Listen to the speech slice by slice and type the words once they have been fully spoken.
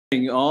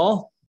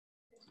All.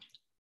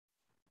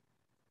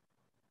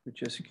 We're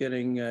just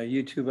getting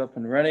YouTube up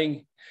and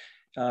running.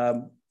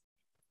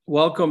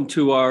 Welcome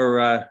to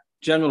our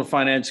General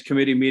Finance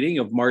Committee meeting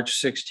of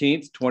March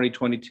 16th,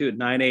 2022 at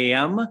 9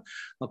 a.m.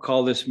 I'll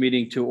call this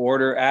meeting to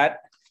order at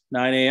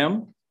 9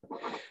 a.m.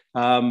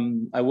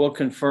 I will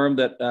confirm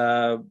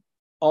that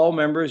all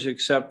members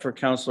except for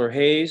Councillor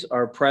Hayes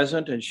are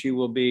present, and she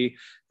will be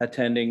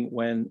attending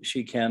when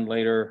she can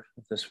later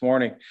this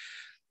morning.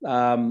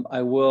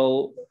 I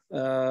will,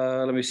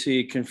 let me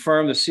see,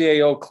 confirm the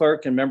CAO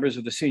clerk and members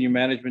of the senior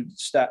management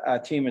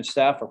team and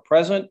staff are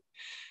present.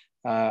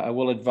 I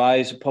will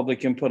advise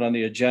public input on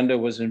the agenda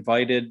was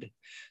invited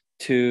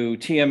to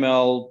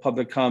TML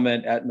public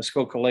comment at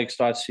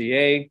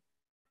muskokalakes.ca.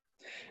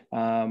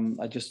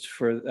 Just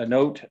for a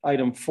note,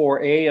 item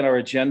 4A in our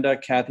agenda,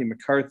 Kathy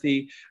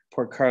McCarthy,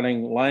 Port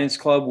Carling Lions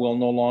Club will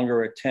no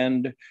longer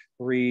attend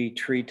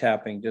tree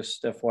tapping.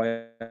 Just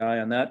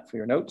FYI on that for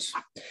your notes.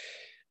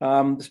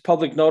 This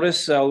public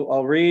notice,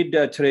 I'll read.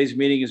 Today's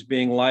meeting is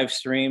being live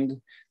streamed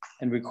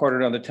and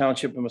recorded on the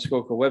Township of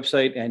Muskoka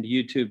website and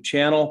YouTube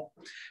channel.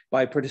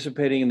 By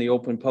participating in the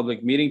open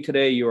public meeting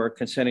today, you are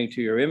consenting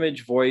to your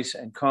image, voice,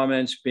 and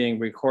comments being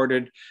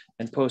recorded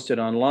and posted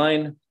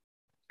online.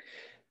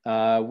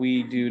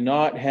 We do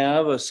not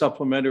have a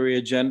supplementary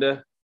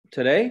agenda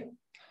today.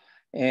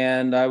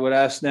 And I would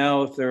ask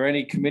now if there are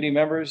any committee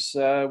members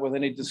with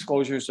any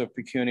disclosures of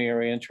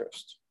pecuniary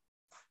interest.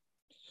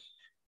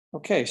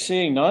 Okay,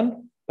 seeing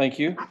none, thank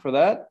you for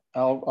that.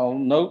 I'll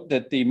note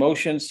that the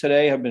motions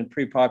today have been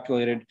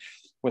pre-populated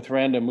with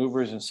random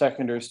movers and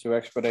seconders to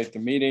expedite the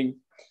meeting,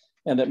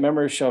 and that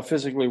members shall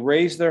physically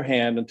raise their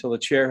hand until the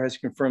chair has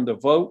confirmed the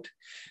vote.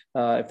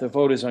 If the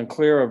vote is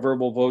unclear, a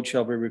verbal vote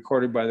shall be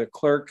recorded by the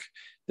clerk.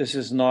 This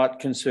is not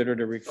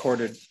considered a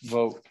recorded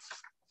vote.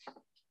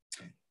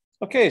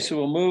 Okay, so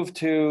we'll move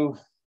to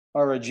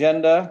our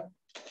agenda.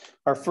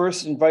 Our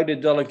first invited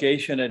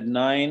delegation at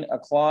 9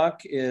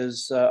 o'clock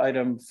is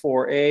item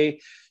 4A,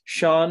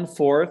 Sean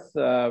Forth,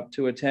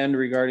 to attend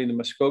regarding the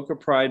Muskoka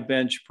Pride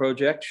Bench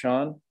project.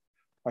 Sean,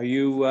 are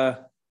you,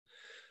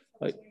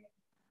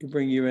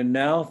 bring you in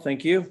now,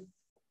 thank you.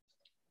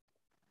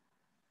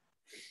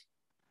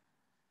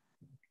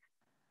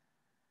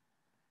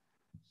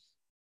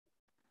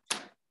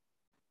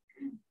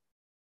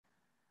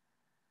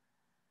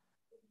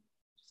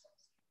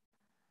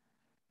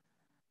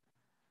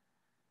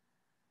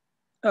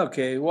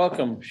 Okay,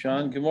 welcome,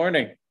 Sean. Good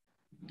morning.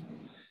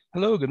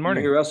 Hello, good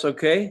morning. Can you hear us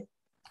okay?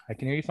 I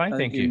can hear you fine,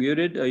 thank you.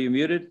 Muted? Are you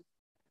muted?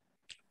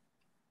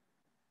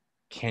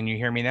 Can you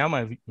hear me now?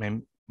 My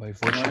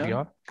voice should be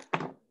on.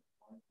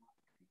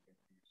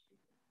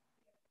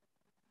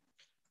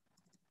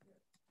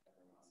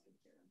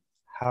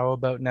 How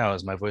about now?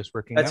 Is my voice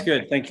working now? That's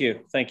good, thank you.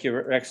 Thank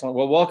you, excellent.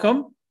 Well,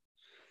 welcome.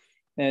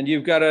 And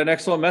you've got an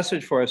excellent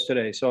message for us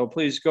today. So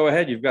please go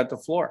ahead, you've got the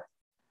floor.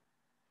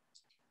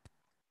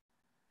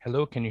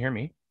 Hello, can you hear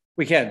me?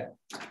 We can.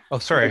 Oh,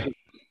 sorry.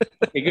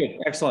 Okay, good,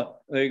 excellent.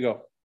 There you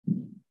go.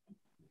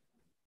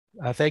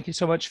 Thank you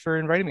so much for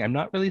inviting me. I'm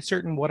not really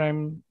certain what I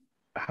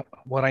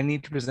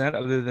need to present,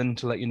 other than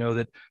to let you know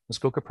that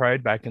Muskoka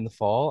Pride back in the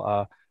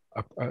fall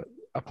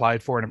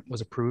applied for and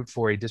was approved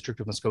for a District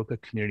of Muskoka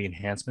Community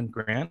Enhancement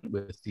Grant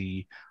with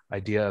the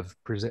idea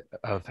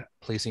of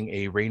placing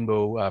a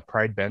rainbow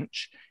pride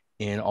bench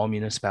in all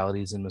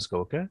municipalities in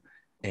Muskoka.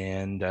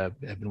 And have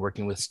been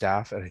working with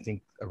staff, and I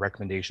think a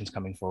recommendation is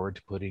coming forward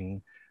to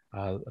putting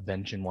a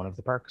bench in one of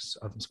the parks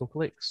of Muskoka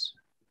Lakes.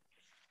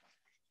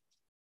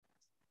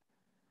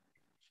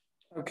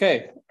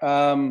 Okay,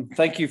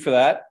 thank you for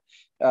that.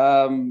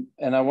 And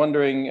I'm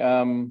wondering,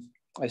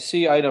 I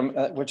see item,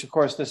 which of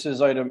course this is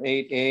item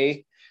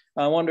 8A.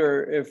 I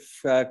wonder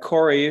if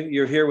Corey,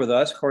 you're here with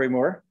us, Corey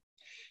Moore.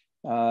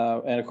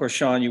 And of course,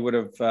 Sean, you would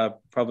have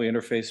probably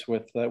interfaced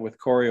with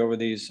Corey over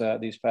these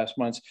past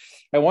months.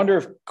 I wonder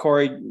if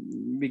Corey,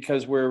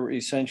 because we're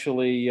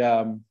essentially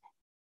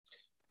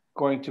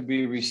going to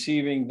be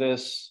receiving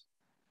this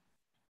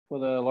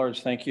with a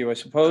large thank you, I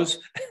suppose.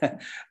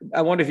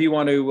 I wonder if you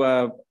want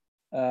to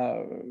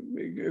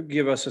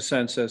give us a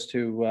sense as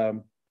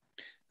to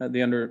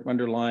the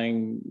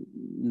underlying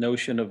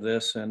notion of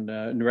this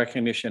and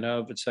recognition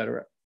of, et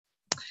cetera.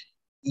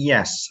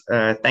 Yes,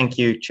 thank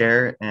you,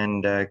 Chair,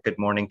 and good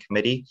morning,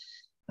 committee.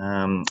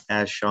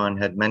 As Sean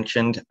had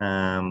mentioned,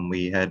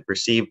 we had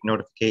received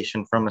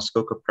notification from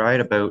Muskoka Pride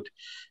about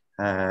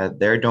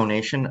their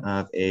donation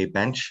of a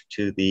bench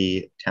to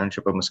the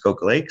Township of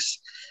Muskoka Lakes.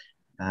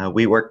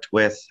 We worked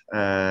with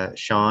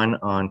Sean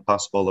on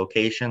possible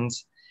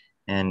locations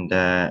and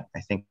I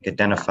think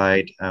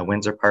identified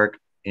Windsor Park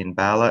in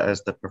Bala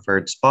as the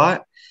preferred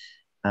spot.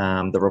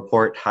 The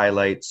report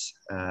highlights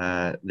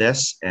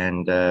this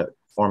and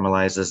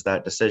formalizes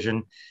that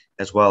decision,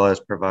 as well as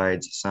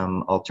provides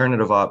some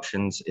alternative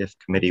options if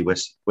committee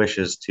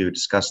wishes to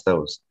discuss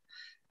those.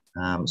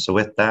 So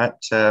with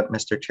that,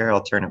 Mr. Chair,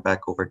 I'll turn it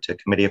back over to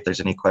committee if there's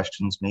any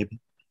questions, maybe.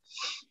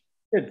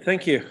 Good,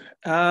 thank you.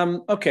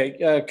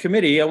 Okay,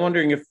 committee, I'm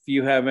wondering if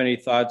you have any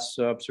thoughts,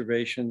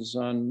 observations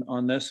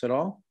on this at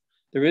all?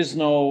 There is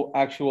no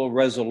actual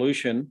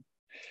resolution.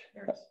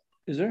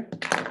 Is there?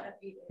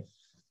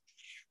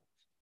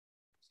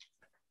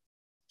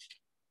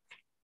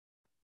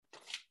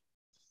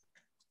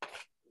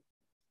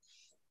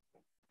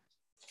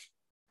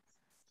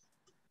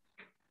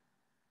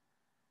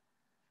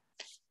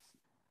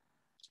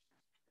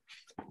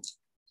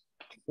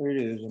 There it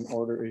is, an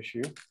order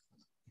issue.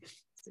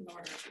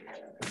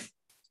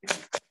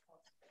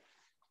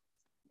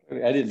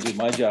 I didn't do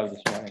my job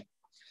this morning.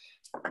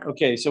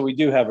 Okay, so we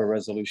do have a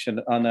resolution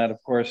on that,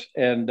 of course,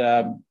 and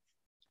I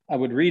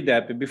would read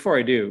that, but before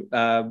I do,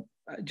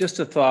 just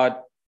a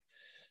thought,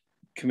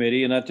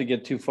 committee, and not to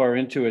get too far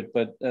into it,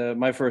 but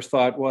my first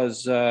thought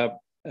was,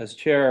 as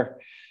chair,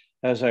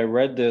 as I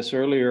read this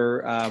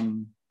earlier,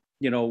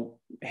 you know,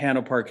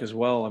 Hannah Park as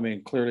well. I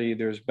mean, clearly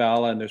there's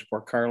Bala and there's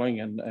Port Carling,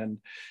 and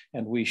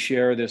we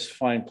share this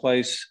fine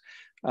place.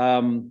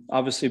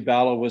 Obviously,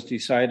 Bala was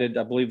decided,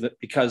 I believe, that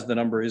because the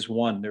number is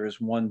one, there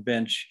is one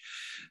bench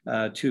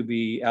to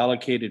be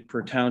allocated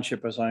per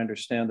township, as I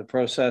understand the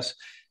process.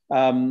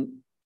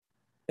 And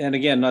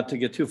again, not to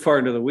get too far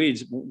into the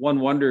weeds, one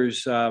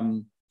wonders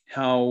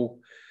how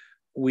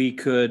we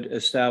could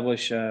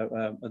establish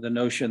the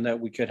notion that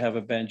we could have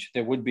a bench.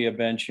 There would be a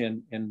bench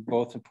in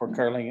both Port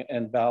Carling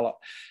and Bala.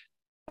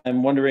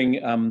 I'm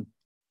wondering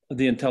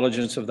the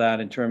intelligence of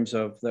that in terms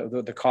of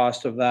the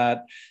cost of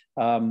that.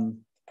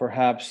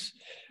 Perhaps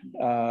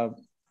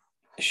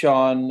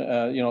Sean,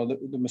 you know,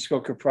 the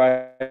Muskoka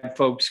Pride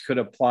folks could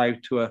apply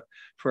to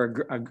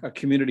for a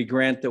community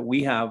grant that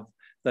we have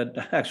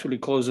that actually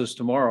closes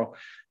tomorrow,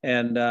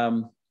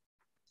 and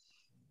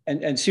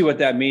see what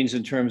that means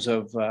in terms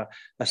of a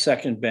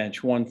second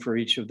bench, one for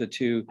each of the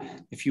two,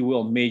 if you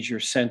will, major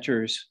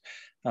centers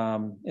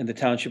in the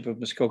township of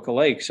Muskoka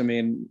Lakes. I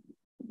mean,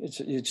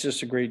 it's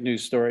just a great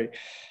news story.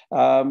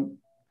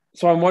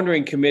 So I'm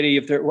wondering, committee,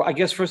 if there, I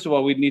guess, first of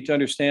all, we'd need to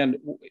understand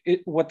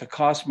what the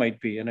cost might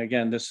be. And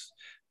again, this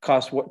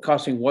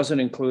costing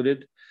wasn't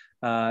included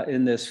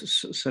in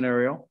this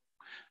scenario.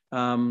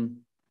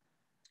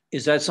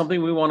 Is that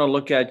something we want to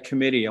look at,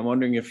 committee? I'm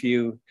wondering if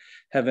you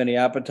have any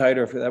appetite,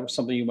 or if that was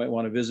something you might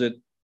want to visit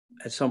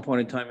at some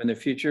point in time in the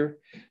future.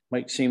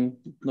 Might seem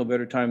no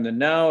better time than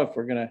now if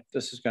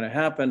this is gonna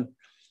happen.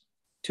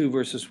 2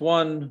 versus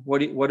 1.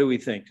 What do we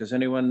think? Does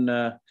anyone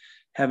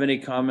have any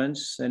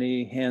comments,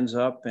 any hands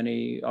up,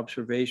 any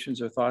observations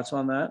or thoughts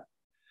on that?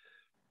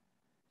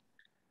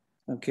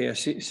 Okay,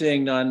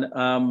 seeing none.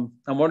 I'm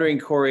wondering,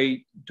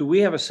 Corey, do we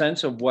have a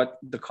sense of what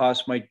the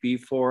cost might be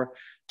for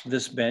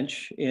this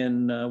bench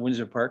in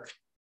Windsor Park?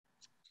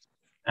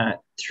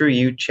 Through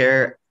you,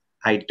 Chair,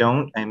 I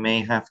don't. I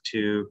may have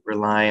to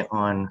rely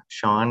on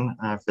Sean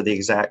for the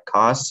exact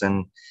costs,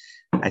 and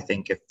I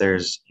think if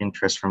there's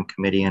interest from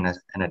committee in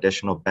an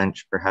additional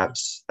bench,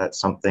 perhaps that's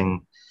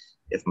something,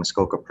 if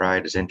Muskoka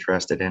Pride is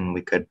interested in,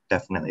 we could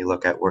definitely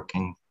look at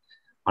working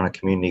on a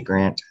community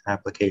grant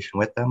application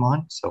with them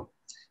on. So,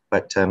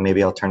 but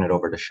maybe I'll turn it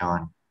over to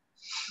Sean.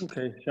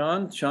 Okay,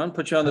 Sean,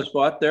 put you on the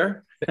spot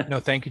there.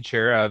 No, thank you,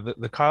 Chair.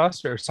 The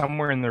costs are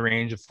somewhere in the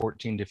range of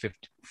 $1,400 to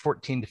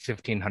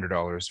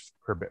 $1,500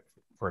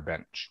 for a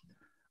bench,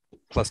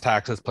 plus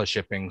taxes, plus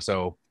shipping.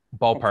 So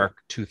ballpark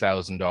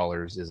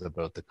 $2,000 is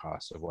about the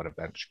cost of what a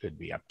bench could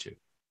be up to.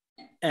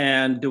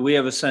 And do we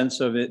have a sense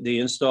of the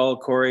install,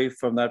 Corey,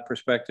 from that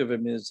perspective? I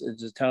mean, is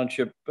the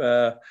township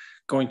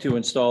going to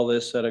install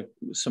this at a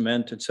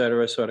cement, et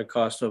cetera, so at a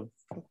cost of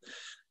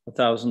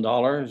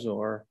 $1,000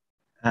 or?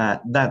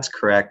 That's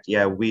correct.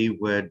 Yeah,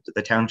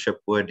 the township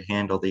would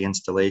handle the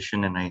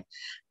installation, and I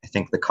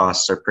think the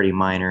costs are pretty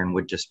minor and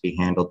would just be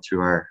handled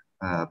through our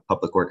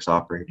public works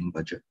operating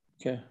budget.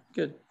 Okay,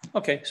 good.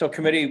 Okay, so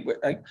committee,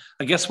 I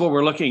guess what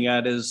we're looking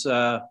at is,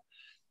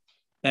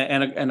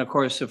 and of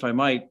course, if I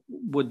might,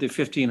 would the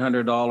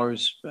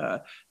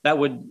 $1,500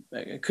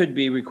 that could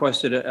be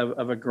requested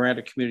of a grant,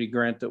 a community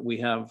grant that we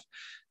have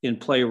in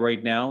play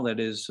right now that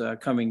is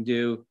coming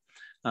due.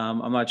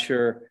 I'm not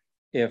sure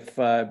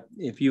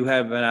if you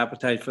have an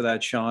appetite for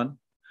that, Sean.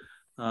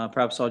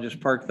 Perhaps I'll just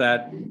park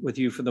that with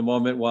you for the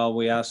moment while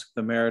we ask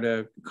the mayor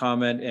to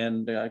comment,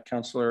 and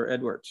Councillor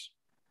Edwards.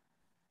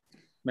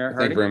 Mayor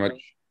Hardy. Thank you very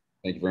much.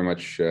 Thank you very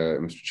much,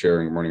 Mr. Chair,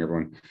 and good morning,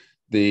 everyone.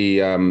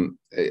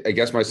 I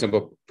guess my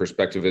simple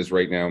perspective is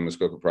right now,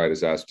 Muskoka Pride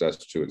has asked us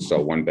to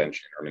install one bench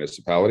in our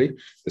municipality,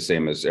 the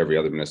same as every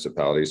other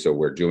municipality. So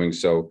we're doing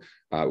so.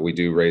 We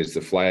do raise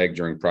the flag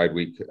during Pride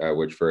Week,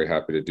 which very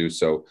happy to do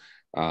so.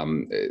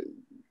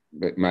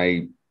 But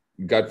my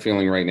gut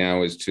feeling right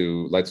now is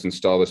let's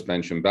install this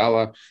bench in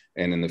Bala,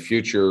 and in the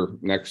future,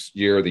 next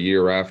year, the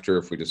year after,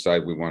 if we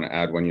decide we want to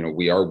add one,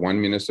 we are one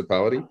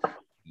municipality.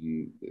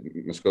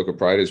 Muskoka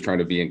Pride is trying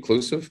to be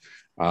inclusive,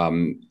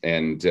 we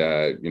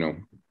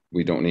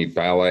don't need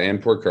Bala,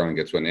 and Port Carling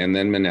gets one, and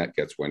then Manette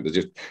gets one.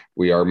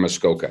 We are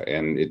Muskoka,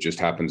 and it just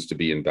happens to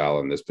be in Bala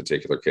in this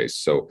particular case.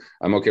 So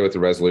I'm okay with the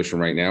resolution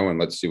right now, and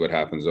let's see what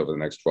happens over the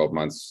next 12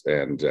 months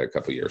and a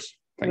couple of years.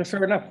 Thanks.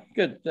 Fair enough.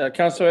 Good.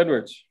 Councillor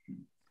Edwards.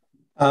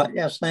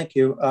 Yes, thank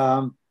you.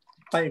 I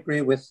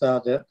agree with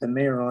the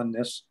mayor on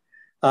this.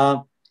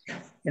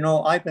 You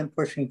know, I've been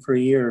pushing for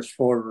years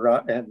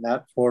for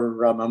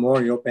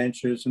memorial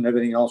benches and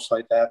everything else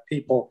like that.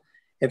 People,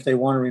 if they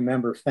want to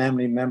remember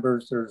family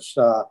members, there's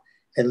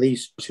at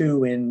least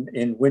 2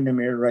 in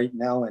Windermere right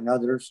now, and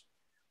others.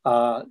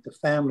 The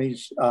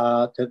families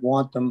that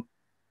want them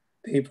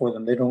pay for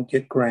them. They don't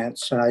get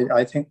grants, and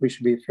I think we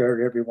should be fair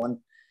to everyone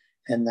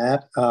in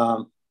that.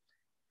 But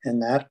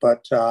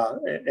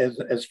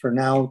as for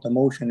now, the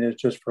motion is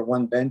just for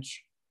 1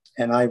 bench,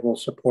 and I will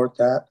support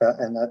that.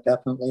 And that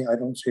definitely, I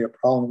don't see a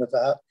problem with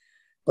that.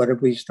 But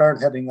if we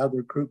start having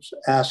other groups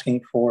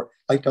asking for,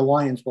 like the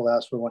Lions will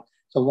ask for one.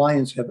 The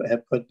Lions have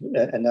put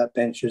and that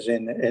benches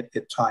in at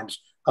times.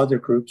 Other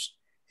groups,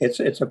 it's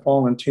a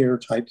volunteer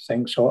type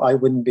thing. So I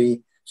wouldn't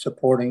be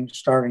supporting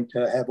starting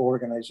to have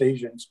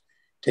organizations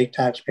take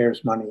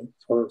taxpayers' money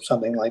for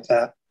something like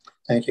that.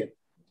 Thank you.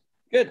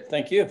 Good,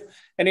 thank you.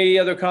 Any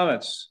other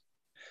comments?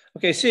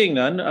 Okay, seeing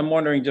none, I'm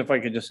wondering if I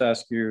could just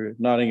ask you,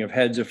 nodding of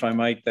heads, if I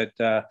might,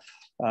 that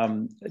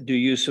do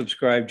you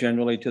subscribe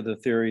generally to the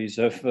theories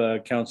of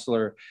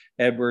Councillor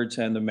Edwards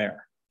and the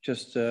mayor?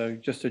 Just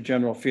a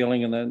general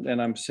feeling,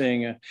 and I'm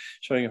seeing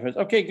showing of heads.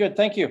 Okay, good,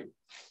 thank you.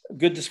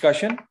 Good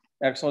discussion,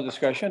 excellent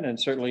discussion, and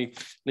certainly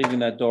leaving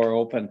that door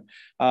open.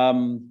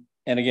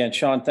 And again,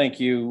 Sean, thank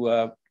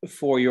you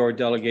for your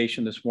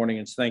delegation this morning,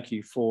 and thank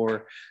you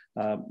for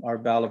our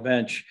ballot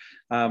bench.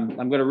 I'm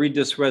going to read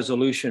this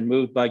resolution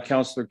moved by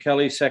Councillor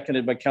Kelly,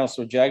 seconded by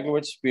Councillor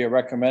Jaglowitz. Be it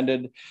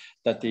recommended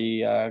that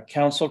the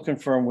council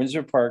confirm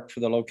Windsor Park for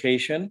the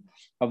location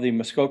of the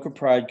Muskoka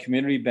Pride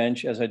Community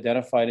Bench as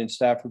identified in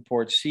staff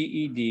report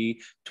CED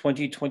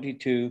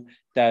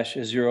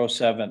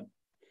 2022-07.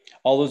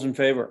 All those in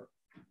favor?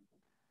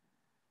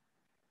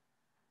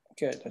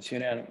 Good, that's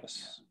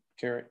unanimous.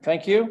 Carry.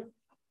 Thank you.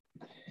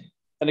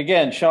 And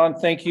again, Sean,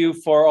 thank you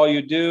for all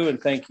you do,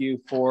 and thank you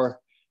for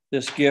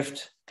this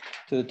gift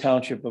to the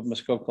township of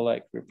Muskoka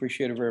Lake. We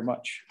appreciate it very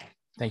much.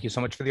 Thank you so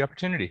much for the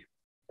opportunity.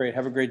 Great,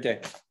 have a great day.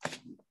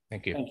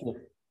 Thank you. Thank you.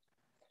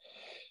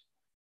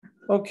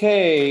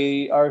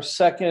 Okay, our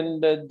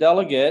second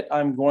delegate,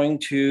 I'm going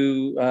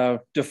to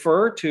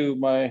defer to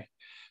my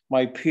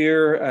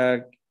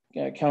peer,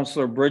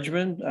 Councillor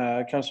Bridgman.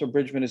 Councillor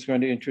Bridgman is going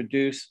to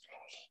introduce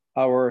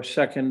our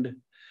second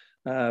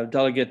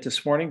delegate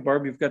this morning.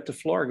 Barb, you've got the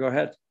floor. Go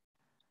ahead.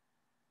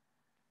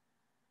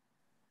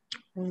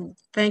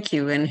 Thank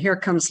you. And here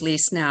comes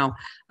Lis now.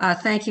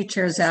 Thank you,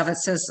 Chair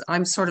Zavitz. As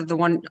I'm sort of the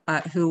one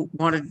who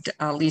wanted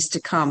Lis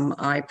to come,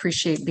 I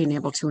appreciate being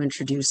able to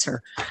introduce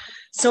her.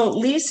 So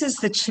Lis is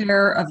the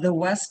chair of the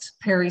West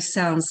Parry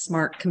Sound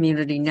Smart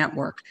Community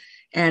Network,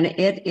 and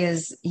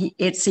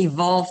it's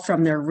evolved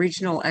from their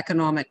Regional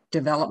Economic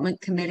Development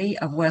Committee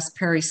of West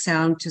Parry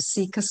Sound to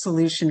seek a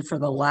solution for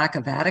the lack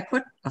of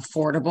adequate,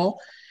 affordable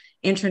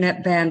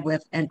internet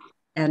bandwidth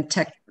and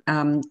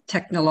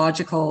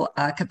technological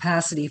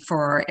capacity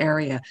for our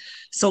area.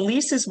 So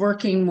Lis is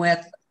working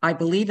with, I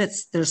believe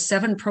there's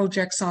 7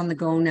 projects on the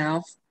go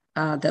now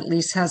that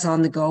Lis has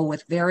on the go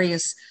with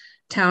various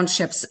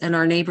townships and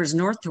our neighbors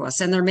north to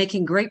us. And they're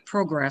making great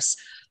progress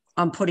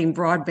on putting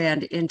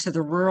broadband into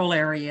the rural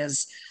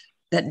areas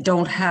that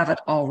don't have it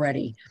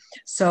already.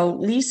 So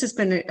Lis has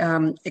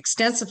been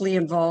extensively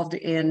involved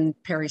in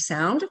Parry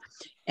Sound,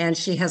 and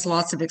she has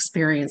lots of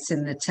experience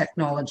in the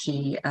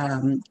technology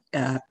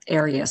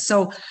area.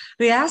 So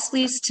we asked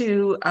Lis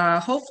to,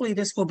 hopefully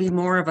this will be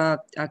more of a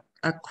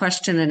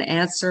question and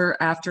answer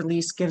after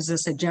Lis gives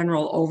us a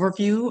general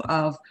overview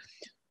of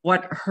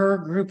what her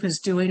group is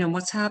doing and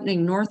what's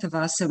happening north of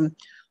us and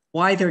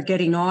why they're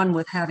getting on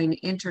with having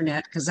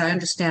internet, because I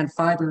understand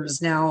fiber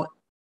is now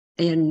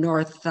in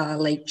North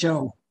Lake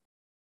Joe,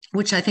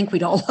 which I think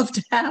we'd all love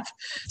to have.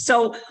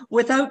 So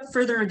without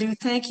further ado,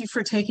 thank you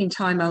for taking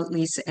time out,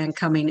 Lis, and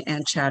coming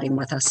and chatting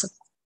with us.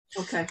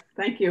 Okay,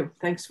 thank you.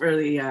 Thanks for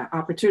the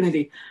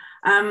opportunity.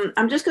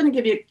 I'm just going to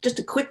give you just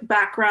a quick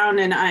background,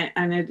 and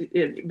a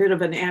bit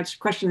of an answer.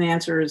 Question and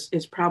answer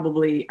is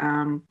probably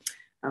an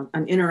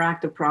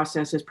interactive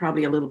process is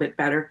probably a little bit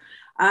better.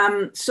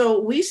 So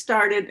we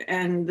started,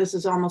 and this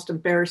is almost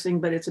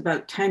embarrassing, but it's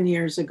about 10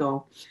 years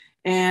ago.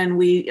 And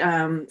we,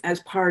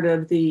 as part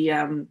of the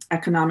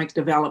economic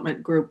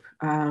development group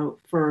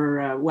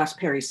for West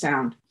Parry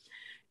Sound.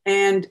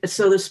 And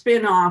so the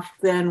spin-off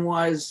then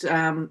was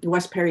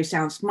West Parry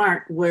Sound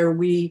Smart, where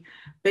we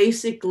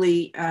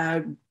basically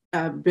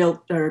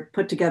built or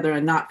put together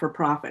a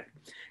not-for-profit.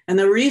 And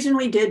the reason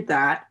we did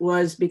that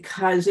was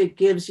because it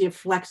gives you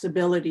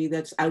flexibility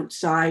that's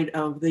outside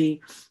of the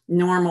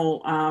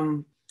normal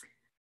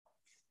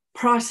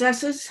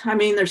processes. I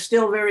mean, they're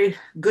still very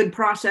good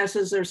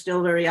processes. They're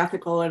still very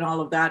ethical and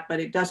all of that, but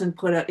it doesn't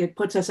it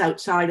puts us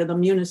outside of the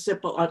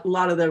municipal, a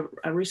lot of the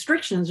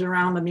restrictions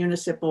around the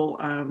municipal,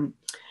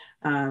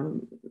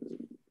 the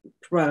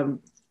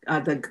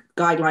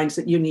guidelines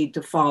that you need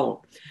to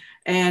follow.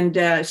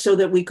 And so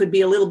that we could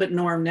be a little bit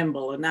more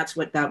nimble. And that's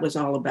what that was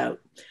all about.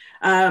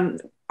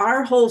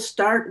 Our whole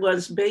start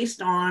was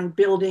based on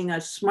building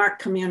a smart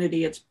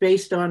community. It's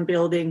based on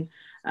building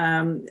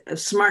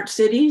smart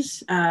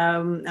cities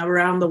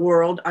around the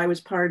world. I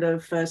was part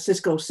of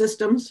Cisco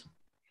Systems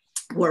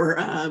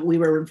we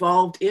were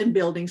involved in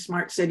building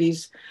smart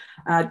cities,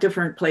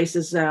 different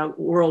places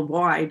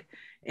worldwide.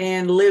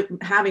 And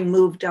having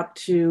moved up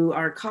to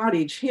our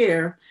cottage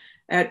here,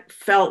 it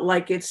felt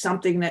like it's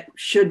something that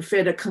should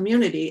fit a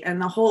community. And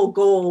the whole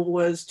goal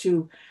was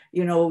to,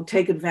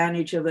 take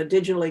advantage of a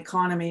digital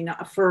economy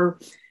for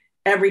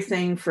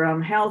everything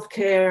from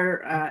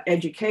healthcare,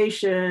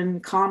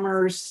 education,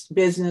 commerce,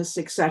 business,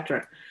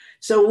 etc.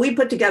 So we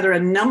put together a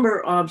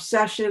number of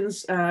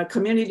sessions,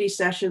 community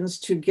sessions,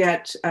 to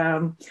get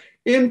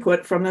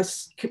input from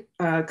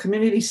the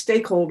community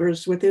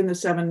stakeholders within the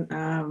 7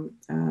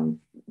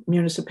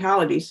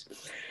 municipalities.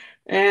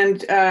 And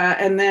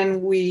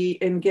then we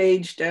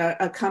engaged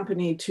a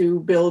company to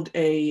build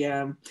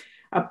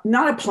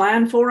not a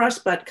plan for us,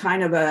 but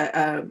kind of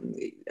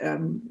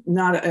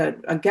not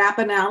a gap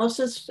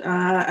analysis,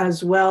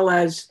 as well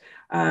as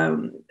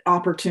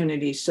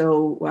opportunities.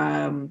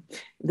 So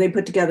they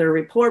put together a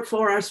report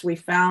for us. We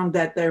found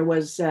that there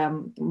was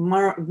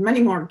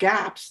many more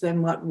gaps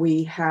than what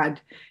we had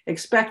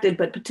expected,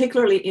 but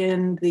particularly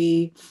in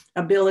the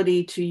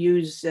ability to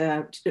use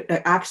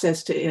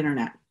access to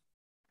internet.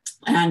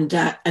 And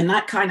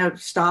that kind of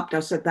stopped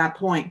us at that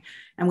point.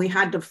 And we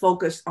had to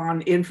focus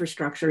on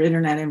infrastructure,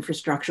 internet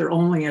infrastructure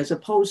only, as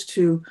opposed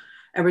to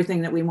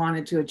everything that we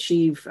wanted to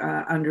achieve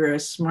under a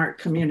smart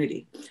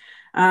community.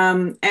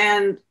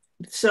 And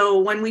so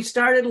when we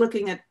started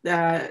looking at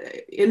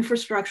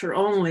infrastructure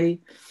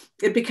only,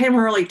 it became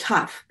really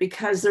tough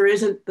because there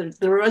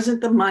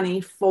wasn't the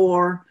money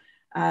for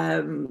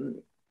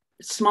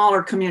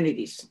smaller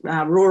communities,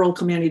 rural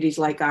communities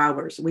like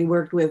ours. We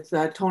worked with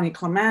Tony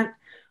Clement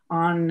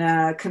on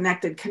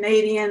Connected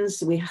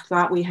Canadians. We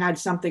thought we had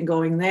something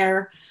going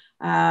there,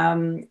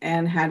 and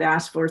had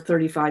asked for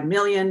 35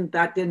 million.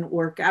 That didn't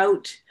work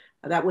out.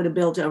 That would have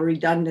built a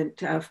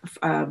redundant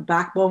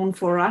backbone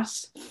for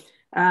us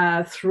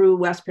through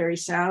West Parry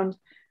Sound.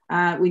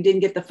 We didn't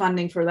get the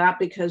funding for that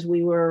because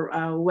we were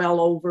well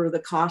over the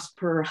cost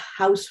per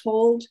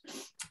household.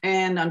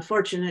 And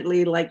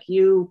unfortunately, like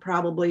you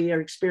probably are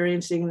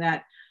experiencing,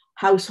 that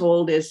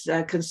household is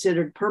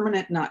considered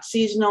permanent, not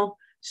seasonal.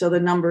 So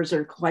the numbers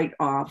are quite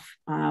off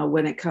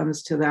when it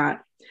comes to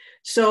that.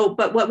 So,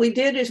 but what we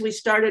did is we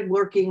started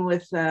working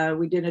with,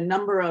 we did a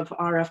number of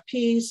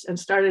RFPs and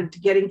started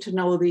getting to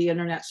know the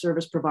internet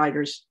service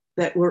providers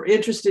that were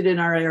interested in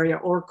our area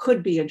or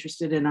could be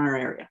interested in our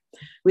area.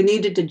 We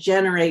needed to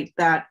generate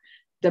that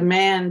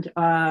demand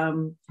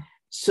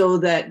so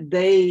that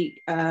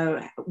they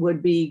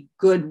would be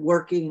good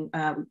working,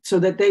 so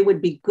that they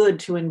would be good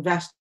to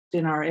invest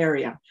in our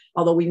area.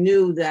 Although we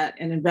knew that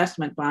an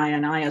investment by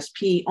an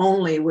ISP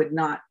only would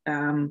not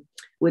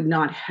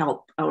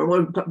help, or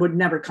would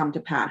never come to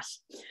pass.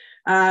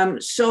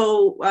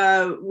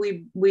 So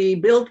we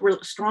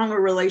built stronger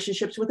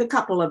relationships with a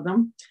couple of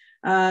them.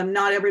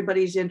 Not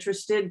everybody's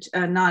interested.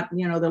 Not,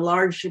 the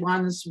large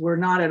ones were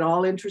not at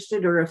all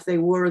interested, or if they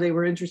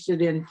were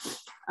interested in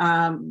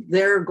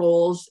their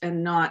goals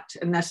and not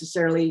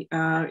necessarily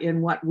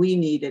in what we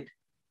needed.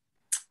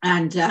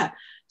 And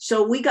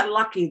so we got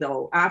lucky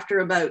though.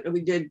 After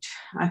we did,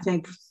 I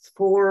think,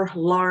 4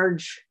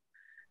 large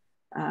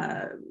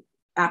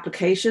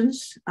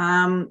applications.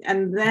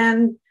 And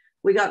then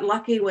we got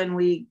lucky when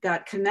we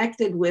got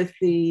connected with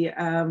the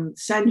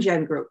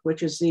CENGEN group,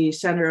 which is the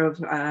Center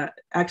of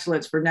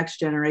Excellence for Next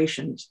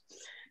Generations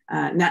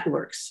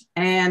Networks.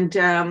 And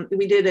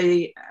we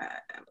did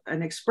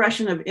an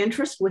expression of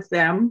interest with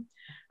them.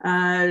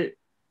 The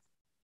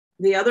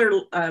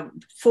other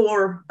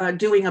 4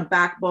 doing a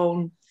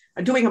backbone,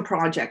 doing a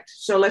project.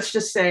 So let's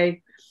just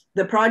say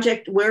the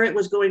project where it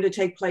was going to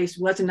take place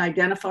wasn't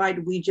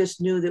identified. We just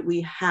knew that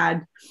we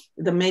had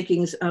the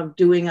makings of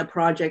doing a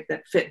project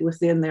that fit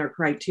within their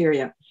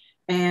criteria.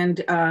 And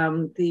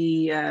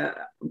the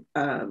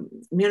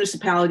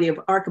municipality of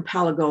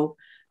Archipelago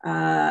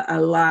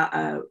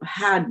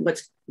had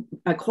what's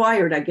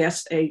acquired, I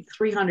guess, a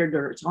 300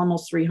 or it's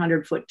almost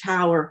 300 foot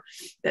tower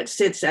that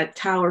sits at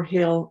Tower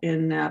Hill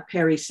in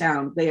Parry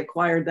Sound. They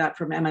acquired that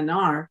from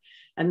MNR.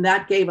 And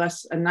that gave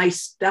us a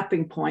nice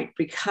stepping point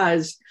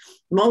because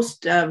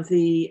most of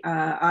the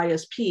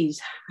ISPs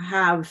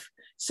have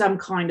some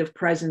kind of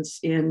presence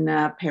in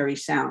Parry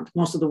Sound,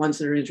 most of the ones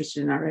that are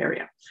interested in our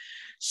area.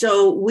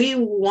 So we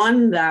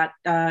won that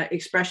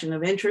expression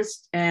of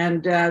interest,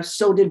 and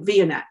so did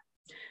VNet.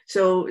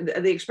 So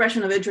the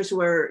expression of interest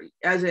where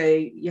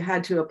you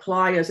had to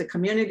apply as a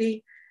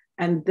community,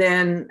 and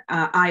then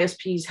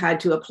ISPs had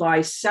to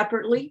apply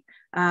separately.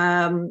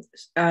 And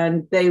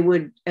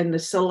the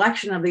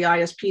selection of the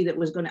ISP that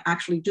was going to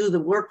actually do the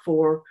work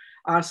for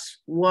us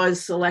was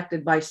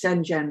selected by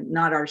CENGEN,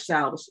 not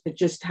ourselves. It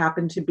just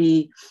happened to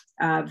be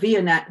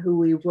VNet, who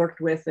we've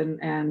worked with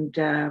and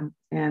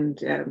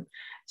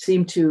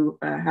seem to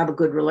have a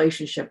good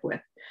relationship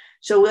with.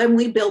 So then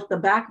we built the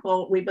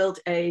backbone. We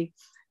built a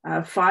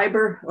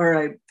fiber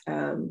or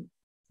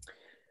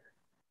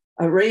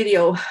a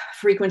radio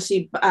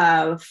frequency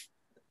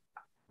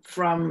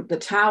from the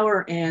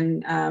tower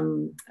in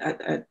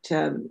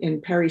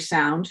Parry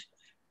Sound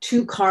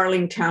to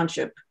Carling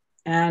Township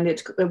and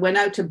it went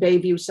out to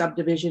Bayview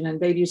subdivision, and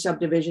Bayview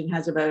subdivision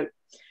has about,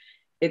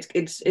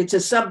 it's a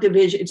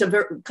subdivision,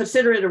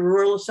 consider it a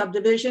rural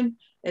subdivision.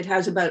 It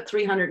has about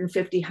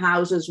 350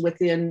 houses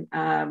within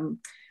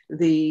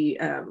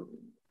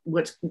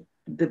what's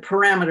the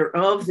parameter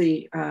of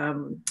the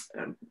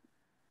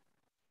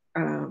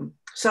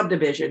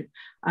subdivision,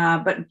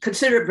 but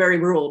consider it very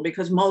rural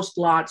because most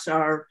lots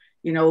are,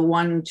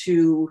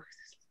 1-2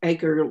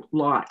 acre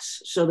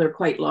lots, so they're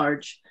quite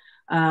large.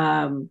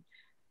 And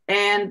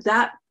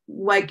that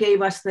what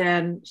gave us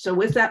then, so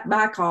with that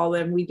backhaul,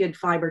 then we did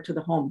fiber to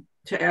the home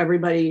to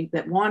everybody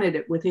that wanted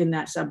it within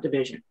that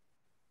subdivision.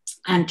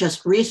 And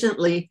just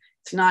recently,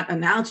 it's not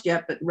announced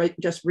yet, but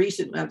just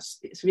recently,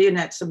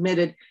 ViaNet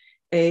submitted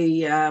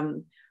a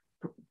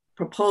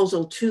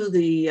proposal to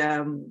the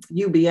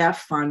UBF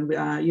fund,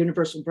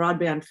 Universal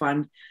Broadband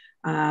Fund,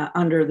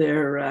 under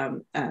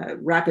their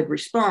rapid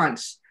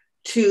response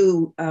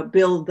to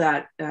build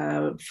that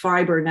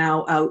fiber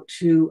now out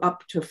to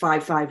up to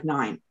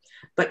 559.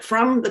 But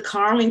from the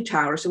Carling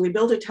Tower, so we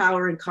built a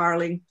tower in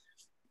Carling,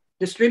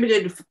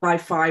 distributed by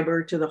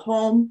fiber to the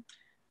home.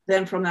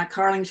 Then from that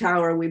Carling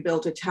Tower, we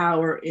built a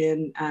tower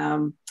in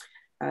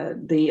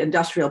the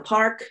industrial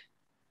park.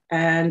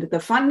 And the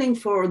funding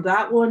for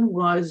that one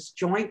was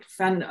joint,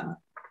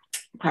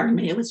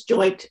 it was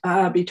joint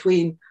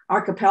between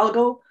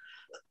Archipelago,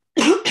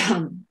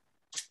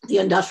 the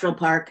industrial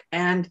park,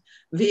 and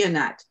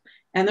ViaNet.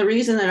 And the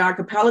reason that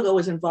Archipelago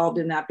was involved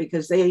in that,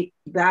 because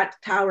that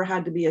tower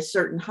had to be a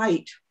certain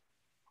height,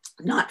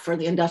 not for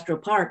the industrial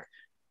park,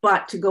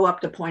 but to go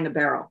up to Point of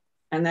Barrow.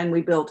 And then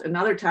we built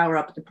another tower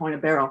up to Point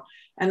of Barrow.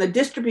 And the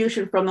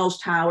distribution from those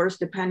towers,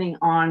 depending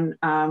on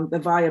the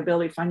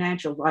viability,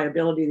 financial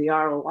viability, the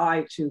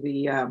ROI to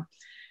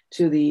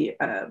the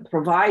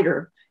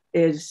provider,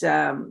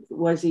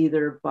 was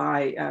either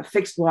by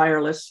fixed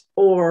wireless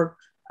or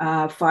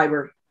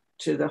fiber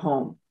to the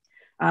home.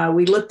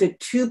 We looked at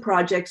 2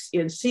 projects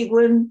in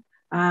Seguin,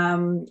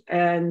 and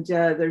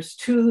there's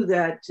 2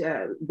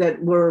 that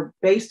were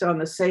based on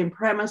the same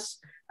premise.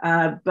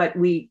 But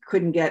we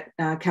couldn't get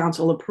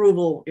council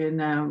approval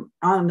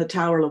on the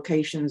tower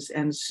locations,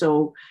 and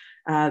so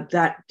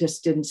that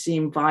just didn't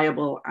seem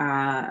viable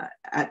at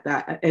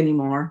that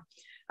anymore.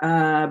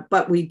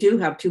 But we do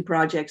have 2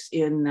 projects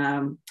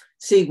in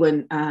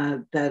Seguin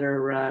that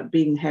are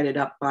being headed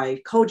up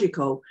by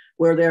Cogeco,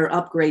 where they're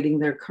upgrading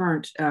their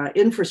current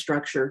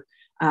infrastructure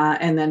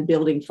and then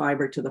building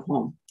fiber to the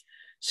home.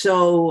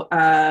 So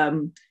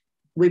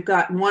we've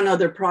got one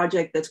other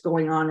project that's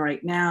going on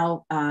right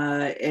now,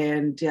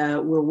 and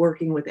we're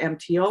working with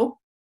MTO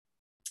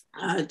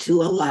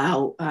to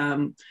allow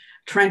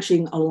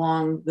trenching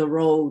along the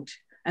road.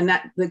 And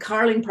that the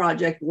Carling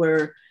project,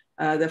 where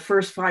the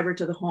first fiber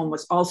to the home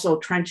was also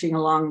trenching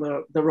along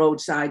the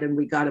roadside, and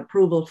we got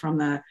approval from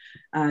the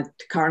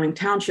Carling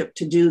Township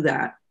to do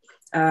that.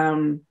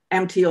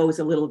 MTO is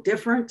a little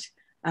different,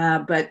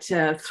 but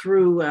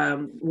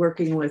through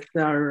working with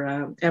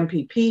our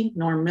MPP,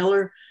 Norm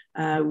Miller,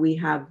 we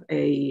have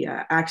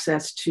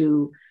access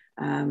to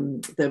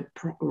the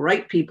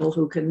right people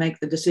who can make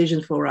the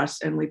decisions for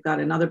us. And we've got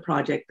another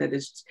project that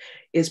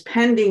is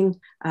pending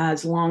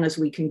as long as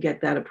we can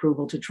get that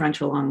approval to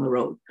trench along the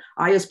road.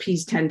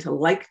 ISPs tend to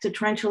like to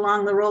trench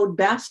along the road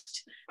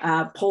best.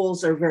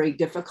 Poles are very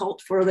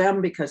difficult for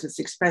them because it's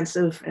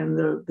expensive, and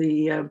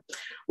the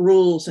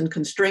rules and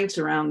constraints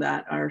around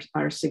that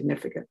are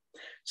significant.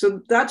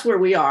 So that's where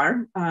we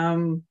are.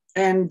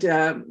 And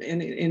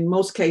in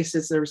most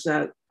cases, there's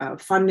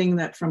funding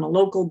that from a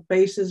local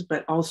basis,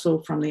 but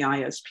also from the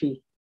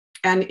ISP.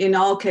 And in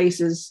all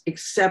cases,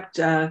 except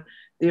the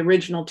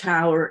original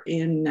tower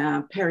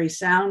in Parry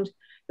Sound,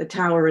 the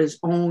tower is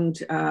owned,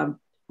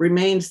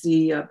 remains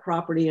the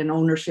property and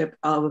ownership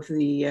of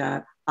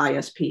the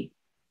ISP.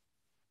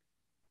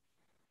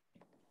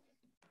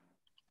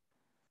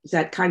 Does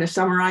that kind of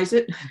summarize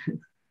it?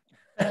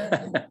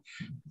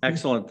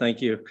 Excellent,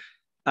 thank you.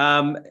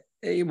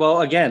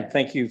 Well, again,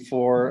 thank you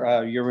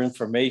for your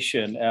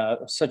information.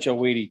 Such a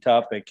weighty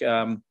topic.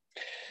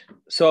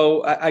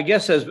 So I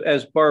guess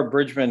as Barb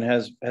Bridgman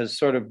has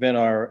sort of been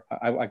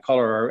I call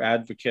her our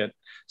advocate,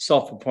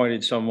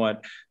 self-appointed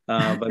somewhat,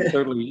 but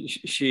certainly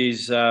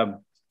she's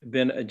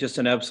been just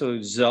an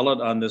absolute zealot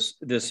on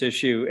this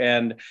issue.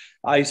 And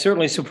I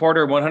certainly support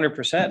her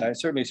 100%. I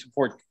certainly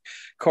support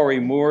Corey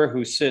Moore,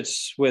 who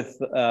sits with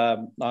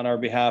on our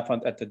behalf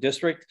at the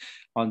district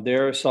on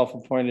their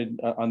self-appointed,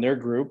 on their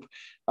group.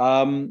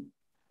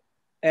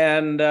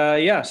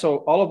 Yeah, so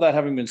all of that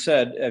having been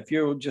said, if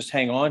you'll just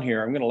hang on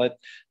here, I'm going to let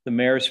the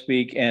mayor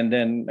speak, and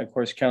then of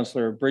course,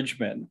 Councillor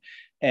Bridgman,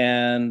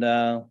 and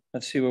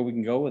let's see where we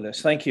can go with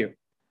this. Thank you.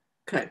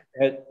 Okay.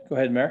 Go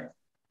ahead, Mayor.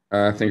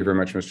 Thank you very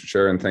much, Mr.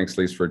 Chair, and thanks,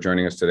 Lis, for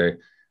joining us today.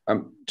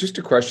 Just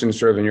a question,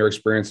 sort of in your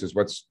experiences,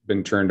 what's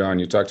been turned on?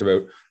 You talked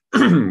about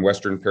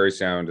Western Parry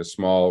Sound, a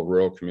small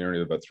rural community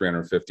of about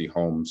 350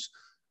 homes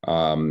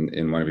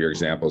in one of your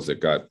examples that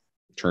got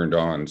turned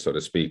on, so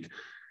to speak.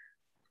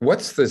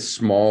 what's the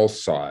small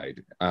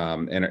side?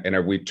 And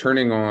are we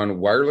turning on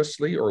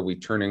wirelessly, or are we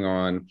turning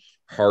on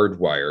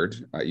hardwired?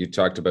 You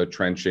talked about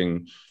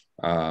trenching.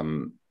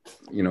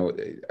 You know,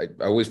 I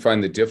always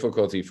find the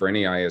difficulty for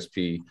any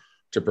ISP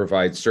to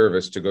provide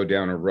service to go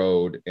down a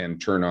road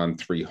and turn on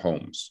 3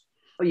 homes.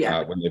 Oh,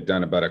 yeah. When they've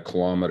done about 1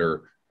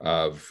 kilometer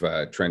of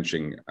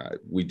trenching.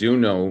 We do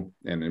know,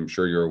 and I'm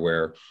sure you're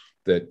aware,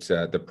 that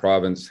the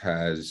province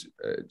has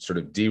sort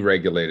of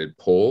deregulated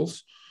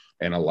poles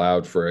and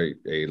allowed for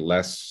a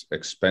less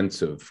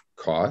expensive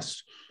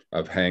cost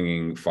of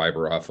hanging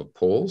fiber off of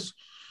poles.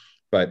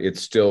 But it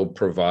still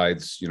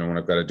provides, you know, when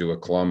I've got to do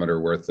 1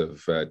 kilometer worth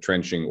of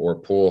trenching or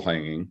pole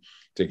hanging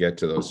to get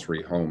to those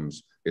 3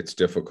 homes, it's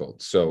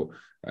difficult. So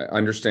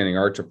understanding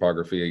our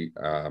topography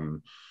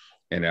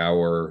and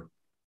our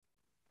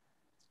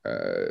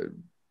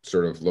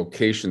sort of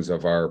locations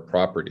of our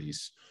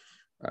properties,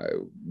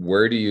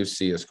 where do you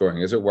see us going?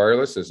 Is it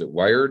wireless? Is it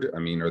wired? I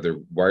mean, are there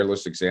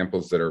wireless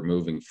examples that are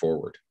moving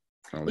forward?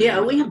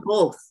 Yeah, we have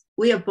both.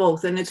 We have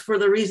both, and it's for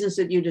the reasons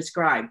that you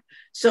described.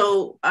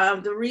 So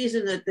the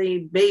reason that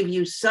the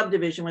Bayview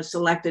subdivision was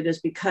selected is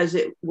because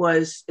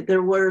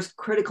there was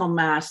critical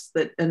mass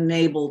that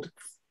enabled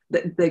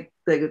the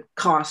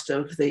cost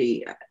of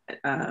the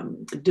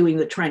doing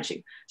the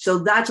trenching. So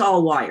that's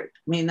all wired.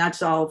 I mean,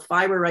 that's all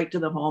fiber right to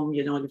the home.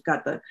 You know, you've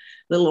got the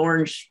little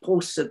orange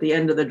posts at the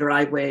end of the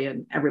driveway,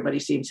 and everybody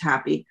seems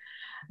happy.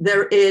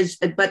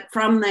 But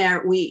from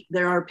there,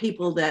 there are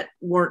people that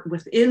work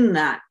within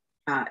that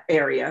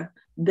area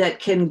that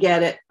can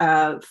get it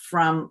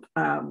from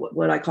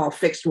what I call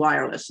fixed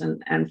wireless.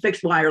 And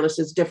fixed wireless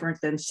is different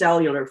than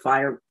cellular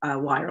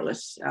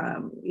wireless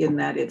in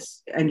that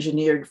it's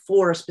engineered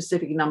for a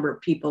specific number of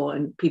people,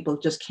 and people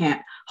just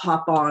can't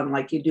hop on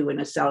like you do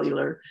in a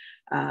cellular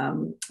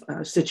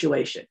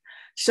situation.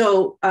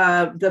 So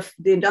the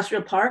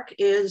industrial park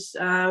is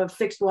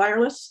fixed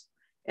wireless,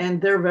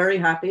 and they're very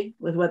happy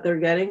with what they're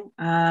getting.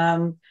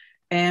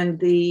 And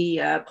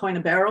the Point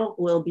of Barrel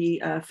will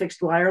be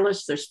fixed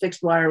wireless. There's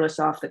fixed wireless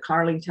off the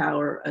Carling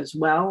Tower as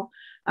well.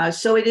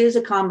 So it is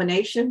a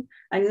combination.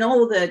 I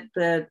know that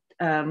the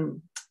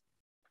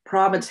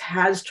province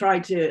has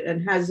tried to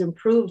and has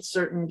improved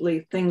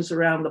certainly things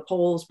around the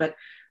poles, but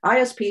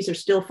ISPs are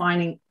still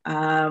finding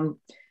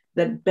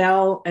that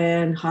Bell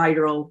and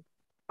Hydro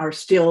are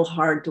still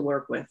hard to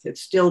work with. It's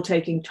still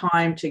taking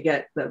time to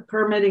get the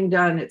permitting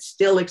done. It's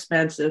still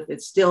expensive.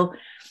 It's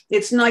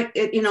not,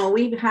 you know,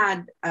 we've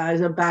had,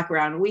 as a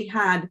background, we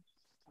had,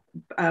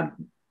 and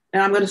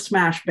I'm going to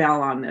smash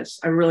Bell on this.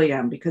 I really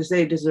am, because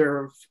they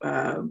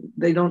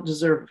don't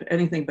deserve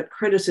anything but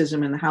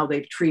criticism in how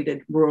they've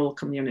treated rural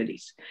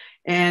communities.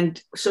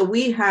 And so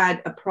we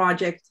had a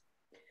project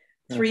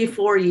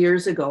 3-4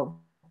 years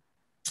ago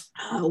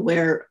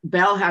where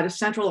Bell had a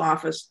central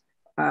office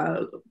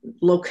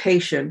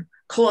location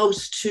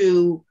close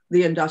to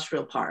the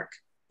industrial park.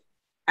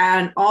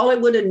 And all it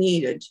would have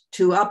needed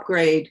to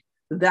upgrade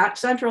that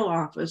central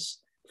office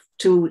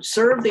to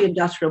serve the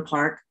industrial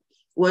park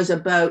was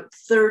about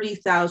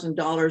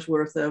 $30,000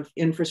 worth of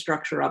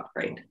infrastructure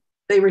upgrade.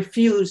 They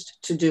refused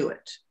to do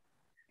it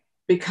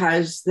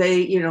because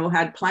they, you know,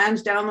 had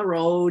plans down the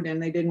road,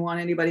 and they didn't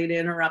want anybody to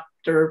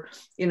interrupt or,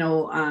 you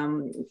know,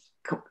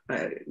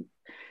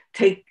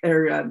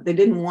 they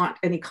didn't want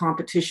any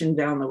competition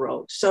down the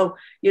road. So,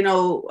 you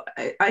know,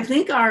 I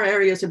think our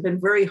areas have been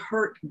very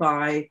hurt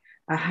by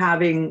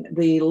having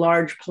the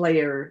large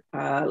player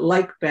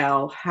like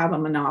Bell have a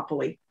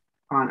monopoly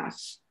on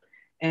us.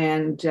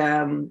 And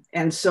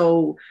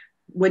so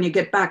when you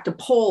get back to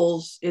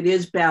poles, it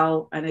is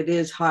Bell and it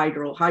is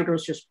Hydro.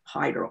 Hydro's just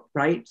Hydro,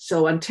 right?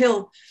 So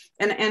until,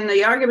 and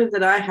the argument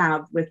that I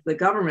have with the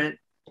government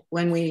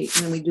when we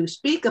do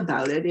speak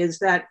about it is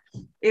that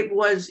it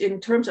was,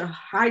 in terms of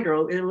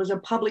Hydro, it was a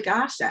public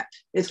asset.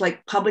 It's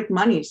like public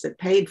monies that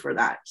paid for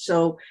that.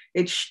 So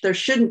there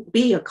shouldn't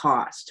be a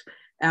cost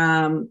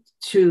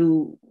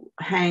to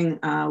hang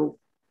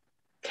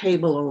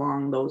cable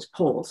along those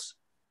poles.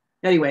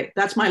 Anyway,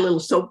 that's my little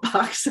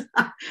soapbox.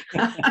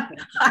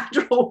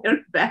 Hydro and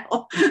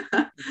Bell.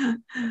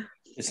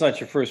 It's not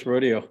your first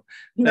rodeo.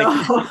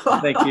 No.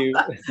 Thank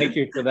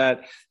you for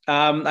that.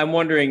 I'm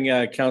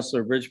wondering,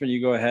 Councillor Bridgman,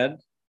 you go ahead,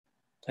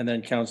 and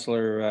then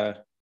Councillor.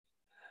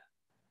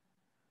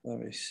 Let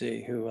me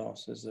see, who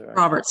else is there?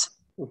 Roberts.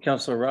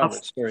 Councillor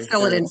Roberts. Sorry.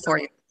 Fill it in for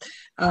you.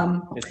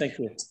 Thank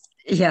you.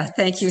 Yeah,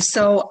 thank you.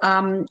 So,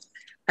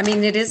 I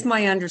mean, it is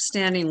my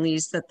understanding,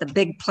 Lis, that the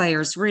big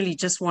players really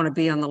just want to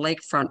be on the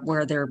lakefront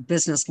where their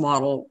business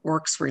model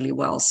works really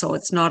well. So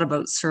it's not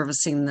about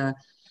servicing the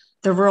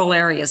rural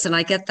areas. And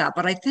I get that.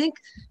 But I think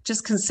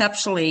just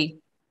conceptually,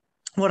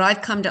 what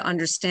I've come to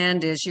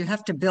understand is you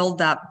have to build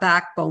that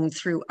backbone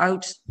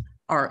throughout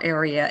our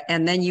area,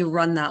 and then you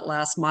run that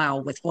last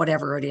mile with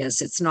whatever it is.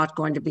 It's not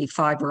going to be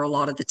fiber a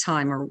lot of the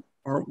time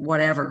or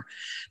whatever.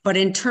 But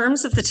in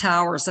terms of the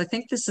towers, I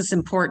think this is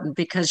important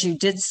because you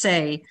did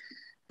say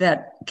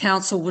that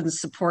council wouldn't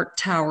support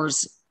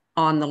towers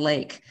on the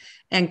lake.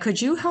 And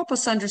could you help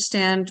us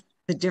understand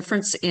the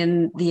difference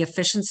in the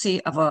efficiency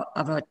of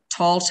a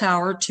tall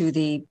tower to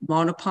the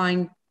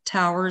monopine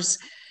towers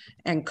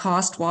and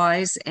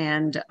cost-wise.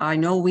 And I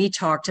know we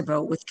talked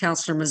about with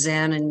Councillor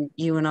Mazan and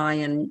you and I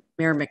and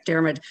Mayor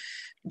McDermott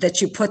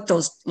that you put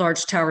those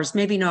large towers,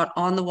 maybe not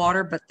on the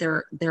water, but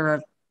they're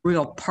a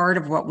real part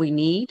of what we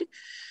need.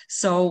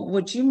 So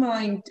would you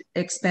mind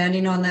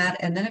expanding on that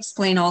and then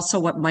explain also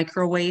what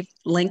microwave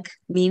link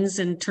means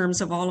in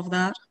terms of all of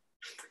that?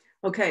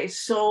 Okay,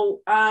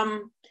 so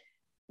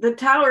the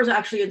towers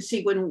actually in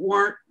Seguin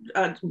weren't,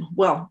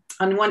 well,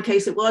 in one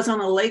case it was on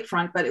the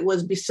lakefront, but it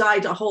was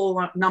besides a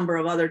whole number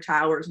of other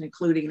towers,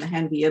 including the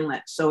Henby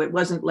Inlet. So it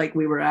wasn't like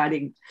we were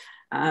adding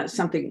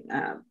something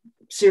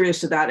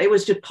serious to that. It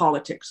was just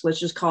politics. Let's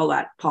just call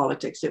that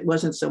politics. It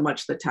wasn't so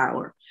much the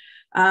tower.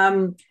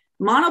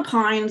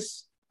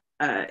 Monopines,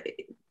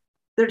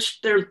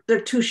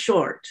 they're too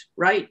short,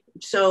 right?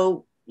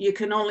 So you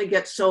can only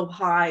get so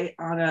high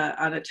on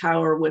a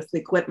tower with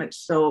equipment.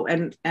 So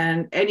and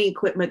any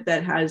equipment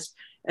that has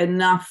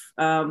enough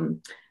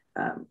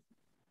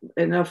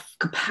enough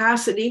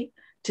capacity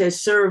to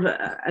serve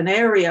an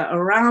area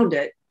around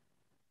it,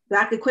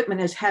 that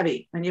equipment is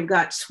heavy, and you've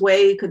got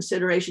sway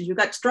considerations, you've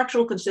got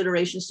structural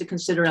considerations to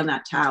consider on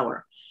that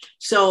tower.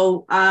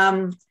 So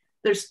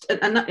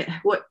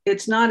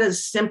it's not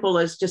as simple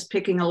as just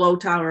picking a low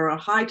tower or a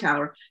high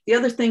tower. The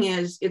other thing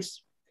is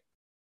it's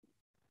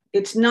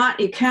not,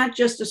 you can't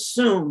just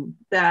assume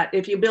that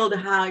if you build a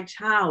high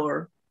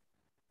tower,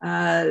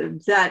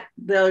 that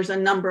there's a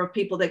number of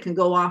people that can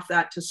go off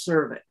that to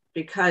serve it,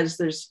 because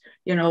there's,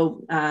 you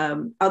know,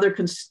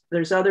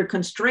 there's other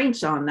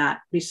constraints on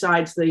that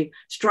besides the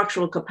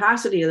structural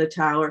capacity of the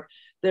tower.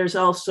 There's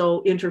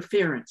also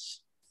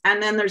interference,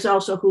 and then there's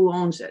also who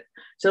owns it.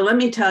 So let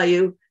me tell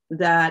you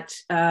that,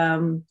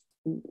 and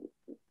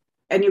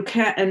you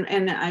can't,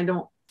 and I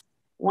don't,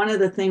 one of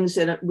the things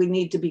that we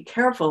need to be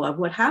careful of,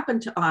 what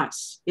happened to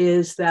us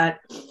is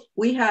that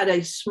we had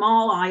a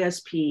small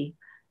ISP,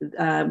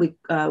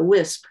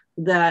 WISP,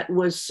 that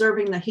was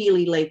serving the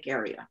Healy Lake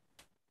area.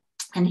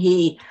 And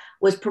he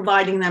was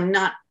providing them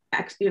not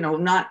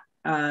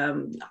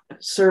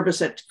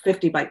service at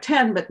 50 by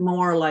 10, but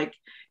more like,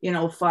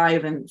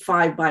 5 and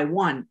 5 by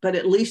 1, but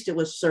at least it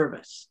was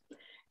service.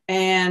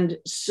 And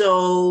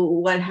so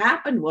what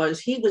happened was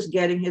he was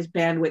getting his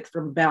bandwidth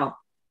from Bell.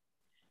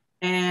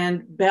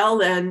 And Bell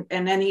then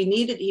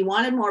he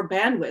wanted more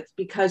bandwidth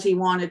because he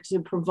wanted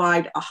to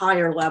provide a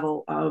higher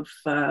level of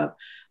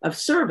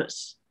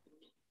service.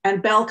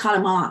 And Bell cut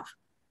him off,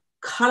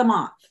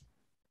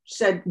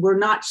 said, we're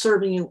not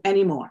serving you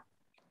anymore.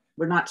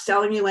 We're not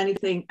selling you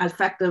anything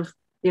effective,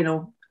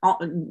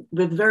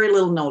 with very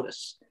little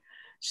notice.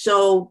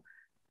 So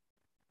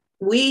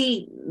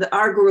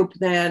our group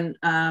then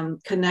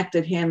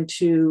connected him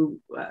to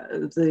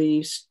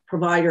the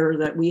provider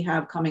that we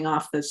have coming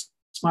off this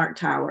smart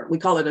tower. We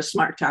call it a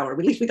smart tower. At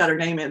least we got our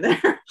name in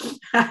there.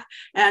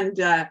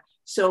 And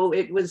so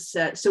it was,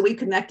 so we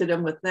connected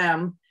him with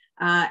them,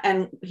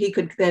 and he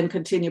could then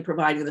continue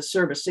providing the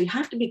service. So you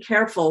have to be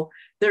careful.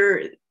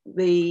 There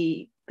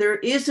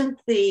isn't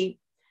the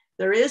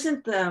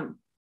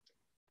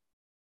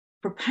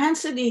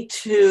propensity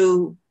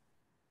to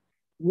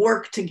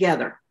work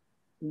together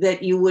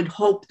that you would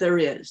hope there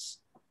is.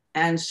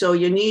 And so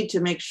you need to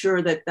make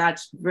sure that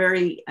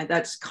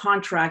that's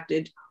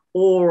contracted,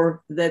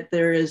 or that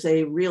there is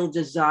a real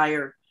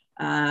desire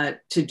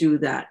to do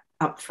that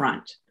up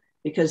front.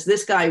 Because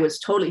this guy was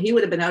he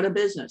would have been out of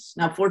business.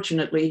 Now,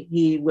 fortunately,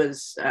 he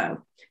was,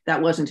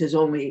 that wasn't his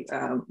only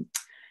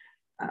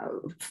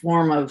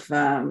form of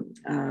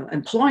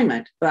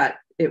employment, but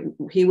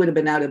he would have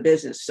been out of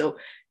business. So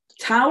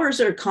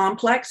towers are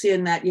complex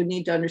in that you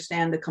need to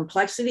understand the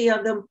complexity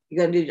of them.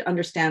 You're going to need to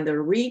understand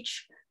their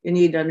reach. You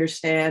need to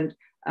understand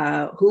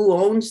who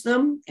owns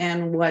them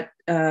and what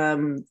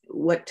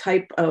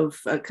type of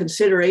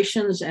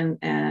considerations and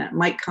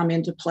might come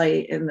into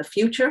play in the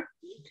future.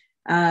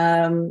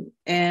 And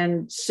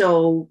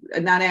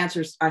that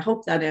answers, I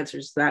hope that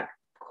answers that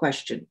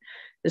question.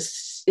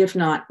 If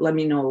not, let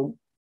me know.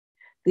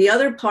 The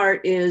other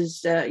part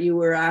is you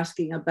were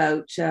asking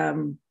about,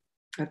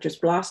 I've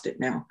just lost it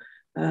now.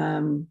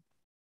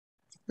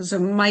 There's a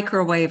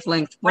microwave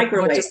length.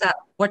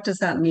 What does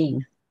that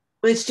mean?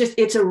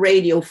 It's a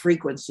radio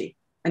frequency.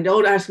 And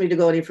don't ask me to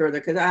go any further,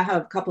 because I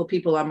have a couple of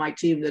people on my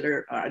team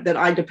that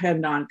I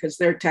depend on, because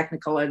they're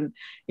technical. And,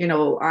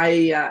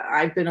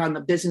 I've been on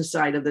the business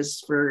side of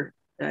this for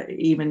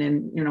even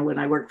in, when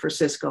I worked for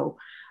Cisco,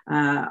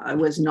 I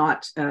was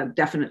not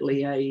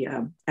definitely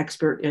a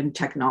expert in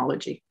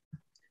technology.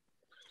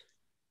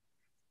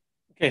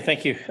 Okay,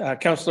 thank you.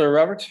 Councillor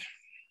Roberts.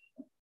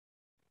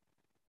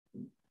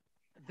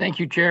 Thank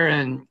you, Chair,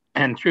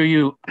 and through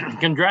you,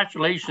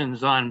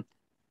 congratulations on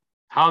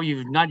how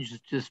you've nudged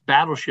this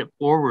battleship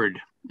forward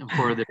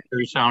for the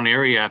Parry Sound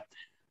area.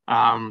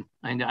 I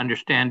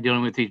understand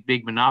dealing with these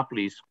big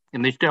monopolies,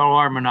 and they still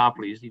are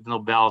monopolies, even though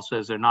Bell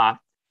says they're not.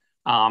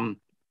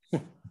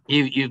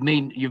 You've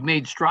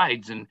made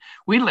strides, and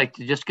we'd like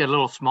to just get a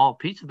little small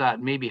piece of that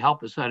and maybe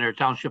help us at our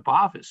township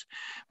office.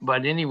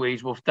 But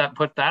anyways, we'll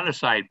put that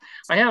aside.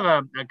 I have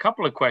a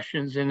couple of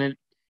questions, and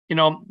you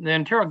know, the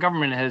Ontario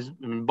government has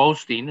been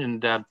boasting,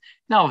 and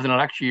now with an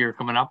election year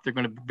coming up, they're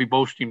going to be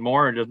boasting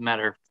more. It doesn't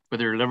matter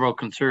whether Liberal,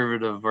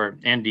 Conservative, or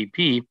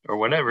NDP or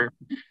whatever,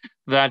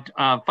 that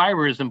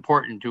fiber is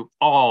important to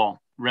all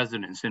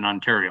residents in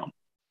Ontario,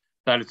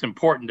 that it's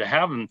important to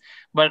have them.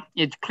 But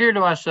it's clear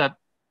to us that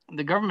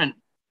the government,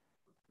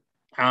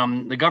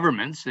 the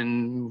governments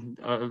and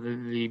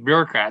the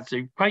bureaucrats,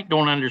 they quite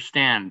don't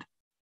understand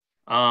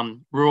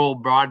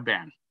rural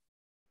broadband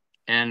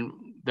and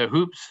the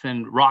hoops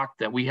and rock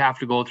that we have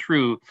to go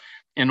through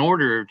in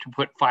order to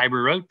put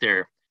fiber out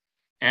there.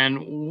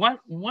 And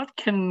what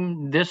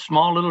can this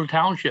small little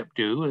township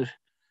do is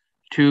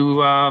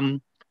to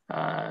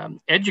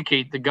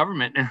educate the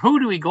government? And who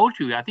do we go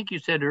to? I think you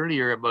said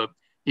earlier about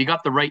you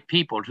got the right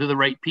people, to the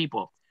right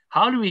people.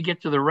 How do we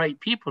get to the right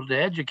people to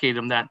educate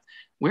them that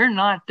we're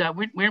not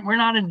we're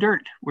not in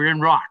dirt, we're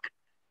in rock,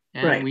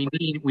 and right.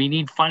 we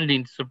need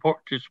funding to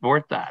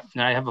support that.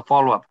 And I have a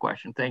follow-up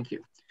question. Thank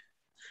you.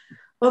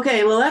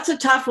 Okay, well, that's a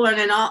tough one,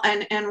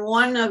 and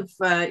one of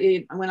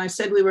when I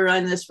said we were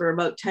on this for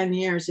about 10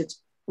 years,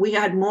 we've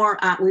done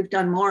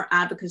more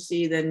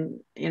advocacy than,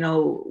 you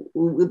know,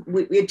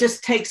 it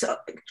just takes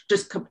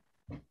just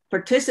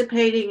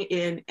participating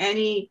in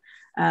any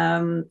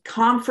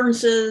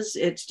conferences.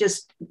 It's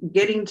just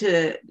getting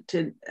to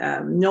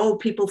know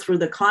people through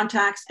the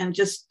contacts and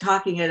just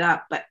talking it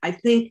up. But I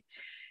think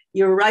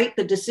you're right.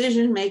 The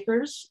decision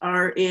makers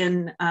are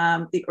in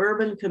the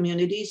urban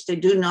communities. They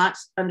do not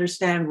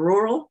understand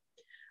rural.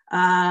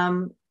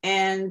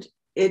 And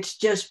it's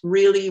just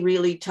really,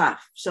 really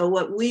tough. So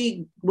what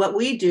we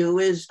do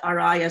is our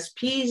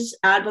ISPs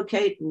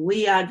advocate,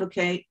 we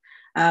advocate.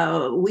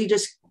 We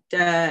just,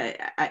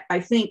 I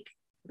think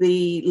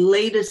the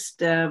latest,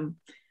 the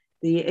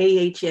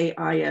AHA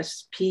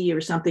ISP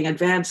or something,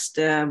 Advanced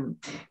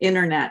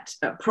Internet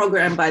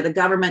program by the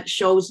government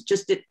shows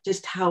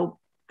just how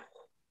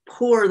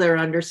poor their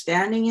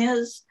understanding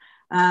is.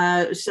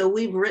 So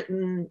we've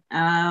written,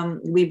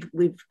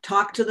 we've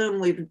talked to them,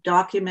 we've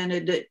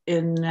documented it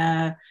in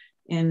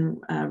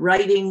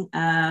writing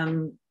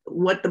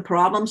what the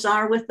problems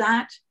are with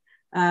that.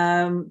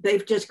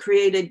 They've just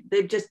created,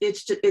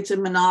 it's a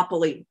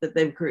monopoly that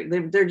they've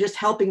created. They're just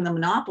helping the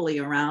monopoly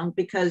around,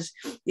 because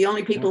the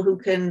only people who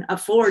can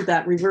afford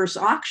that reverse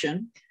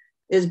auction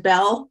is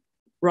Bell,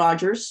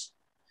 Rogers,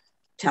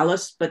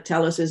 TELUS, but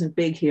TELUS isn't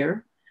big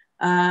here.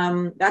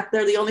 That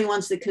they're the only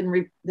ones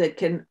that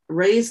can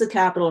raise the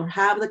capital or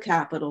have the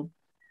capital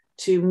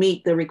to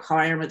meet the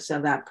requirements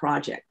of that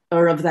project,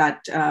 or of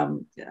that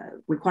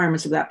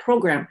requirements of that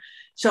program.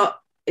 So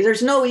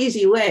there's no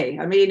easy way.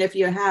 I mean, if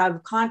you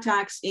have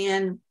contacts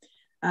in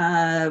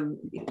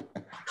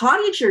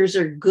cottagers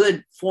are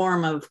good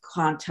form of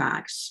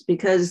contacts,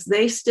 because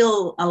they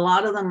still, a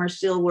lot of them are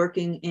still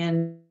working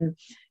in,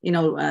 you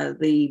know,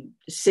 the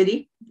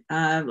city.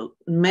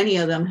 Many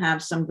of them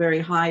have some very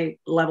high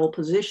level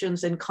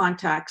positions and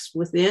contacts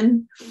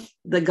within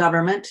the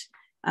government.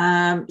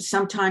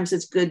 Sometimes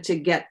it's good to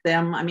get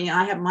them. I mean,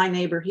 I have my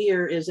neighbor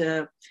here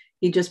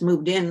he just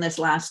moved in this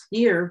last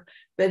year,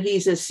 but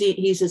he's a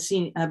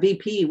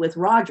VP with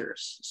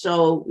Rogers.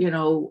 So, you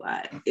know,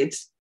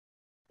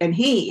 and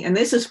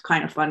this is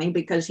kind of funny,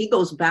 because he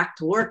goes back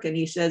to work and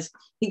he says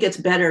he gets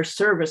better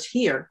service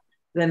here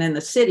than in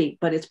the city,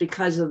 but it's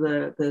because of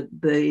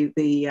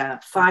the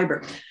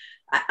fiber.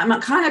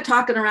 I'm kind of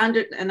talking around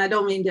it, and I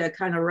don't mean to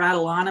kind of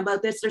rattle on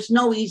about this. There's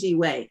no easy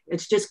way.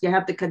 It's just, you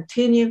have to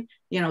continue,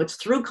 you know, it's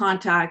through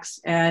contacts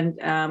and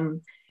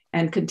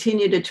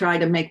continue to try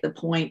to make the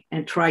point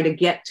and try to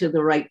get to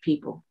the right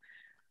people.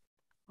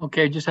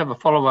 Okay, just have a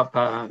follow-up,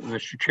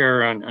 Mr.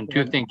 Chair, on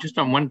two things. Just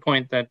on one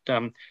point that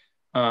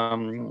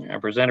our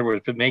presenter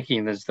was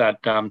making, is that,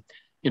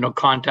 you know,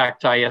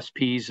 contact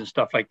ISPs and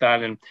stuff like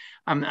that. And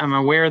I'm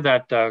aware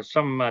that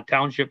some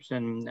townships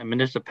and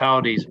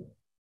municipalities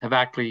have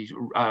actually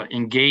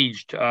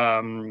engaged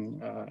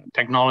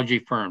technology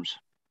firms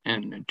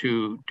and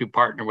to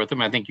partner with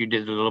them. I think you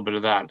did a little bit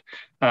of that.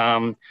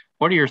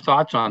 What are your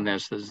thoughts on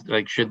this?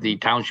 Should the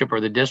township or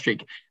the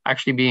district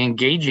actually be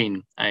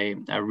engaging a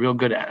real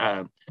good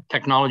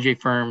technology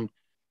firm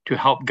to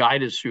help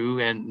guide us through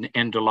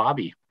and to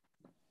lobby?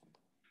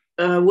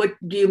 What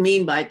do you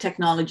mean by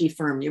technology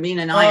firm? You mean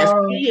an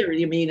ISP, or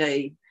you mean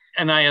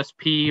an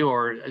ISP,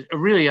 or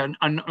really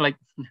like,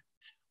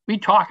 we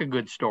talk a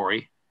good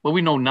story, but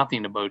we know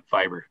nothing about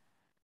fiber.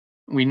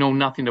 We know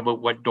nothing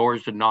about what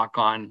doors to knock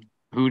on,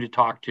 who to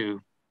talk to.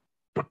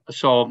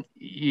 So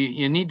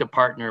you need to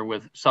partner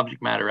with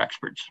subject matter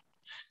experts.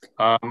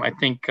 I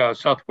think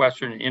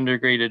Southwestern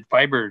Integrated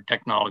Fiber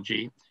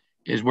Technology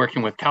is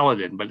working with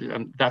Caledon, but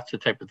that's the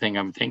type of thing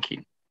I'm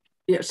thinking.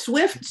 Yeah,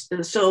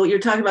 Swift. So you're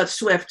talking about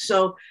Swift.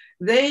 So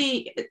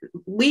we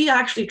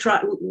actually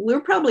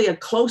we're probably a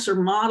closer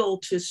model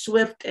to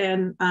Swift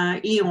and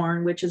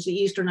EORN, which is the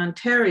Eastern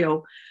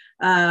Ontario,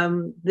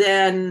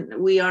 than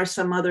we are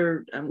some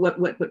other,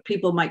 what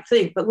people might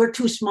think, but we're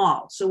too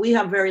small. So we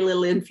have very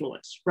little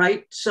influence,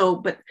 right? So,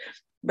 but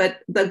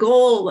the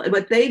goal,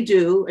 what they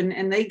do,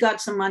 and they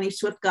got some money,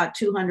 Swift got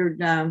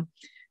 $200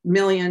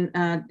 million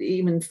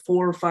even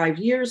 4 or 5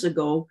 years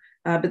ago,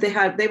 but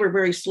they were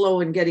very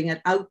slow in getting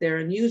it out there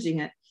and using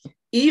it.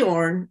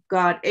 Eorn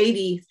got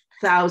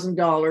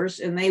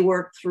 $80,000 and they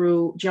worked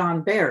through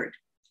John Baird.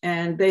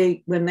 And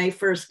when they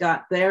first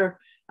got their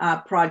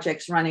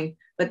projects running,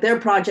 but their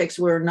projects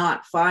were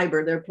not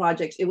fiber, their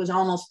projects, it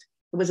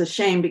was a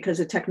shame because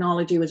the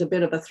technology was a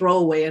bit of a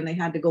throwaway and they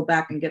had to go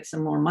back and get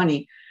some more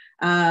money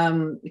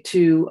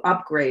to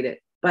upgrade it.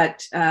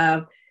 But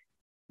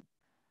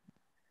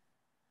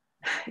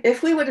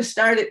if we would have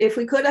started, if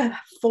we could have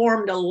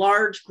formed a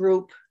large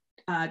group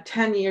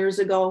 10 years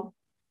ago,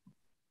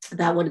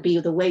 that would be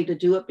the way to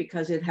do it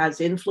because it has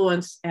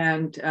influence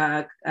and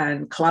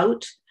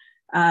clout.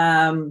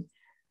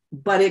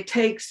 But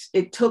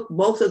it took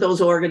both of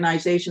those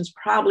organizations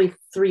probably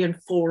 3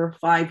 and 4 or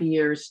 5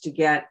 years to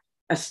get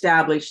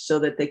established so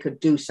that they could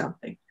do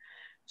something.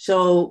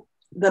 So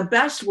the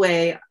best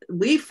way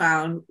we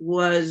found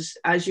was,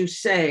 as you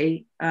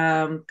say,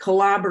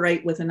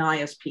 collaborate with an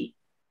ISP.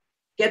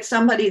 Get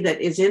somebody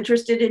that is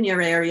interested in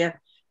your area,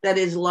 that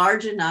is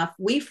large enough.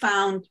 We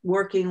found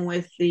working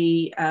with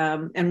the,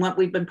 and what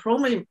we've been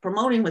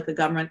promoting with the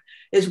government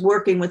is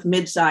working with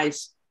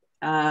mid-size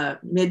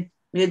ISP.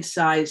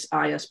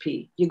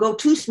 You go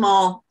too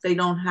small, they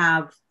don't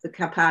have the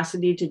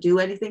capacity to do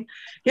anything.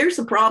 Here's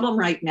the problem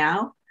right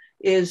now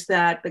is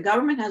that the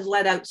government has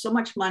let out so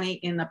much money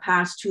in the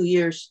past 2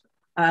 years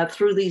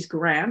through these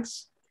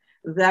grants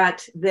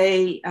that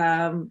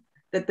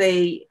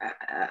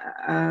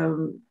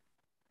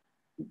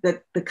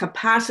that the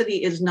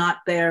capacity is not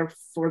there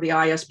for the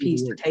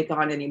ISPs to take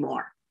on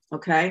anymore.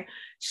 Okay,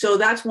 so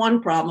that's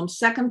one problem.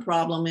 Second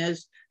problem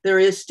is there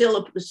is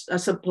still a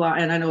supply,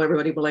 and I know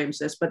everybody blames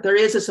this, but there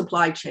is a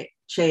supply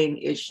chain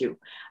issue.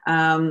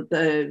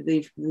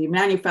 The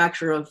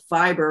manufacture of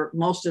fiber,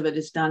 most of it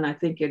is done, I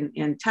think,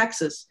 in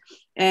Texas,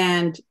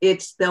 and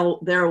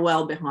they're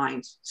well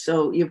behind.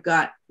 So we've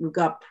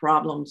got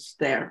problems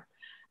there.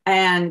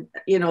 And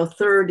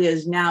third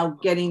is now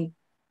getting,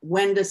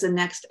 when does the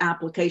next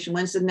application,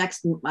 when's the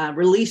next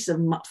release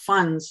of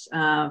funds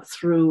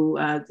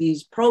through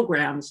these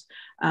programs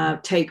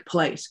take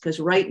place? Because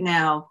right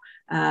now,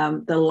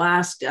 the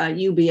last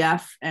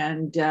UBF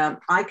and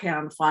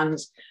ICANN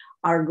funds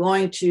are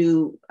going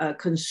to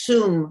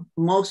consume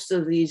most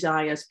of these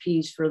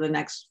ISPs for the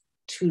next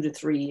 2 to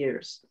 3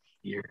 years.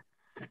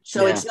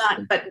 So it's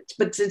not, but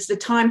it's the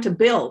time to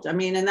build. I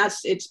mean, and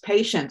it's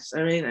patience.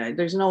 I mean,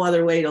 there's no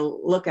other way to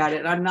look at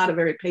it. I'm not a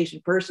very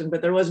patient person,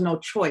 but there was no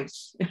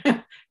choice.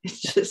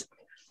 It's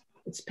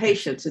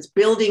patience. It's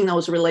building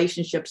those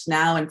relationships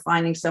now and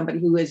finding somebody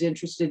who is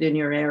interested in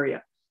your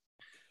area.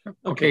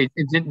 Okay,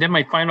 then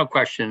my final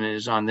question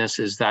is on this,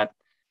 is that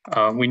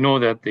we know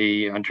that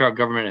the Ontario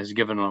government has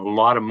given a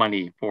lot of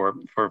money for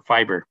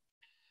fiber.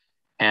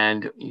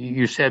 And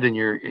you said in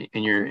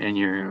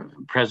your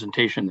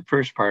presentation, the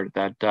first part,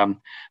 that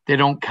they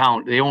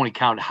only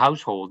count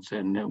households.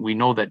 And we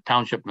know that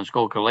Township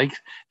Muskoka Lakes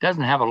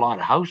doesn't have a lot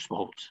of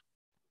households,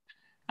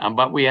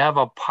 but we have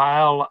a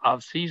pile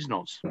of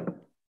seasonals.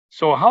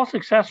 So how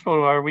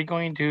successful are we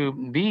going to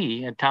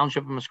be at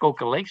Township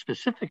Muskoka Lakes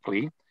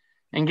specifically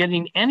in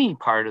getting any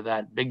part of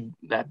that big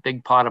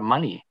pot of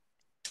money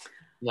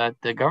that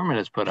the government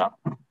has put up?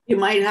 You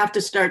might have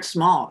to start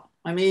small.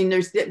 I mean,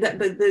 there's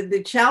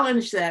the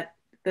challenge that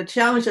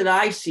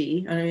I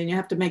see. I mean, you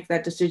have to make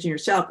that decision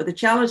yourself. But the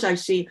challenge I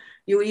see,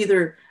 you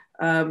either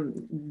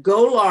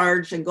go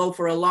large and go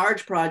for a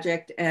large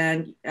project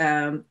and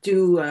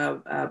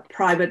do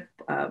private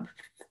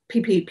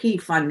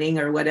PPP funding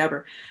or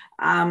whatever.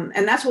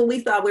 And that's what we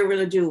thought we were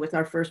going to do with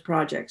our first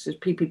projects, is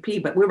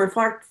PPP. But we were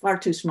far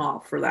too small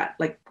for that.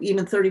 Like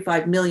even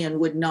 35 million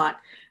would not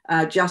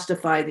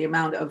justify the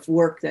amount of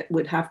work that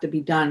would have to be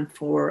done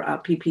for a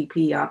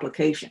PPP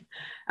application.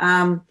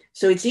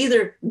 So it's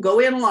either go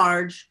in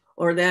large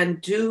or then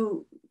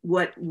do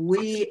what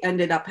we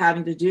ended up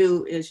having to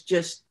do, is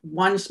just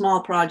one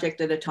small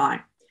project at a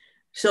time.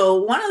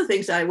 So one of the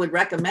things I would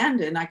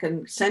recommend, and I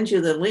can send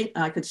you the link,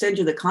 I could send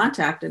you the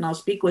contact and I'll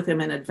speak with him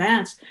in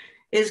advance,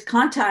 is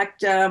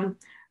contact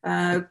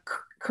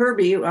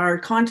Kirby, our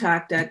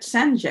contact at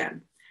SenGen,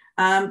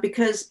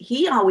 because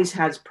he always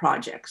has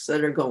projects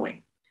that are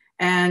going.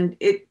 And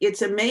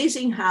it's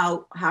amazing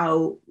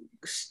how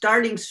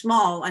starting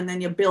small and then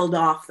you build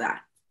off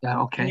that.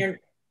 Yeah, okay. And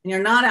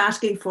you're not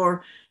asking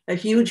for a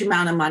huge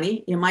amount of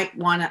money. You might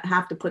want to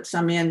have to put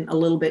some in, a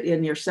little bit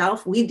in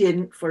yourself. We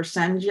didn't for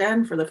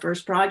SenGen for the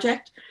first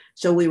project.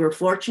 So we were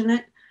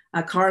fortunate.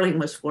 Carling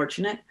was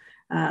fortunate,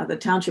 the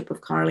township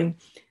of Carling.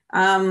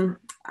 I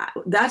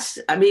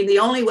mean, the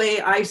only way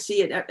I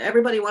see it,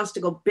 everybody wants to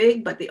go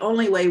big, but the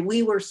only way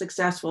we were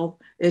successful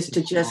is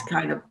to just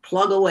kind of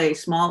plug away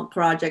small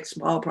project,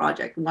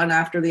 one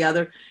after the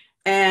other,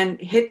 and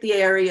hit the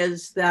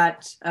areas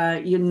that,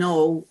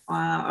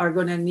 are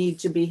going to need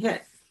to be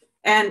hit.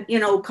 And,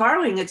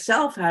 Carling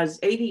itself has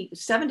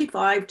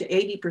 75 to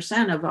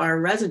 80% of our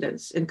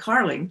residents in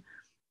Carling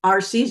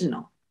are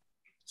seasonal.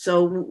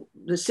 So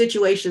the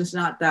situation's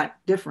not that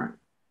different.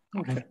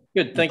 Okay,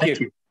 good. Thank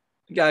you.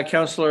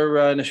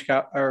 Councillor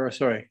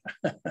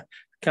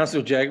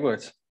Councillor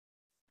Jagwitz.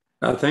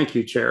 Thank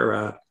you,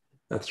 Chair.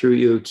 Through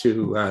you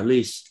to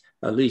Lis.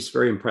 Lis,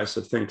 very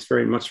impressive. Thanks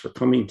very much for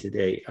coming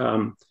today.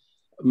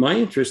 My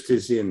interest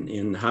is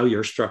in how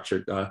you're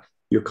structured.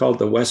 You're called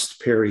the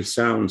West Parry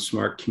Sound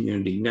Smart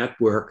Community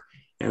Network.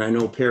 And I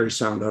know Parry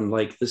Sound,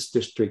 unlike this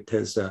district,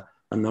 has a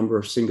number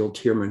of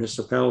single-tier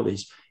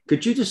municipalities.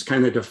 Could you just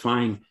kind of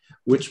define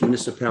which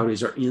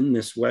municipalities are in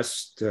this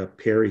West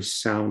Parry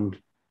Sound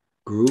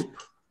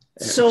group?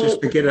 So,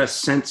 just to get a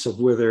sense of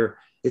whether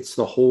it's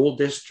the whole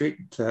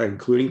district,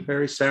 including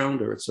Parry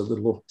Sound, or it's a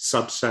little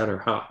subset, or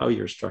how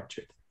you're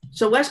structured.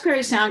 So West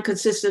Parry Sound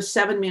consists of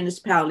 7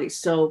 municipalities.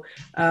 So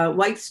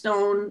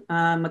Whitestone,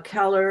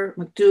 McKellar,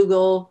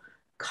 McDougall,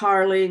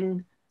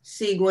 Carling,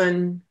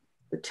 Seguin,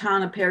 the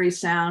town of Parry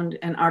Sound,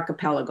 and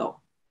Archipelago.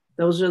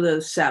 Those are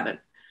the 7.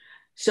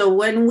 So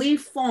when we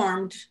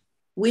formed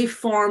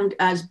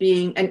as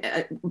being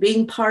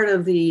being part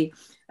of the.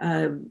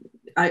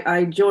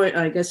 I joined,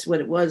 I guess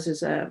what it was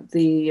is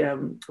the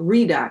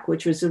REDAC,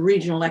 which was the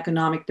Regional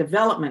Economic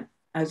Development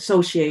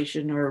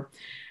Association, or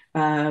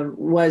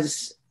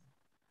was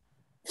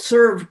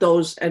served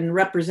those and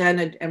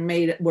represented and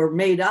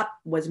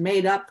was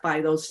made up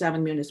by those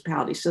 7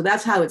 municipalities. So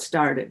that's how it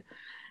started.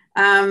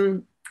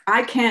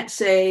 I can't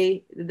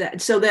say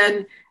that. So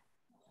then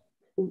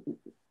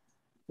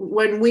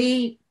when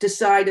we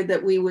decided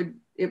that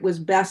it was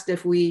best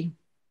if we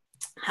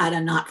had a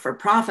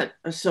not-for-profit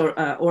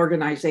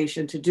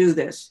organization to do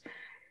this.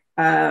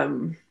 How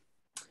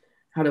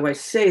do I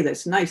say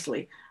this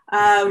nicely?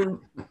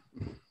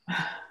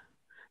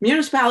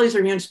 Municipalities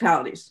are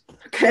municipalities,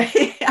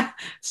 okay?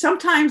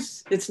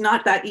 Sometimes it's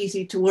not that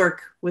easy to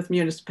work with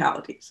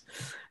municipalities.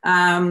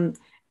 And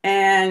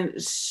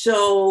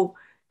so,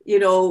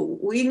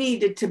 we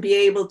needed to be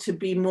able to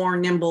be more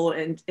nimble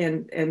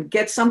and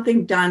get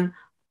something done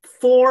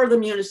for the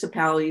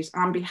municipalities,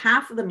 on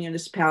behalf of the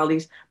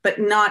municipalities,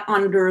 but not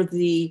under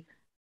the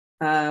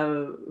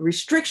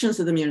restrictions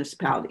of the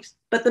municipalities.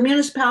 But the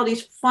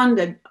municipalities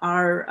funded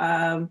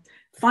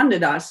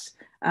us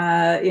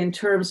in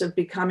terms of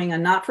becoming a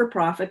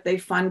not-for-profit. They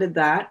funded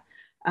that.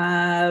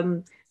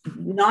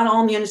 Not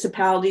all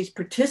municipalities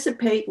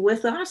participate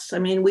with us. I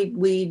mean,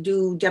 we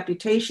do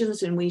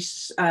deputations and we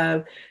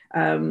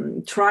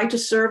try to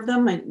serve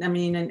them.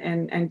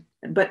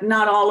 But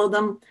not all of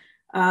them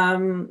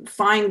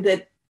find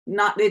that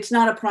it's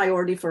not a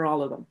priority for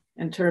all of them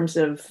in terms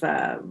of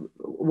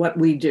what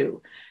we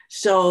do.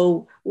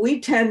 So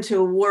we tend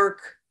to work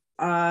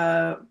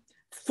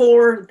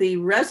for the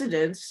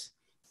residents,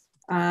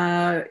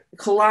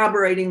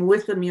 collaborating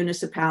with the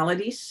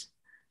municipalities.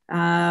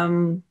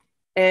 And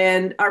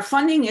our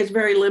funding is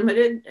very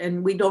limited,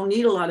 and we don't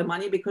need a lot of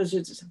money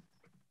because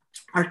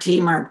our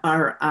team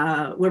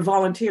we're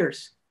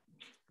volunteers.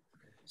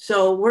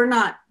 So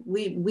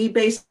we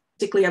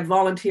basically have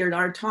volunteered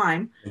our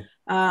time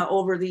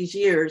over these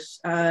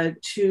years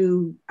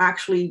to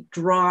actually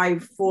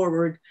drive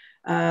forward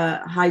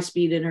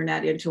high-speed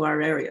internet into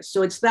our area.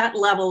 So it's that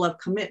level of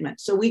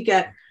commitment. So we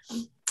get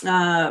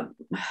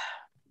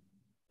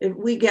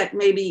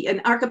maybe,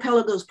 and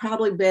Archipelago's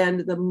probably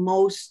been the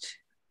most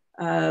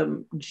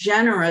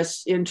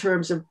generous in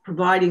terms of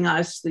providing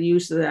us the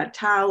use of that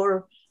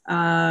tower.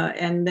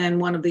 And then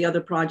one of the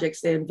other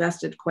projects, they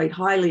invested quite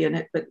highly in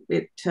it, but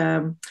it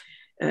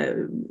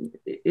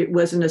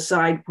wasn't a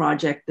side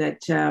project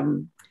that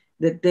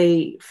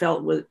they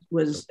felt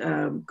was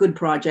a good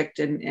project,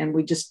 and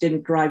we just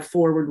didn't drive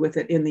forward with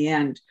it in the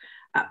end.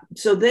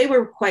 So they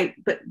were quite,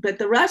 but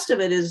the rest of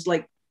it is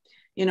like,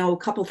 a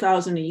couple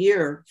thousand a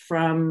year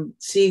from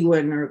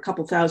Seguin, or a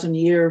couple thousand a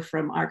year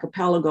from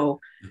Archipelago.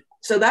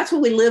 So that's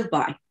what we live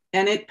by.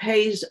 And it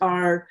pays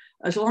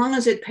as long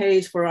as it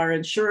pays for our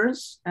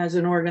insurance as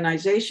an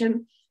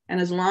organization,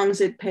 and as long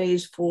as it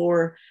pays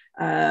for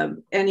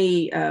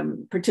any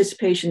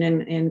participation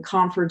in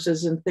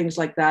conferences and things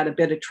like that, a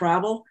bit of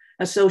travel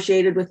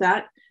associated with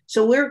that.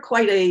 So we're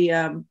quite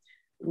a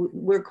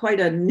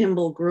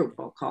nimble group,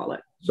 I'll call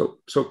it. So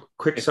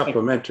quick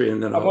supplementary,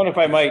 and then I wonder if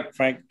I might,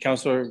 Frank,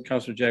 Councillor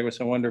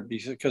Jagwitz, I wonder,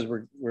 because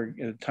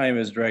time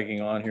is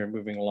dragging on here,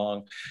 moving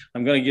along.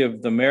 I'm going to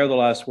give the mayor the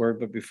last word,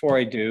 but before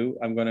I do,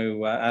 I'm going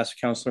to ask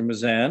Councillor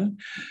Mazan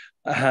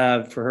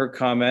for her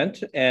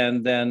comment,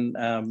 and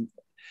then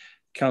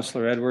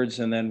Councillor Edwards,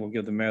 and then we'll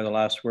give the mayor the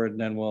last word, and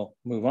then we'll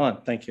move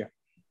on. Thank you.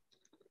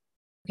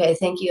 Okay,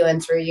 thank you,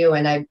 and through you.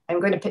 And I'm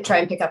going to try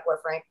and pick up where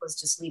Frank was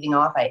just leaving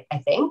off, I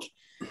think.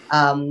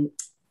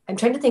 I'm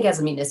trying to think, as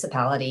a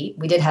municipality,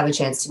 we did have a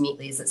chance to meet,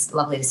 Lis. It's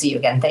lovely to see you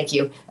again. Thank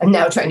you. I'm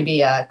now trying to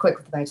be quick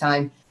with my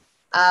time.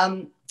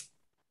 From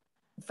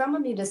a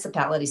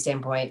municipality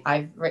standpoint,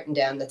 I've written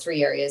down the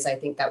 3 areas I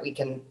think that we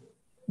can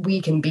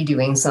be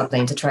doing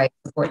something to try to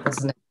support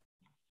this.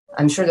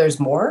 I'm sure there's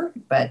more,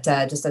 but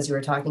just as you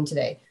were talking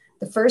today,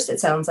 the first, it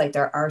sounds like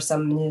there are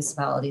some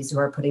municipalities who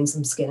are putting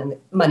some skin and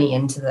money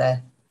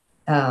into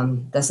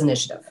this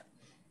initiative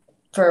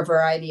for a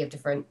variety of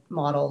different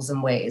models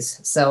and ways.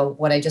 So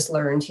what I just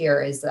learned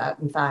here is that,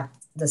 in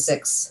fact, the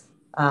 6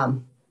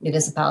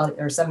 municipality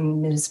or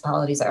some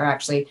municipalities are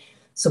actually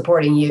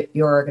supporting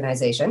your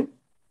organization.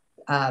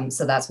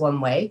 So that's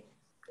one way.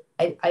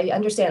 I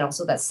understand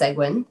also that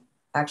Seguin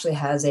actually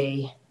has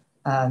a,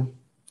 I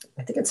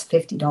think it's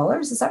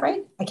 $50. Is that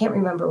right? I can't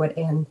remember what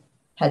Anne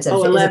had said.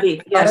 Oh, a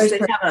levy. Yes, they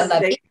have a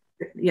levy.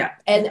 Yeah.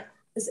 And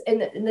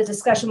in the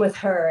discussion with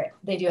her,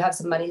 they do have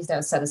some monies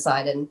now set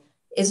aside. And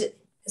is it,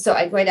 so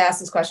I'm going to ask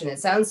this question. It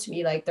sounds to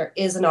me like there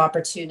is an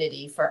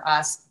opportunity for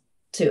us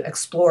to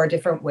explore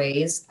different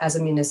ways as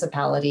a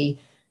municipality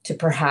to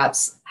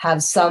perhaps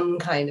have some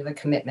kind of a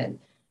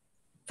commitment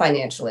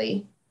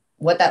financially.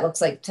 What that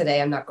looks like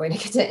today, I'm not going to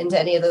get into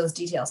any of those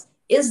details.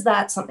 Is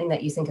that something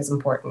that you think is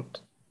important?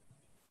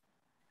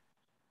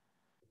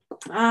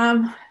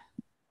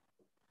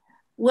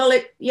 Well,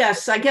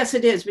 yes, I guess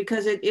it is,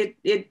 because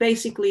it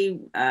basically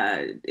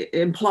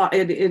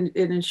it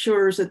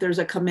ensures that there's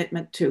a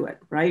commitment to it,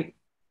 right?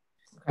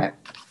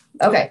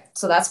 Okay,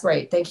 so that's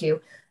great. Thank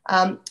you.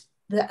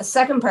 The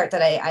second part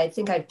that I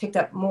think I picked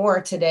up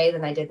more today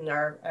than I did in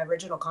our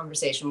original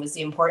conversation was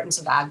the importance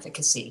of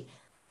advocacy.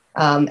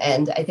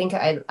 And I think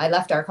I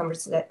left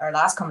our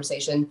last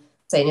conversation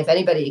saying if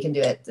anybody can do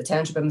it, the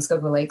Township of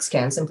Muskoka Lakes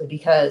can, simply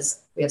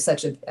because we have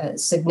such a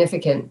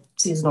significant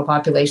seasonal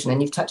population,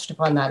 and you've touched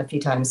upon that a few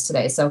times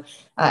today. So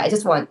I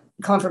just want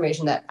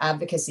confirmation that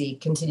advocacy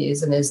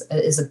continues and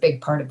is a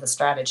big part of the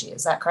strategy.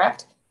 Is that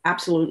correct?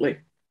 Absolutely.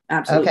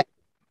 Absolutely. Okay.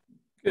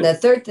 And the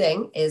third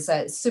thing is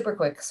super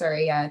quick.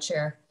 Sorry,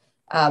 Chair.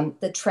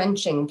 The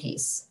trenching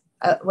piece.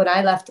 When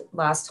I left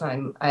last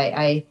time,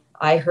 I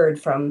heard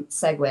from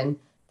Seguin,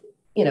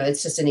 you know,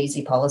 it's just an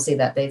easy policy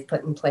that they've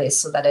put in place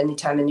so that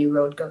anytime a new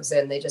road goes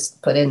in, they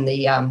just put in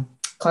the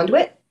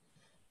conduit.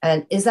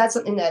 And is that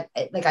something that,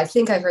 like, I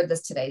think I heard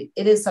this today,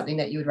 it is something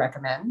that you would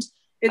recommend?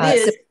 It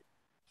is.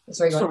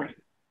 Sorry,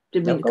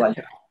 Didn't mean to cut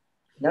you.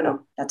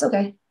 No, that's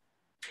okay.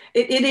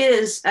 It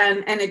is,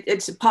 and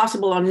it's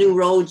possible on new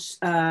roads,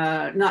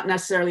 not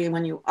necessarily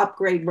when you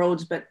upgrade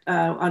roads, but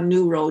on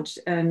new roads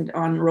and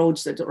on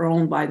roads that are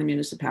owned by the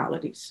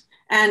municipalities.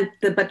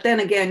 But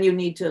then again, you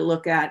need to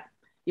look at,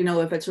 you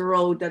know, if it's a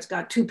road that's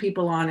got 2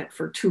 people on it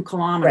for 2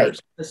 kilometers,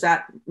 right, does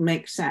that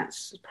make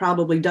sense?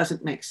 Probably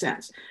doesn't make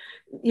sense.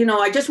 You know,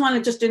 I just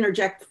want to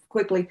interject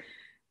quickly.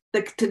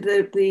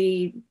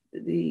 The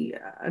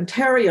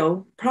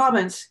Ontario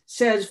province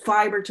says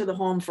fiber to the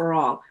home for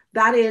all.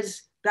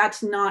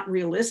 That's not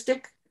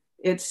realistic.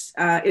 It's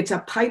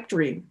a pipe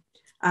dream.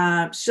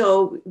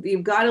 So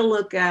you've got to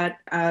look at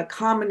a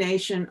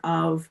combination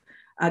of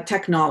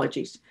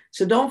technologies.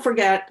 So don't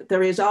forget,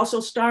 there is also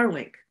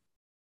Starlink.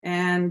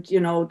 And,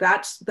 you know,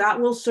 that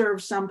will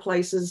serve some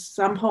places,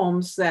 some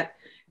homes that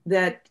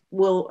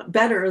will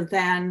better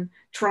than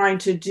trying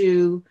to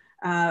do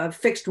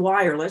fixed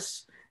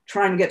wireless,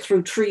 trying to get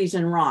through trees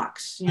and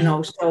rocks, you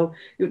know. So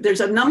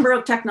there's a number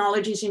of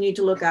technologies you need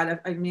to look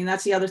at. I mean,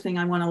 that's the other thing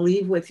I want to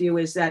leave with you,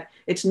 is that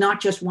it's not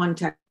just one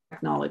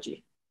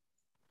technology.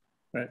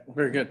 Right,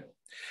 very good.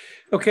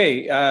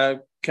 Okay,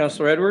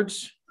 Councillor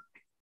Edwards,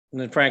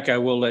 and then Frank, I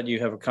will let you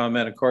have a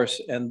comment, of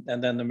course, and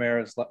then the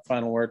mayor's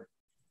final word.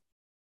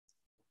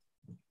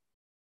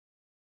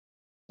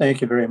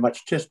 Thank you very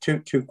much. Just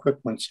two quick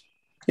ones.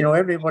 You know,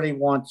 everybody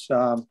wants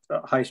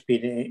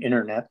high-speed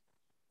internet,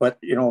 but,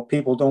 you know,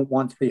 people don't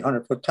want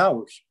 300-foot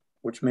towers,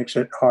 which makes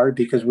it hard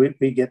because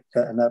we get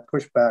that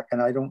pushback,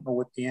 and I don't know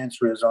what the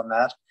answer is on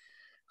that.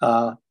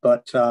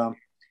 But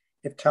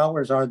if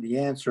towers are the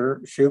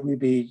answer, should we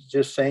be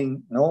just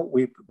saying, no,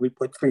 we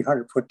put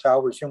 300-foot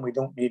towers in, we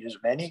don't need as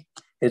many?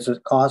 Is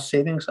it cost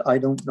savings? I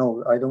don't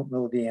know. I don't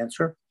know the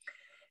answer.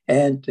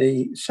 And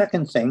the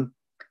second thing,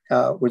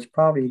 which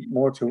probably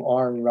more to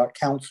our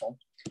council,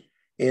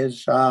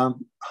 is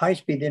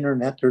high-speed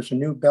internet. There's a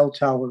new bell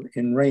tower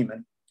in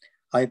Raymond.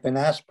 I've been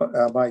asked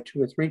by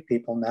 2 or 3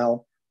 people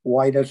now,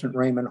 why doesn't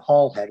Raymond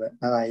Hall have it?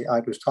 And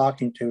I was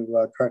talking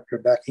to Director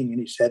Becking, and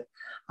he said,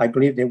 I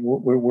believe they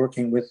we're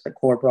working with the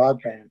core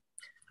broadband.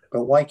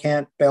 But why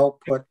can't Bell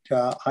put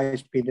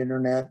high-speed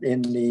internet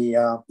in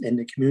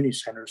the community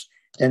centers?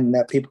 And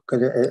that people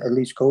could at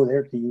least go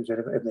there to use it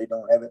if they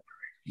don't have it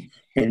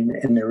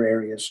in their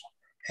areas.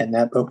 And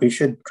that, but we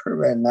should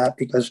trend that,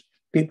 because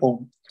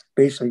people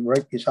basically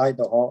right beside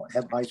the hall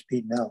have high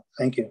speed now.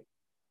 Thank you.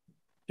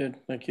 Good,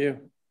 thank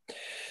you.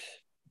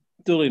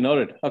 Duly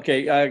noted.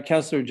 Okay,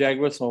 Councillor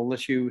Jagwitz, I'll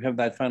let you have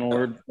that final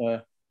word.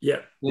 Yeah,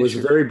 it was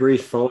a very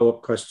brief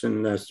follow-up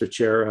question, Mr.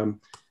 Chair.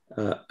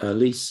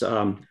 Lis,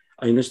 I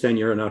understand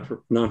you're a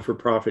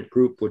non-for-profit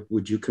group.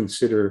 Would you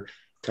consider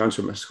Township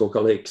of Muskoka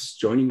Lakes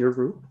joining your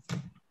group?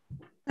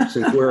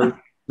 Since we're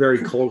very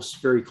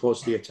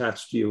closely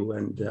attached to you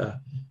and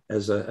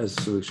as a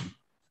solution.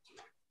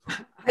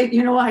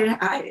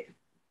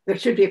 There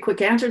should be a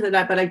quick answer to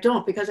that, but I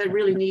don't, because I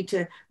really need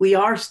to. We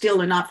are still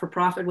a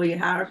not-for-profit. We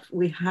have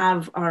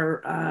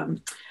our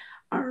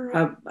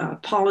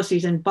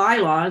policies and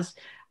bylaws.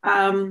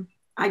 I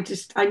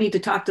need to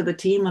talk to the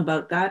team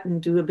about that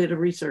and do a bit of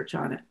research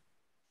on it.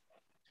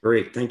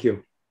 Great, thank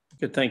you.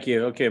 Good, thank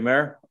you. Okay,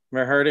 Mayor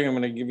Harding, I'm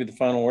going to give you the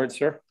final word,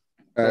 sir.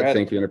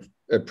 Thank you, and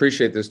I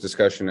appreciate this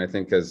discussion. I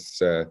think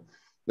as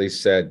Lis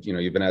said,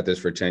 you've been at this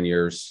for 10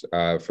 years.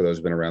 For those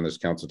who've been around this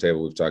council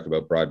table, we've talked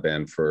about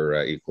broadband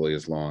for equally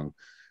as long.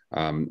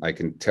 I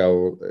can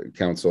tell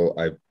council,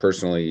 I've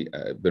personally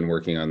been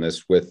working on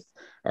this with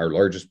our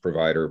largest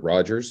provider,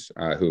 Rogers,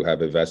 who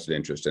have a vested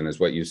interest. And as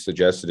what you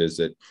suggested is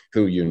that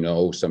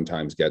who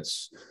sometimes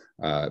gets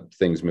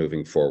things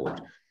moving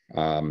forward.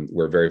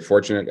 We're very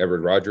fortunate.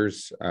 Edward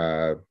Rogers,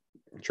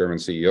 Chairman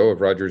CEO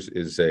of Rogers,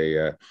 is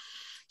a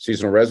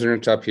seasonal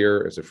resident up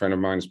here. As a friend of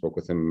mine, spoke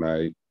with him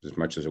as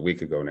much as a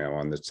week ago now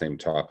on the same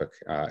topic,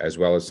 as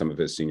well as some of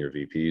his senior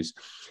VPs.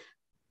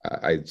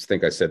 I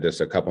think I said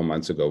this a couple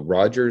months ago.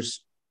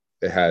 Rogers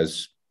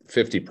has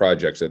 50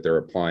 projects that they're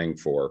applying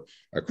for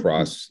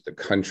across the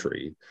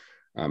country,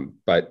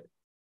 but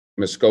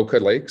Muskoka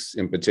Lakes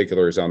in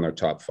particular is on their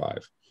top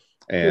 5.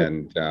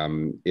 And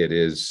it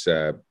is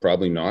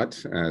probably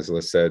not, as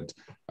Lis said,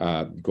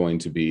 going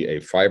to be a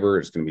fiber.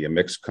 It's going to be a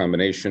mixed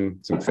combination,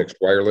 some fixed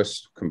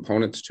wireless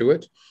components to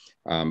it,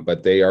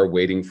 but they are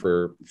waiting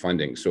for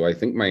funding. So I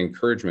think my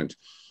encouragement,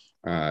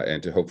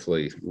 and to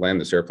hopefully land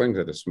this airplane,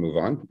 let us move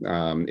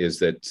on, is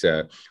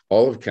that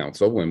all of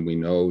council, when we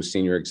know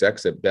senior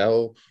execs at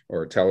Bell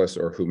or TELUS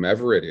or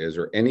whomever it is,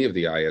 or any of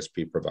the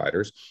ISP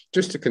providers,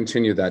 just to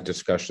continue that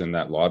discussion,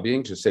 that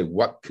lobbying, to say,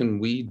 what can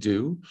we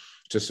do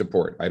to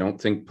support? I don't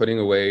think putting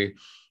away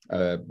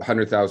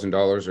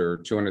 $100,000 or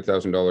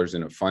 $200,000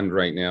 in a fund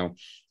right now,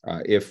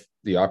 if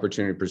the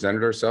opportunity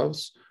presented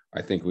ourselves,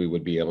 I think we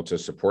would be able to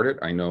support it.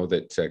 I know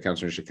that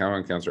Councillor Nishikawa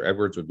and Councillor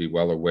Edwards would be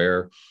well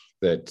aware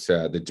that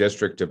the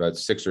district about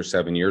 6 or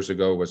 7 years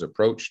ago was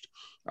approached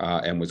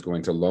and was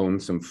going to loan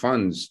some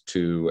funds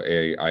to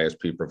a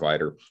ISP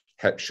provider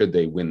should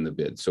they win the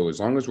bid. So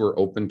as long as we're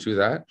open to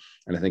that,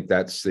 and I think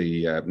that's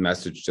the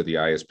message to the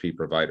ISP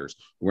providers.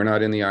 We're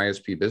not in the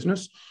ISP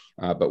business,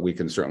 but we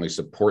can certainly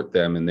support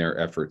them in their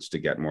efforts to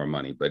get more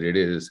money. But it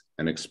is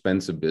an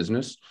expensive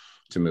business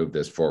to move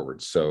this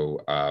forward.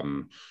 So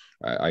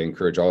I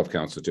encourage all of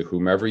council, to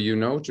whomever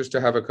just to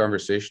have a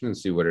conversation and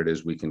see what it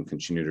is we can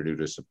continue to do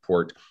to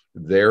support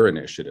their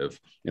initiative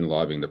in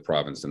lobbying the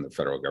province and the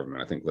federal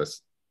government. I think at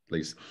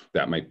least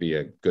that might be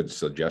a good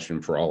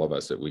suggestion for all of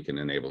us, that we can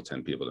enable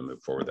 10 people to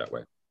move forward that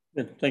way.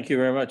 Good. Thank you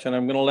very much. And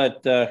I'm going to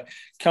let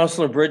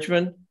Councillor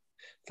Bridgman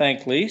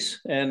thank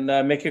Lis and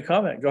make a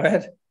comment. Go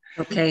ahead.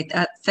 Okay,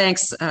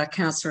 thanks,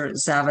 Councillor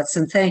Zavitz,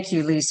 and thank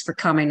you, Lis, for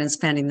coming and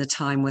spending the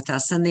time with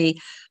us. And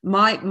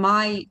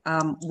my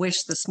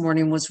wish this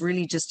morning was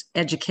really just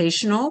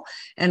educational.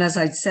 And as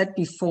I'd said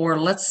before,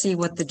 let's see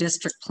what the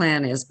district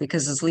plan is,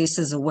 because as Lis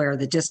is aware,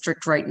 the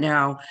district right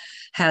now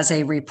has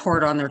a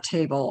report on their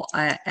table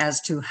as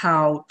to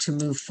how to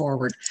move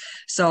forward.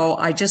 So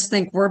I just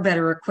think we're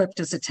better equipped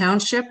as a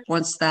township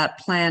once that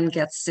plan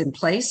gets in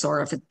place,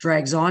 or if it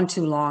drags on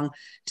too long,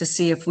 to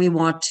see if we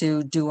want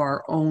to do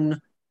our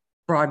own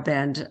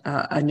broadband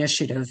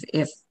initiative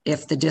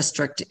if the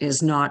district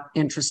is not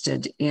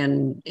interested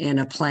in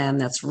a plan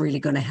that's really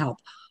going to help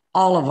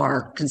all of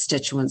our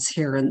constituents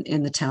here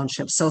in the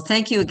township. So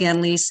thank you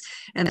again, Lis,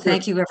 and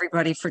thank you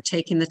everybody for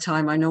taking the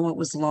time. I know it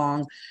was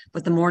long,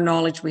 but the more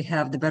knowledge we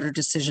have, the better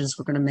decisions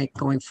we're going to make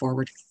going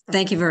forward.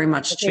 Thank you very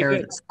much,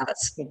 Chair.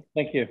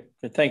 Thank you.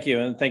 Thank you.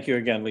 And thank you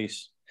again,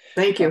 Lis.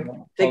 Thank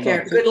you. Take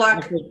care. Good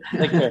luck.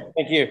 Take care.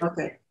 Thank you.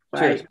 Okay. Bye.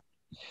 Cheers.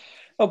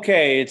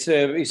 Okay, it's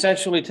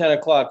essentially 10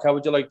 o'clock. How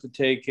would you like to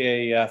take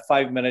a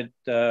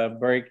 5-minute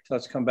break?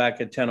 Let's come back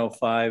at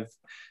 10:05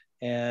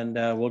 and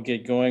we'll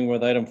get going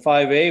with item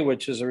 5A,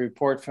 which is a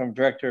report from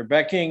Director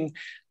Becking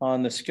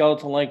on the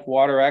Skeleton Lake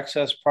Water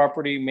Access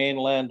Property,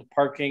 Mainland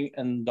Parking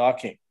and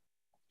Docking.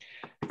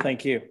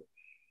 Thank you.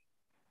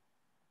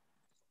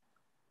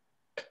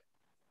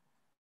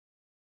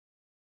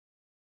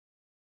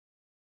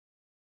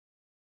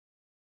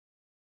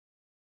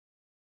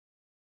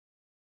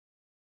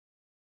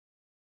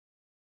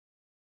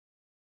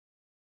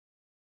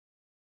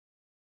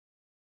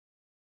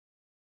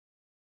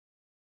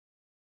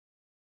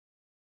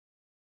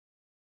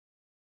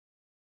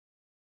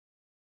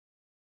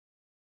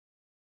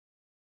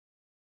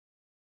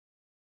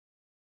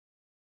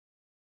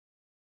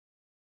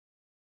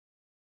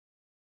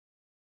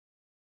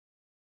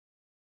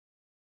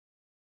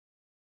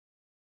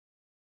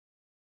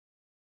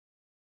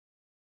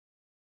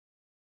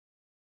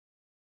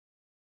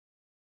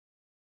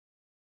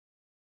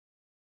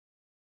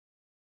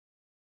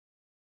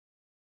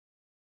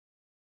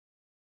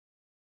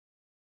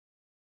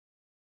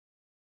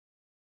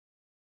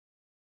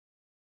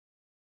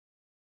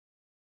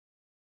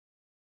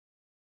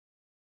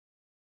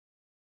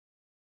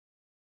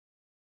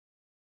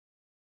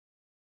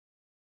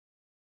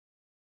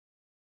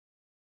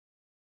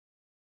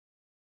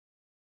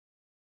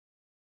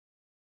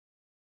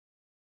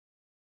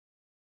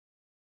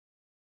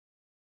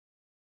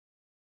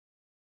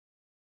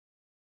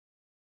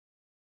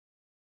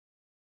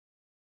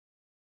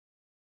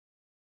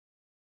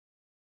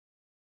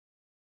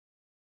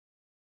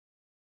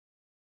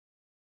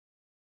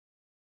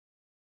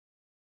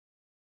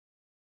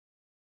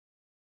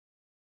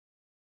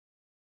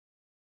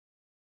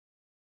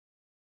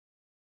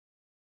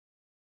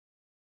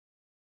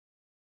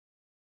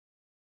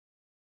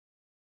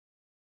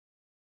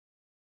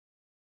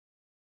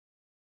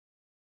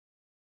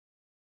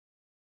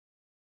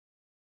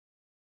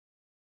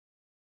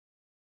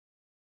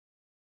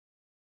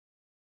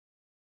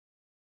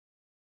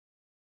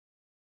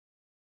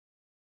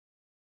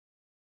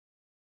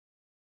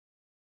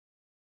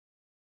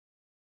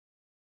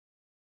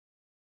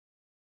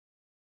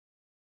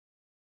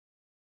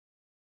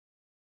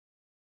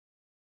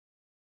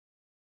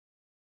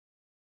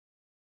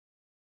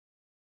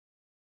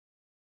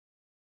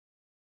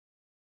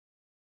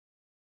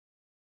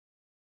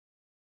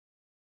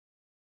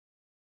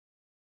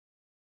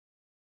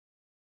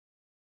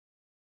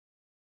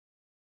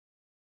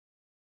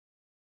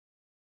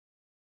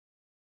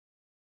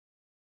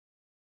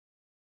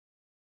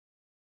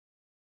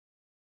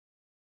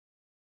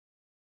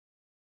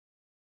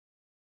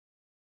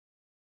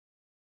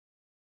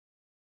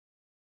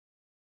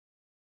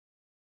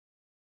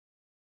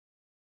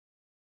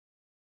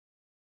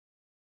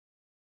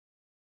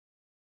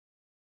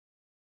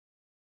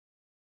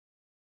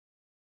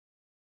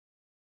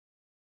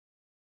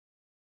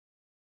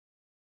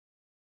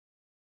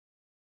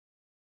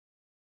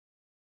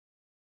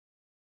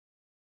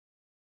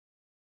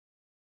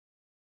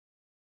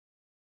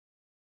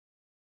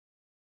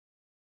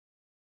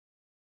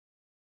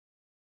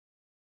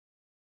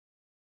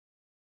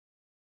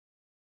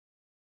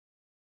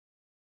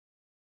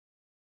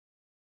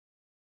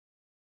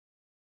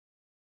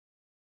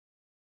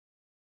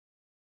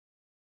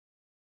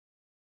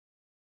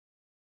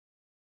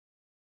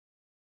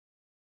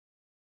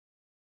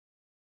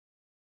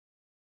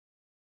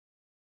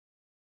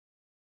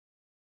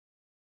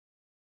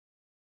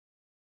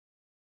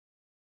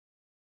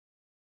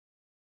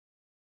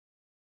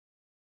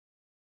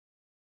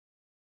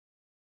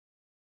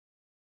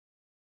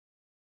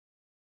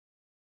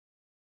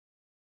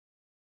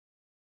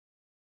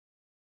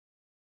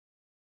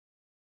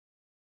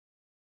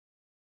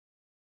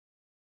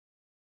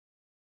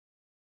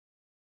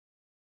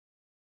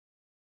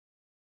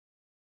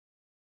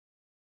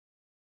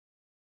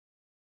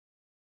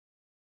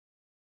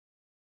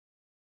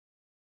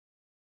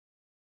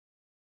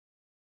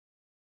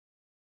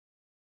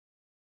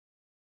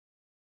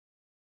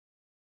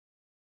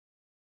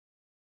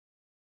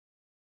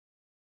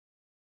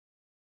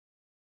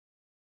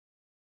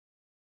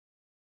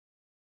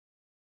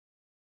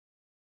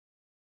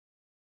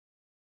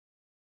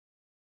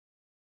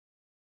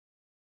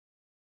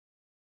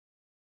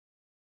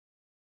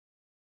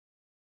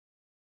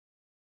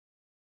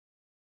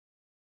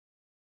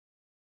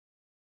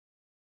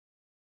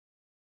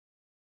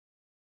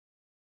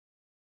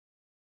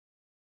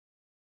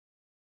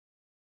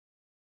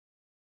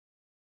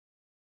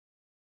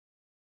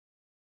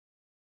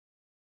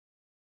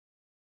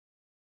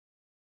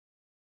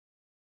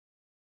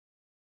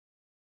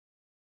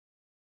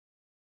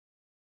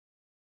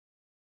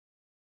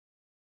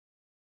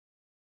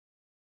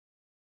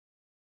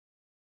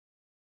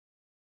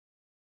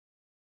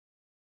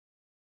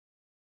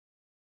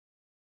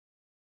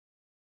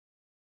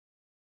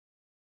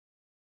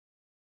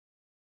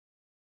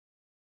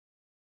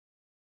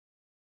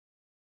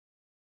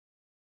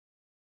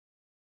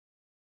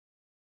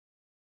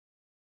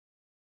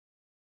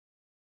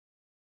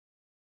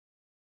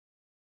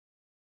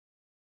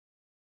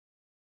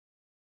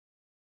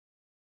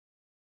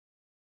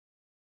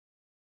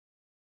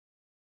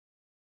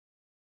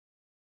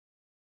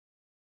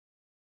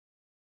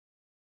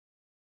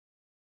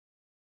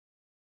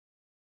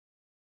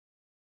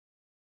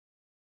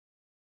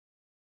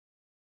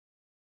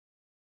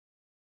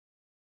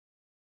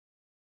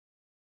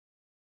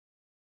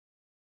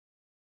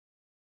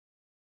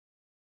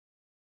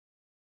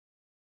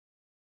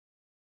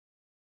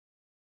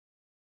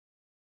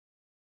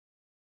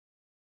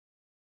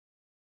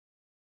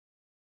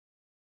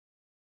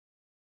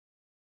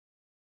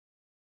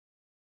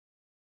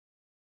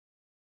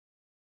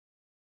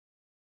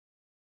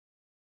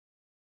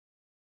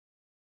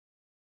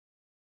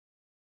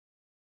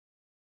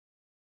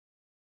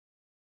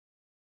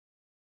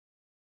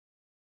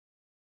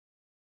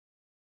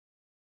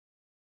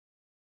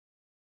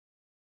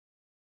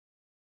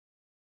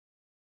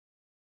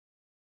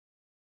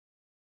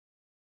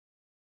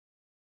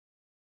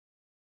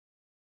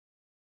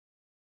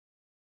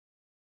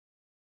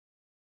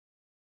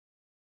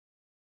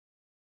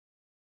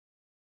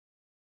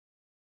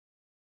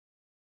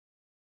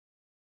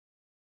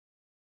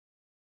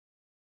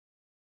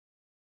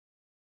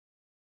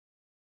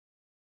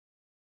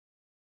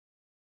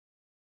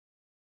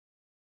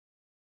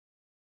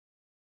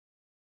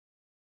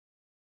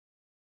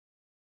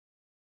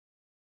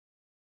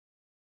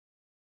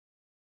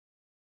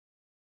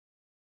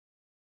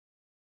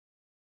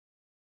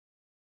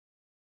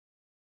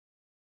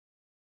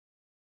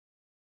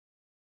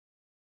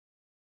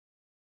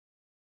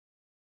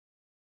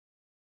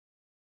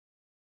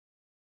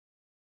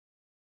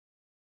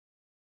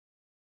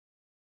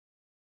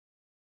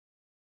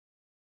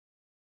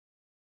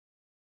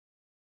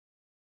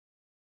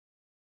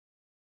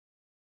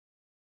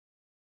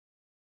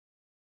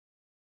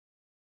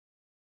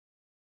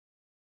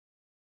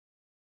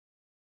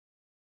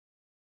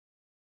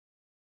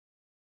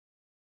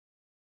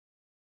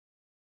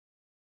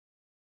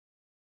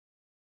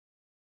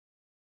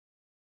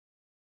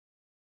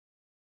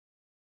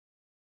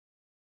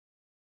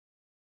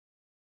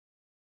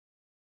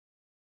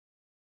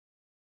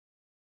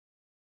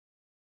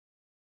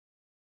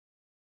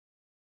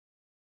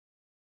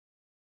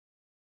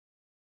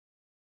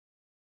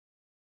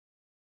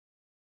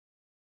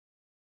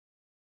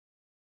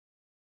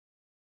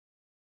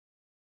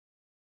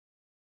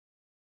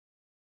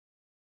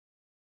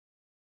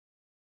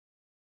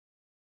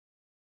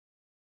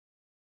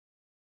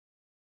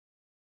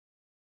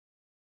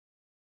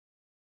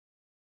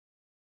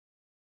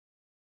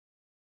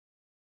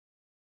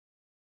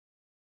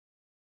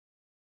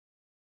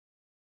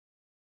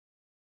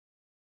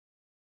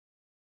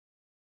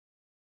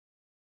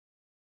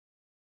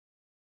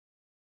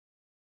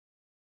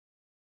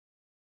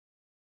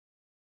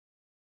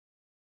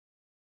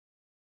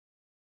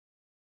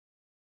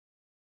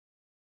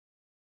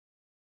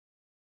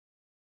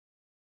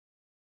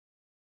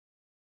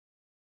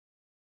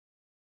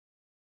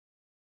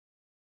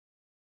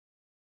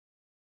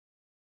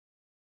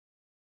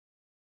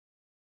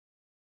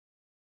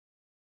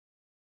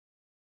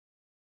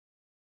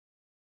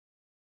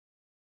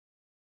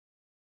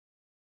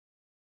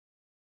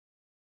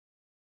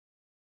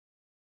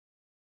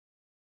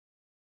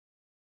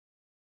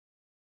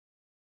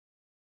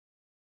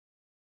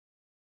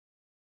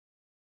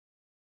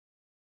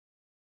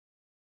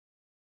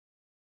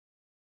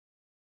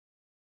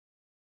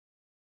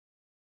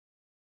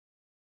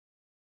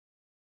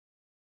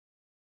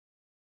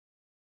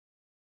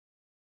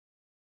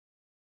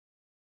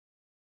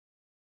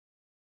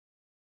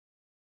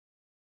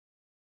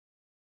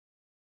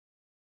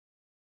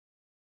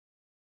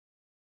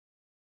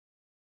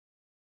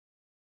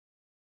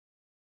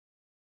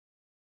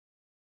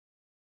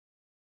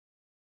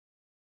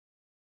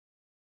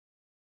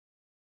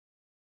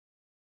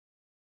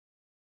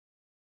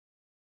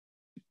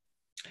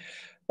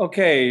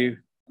 Okay,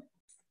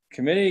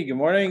 committee, good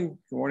morning.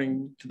 Good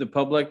morning to the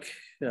public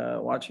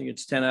watching.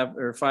 It's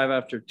 5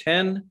 after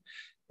 10,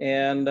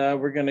 and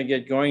we're going to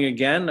get going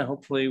again.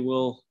 Hopefully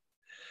we'll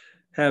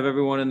have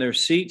everyone in their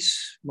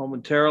seats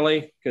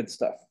momentarily. Good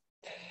stuff.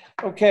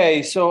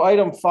 Okay, so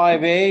item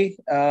 5A,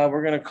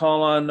 we're going to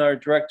call on our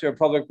Director of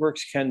Public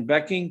Works, Ken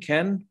Becking.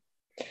 Ken,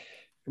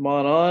 come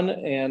on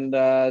and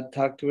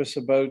talk to us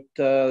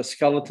about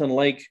Skeleton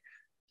Lake,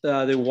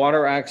 the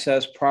water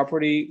access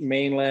property,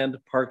 mainland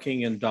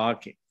parking and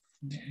docking.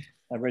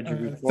 I read your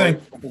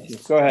report. Thank you.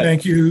 Go ahead.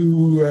 Thank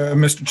you,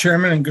 Mr.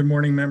 Chairman, and good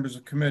morning, members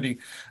of committee.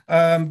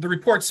 The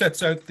report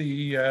sets out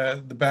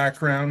the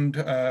background.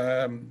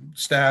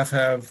 Staff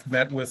have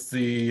met with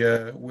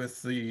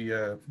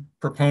the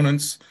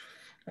proponents,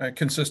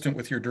 consistent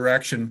with your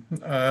direction.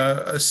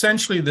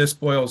 Essentially, this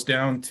boils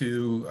down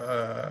to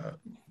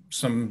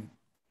some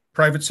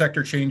private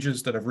sector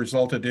changes that have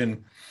resulted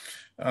in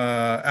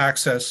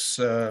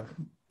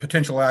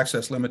potential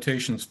access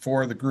limitations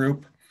for the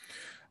group.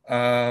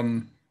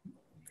 You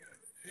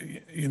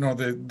know,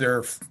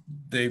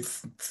 they've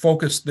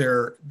focused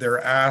their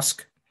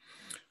ask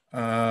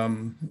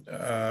from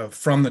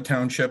the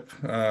township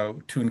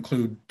to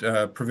include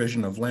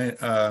provision of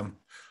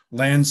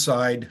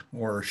landside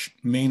or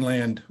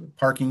mainland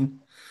parking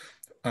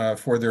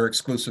for their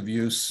exclusive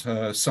use,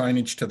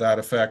 signage to that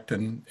effect,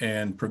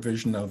 and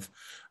provision of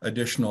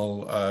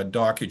additional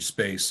dockage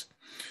space.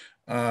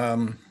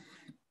 At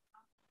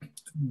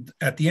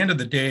the end of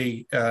the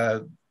day,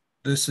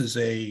 this is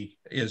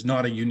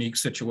not a unique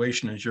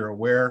situation, as you're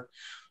aware.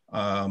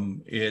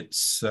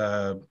 It's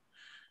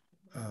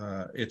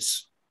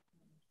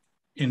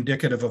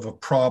indicative of a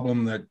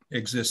problem that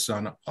exists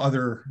on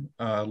other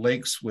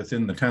lakes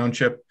within the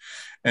township,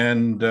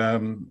 and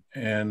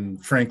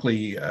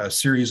frankly, a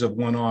series of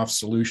one-off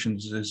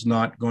solutions is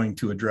not going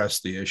to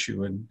address the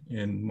issue,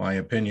 in my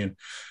opinion.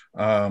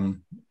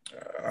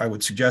 I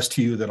would suggest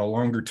to you that a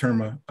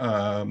longer-term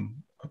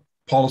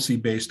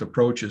policy-based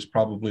approach is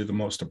probably the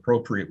most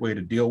appropriate way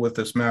to deal with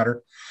this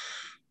matter.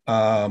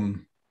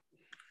 And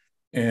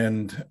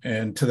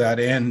to that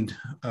end,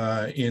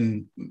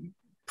 in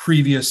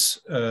previous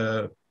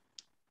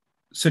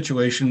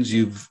situations,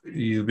 you've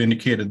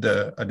indicated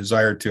a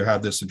desire to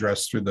have this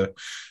addressed through the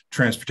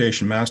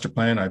Transportation Master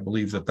Plan. I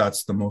believe that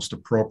that's the most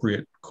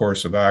appropriate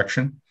course of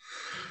action.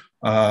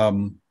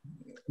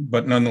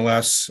 But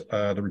nonetheless,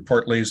 the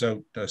report lays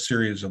out a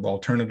series of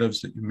alternatives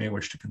that you may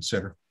wish to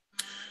consider.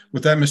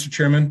 With that, Mr.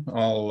 Chairman,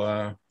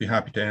 I'll be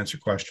happy to answer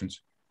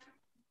questions.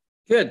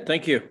 Good,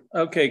 thank you.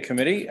 Okay,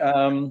 committee.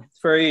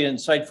 Very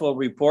insightful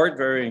report,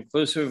 very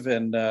inclusive,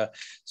 and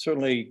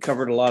certainly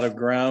covered a lot of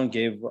ground,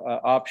 gave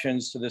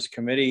options to this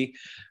committee.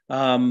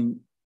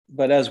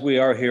 But as we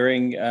are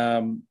hearing,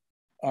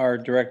 our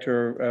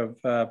Director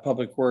of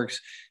Public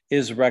Works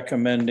is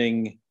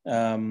recommending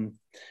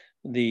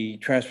the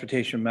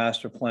Transportation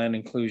Master Plan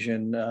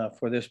inclusion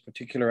for this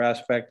particular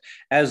aspect,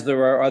 as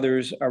there are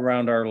others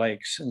around our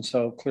lakes. And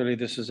so clearly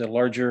this is a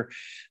larger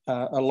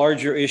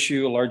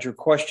issue, a larger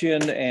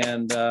question.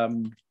 And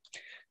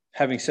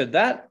having said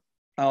that,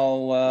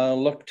 I'll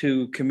look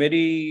to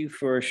committee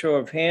for a show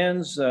of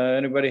hands.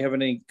 Anybody have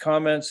any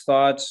comments,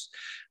 thoughts?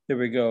 There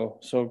we go.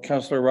 So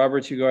Councillor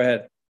Roberts, you go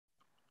ahead.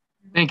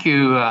 Thank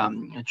you,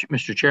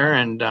 Mr. Chair,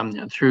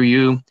 and through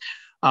you,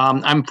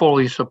 I'm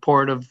fully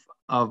supportive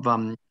of,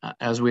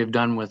 as we've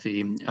done with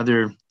the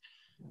other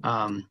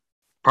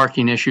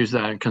parking issues,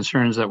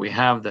 concerns that we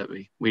have, that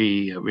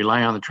we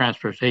rely on the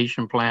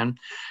transportation plan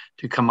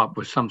to come up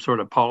with some sort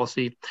of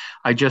policy.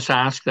 I just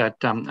ask that,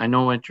 I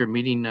know at your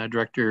meeting,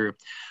 Director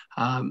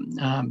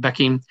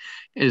Becking,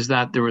 is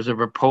that there was a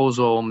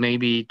proposal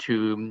maybe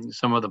to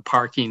some of the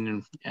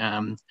parking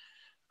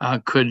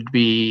could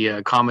be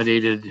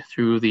accommodated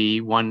through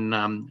the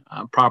one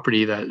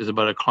property that is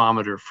about 1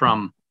 kilometer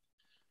from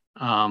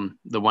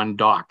the one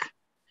dock.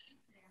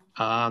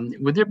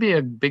 Would there be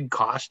a big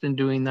cost in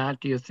doing that,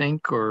 do you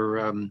think,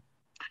 or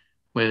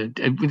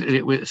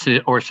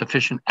or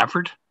sufficient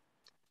effort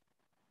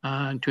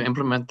to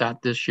implement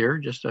that this year?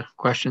 Just a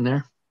question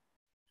there.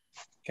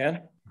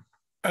 Ken?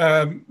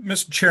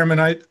 Mr. Chairman,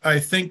 I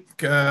think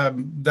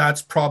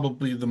that's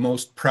probably the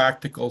most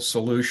practical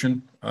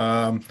solution.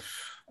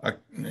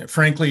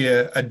 Frankly,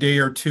 a day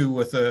or two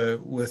with a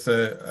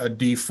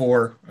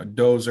D4, a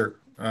dozer,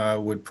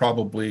 would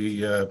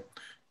probably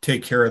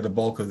take care of the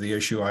bulk of the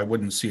issue. I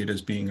wouldn't see it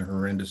as being a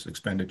horrendous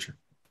expenditure.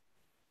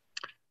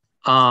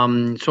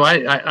 So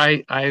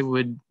I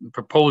would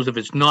propose, if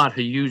it's not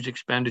a huge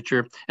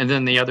expenditure, and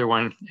then the other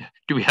one,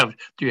 do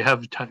you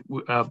have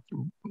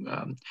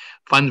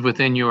funds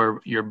within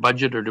your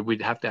budget, or do we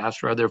have to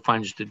ask for other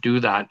funds to do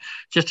that,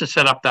 just to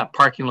set up that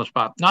parking lot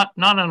spot? Not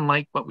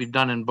unlike what we've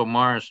done in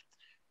Beaumaris,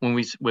 when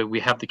we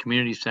have the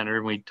community center,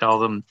 and we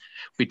tell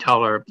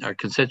our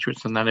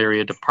constituents in that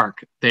area to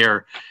park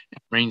there and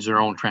arrange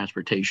their own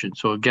transportation.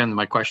 So again,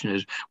 my question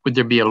is, would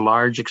there be a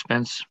large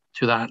expense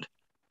to that?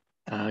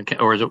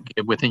 Or is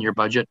it within your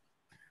budget?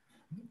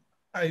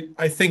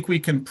 I think we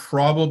can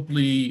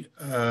probably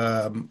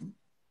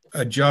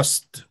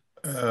adjust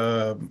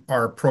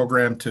our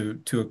program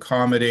to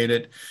accommodate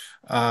it.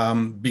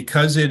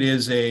 Because it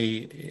is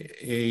a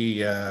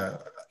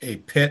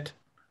pit,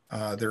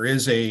 there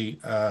is a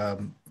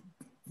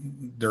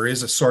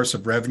source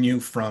of revenue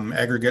from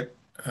aggregate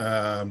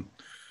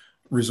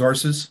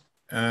resources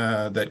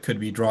that could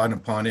be drawn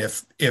upon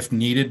if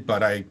needed,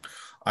 but I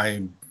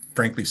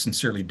frankly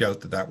sincerely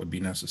doubt that would be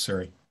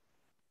necessary.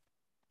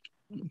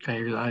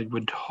 Okay, I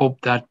would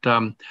hope that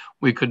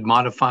we could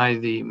modify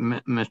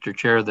Mr.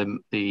 Chair,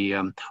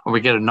 or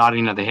we get a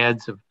nodding of the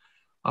heads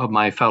of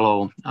my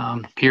fellow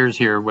peers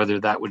here,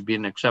 whether that would be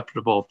an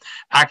acceptable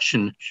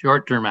action,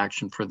 short-term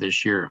action for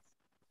this year.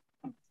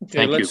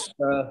 Okay,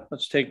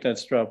 let's take that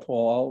straw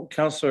poll.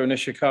 Councillor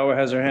Nishikawa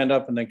has her hand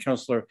up, and then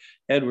Councillor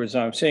Edwards.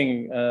 I'm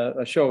seeing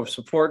a show of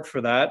support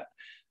for that,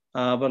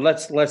 but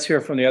let's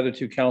hear from the other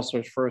two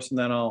councillors first, and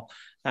then I'll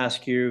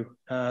ask you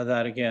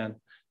that again.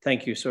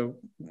 Thank you. So,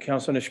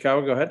 Councillor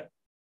Nishikawa, go ahead.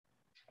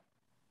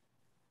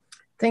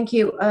 Thank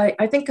you.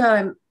 I think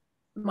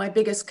my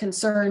biggest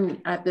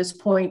concern at this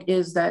point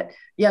is that,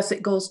 yes,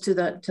 it goes to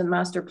the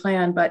master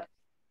plan, but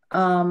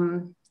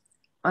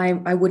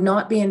I would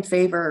not be in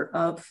favor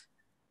of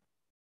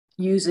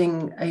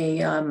using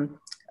a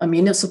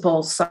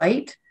municipal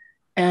site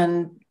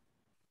and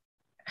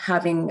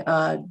having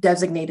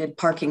designated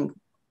parking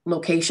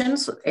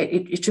locations.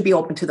 It should be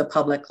open to the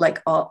public,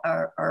 like all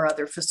our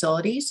other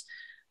facilities,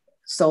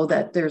 so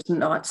that there's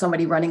not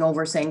somebody running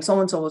over saying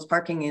so-and-so was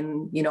parking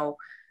in,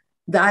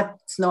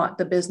 that's not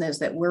the business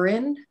that we're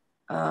in.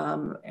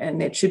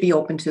 And it should be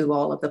open to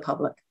all of the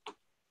public.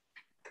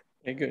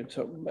 Okay, good.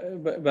 So,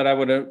 but I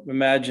would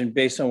imagine,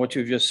 based on what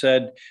you've just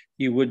said,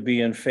 you would be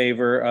in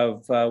favor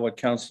of what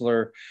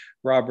Councillor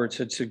Roberts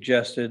had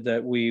suggested,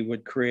 that we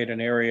would create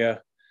an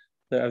area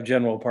of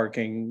general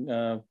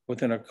parking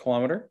within a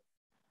kilometer?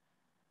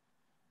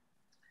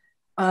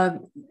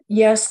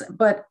 Yes,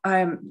 but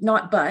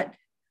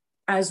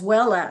as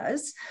well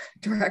as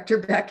Director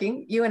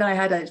Becking, you and I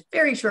had a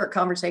very short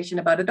conversation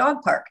about a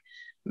dog park.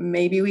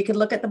 Maybe we could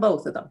look at the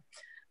both of them.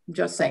 I'm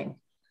just saying.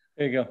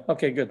 There you go.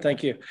 Okay, good.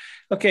 Thank you.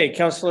 Okay,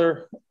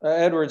 Councillor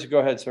Edwards, go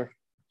ahead, sir.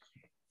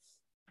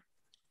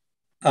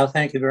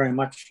 Thank you very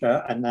much,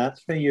 and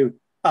that's for you.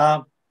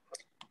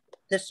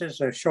 This is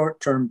a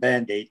short-term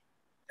band-aid,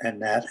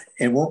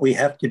 and what we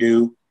have to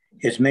do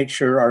is make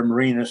sure our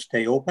marinas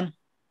stay open,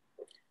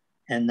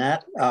 and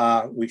that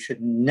we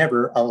should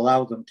never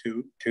allow them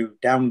to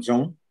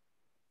downzone,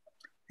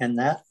 and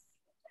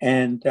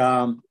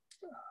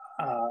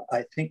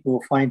I think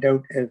we'll find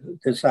out at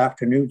this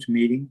afternoon's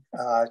meeting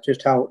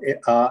just how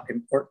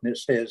important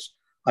this is.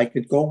 I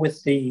could go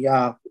with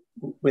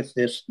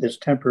this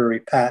temporary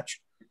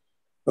patch,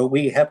 but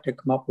we have to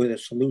come up with a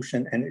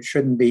solution, and it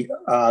shouldn't be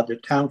the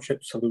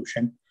township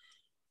solution.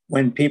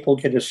 When people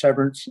get a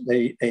severance,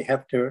 they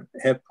have to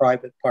have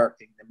private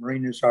parking. The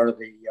marinas are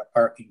the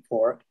parking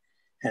for it,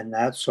 and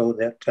that's so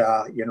that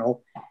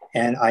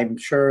and I'm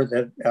sure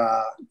that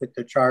with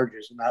the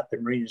charges and that, the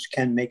marinas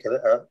can make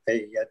a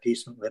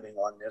decent living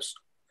on this.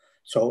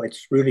 So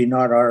it's really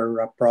not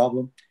our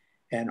problem,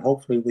 and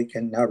hopefully we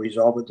can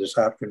resolve it this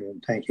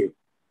afternoon. Thank you.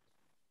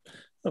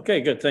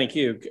 Okay, good. Thank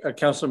you.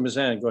 Councillor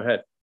Mazan, go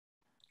ahead.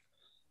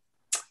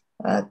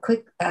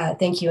 Quick,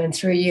 thank you. And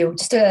through you,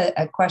 just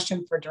a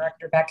question for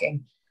Director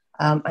Becking.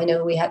 I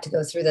know we had to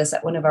go through this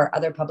at one of our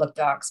other public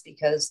docks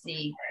because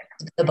the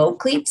boat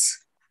cleats,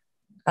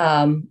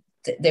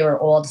 they were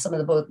old. Some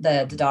of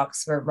the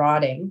docks were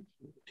rotting.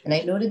 And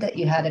I noted that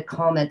you had a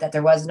comment that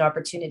there was an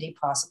opportunity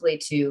possibly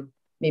to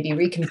maybe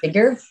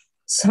reconfigure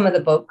some of the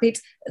boat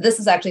cleats. This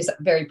is actually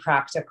very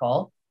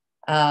practical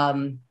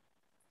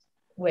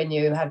when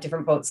you have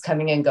different boats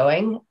coming and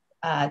going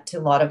to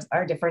a lot of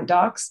our different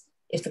docks.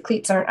 If the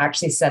cleats aren't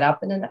actually set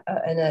up in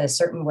a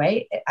certain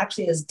way, it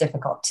actually is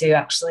difficult to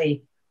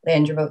actually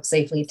land your boat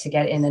safely to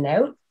get in and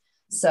out.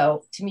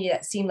 So to me,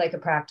 that seemed like a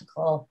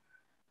practical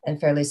and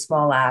fairly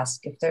small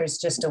ask, if there's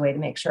just a way to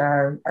make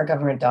sure our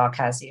government dock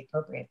has the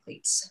appropriate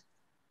cleats.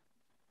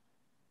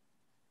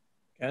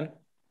 Ken?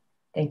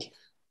 Thank you.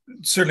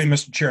 Certainly,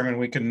 Mr. Chairman,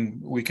 we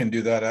can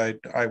do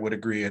that. I would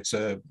agree. It's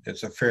a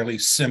fairly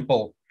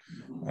simple,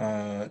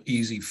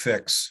 easy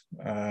fix.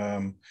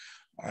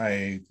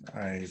 I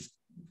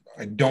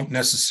don't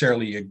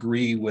necessarily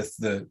agree with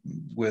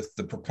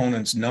the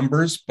proponent's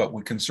numbers, but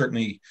we can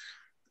certainly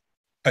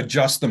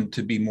adjust them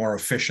to be more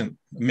efficient,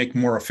 make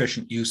more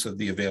efficient use of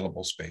the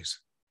available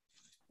space.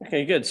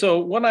 Okay, good. So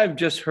what I've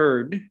just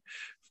heard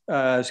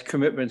as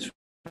commitments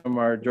from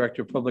our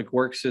Director of Public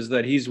Works is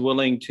that he's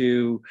willing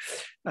to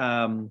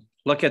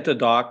look at the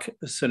dock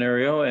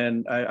scenario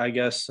and I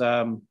guess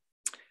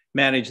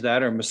manage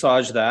that or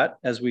massage that,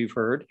 as we've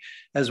heard,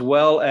 as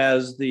well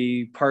as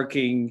the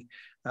parking,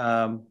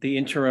 the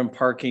interim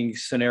parking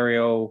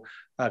scenario,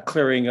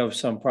 clearing of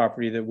some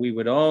property that we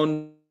would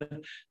own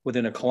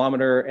within a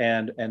kilometer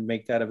and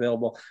make that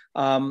available.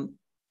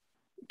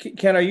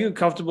 Ken, are you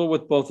comfortable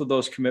with both of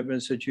those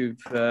commitments that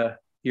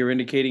you're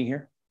indicating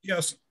here?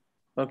 Yes.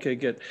 Okay,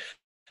 good.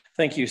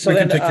 Thank you. So we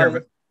can take care of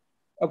it.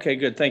 Okay,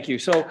 good. Thank you.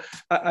 So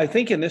I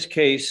think in this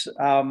case,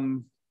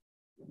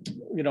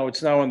 you know,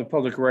 it's now on the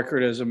public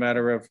record as a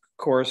matter of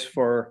course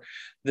for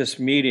this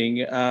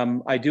meeting.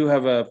 I do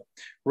have a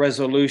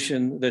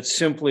resolution that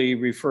simply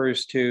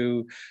refers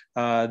to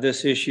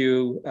this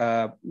issue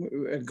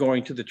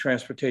going to the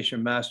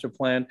Transportation Master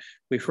Plan.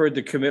 We've heard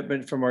the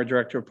commitment from our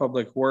Director of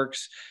Public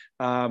Works.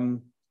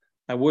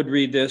 I would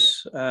read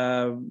this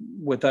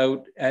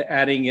without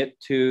adding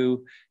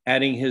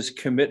his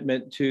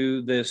commitment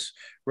to this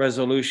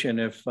resolution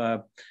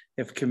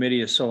if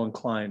committee is so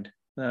inclined.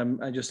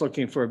 I'm just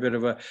looking for a bit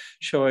of a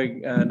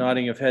showing,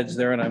 nodding of heads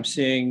there, and I'm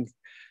seeing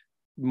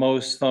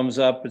most thumbs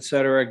up, et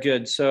cetera.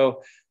 Good.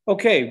 So,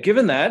 okay,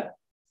 given that,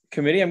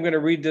 committee, I'm going to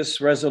read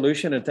this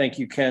resolution, and thank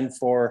you, Ken,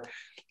 for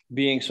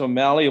being so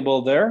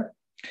malleable there.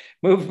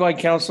 Moved by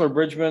Councillor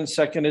Bridgman,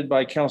 seconded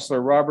by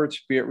Councillor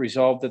Roberts. Be it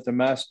resolved that the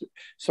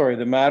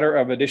matter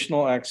of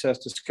additional access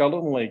to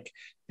Skeleton Lake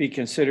be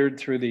considered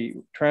through the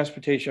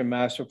Transportation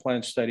Master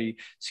Plan study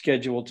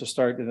scheduled to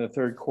start in the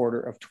third quarter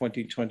of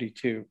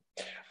 2022.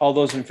 All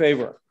those in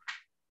favor?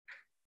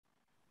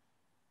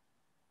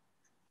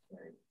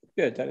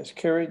 Good, that is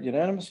carried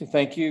unanimously.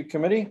 Thank you,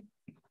 committee.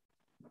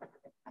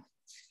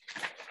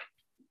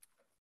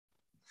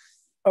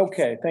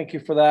 Okay, thank you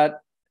for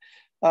that.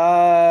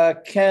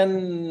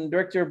 Ken,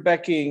 Director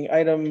Becking,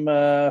 item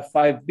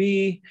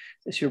 5B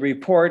is your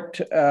report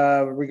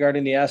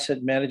regarding the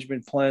asset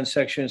management plan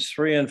sections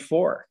 3 and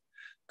 4.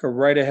 Go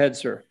right ahead,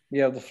 sir.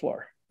 You have the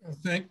floor.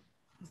 Thank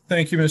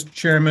you, Mr.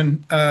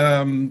 Chairman.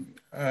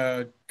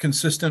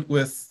 Consistent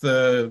with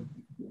the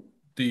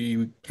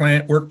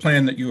work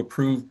plan that you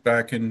approved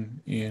back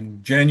in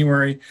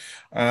January,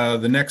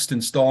 the next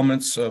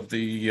installments of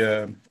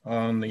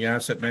on the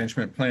asset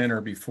management plan are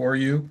before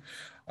you.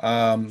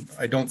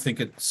 I don't think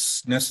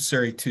it's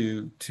necessary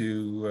to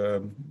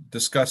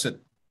discuss it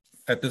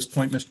at this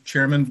point, Mr.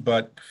 Chairman,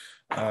 but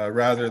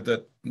rather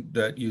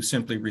that you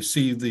simply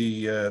receive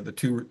the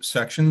two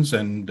sections,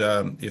 and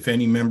if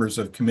any members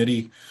of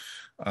committee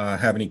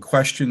have any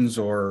questions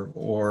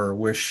or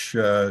wish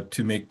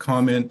to make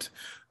comment,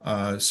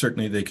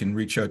 certainly they can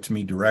reach out to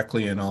me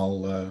directly, and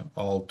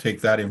I'll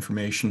take that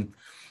information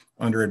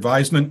under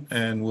advisement,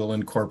 and we'll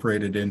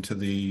incorporate it into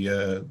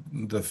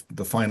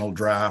the final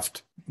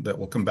draft that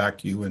will come back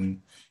to you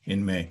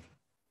in May.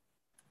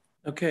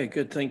 Okay,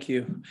 good, thank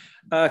you.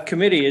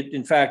 Committee,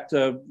 in fact,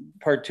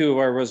 part 2 of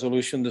our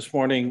resolution this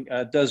morning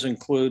does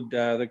include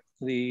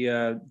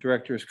the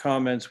director's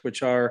comments,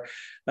 which are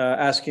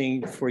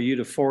asking for you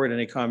to forward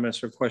any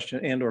comments or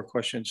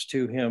questions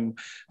to him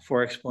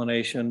for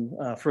explanation,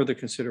 further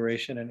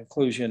consideration and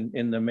inclusion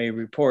in the May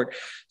report.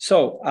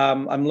 So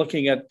I'm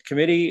looking at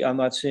committee. I'm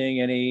not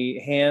seeing any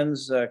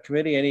hands.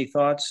 Committee, any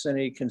thoughts,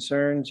 any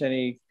concerns,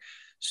 any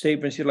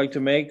statements you'd like to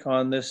make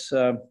on this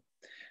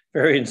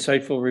very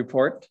insightful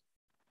report,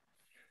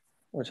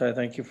 which I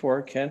thank you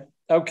for, Ken.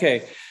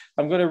 Okay,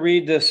 I'm going to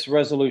read this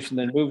resolution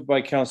then. Moved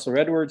by Councillor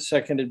Edwards,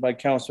 seconded by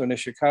Councillor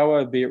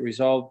Nishikawa. Be it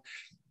resolved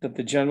that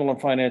the General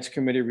and Finance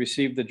Committee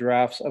receive the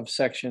drafts of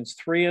sections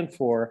 3 and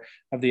 4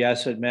 of the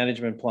Asset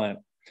Management Plan,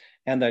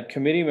 and that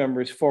committee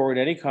members forward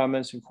any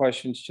comments and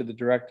questions to the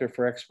Director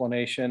for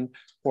explanation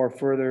or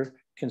further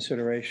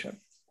consideration.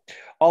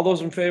 All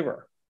those in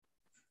favor?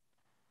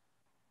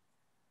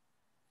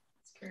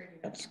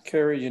 That's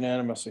carried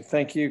unanimously.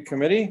 Thank you,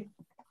 committee.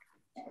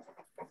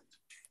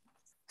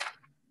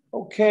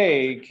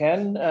 Okay,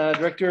 Ken,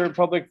 Director of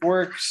Public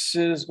Works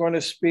is going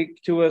to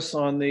speak to us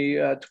on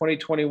the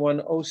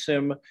 2021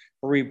 OSIM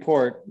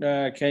report.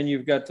 Ken,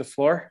 you've got the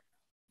floor.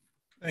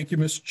 Thank you,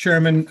 Mr.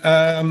 Chairman.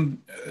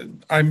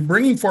 I'm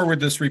bringing forward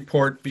this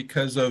report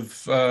because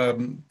of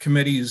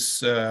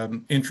committee's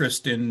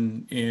interest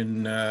in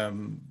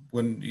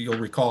when you'll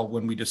recall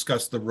when we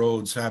discussed the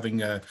roads,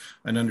 having an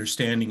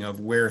understanding of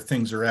where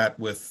things are at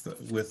with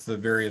the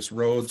various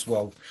roads.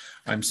 Well,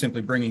 I'm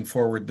simply bringing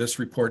forward this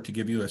report to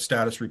give you a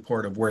status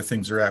report of where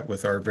things are at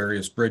with our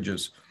various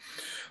bridges.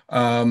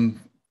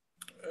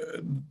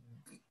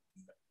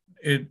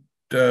 It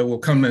will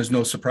come as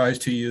no surprise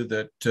to you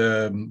that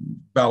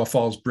Bala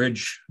Falls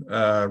Bridge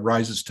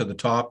rises to the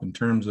top in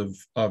terms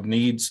of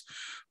needs,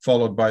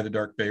 followed by the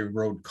Dark Bay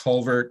Road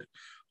culvert.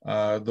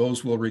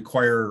 Those will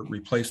require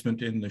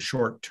replacement in the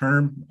short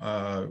term.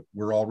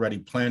 We're already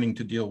planning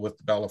to deal with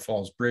the Bala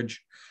Falls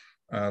Bridge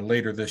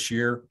later this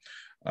year.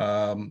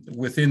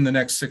 Within the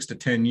next 6 to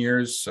 10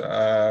 years,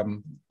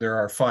 there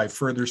are 5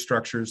 further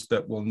structures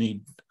that will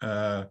need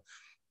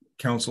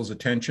council's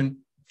attention.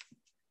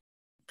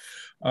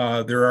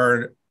 There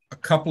are a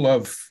couple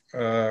of,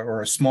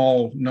 or a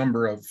small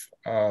number of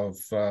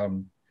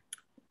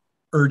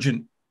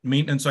urgent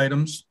maintenance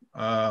items,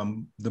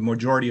 the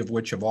majority of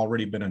which have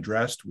already been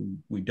addressed.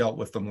 We dealt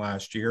with them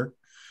last year.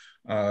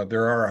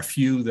 There are a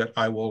few that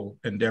I will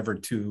endeavor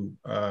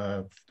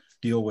to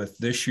deal with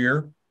this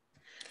year.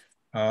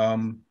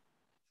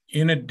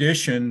 In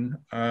addition,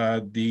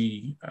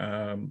 the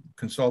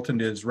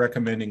consultant is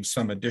recommending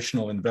some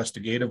additional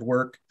investigative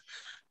work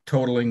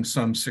totaling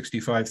some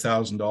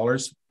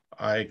 $65,000.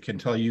 I can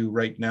tell you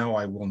right now,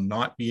 I will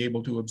not be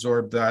able to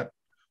absorb that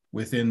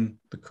within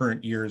the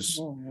current year's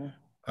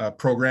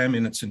program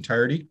in its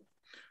entirety.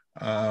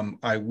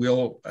 I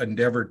will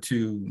endeavor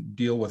to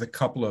deal with a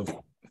couple of,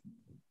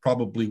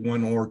 probably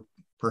one or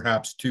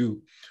perhaps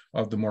two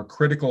of the more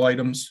critical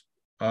items.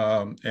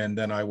 And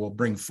then I will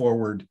bring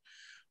forward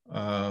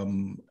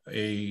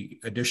a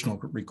additional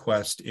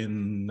request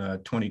in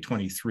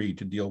 2023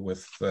 to deal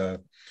with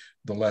the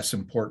less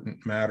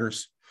important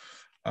matters.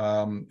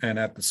 And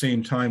at the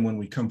same time, when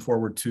we come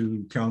forward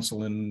to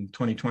council in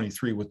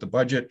 2023 with the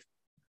budget,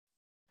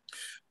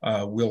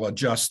 we'll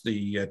adjust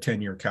the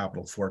 10-year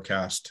capital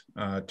forecast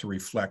to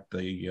reflect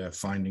the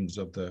findings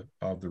of the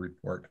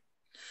report.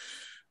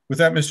 With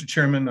that, Mr.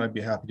 Chairman, I'd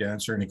be happy to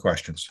answer any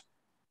questions.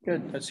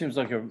 Good. That seems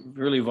like a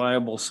really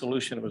viable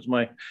solution. It was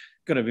going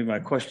to be my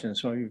question,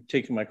 so you've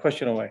taken my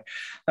question away.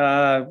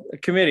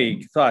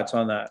 Committee thoughts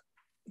on that?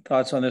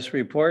 Thoughts on this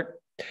report?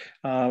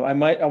 I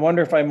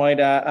wonder if I might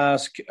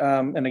ask,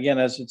 and again,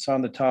 as it's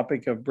on the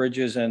topic of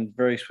bridges and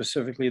very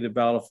specifically the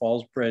Battle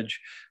Falls Bridge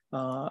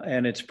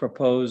and its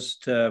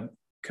proposed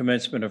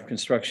commencement of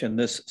construction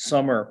this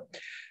summer.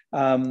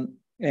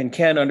 And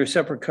Ken, under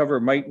separate cover,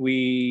 might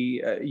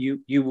we,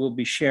 you will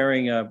be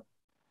sharing an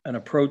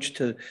approach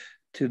to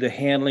the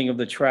handling of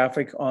the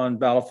traffic on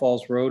Battle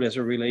Falls Road as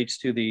it relates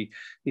to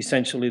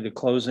essentially the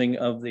closing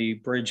of the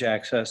bridge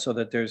access, so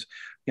that there's,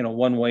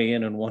 one way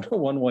in and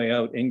one way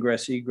out,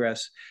 ingress,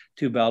 egress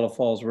to Battle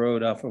Falls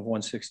Road off of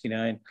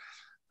 169.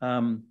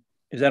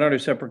 Is that under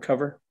separate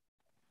cover?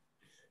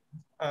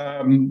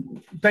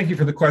 Thank you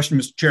for the question,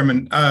 Mr.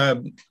 Chairman.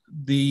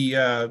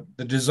 The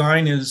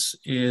design is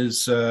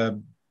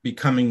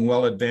becoming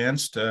well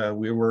advanced.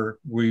 We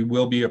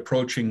will be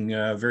approaching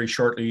very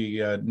shortly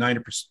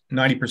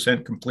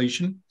 90%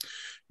 completion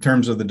in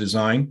terms of the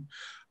design.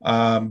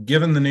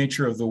 Given the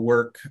nature of the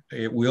work,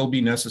 it will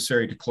be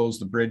necessary to close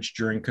the bridge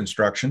during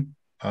construction,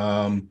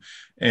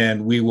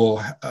 and we will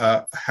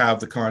have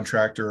the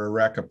contractor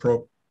erect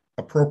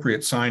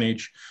appropriate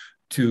signage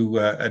to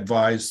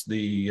advise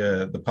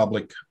the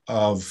public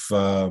of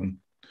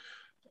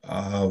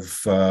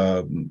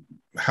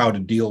how to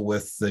deal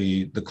with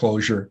the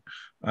closure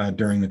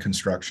during the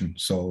construction.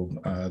 So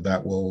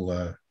that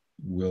will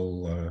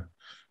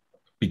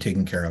be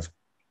taken care of.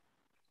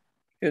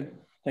 Good,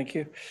 thank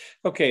you.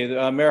 Okay,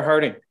 Mayor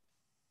Harding.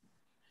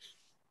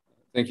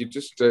 Thank you.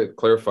 Just to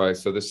clarify,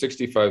 so the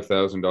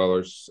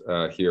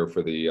 $65,000 here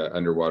for the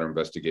underwater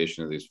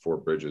investigation of these 4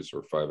 bridges,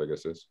 or 5, I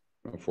guess is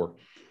 4,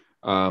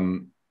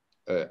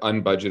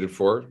 unbudgeted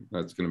for,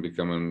 that's going to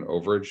become an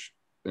overage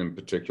in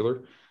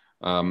particular.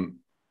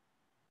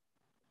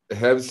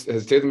 Has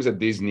Tatham said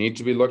these need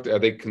to be looked at? Are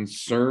they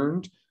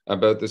concerned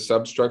about the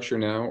substructure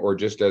now, or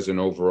just as an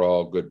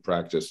overall good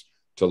practice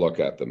to look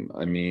at them?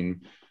 I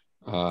mean,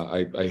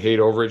 I hate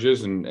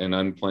overages and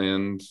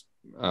unplanned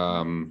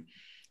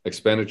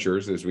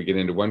expenditures as we get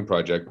into one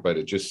project, but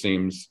it just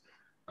seems,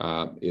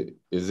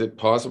 is it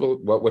possible?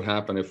 What would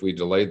happen if we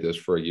delayed this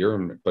for a year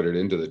and put it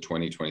into the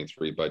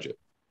 2023 budget?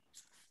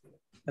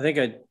 I think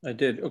I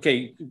did.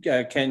 Okay,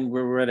 Ken,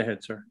 we're right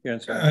ahead, sir. Your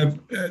answer.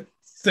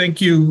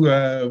 Thank you,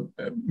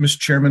 Mr.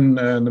 Chairman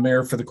and the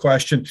Mayor, for the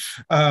question.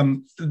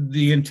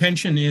 The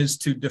intention is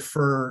to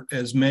defer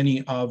as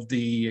many of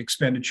the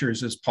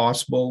expenditures as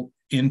possible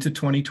into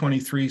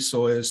 2023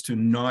 so as to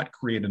not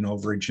create an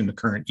overage in the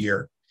current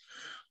year.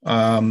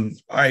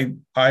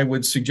 I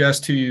would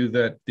suggest to you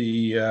that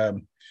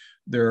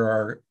there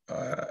are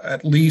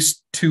at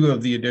least 2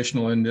 of the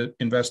additional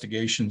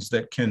investigations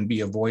that can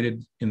be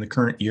avoided in the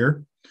current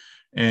year,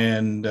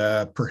 and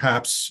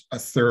perhaps a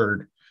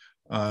third.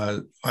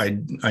 I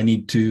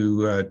need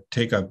to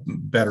take a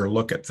better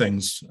look at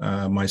things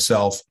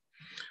myself,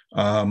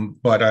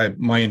 but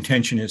my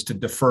intention is to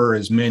defer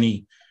as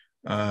many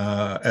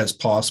as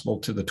possible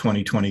to the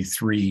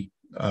 2023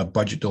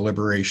 budget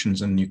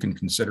deliberations, and you can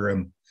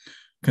consider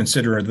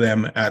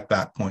them at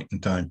that point in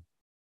time.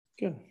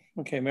 Good.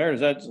 Okay, Mayor,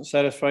 does that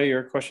satisfy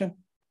your question?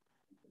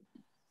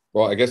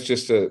 Well, I guess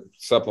just a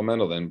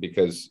supplemental then,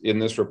 because in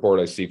this report,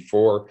 I see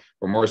 4,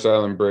 Remorse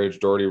Island Bridge,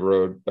 Doherty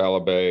Road,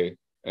 Bala Bay,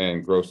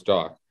 and Gross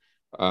Dock.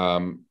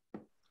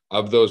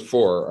 Of those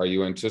 4, are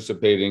you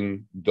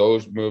anticipating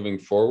those moving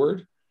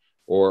forward,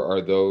 or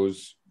are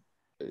those,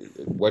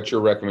 what's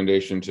your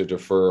recommendation to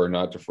defer or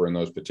not defer in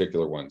those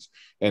particular ones?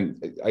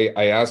 And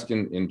I ask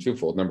in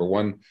twofold. Number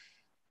one,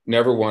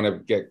 never want to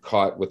get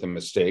caught with a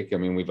mistake. I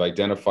mean, we've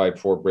identified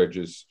 4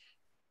 bridges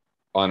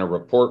on a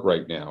report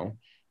right now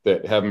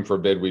that, heaven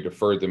forbid, we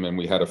deferred them and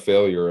we had a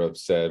failure of,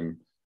 say,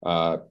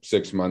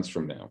 6 months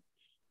from now.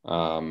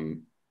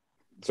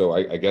 So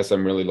I guess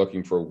I'm really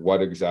looking for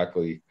what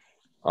exactly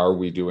are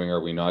we doing,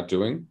 are we not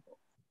doing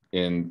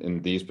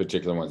in these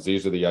particular ones?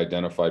 These are the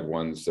identified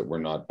ones that were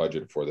not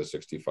budgeted for, the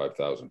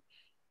 65,000.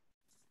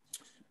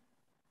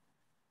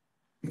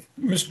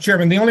 Mr.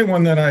 Chairman, the only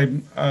one that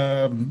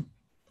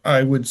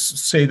I would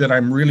say that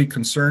I'm really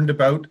concerned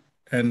about,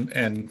 and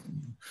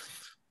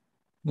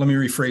let me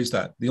rephrase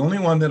that. The only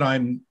one that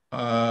I'm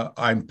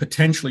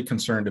potentially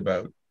concerned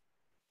about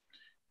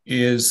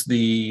is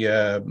the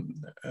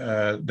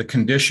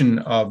condition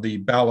of the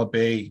Bala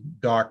Bay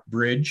Dock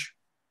Bridge,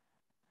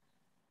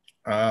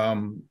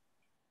 because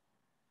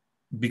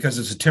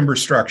it's a timber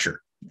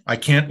structure. I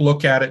can't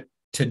look at it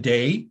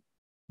today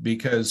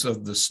because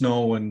of the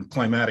snow and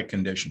climatic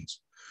conditions.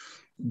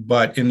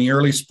 But in the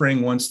early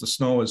spring, once the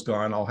snow is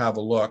gone, I'll have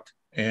a look.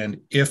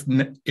 And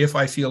if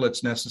I feel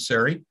it's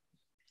necessary,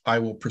 I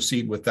will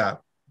proceed with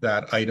that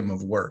item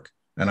of work.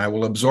 And I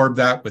will absorb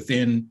that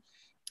within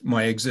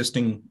my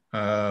existing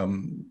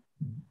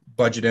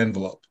budget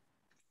envelope.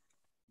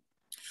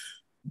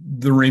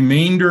 The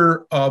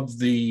remainder of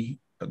the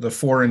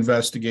 4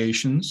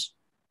 investigations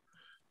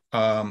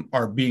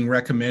are being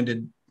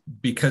recommended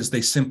because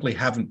they simply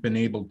haven't been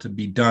able to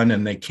be done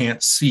and they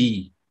can't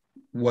see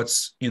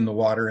what's in the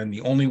water. And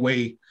the only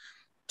way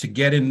to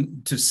get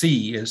in to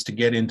see is to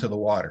get into the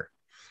water.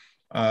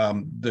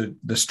 The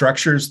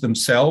structures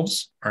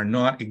themselves are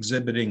not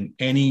exhibiting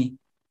any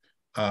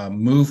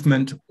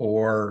movement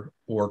or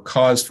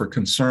cause for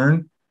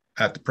concern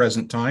at the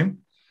present time,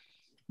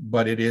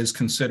 but it is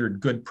considered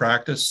good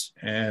practice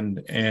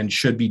and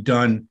should be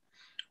done,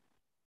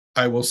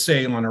 I will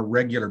say, on a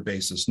regular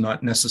basis,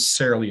 not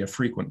necessarily a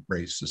frequent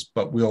basis,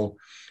 but we'll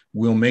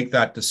make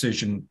that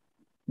decision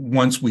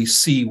once we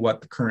see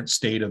what the current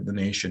state of the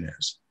nation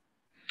is.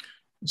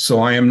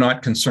 So I am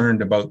not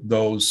concerned about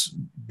those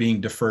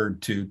being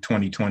deferred to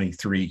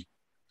 2023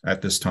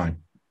 at this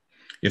time.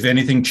 If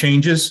anything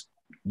changes,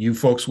 you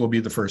folks will be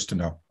the first to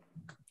know.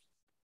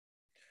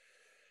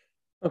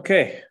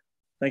 Okay,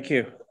 thank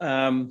you.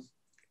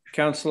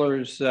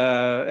 Councillors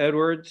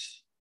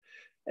Edwards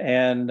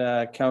and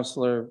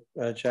Councillor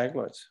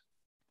Jaglowitz.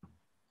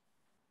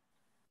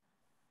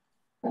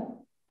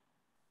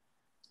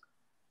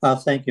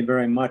 Thank you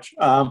very much.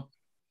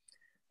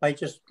 I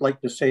just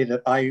like to say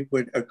that I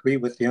would agree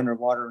with the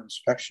underwater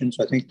inspections.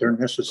 I think they're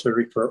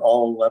necessary for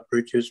all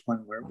bridges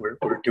when we're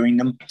doing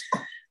them.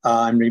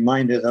 I'm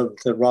reminded of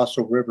the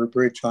Russell River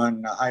Bridge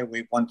on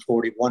Highway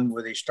 141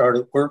 where they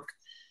started work.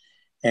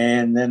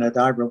 And then a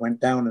diver went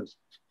down and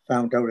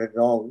found out it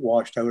all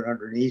washed out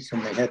underneath,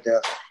 and they had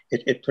to,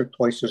 it took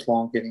twice as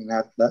long getting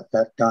that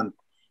done.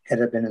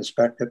 Had it been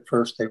inspected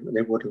first, they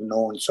would have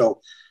known.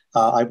 So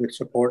I would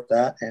support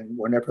that, and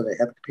whenever they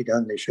have to be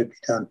done, they should be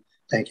done.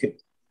 Thank you.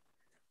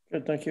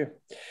 Good, thank you.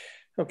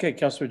 Okay,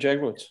 Councillor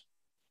Jaglowitz.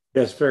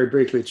 Yes, very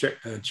briefly,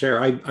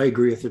 Chair. I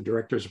agree with the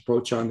director's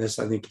approach on this.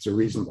 I think it's a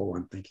reasonable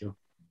one. Thank you.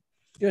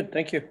 Good,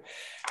 thank you.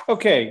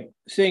 Okay,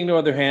 seeing no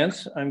other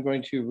hands, I'm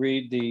going to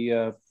read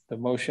the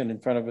motion in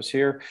front of us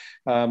here.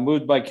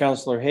 Moved by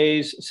Councillor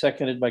Hayes,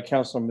 seconded by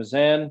Councillor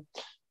Mazan.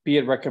 Be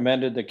it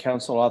recommended that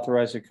Council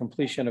authorize the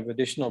completion of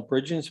additional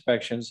bridge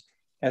inspections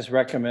as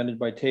recommended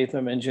by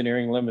Tatham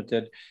Engineering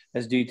Limited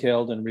as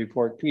detailed in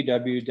report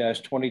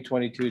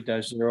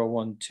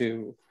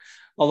PW-2022-012.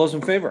 All those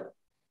in favor?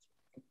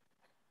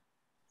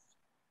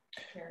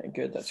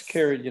 Good, that's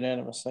carried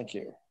unanimous. Thank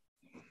you.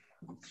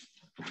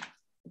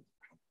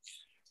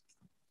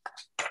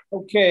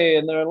 Okay,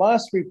 and the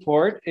last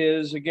report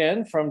is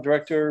again from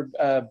Director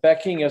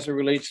Becking as it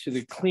relates to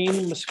the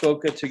Clean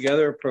Muskoka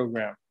Together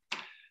program.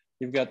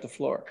 You've got the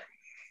floor.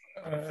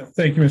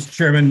 Thank you, Mr.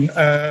 Chairman.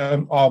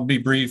 I'll be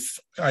brief.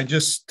 I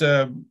just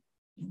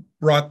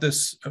brought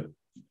this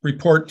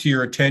report to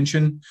your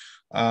attention.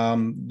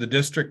 The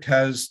district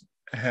has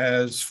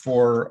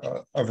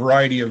for a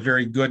variety of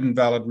very good and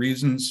valid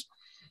reasons,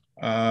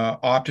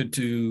 opted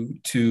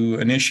to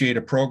initiate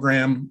a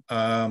program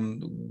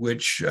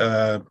which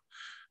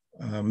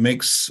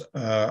makes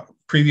a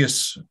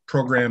previous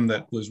program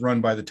that was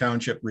run by the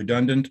township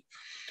redundant.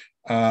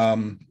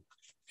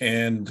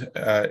 And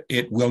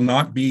it will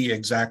not be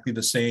exactly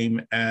the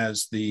same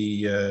as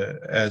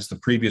the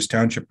previous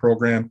township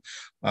program.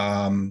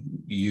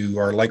 You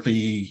are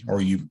likely,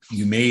 or you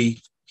may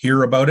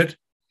hear about it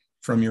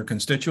from your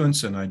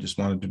constituents, and I just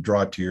wanted to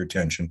draw it to your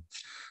attention.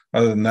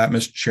 Other than that,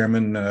 Mr.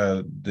 Chairman,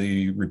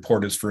 the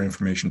report is for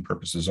information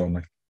purposes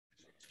only.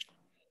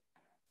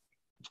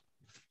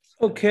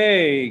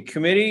 Okay,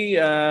 committee,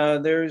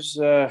 there's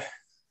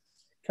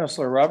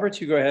Councillor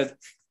Roberts, you go ahead.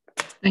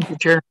 Thank you,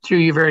 Chair. Through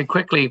you very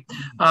quickly.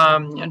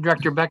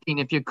 Director Becking,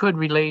 if you could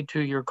relay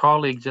to your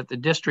colleagues at the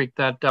district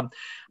that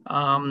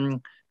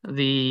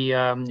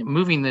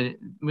moving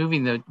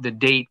the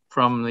date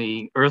from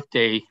the Earth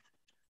Day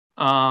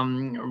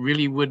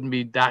really wouldn't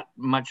be that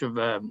much of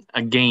a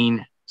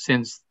gain,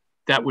 since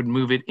that would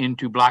move it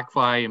into black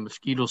fly and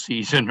mosquito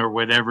season or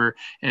whatever,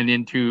 and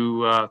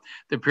into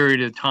the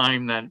period of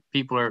time that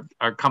people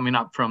are coming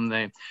up from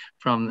the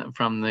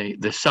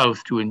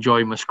south to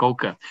enjoy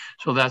Muskoka.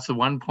 So that's the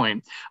one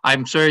point.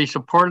 I'm very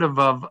supportive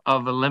of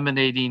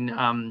eliminating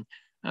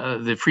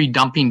the free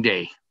dumping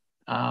day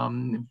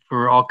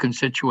for all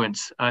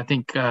constituents. I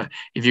think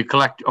if you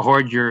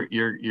hoard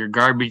your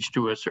garbage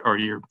to us or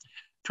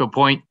to a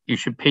point, you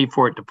should pay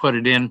for it to put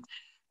it in.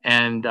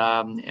 And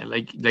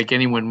like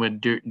anyone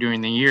would do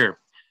during the year.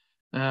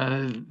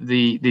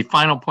 The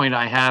final point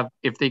I have,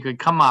 if they could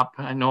come up,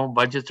 I know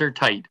budgets are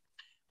tight,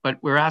 but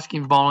we're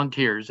asking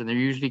volunteers, and they're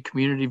usually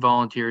community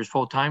volunteers,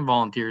 full-time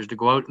volunteers, to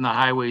go out in the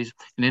highways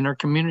and in our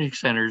community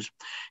centers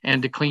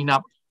and to clean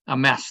up a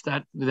mess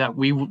that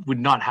we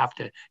would not have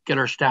to get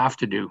our staff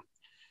to do.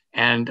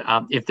 And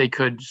if they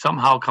could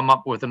somehow come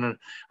up with a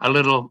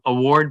little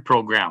award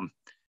program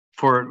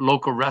for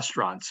local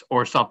restaurants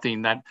or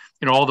something that,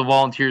 you know, all the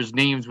volunteers'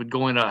 names would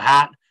go in a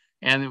hat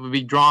and it would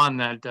be drawn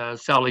that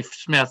Sally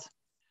Smith,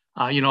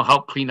 you know,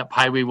 helped clean up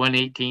Highway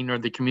 118 or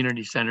the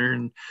community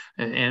center,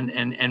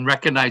 and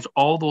recognize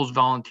all those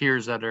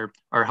volunteers that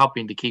are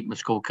helping to keep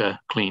Muskoka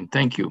clean.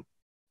 Thank you.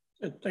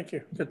 Good, thank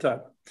you. Good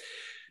talk.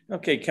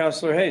 Okay,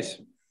 Councillor Hayes.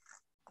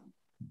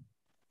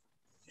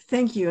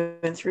 Thank you.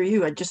 And through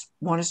you, I just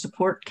want to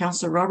support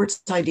Councillor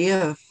Roberts'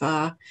 idea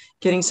of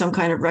getting some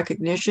kind of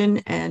recognition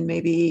and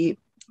maybe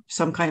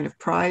some kind of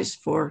prize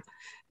for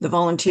the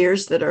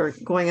volunteers that are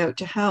going out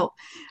to help.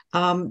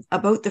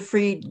 About the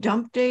free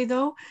dump day,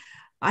 though,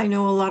 I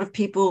know a lot of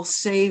people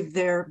save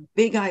their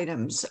big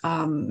items,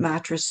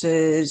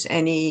 mattresses,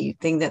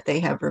 anything that they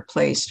have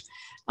replaced,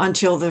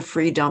 until the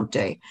free dump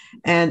day.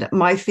 And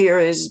my fear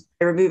is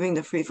by removing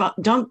the free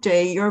dump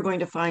day, you're going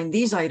to find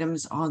these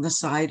items on the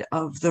side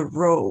of the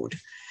road.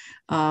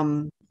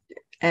 And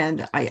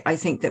I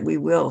think that we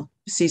will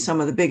see some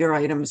of the bigger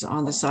items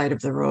on the side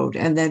of the road,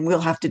 and then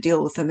we'll have to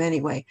deal with them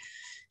anyway.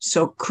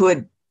 So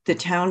could the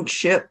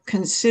township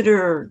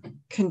consider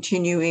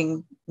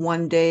continuing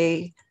one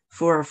day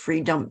for a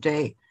free dump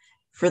day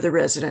for the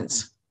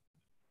residents?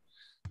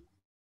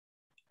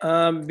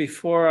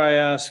 Before I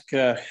ask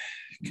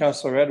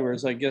Councillor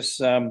Edwards, I guess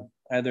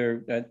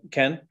either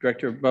Ken,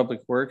 Director of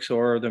Public Works,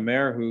 or the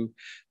Mayor, who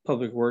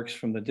Public Works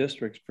from the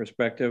district's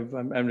perspective,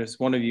 I'm just,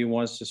 one of you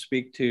wants to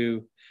speak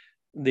to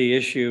the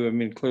issue. I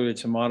mean, clearly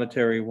it's a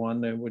monetary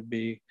one. There would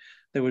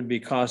be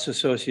costs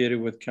associated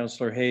with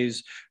Councillor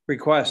Hayes'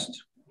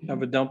 request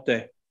of a dump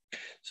day.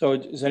 So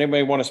does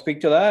anybody want to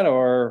speak to that,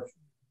 or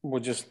we'll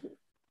just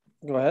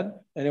go ahead?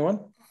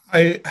 Anyone?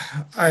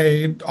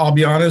 I'll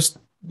be honest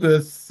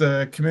with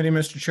the committee,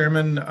 Mr.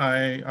 Chairman.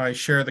 I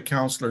share the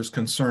councillor's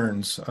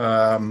concerns.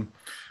 I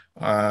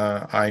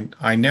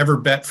never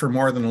bet for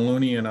more than a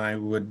loonie, and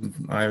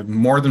I'm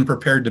more than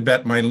prepared to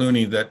bet my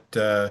loonie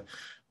that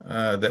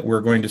that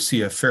we're going to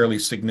see a fairly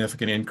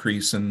significant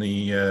increase in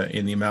the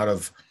amount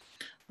of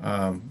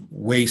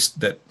waste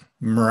that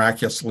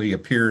miraculously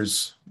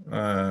appears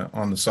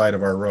on the side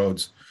of our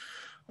roads.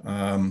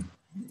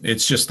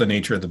 It's just the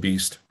nature of the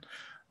beast.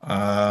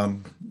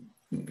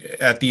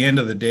 At the end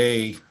of the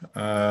day,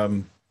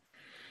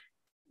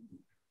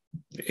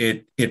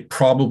 it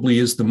probably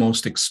is the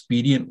most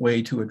expedient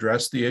way to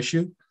address the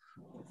issue,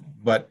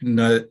 but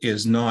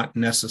is not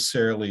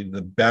necessarily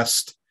the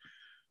best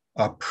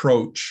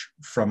approach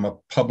from a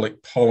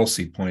public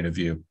policy point of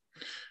view.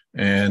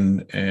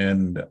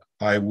 And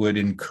I would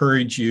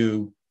encourage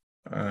you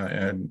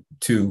and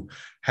to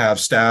have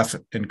staff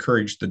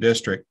encourage the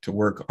district to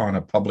work on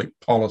a public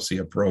policy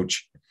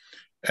approach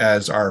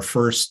as our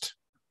first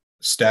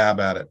stab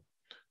at it.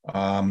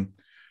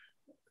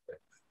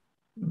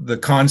 The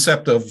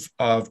concept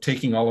of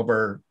taking all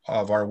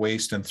of our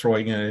waste and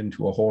throwing it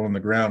into a hole in the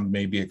ground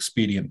may be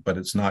expedient, but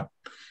it's not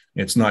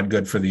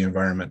good for the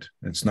environment.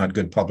 It's not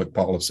good public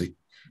policy,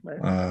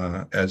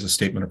 as a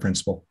statement of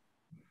principle.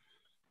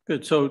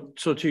 Good. So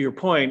to your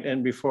point,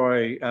 and before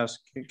I ask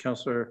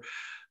Councillor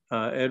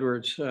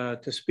Edwards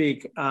to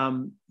speak,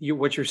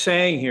 what you're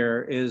saying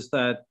here is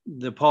that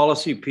the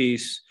policy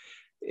piece,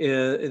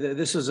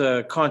 this is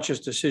a conscious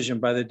decision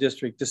by the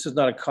district. This is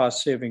not a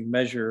cost-saving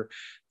measure.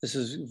 This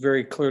is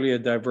very clearly a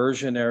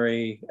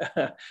diversionary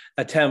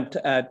attempt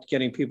at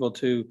getting people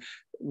to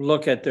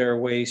look at their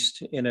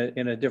waste in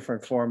a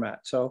different format.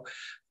 So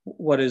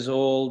what is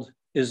old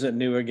isn't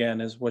new again,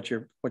 is what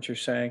you're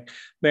saying.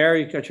 Mayor,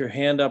 you got your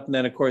hand up, and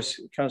then of course,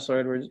 Councillor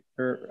Edwards,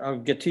 I'll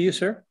get to you,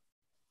 sir.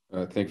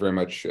 Thank you very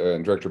much.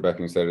 And Director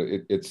Becking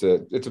said it's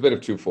a bit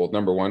of twofold.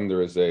 Number one,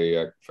 there is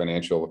a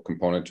financial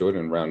component to it.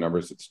 In round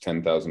numbers, it's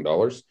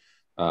 $10,000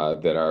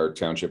 that our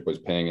township was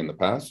paying in the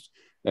past.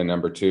 And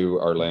number two,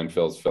 our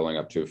landfill's filling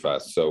up too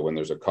fast. So when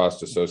there's a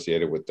cost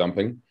associated with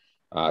dumping,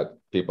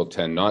 people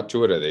tend not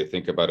to it, or they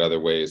think about other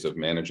ways of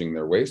managing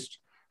their waste.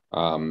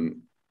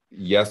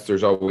 Yes,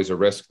 there's always a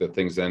risk that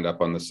things end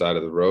up on the side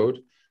of the road,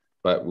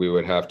 but we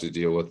would have to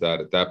deal with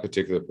that at that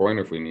particular point.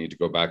 If we need to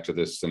go back to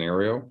this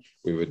scenario,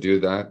 we would do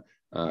that.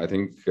 I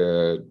think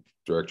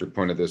Director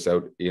pointed this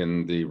out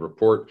in the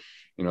report.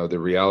 You know, the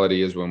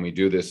reality is when we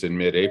do this in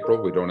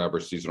mid-April, we don't have our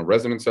seasonal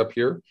residents up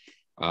here,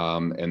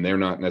 and they're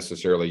not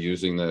necessarily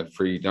using the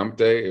free dump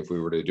day. If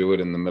we were to do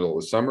it in the middle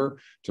of the summer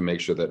to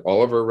make sure that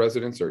all of our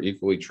residents are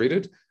equally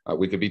treated,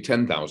 we could be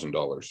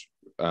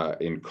 $10,000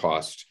 in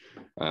cost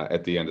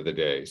at the end of the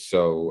day.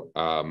 So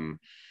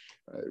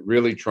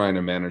really trying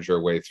to manage our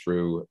way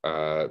through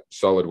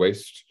solid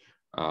waste.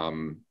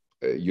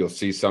 You'll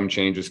see some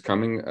changes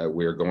coming.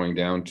 We're going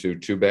down to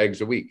 2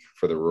 bags a week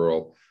for the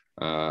rural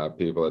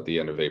people at the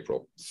end of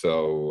April.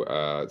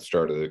 So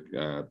start of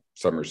the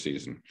summer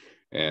season.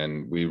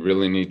 And we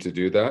really need to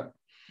do that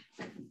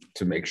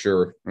to make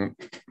sure, my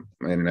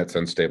internet's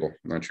unstable.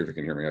 I'm not sure if you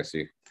can hear me, I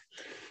see.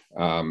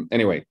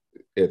 Anyway,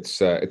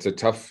 it's a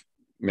tough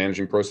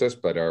managing process,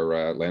 but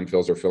our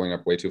landfills are filling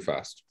up way too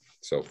fast.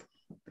 So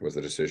it was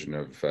the decision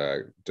of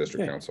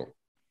district council.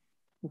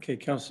 Okay,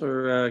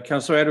 Councillor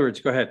Edwards,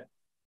 go ahead.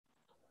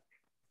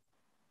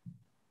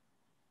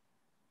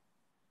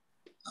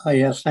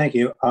 Yes, thank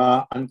you.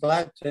 I'm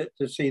glad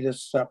to see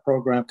this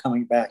program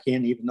coming back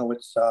in, even though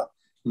it's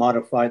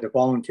modified. The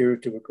volunteers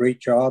do a great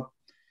job.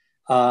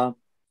 I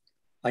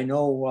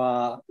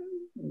know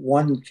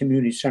one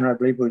community center, I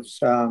believe it was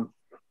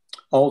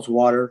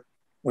Allswater,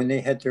 when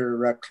they had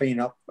their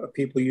cleanup,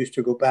 people used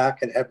to go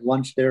back and have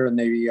lunch there, and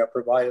they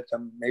provided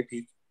them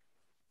maybe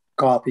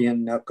coffee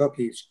and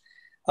cookies.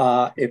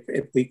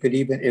 If we could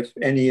even, if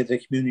any of the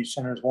community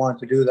centers wanted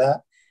to do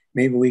that,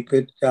 maybe we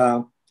could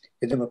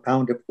give them a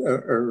pound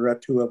or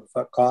two of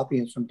coffee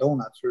and some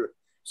donuts or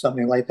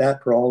something like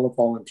that for all the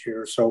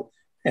volunteers. So,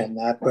 and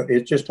that, but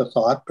it's just a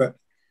thought, but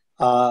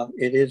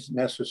it is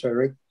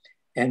necessary.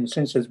 And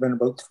since it's been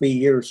about 3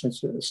 years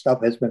since the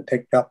stuff has been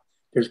picked up,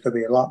 there's going to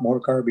be a lot more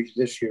garbage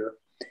this year.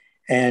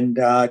 And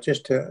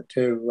just to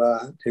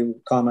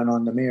comment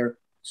on the mayor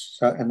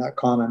and that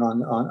comment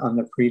on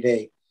the free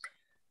day,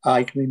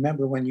 I can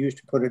remember when you used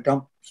to put a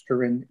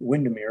dumpster in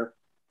Windermere,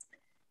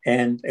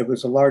 and it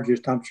was the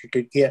largest dumpster you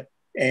could get,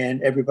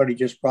 and everybody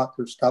just brought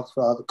their stuff,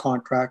 the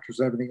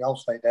contractors, everything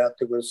else like that.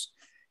 There was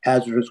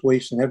hazardous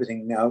waste and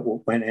everything now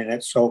went in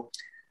it. So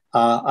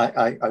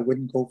I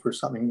wouldn't go for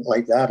something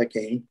like that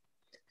again,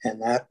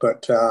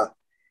 but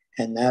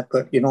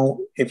you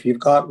know, if you've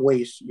got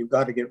waste, you've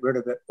got to get rid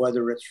of it,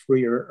 whether it's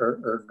free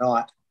or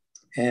not.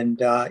 And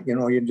you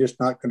know, you're just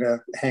not going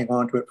to hang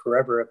on to it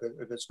forever if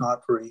it's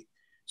not free.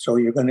 So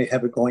you're going to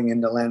have it going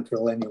into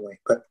landfill anyway.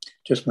 But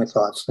just my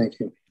thoughts. Thank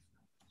you.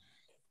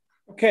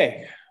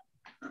 Okay.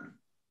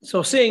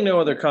 So seeing no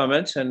other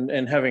comments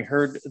and having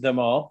heard them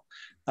all,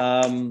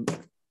 I'm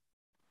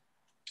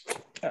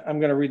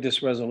going to read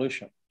this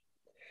resolution.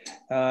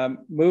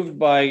 Moved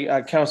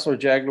by Councillor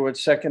Jaglowitz,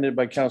 seconded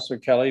by Councillor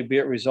Kelly. Be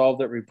it resolved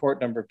that report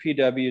number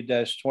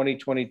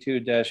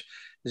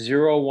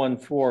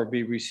PW-2022-014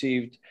 be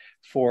received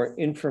for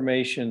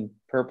information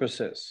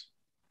purposes.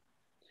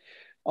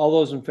 All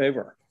those in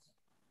favor?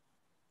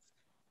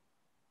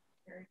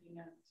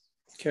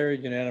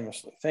 Carried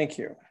unanimously. Thank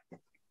you.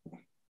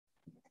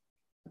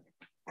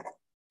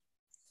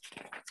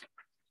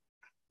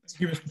 Thank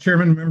you, Mr.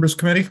 Chairman, members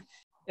committee.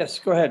 Yes,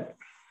 go ahead.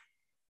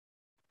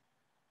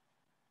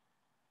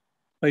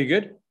 Are you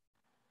good?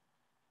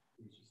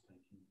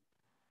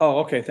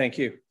 Oh, okay. Thank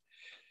you.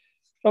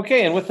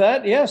 Okay, and with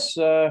that, yes,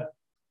 have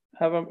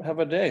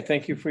a day.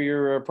 Thank you for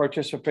your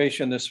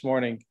participation this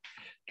morning,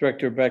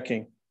 Director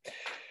Becking.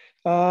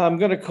 I'm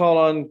going to call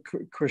on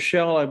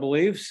Chriselle, I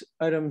believe,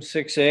 item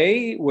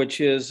 6A, which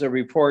is a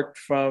report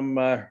from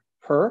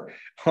her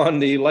on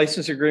the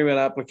license agreement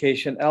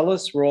application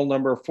Ellis, roll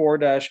number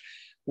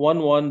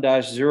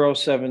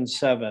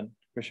 4-11-077.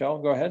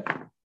 Chriselle, go ahead. Thank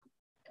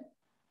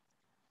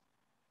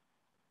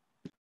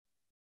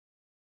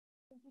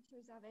you,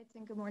 Chair Zavitz,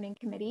 and good morning,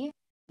 committee.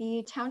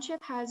 The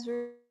township has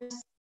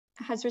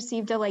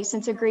received a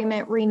license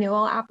agreement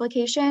renewal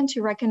application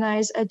to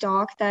recognize a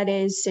dock that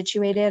is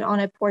situated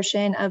on a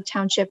portion of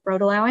township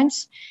road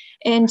allowance.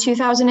 In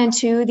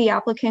 2002, the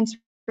applicants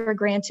were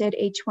granted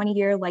a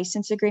 20-year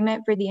license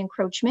agreement for the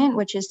encroachment,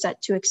 which is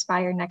set to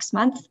expire next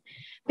month.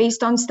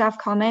 Based on staff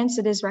comments,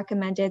 it is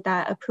recommended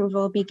that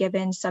approval be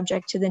given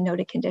subject to the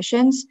noted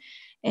conditions.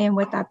 And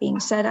with that being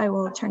said, I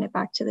will turn it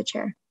back to the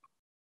chair.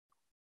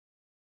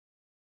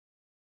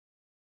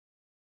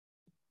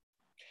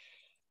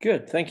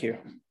 Good, thank you.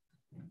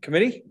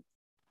 Committee?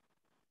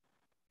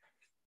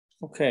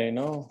 Okay,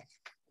 no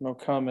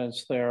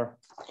comments there.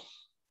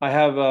 I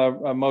have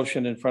a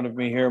motion in front of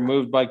me here,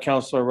 moved by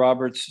Councillor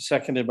Roberts,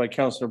 seconded by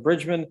Councillor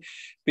Bridgman.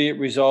 Be it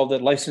resolved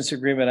that license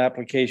agreement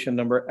application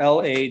number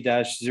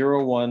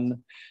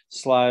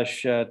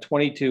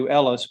LA-01/22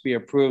 Ellis be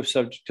approved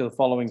subject to the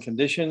following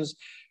conditions.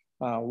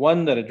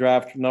 One, that a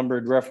draft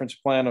numbered reference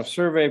plan of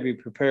survey be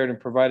prepared and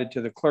provided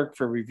to the clerk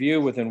for review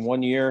within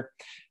 1 year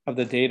of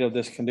the date of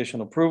this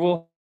conditional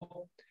approval.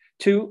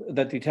 Two,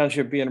 that the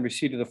township be in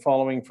receipt of the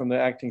following from the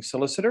acting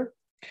solicitor.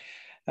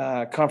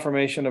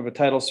 Confirmation of a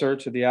title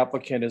search of the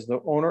applicant is the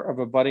owner of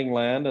abutting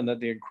land and that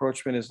the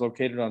encroachment is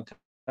located on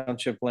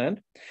township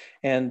land,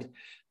 and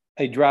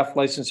a draft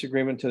license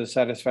agreement to the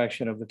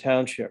satisfaction of the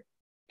township.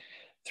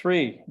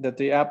 Three, that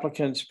the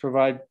applicants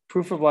provide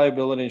proof of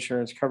liability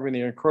insurance covering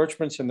the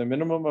encroachments in the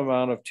minimum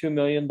amount of $2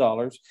 million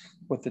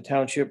with the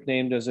township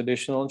named as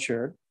additional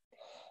insured.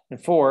 And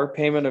four,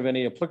 payment of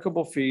any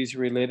applicable fees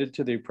related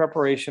to the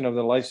preparation of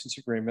the license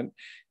agreement,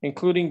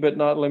 including but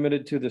not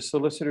limited to the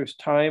solicitor's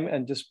time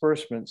and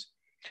disbursements,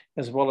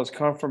 as well as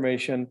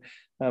confirmation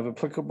of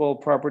applicable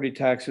property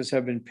taxes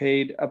have been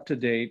paid up to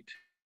date.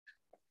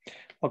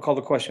 I'll call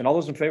the question. All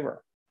those in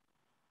favor?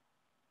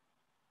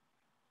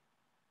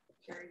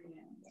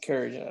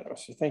 Carried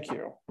unanimously. Thank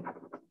you.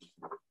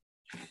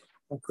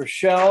 And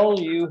Chriselle,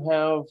 you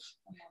have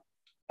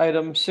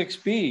item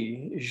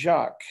 6B,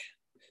 Jacques.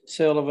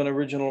 Sale of an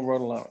original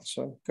road allowance.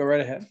 So go right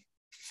ahead.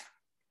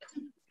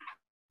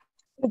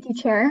 Thank you,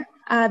 Chair.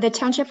 The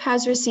township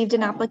has received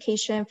an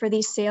application for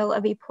the sale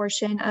of a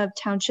portion of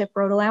township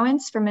road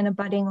allowance from an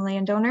abutting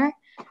landowner.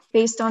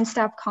 Based on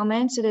staff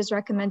comments, it is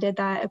recommended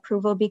that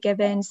approval be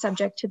given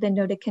subject to the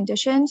noted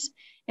conditions.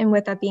 And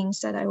with that being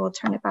said, I will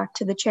turn it back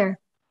to the chair.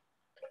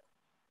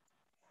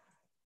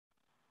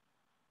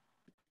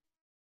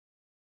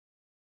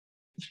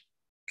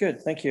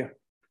 Good, thank you.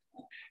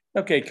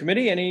 Okay,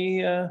 committee,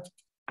 any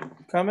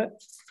comment?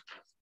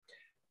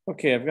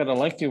 Okay, I've got a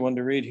lengthy one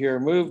to read here.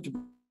 Moved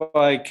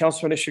by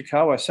Councillor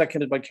Nishikawa,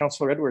 seconded by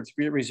Councillor Edwards.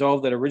 Be it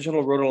resolved that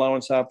original road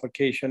allowance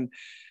application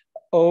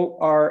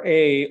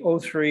ORA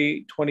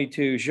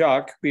 0322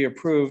 Jacques be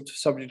approved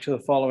subject to the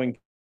following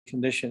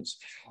conditions.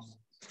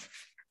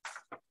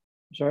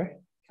 Sorry?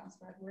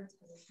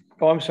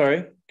 Oh, I'm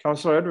sorry.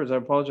 Councillor Edwards, I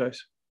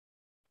apologize.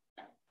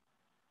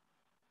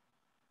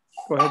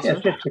 Go ahead, yes,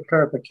 sir. just a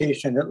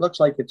clarification. It looks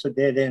like it's a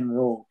dead end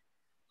road.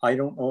 I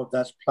don't know if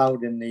that's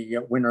plowed in the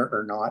winter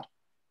or not,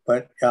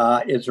 but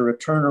is there a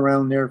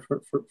turnaround there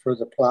for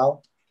the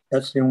plow?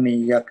 That's the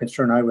only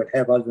concern I would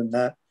have. Other than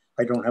that,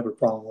 I don't have a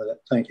problem with it.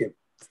 Thank you.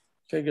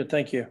 Okay, good.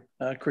 Thank you.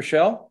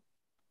 Chriselle?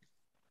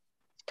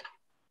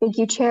 Thank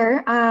you,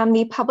 Chair.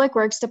 The Public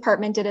Works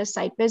Department did a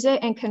site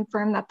visit and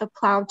confirmed that the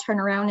plowed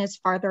turnaround is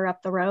farther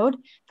up the road.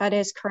 That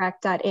is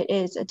correct, that it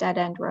is a dead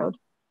end road.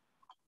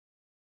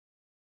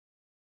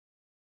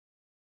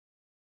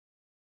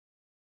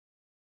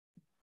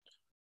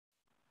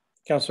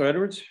 Councillor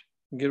Edwards,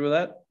 you good with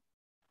that?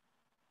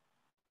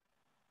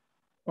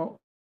 Oh,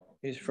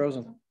 he's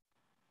frozen.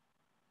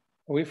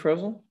 Are we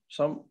frozen?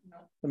 The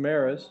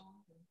mayor is.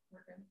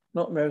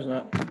 No, the mayor's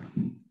not.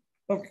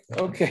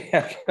 Okay,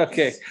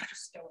 okay.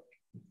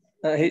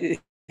 There you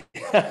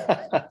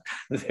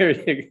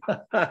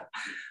go. A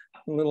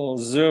little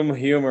Zoom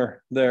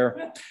humor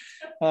there.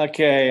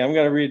 Okay, I'm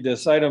going to read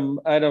this. Item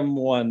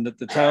 1, that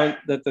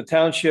the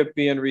township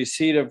be in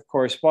receipt of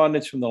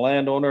correspondence from the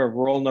landowner of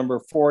roll number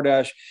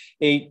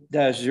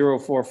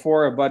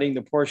 4-8-044 abutting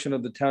the portion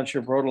of the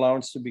township road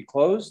allowance to be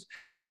closed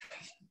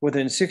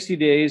within 60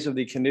 days of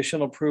the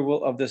conditional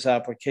approval of this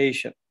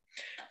application.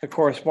 The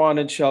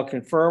correspondent shall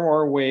confirm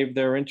or waive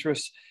their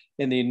interest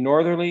in the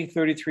northerly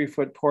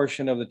 33-foot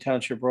portion of the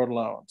township road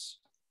allowance.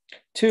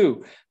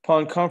 2,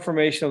 upon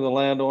confirmation of the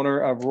landowner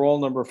of roll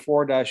number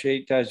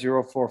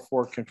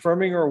 4-8-044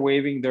 confirming or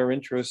waiving their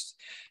interest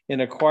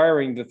in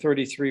acquiring the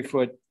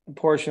 33-foot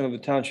portion of the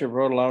township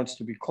road allowance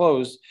to be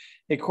closed,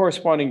 a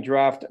corresponding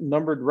draft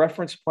numbered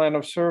reference plan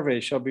of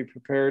survey shall be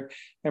prepared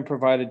and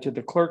provided to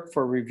the clerk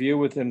for review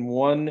within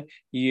 1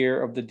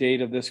 year of the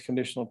date of this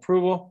conditional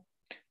approval.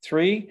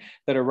 3,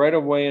 that a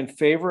right-of-way in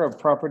favor of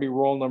property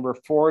roll number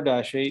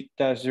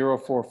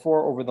 4-8-044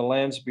 over the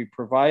lands be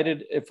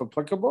provided if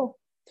applicable.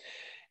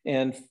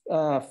 And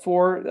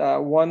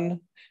 4, 1,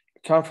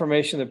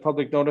 confirmation that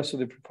public notice of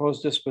the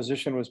proposed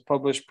disposition was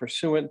published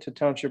pursuant to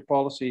Township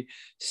Policy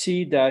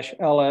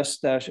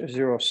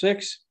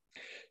C-LS-06.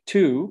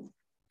 2,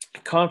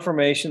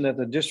 confirmation that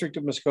the District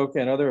of Muskoka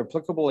and other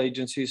applicable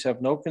agencies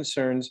have no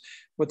concerns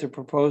with the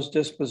proposed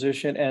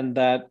disposition, and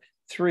that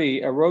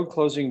 3, a road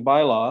closing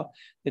bylaw,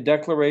 the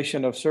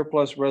declaration of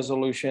surplus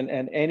resolution,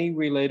 and any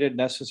related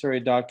necessary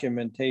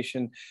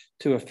documentation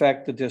to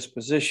effect the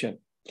disposition.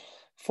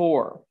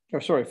 5,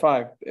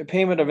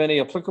 payment of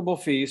any applicable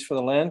fees for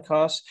the land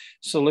costs,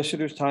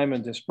 solicitor's time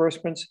and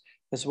disbursements,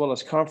 as well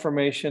as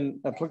confirmation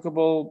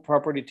applicable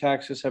property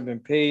taxes have been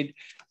paid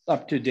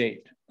up to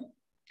date.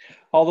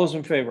 All those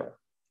in favor?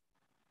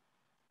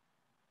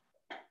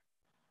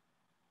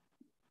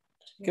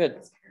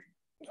 Good.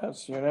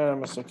 That's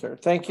unanimously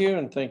carried. Thank you,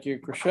 and thank you,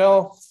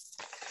 Chriselle.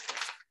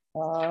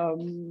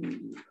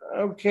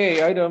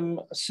 Okay, item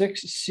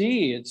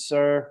 6C. It's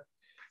our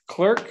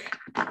clerk,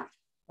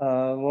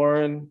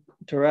 Lauren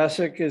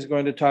Tarasic, is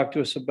going to talk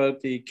to us about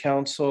the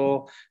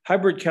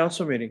hybrid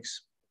council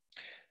meetings.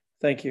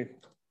 Thank you.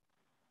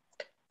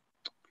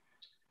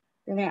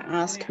 I'm going to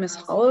ask Ms.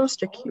 Hollows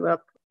to queue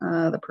up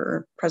the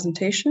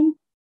presentation.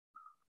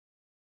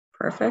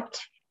 Perfect.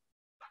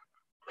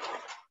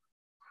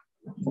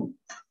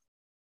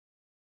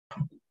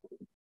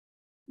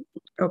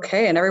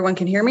 Okay, and everyone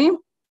can hear me?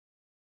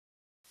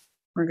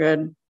 We're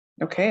good.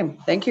 Okay,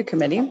 thank you,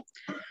 committee.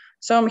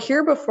 So I'm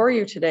here before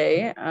you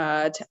today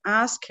to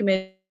ask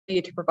committee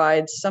to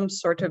provide some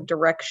sort of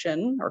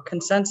direction or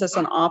consensus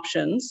on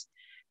options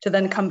to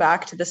then come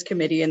back to this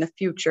committee in the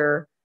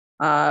future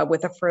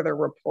with a further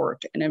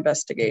report and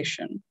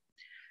investigation.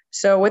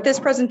 So with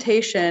this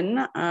presentation,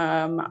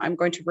 I'm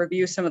going to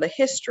review some of the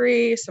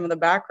history, some of the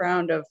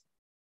background of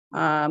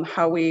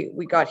how we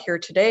got here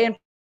today, and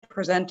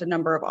present a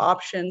number of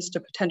options to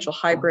potential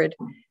hybrid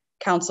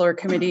councillor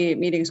committee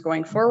meetings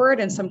going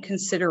forward, and some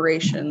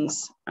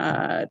considerations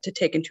to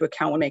take into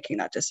account when making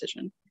that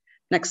decision.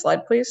 Next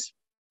slide, please.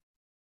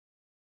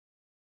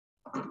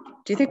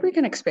 Do you think we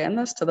can expand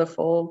this to the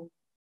full?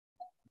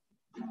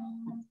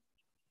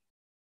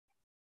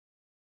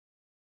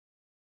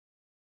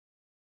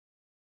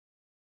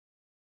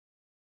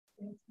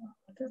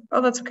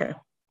 Oh, that's okay.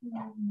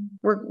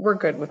 We're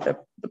good with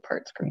the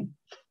part screen.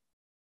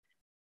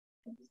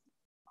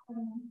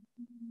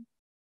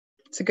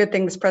 It's a good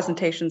thing this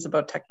presentation is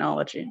about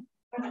technology.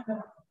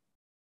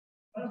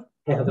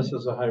 Yeah, this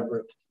is a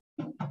hybrid.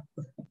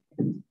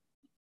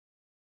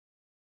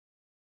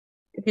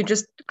 If you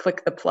just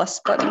click the plus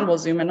button, we'll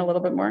zoom in a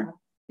little bit more.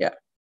 Yeah.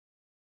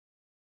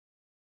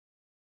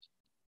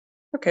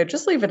 Okay,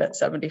 just leave it at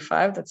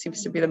 75. That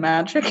seems to be the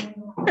magic.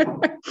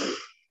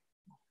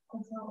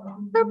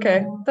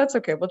 Okay, that's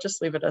okay. We'll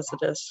just leave it as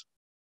it is.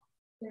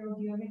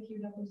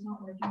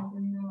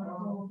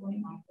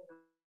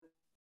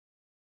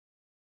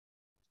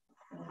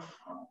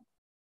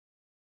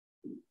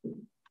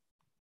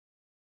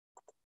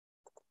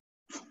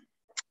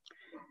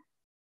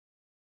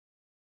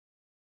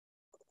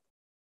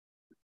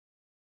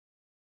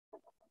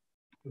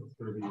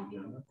 For the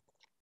agenda.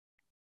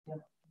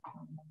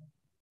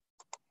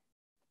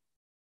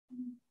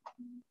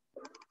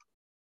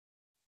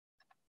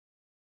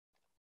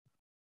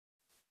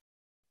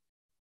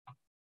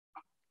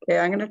 Okay,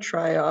 I'm going to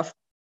try off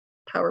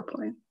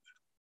PowerPoint.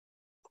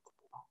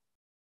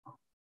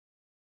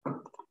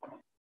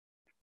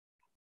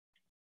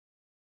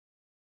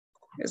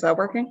 Is that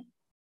working?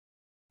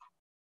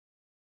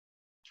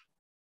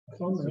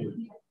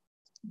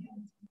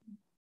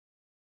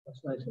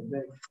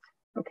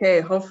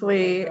 Okay,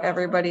 hopefully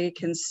everybody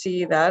can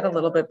see that a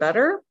little bit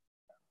better.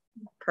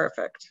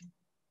 Perfect.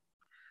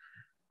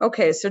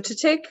 Okay, so to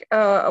take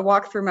a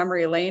walk through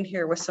memory lane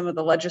here with some of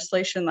the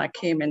legislation that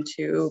came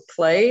into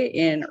play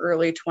in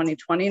early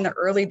 2020, in the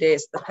early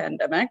days of the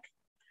pandemic.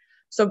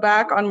 So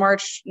back on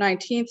March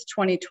 19th,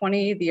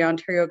 2020, the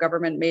Ontario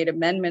government made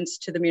amendments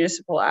to the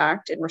Municipal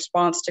Act in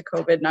response to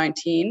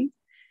COVID-19.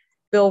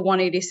 Bill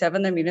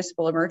 187, the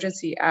Municipal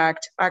Emergency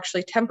Act,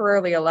 actually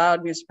temporarily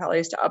allowed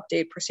municipalities to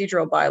update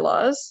procedural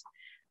bylaws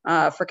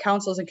for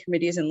councils and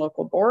committees and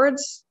local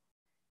boards.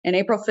 In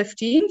April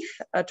 15th,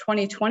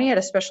 2020, at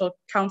a special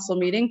council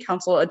meeting,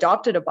 council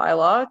adopted a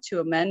bylaw to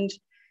amend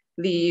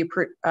the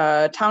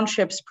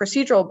township's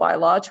procedural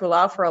bylaw to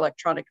allow for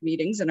electronic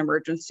meetings and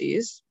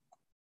emergencies.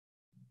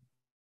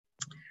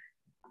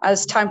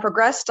 As time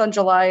progressed, on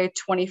July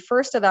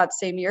 21st of that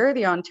same year,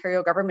 the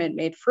Ontario government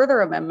made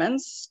further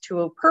amendments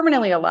to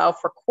permanently allow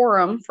for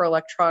quorum for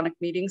electronic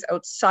meetings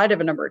outside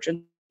of an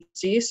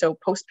emergency, so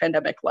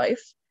post-pandemic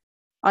life.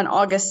 On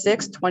August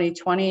 6,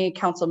 2020,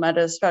 council met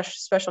a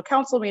special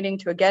council meeting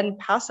to again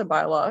pass a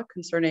bylaw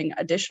concerning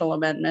additional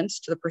amendments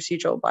to the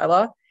procedural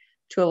bylaw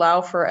to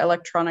allow for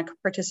electronic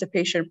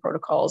participation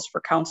protocols for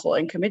council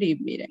and committee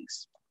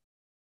meetings.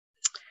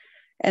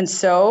 And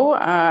so,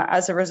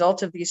 as a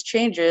result of these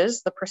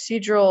changes, the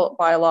procedural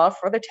bylaw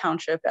for the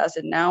township as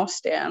it now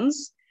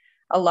stands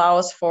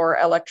allows for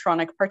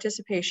electronic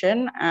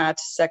participation at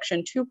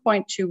section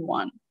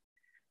 2.21.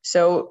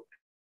 So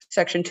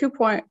section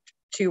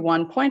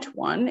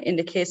 2.21.1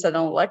 indicates that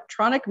an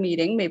electronic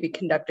meeting may be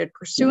conducted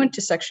pursuant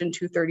to section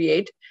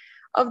 238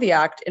 of the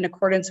Act in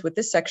accordance with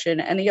this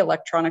section and the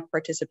electronic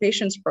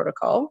participations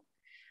protocol.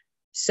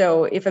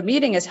 So if a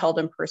meeting is held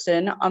in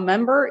person, a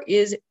member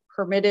is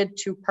permitted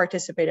to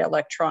participate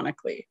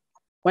electronically.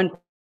 When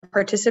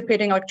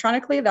participating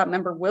electronically, that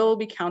member will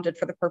be counted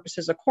for the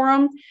purposes of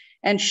quorum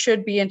and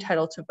should be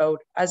entitled to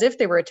vote as if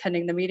they were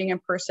attending the meeting in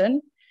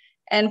person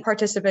and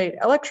participate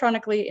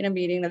electronically in a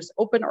meeting that is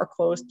open or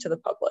closed to the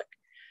public.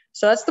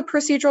 So that's the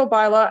procedural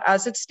bylaw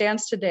as it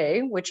stands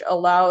today, which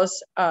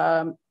allows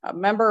a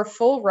member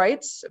full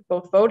rights,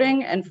 both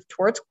voting and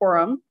towards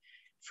quorum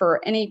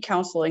for any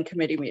council and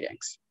committee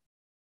meetings.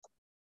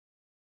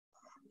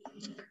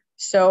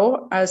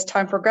 So as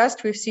time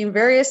progressed, we've seen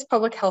various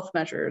public health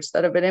measures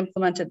that have been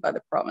implemented by the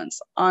province.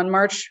 On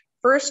March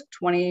 1st,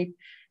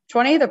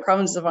 2020, the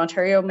province of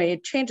Ontario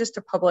made changes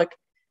to public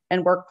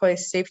and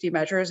workplace safety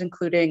measures,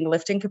 including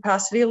lifting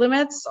capacity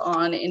limits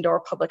on indoor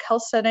public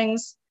health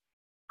settings.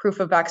 Proof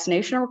of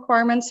vaccination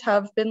requirements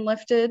have been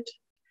lifted.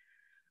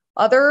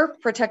 Other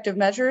protective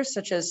measures,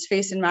 such as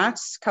face and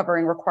mask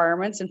covering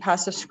requirements and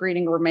passive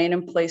screening, remain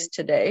in place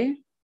today.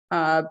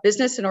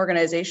 Business and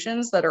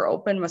organizations that are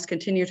open must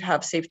continue to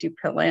have safety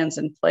plans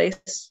in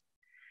place.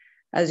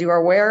 As you are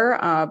aware,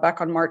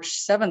 back on March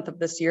 7th of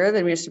this year,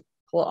 the municipal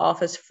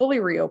office fully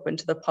reopened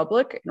to the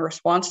public in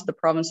response to the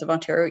province of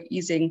Ontario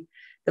easing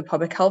the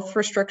public health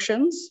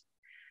restrictions.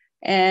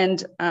 And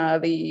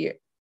the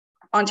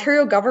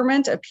Ontario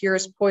government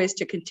appears poised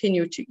to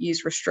continue to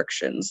ease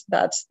restrictions.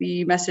 That's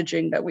the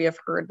messaging that we have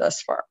heard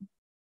thus far.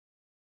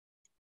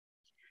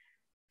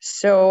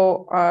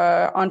 So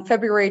on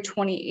February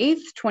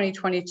 28th,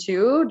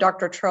 2022,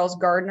 Dr. Charles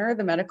Gardner,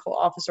 the Medical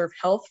Officer of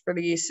Health for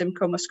the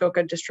Simcoe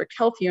Muskoka District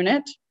Health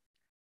Unit,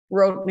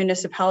 wrote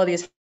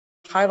municipalities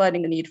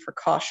highlighting the need for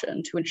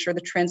caution to ensure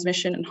the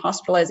transmission and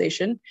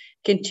hospitalization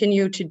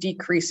continue to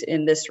decrease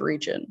in this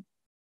region.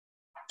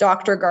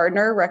 Dr.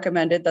 Gardner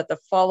recommended that the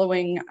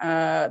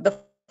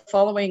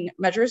following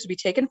measures be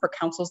taken for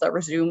councils that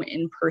resume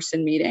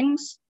in-person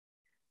meetings.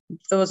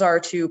 Those are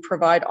to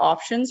provide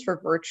options for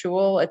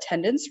virtual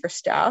attendance for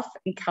staff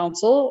and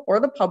council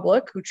or the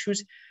public who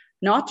choose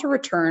not to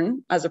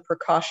return as a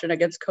precaution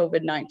against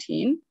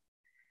COVID-19,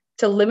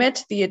 to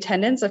limit the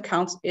attendance of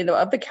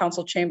the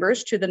council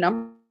chambers to the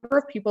number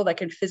of people that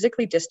can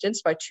physically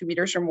distance by 2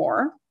 meters or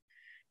more,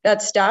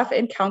 that staff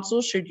and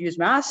council should use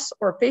masks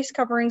or face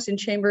coverings in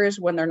chambers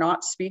when they're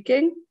not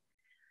speaking,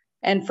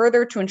 and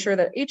further to ensure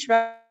that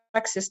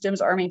HVAC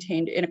systems are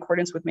maintained in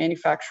accordance with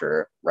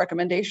manufacturer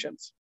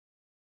recommendations.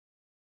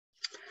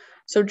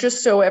 So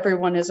just so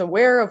everyone is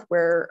aware of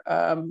where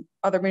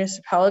other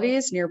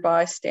municipalities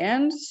nearby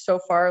stand, so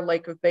far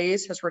Lake of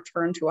Bays has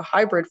returned to a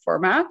hybrid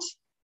format.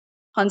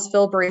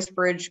 Huntsville,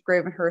 Bracebridge,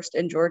 Gravenhurst,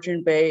 and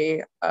Georgian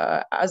Bay,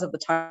 as of the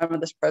time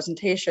of this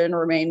presentation,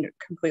 remained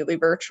completely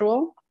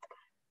virtual.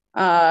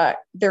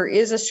 There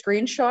is a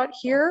screenshot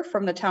here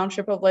from the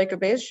Township of Lake of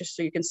Bays, just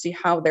so you can see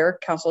how their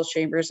council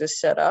chambers is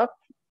set up.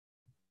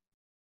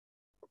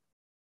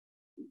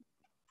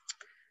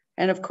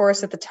 And of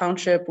course, at the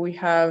township, we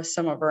have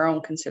some of our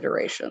own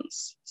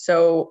considerations.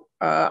 So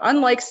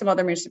unlike some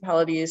other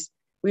municipalities,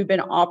 we've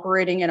been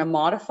operating in a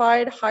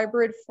modified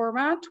hybrid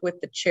format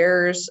with the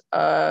chairs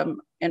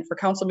and for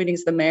council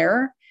meetings, the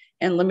mayor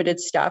and limited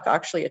staff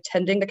actually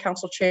attending the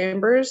council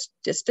chambers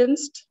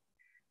distanced.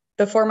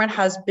 The format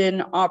has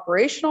been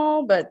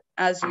operational, but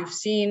as you've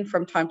seen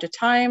from time to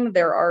time,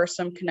 there are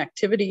some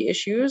connectivity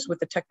issues with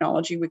the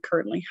technology we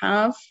currently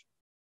have.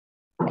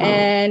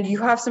 And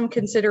you have some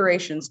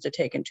considerations to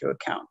take into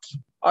account.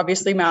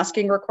 Obviously,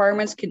 masking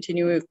requirements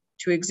continue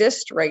to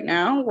exist right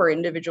now where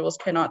individuals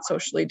cannot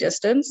socially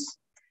distance.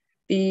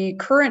 The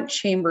current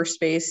chamber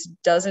space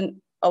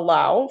doesn't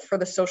allow for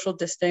the social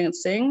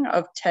distancing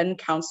of 10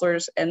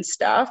 councillors and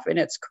staff in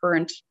its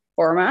current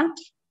format.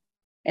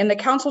 And the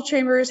council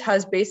chambers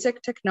has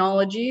basic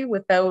technology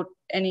without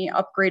any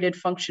upgraded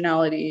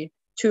functionality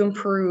to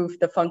improve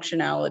the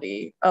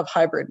functionality of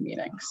hybrid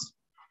meetings.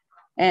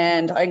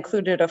 And I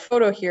included a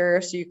photo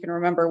here so you can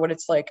remember what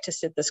it's like to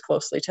sit this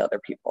closely to other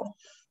people.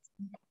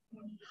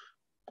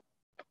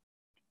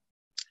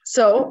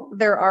 So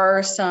there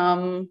are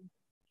some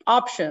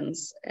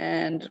options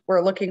and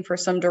we're looking for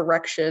some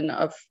direction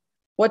of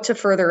what to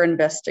further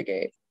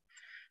investigate.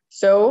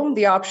 So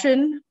the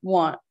option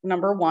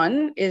number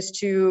one is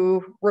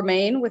to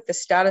remain with the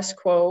status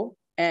quo,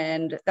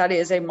 and that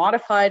is a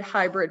modified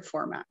hybrid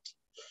format.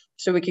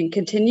 So we can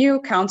continue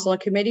council and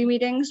committee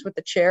meetings with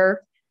the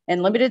chair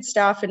and limited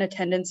staff in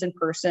attendance in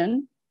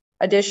person.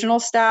 Additional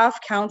staff,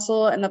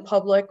 council, and the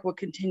public will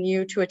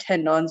continue to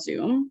attend on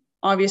Zoom.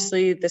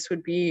 Obviously, this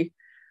would be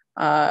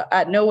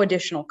at no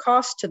additional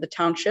cost to the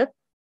township.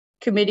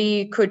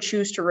 Committee could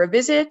choose to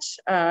revisit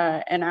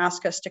and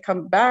ask us to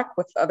come back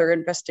with other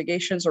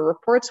investigations or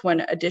reports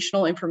when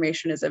additional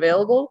information is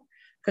available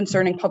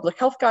concerning public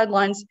health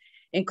guidelines,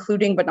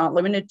 including but not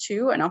limited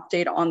to an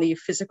update on the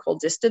physical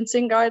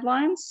distancing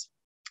guidelines.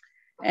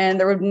 And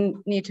there would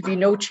need to be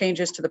no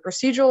changes to the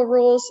procedural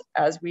rules.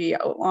 As we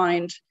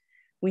outlined,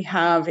 we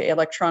have an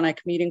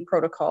electronic meeting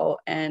protocol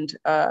and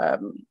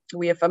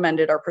we have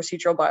amended our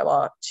procedural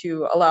bylaw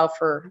to allow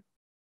for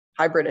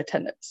hybrid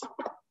attendance.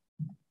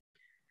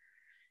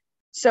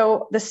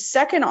 So the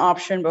second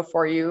option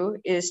before you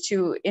is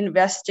to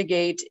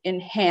investigate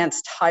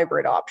enhanced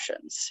hybrid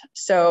options.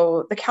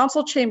 So the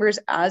council chambers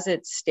as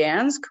it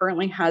stands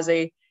currently has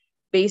a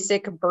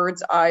basic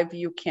bird's eye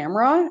view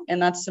camera,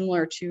 and that's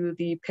similar to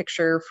the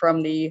picture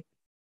from the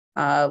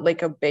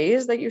Lake of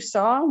Bays that you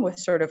saw with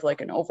sort of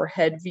like an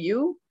overhead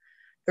view.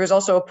 There's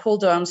also a pull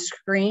down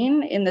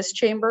screen in this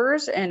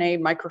chambers and a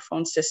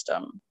microphone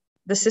system.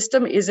 The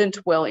system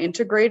isn't well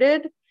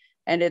integrated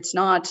and it's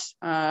not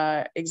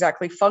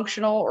exactly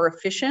functional or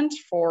efficient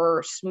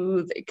for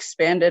smooth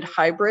expanded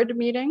hybrid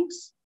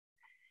meetings.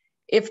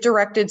 If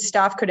directed,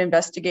 staff could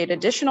investigate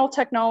additional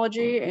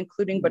technology,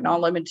 including but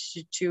not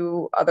limited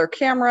to other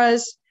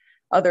cameras,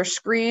 other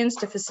screens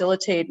to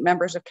facilitate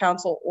members of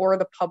council or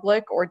the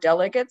public or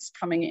delegates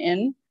coming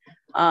in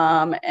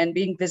and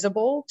being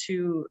visible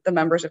to the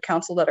members of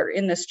council that are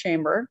in this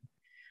chamber.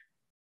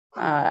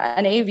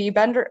 An AV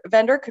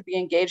vendor could be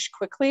engaged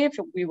quickly if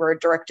we were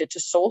directed to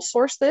sole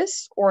source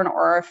this, or an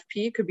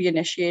RFP could be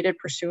initiated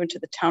pursuant to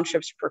the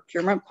township's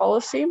procurement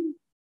policy.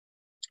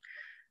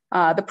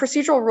 The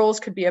procedural rules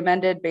could be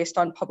amended based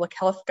on public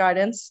health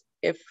guidance.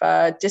 If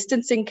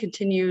distancing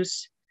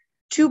continues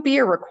to be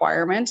a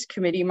requirement,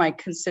 committee might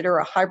consider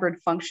a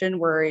hybrid function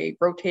where a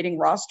rotating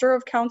roster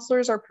of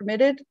councillors are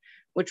permitted,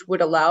 which would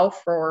allow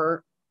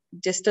for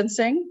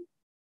distancing.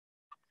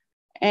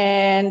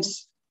 And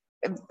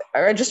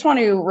I just want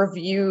to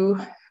review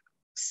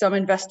some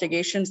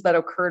investigations that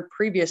occurred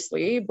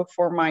previously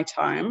before my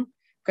time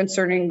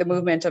concerning the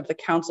movement of the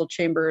council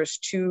chambers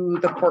to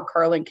the Port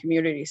Carling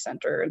Community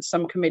Center, and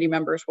some committee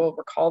members will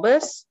recall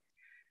this.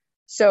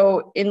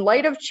 So in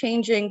light of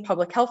changing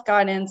public health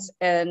guidance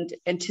and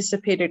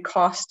anticipated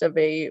cost of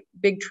a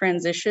big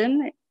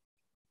transition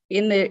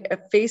in the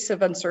face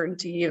of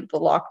uncertainty of the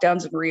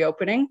lockdowns and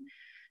reopening,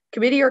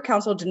 committee or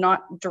council did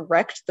not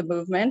direct the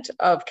movement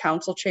of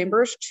council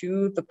chambers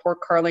to the Port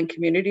Carling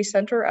Community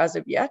Center as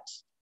of yet.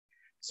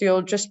 So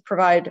you'll just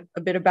provide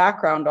a bit of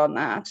background on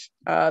that.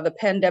 The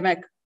pandemic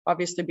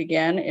obviously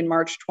began in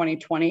March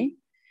 2020.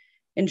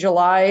 In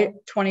July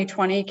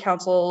 2020,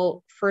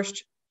 council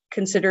first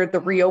considered the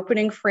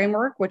reopening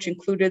framework, which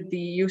included the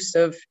use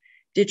of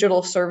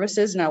digital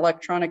services and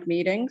electronic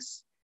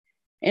meetings.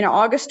 In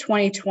August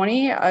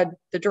 2020,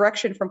 the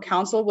direction from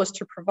council was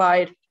to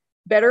provide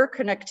better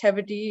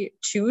connectivity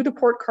to the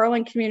Port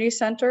Carling Community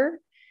Centre.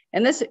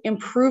 And this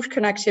improved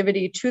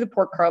connectivity to the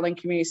Port Carling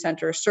Community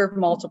Centre served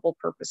multiple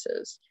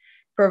purposes.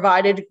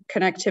 Provided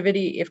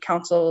connectivity if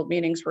council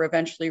meetings were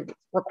eventually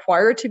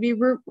required to be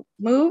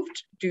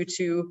removed due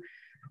to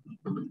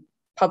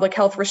public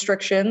health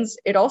restrictions.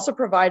 It also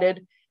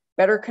provided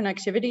better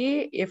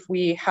connectivity if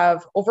we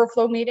have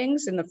overflow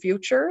meetings in the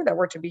future that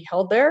were to be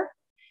held there.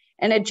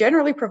 And it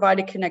generally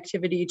provided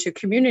connectivity to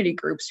community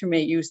groups who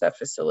may use that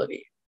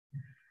facility.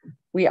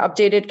 We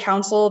updated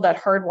council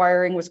that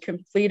hardwiring was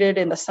completed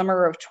in the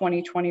summer of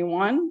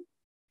 2021.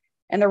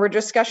 And there were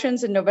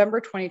discussions in November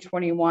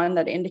 2021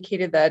 that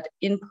indicated that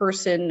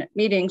in-person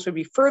meetings would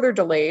be further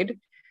delayed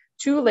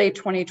to late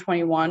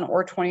 2021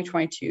 or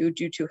 2022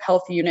 due to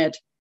health unit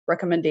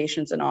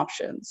recommendations and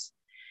options.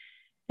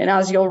 And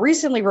as you'll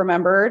recently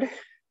remember,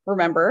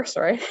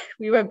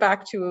 we went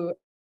back to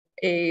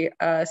a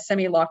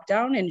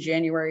semi-lockdown in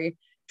January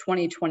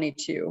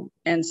 2022,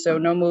 and so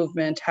no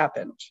movement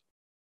happened.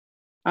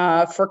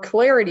 For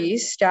clarity,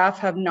 staff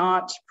have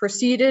not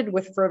proceeded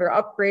with further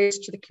upgrades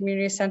to the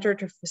community center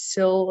to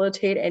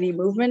facilitate any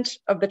movement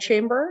of the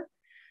chamber.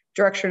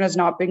 Direction has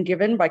not been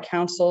given by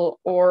council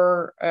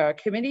or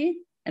committee,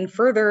 and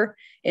further,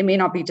 it may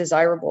not be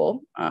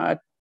desirable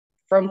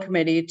from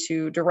committee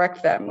to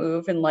direct that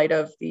move in light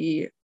of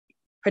the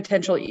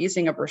potential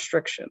easing of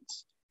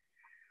restrictions.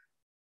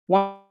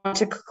 Want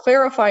to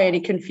clarify any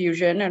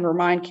confusion and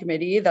remind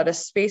committee that a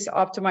space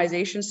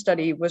optimization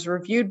study was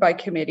reviewed by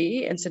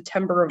committee in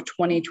September of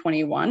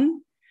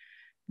 2021.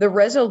 The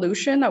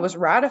resolution that was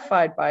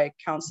ratified by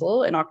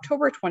council in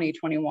October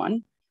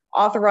 2021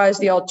 authorized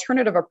the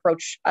alternative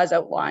approach as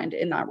outlined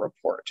in that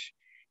report.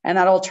 And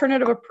that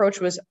alternative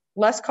approach was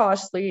less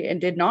costly and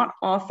did not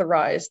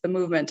authorize the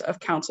movement of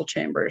council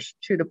chambers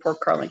to the Port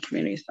Carling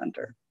Community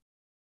Centre.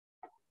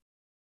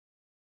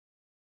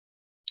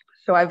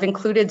 So I've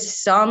included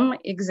some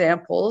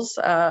examples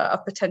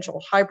of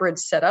potential hybrid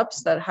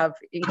setups that have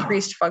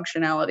increased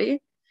functionality.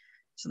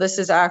 So this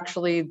is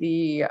actually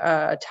the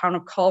town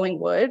of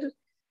Collingwood.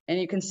 And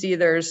you can see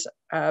there's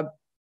a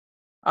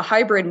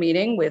hybrid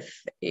meeting with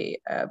a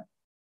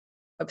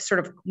sort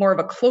of more of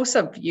a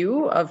close-up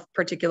view of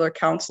particular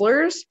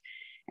councillors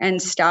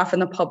and staff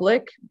and the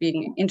public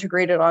being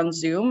integrated on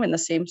Zoom in the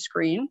same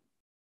screen.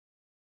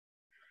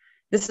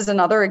 This is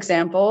another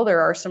example.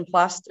 There are some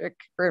plastic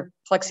or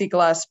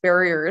plexiglass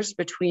barriers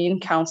between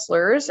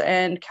councillors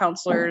and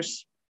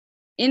councillors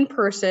in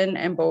person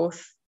and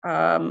both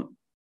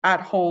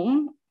at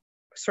home,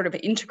 sort of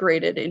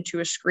integrated into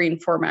a screen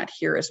format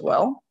here as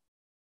well.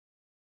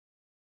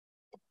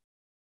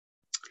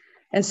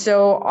 And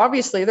so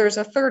obviously there's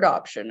a third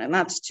option, and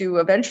that's to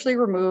eventually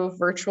remove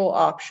virtual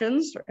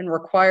options and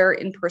require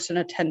in-person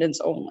attendance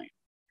only.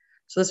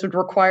 So this would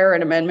require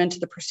an amendment to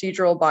the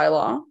procedural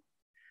bylaw.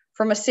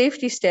 From a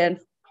safety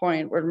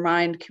standpoint, would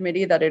remind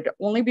committee that it'd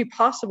only be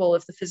possible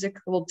if the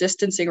physical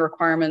distancing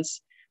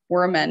requirements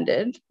were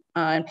amended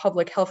and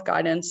public health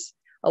guidance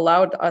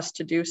allowed us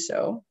to do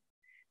so.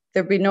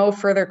 There'd be no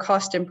further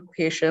cost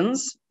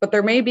implications, but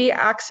there may be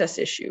access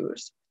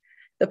issues.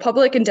 The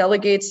public and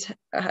delegates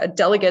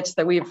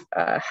that we've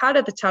had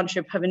at the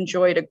township have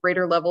enjoyed a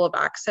greater level of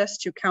access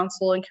to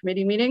council and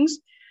committee meetings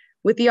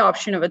with the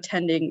option of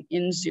attending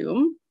in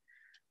Zoom.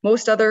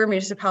 Most other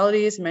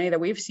municipalities, many that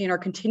we've seen, are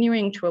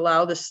continuing to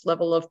allow this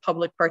level of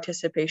public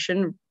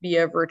participation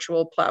via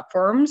virtual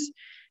platforms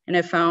and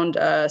have found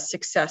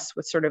success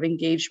with sort of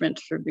engagement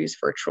through these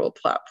virtual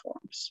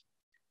platforms.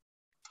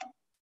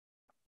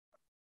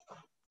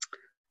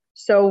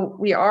 So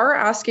we are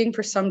asking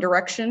for some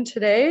direction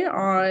today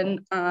on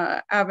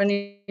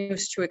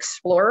avenues to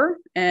explore,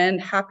 and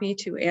happy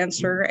to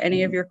answer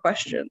any of your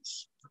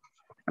questions.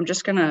 I'm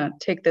just gonna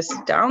take this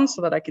down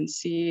so that I can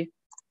see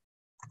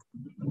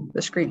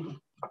the screen.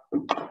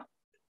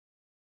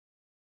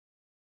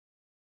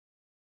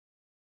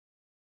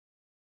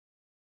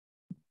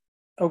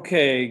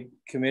 Okay,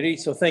 committee.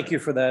 So thank you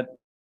for that,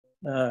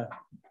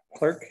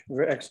 clerk.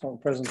 Very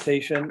excellent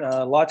presentation.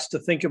 Lots to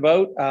think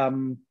about.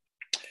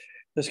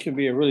 This can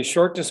be a really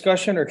short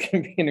discussion or it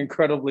can be an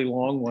incredibly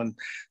long one.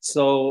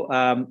 So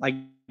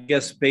I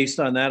guess based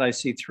on that, I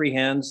see three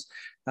hands.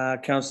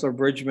 Councillor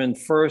Bridgman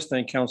first,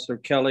 then Councillor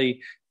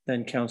Kelly,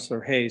 then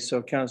Councillor Hayes.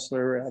 So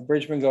Councillor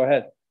Bridgman, go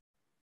ahead.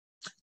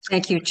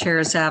 Thank you,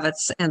 Chair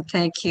Zavitz, and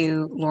thank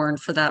you, Lauren,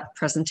 for that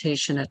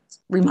presentation. It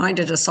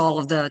reminded us all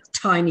of the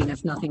timing,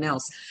 if nothing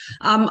else.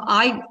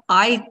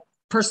 I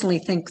personally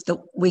think that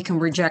we can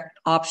reject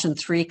option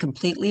 3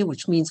 completely,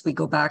 which means we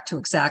go back to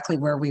exactly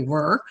where we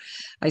were.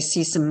 I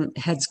see some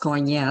heads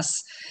going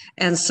yes.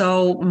 And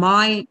so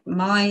my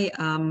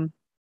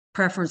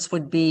preference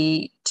would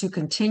be to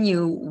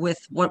continue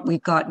with what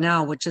we've got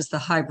now, which is the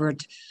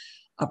hybrid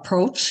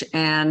approach,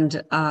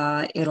 and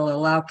it'll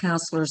allow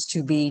councillors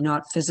to be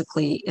not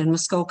physically in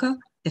Muskoka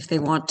if they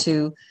want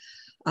to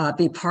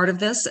be part of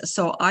this.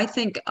 So I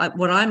think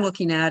what I'm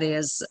looking at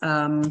is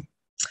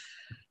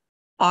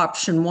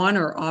option 1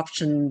 or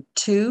option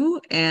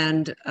 2,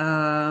 and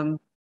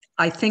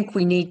I think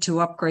we need to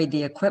upgrade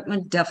the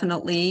equipment,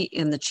 definitely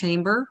in the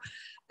chamber.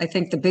 I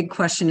think the big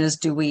question is,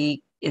 do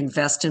we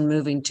invest in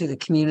moving to the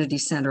community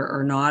center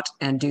or not,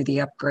 and do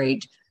the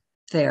upgrade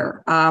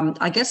there?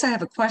 I guess I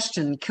have a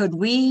question. Could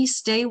we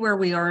stay where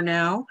we are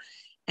now?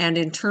 And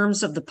in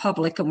terms of the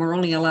public, and we're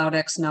only allowed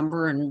X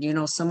number, and you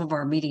know, some of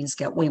our meetings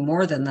get way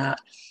more than that.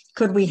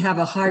 Could we have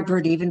a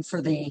hybrid even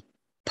for the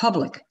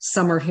public?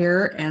 Some are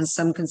here and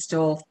some can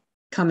still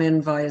come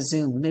in via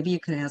Zoom. Maybe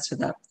you can answer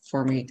that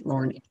for me,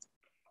 Lauren.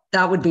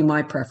 That would be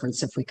my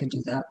preference if we could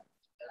do that.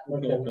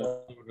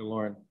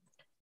 Lauren.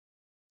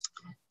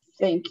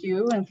 Thank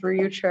you, and through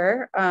you,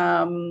 Chair.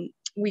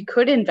 We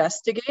could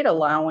investigate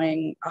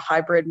allowing a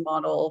hybrid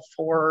model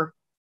for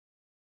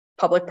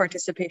public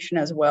participation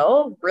as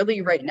well.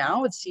 Really, right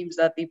now, it seems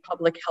that the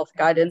public health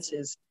guidance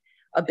is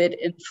a bit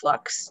in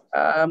flux.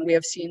 We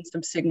have seen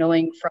some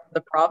signaling from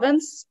the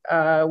province.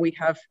 We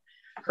have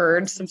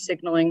heard some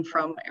signaling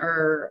from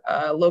our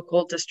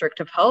local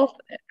district of health,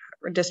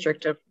 or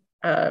district of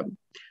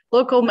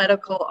local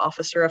medical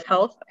officer of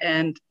health,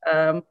 and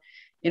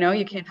you know,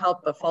 you can't help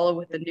but follow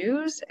with the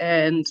news,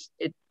 and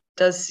it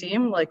does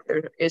seem like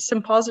there is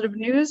some positive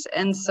news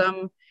and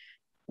some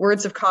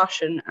words of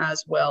caution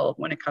as well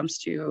when it comes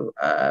to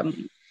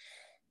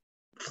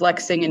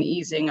flexing and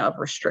easing of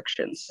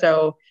restrictions.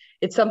 So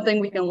it's something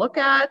we can look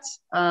at,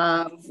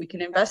 we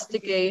can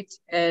investigate,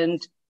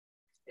 and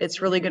it's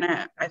really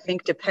gonna, I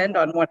think, depend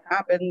on what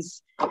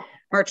happens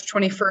March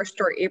 21st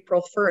or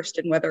April 1st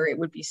and whether it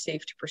would be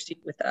safe to proceed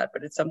with that,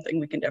 but it's something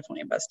we can definitely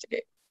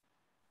investigate.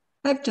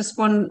 I have just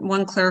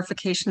one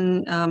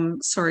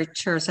clarification. Sorry,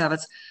 Chair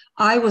Zavitz.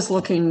 I was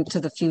looking to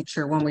the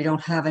future when we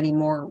don't have any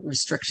more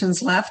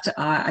restrictions left.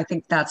 I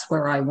think that's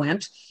where I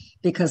went,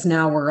 because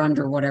now we're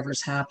under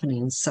whatever's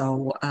happening.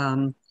 So,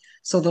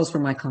 so those were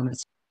my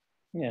comments.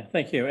 Yeah,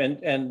 thank you.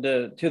 And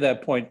to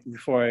that point,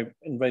 before I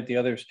invite the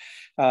others,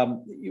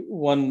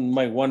 one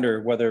might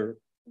wonder whether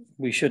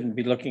we shouldn't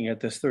be looking at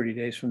this 30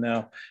 days from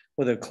now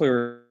with a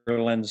clearer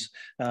lens,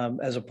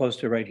 as opposed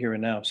to right here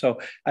and now. So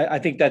I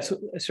think that's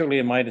certainly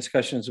in my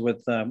discussions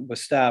with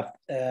staff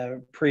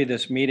pre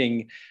this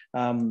meeting.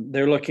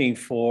 They're looking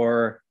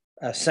for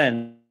a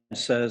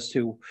sense as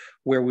to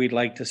where we'd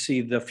like to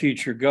see the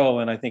future go,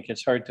 and I think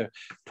it's hard to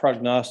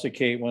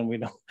prognosticate when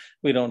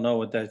we don't know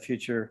what that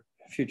future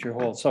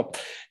holds. So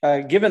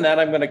given that,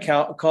 I'm going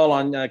to call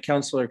on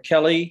Councillor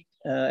Kelly.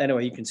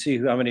 Anyway, you can see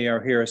how many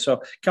are here.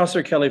 So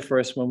Councillor Kelly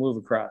first, we'll move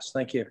across.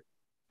 Thank you.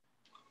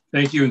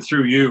 Thank you, and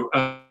through you.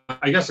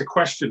 I guess a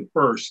question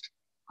first.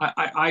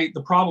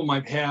 The problem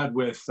I've had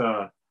with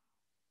the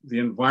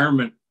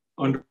environment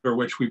under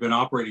which we've been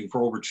operating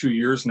for over 2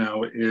 years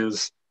now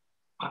is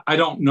I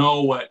don't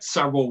know what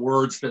several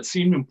words that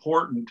seem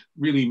important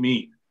really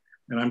mean.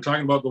 And I'm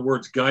talking about the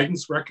words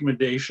guidance,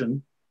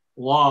 recommendation,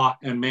 law,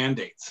 and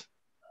mandates.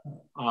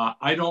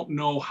 I don't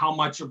know how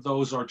much of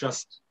those are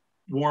just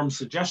warm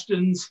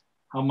suggestions,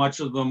 how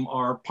much of them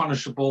are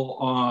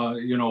punishable,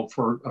 you know,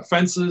 for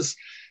offenses.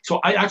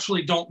 So I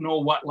actually don't know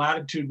what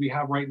latitude we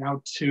have right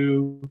now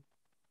to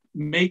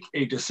make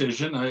a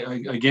decision.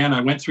 Again,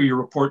 I went through your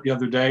report the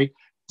other day,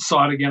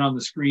 saw it again on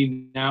the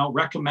screen now,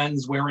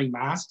 recommends wearing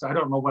masks. I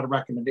don't know what a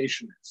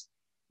recommendation is.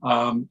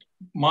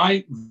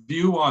 My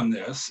view on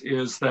this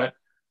is that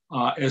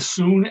as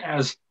soon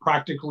as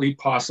practically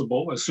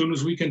possible, as soon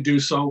as we can do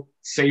so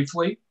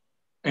safely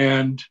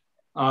and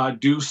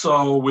do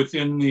so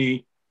within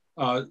the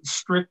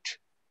strict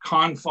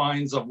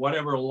confines of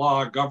whatever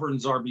law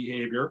governs our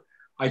behavior,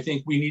 I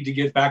think we need to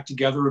get back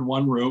together in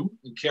one room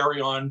and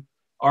carry on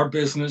our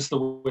business the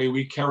way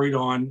we carried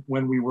on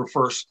when we were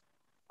first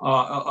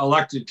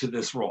elected to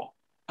this role.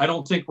 I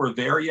don't think we're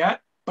there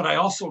yet, but I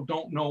also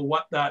don't know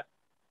what that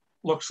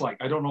looks like.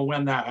 I don't know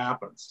when that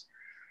happens.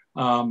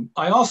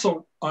 I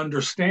also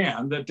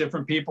understand that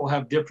different people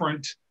have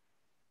different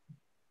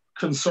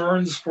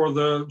concerns for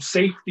the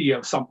safety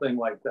of something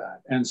like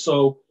that. And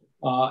so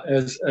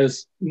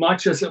as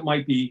much as it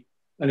might be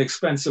an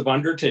expensive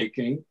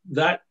undertaking,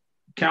 that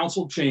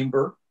council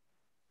chamber,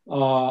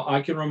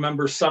 I can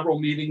remember several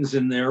meetings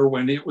in there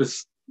when it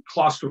was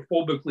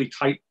claustrophobically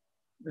tight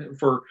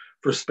for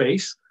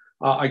space.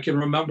 I can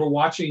remember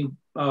watching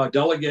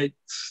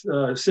delegates,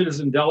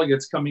 citizen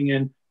delegates coming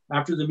in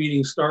after the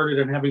meeting started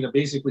and having to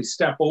basically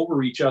step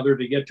over each other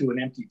to get to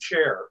an empty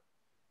chair.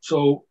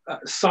 So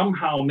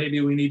somehow maybe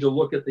we need to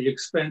look at the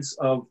expense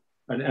of,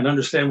 and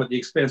understand what the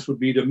expense would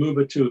be to move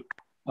it to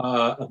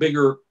a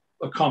bigger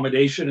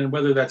accommodation, and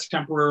whether that's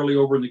temporarily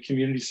over in the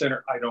community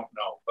center, I don't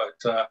know.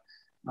 But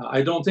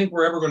I don't think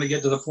we're ever going to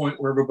get to the point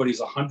where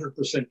everybody's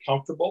 100%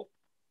 comfortable.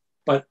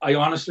 But I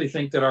honestly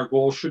think that our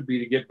goal should be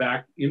to get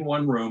back in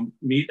one room,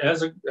 meet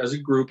as a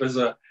group,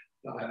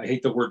 I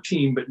hate the word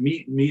team, but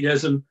meet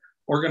as an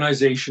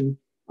organization,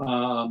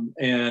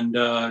 and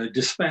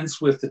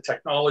dispense with the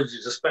technology,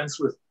 dispense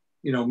with,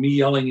 you know, me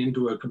yelling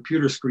into a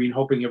computer screen,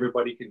 hoping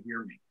everybody can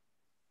hear me.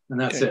 And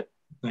that's it.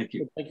 Thank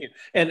you. Thank you.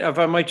 And if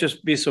I might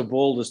just be so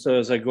bold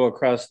as I go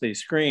across the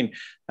screen,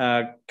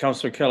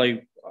 Councillor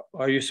Kelly,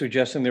 are you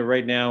suggesting that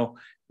right now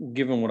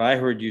given what I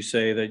heard you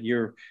say, that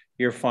you're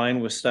fine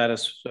with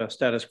status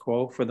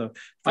quo for the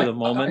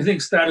moment. I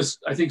think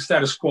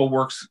status quo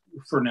works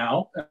for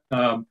now,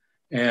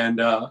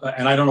 and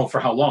I don't know for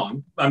how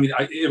long. I mean,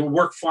 it'll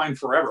work fine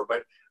forever,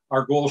 but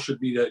our goal should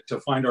be to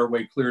find our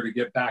way clear to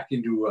get back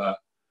into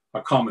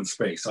a common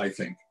space, I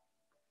think.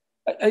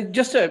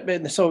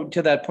 So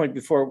to that point,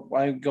 before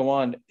I go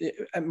on,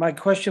 my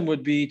question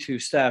would be to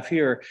staff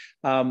here.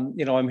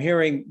 I'm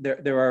hearing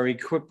there are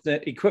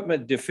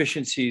equipment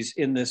deficiencies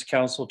in this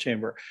council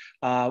chamber.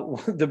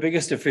 The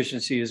biggest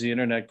deficiency is the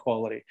internet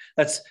quality.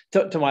 That's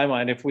to my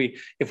mind. If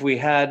we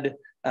had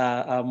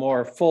a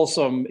more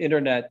fulsome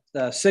internet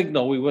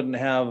signal, we wouldn't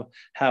have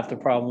half the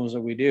problems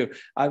that we do.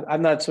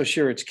 I'm not so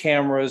sure it's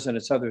cameras and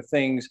it's other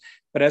things,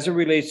 but as it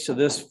relates to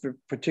this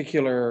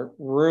particular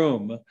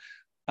room,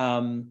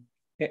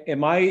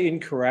 am I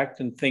incorrect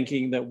in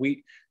thinking that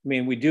we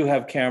do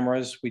have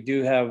cameras, we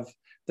do have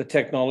the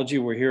technology,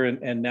 we're here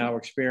and now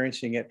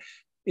experiencing it.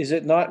 Is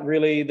it not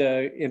really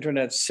the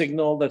internet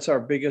signal that's our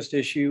biggest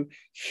issue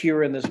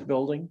here in this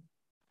building?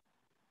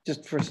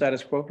 Just for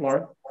status quo,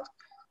 Lauren?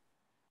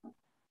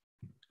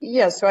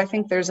 Yeah, so I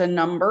think there's a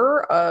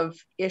number of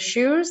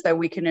issues that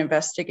we can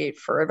investigate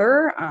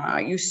further.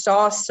 You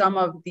saw some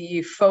of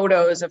the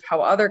photos of how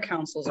other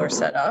councils are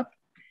set up,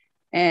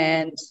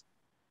 and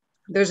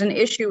there's an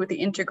issue with the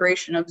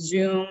integration of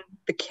Zoom,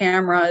 the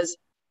cameras,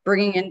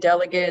 bringing in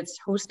delegates,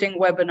 hosting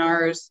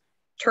webinars,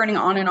 turning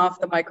on and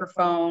off the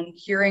microphone,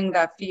 hearing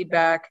that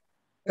feedback.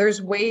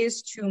 There's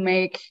ways to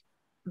make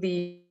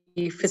the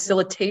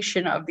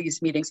facilitation of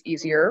these meetings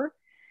easier.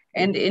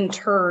 And in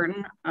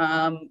turn,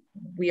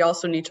 we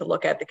also need to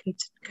look at the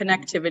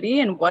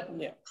connectivity and what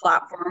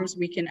platforms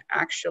we can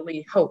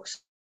actually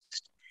host.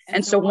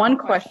 And so one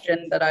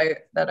question that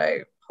I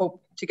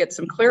hope to get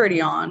some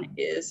clarity on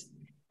is,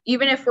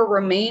 even if we're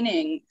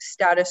remaining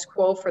status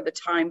quo for the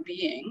time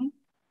being,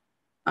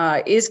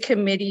 is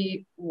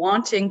committee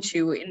wanting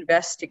to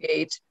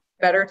investigate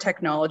better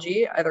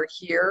technology, either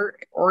here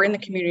or in the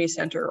community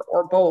center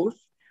or both?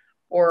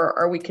 Or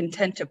are we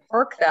content to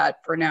park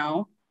that for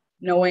now,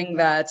 knowing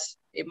that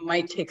it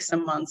might take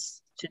some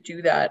months to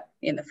do that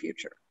in the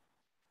future?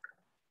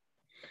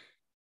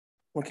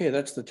 Okay,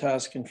 that's the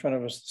task in front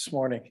of us this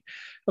morning.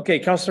 Okay,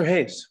 Councillor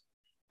Hayes.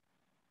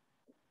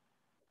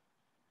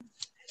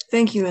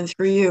 Thank you, and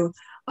through you.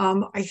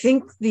 I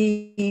think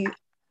the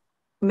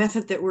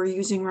method that we're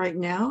using right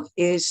now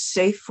is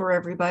safe for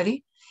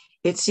everybody.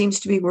 It seems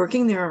to be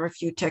working. There are a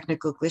few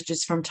technical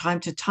glitches from time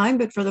to time,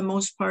 but for the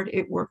most part,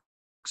 it works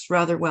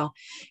rather well.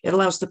 It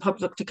allows the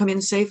public to come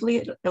in safely.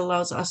 It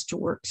allows us to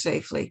work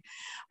safely.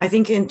 I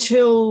think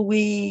until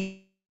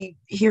we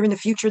hear in the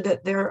future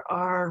that there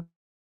are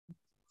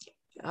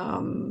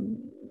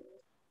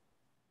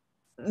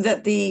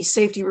that the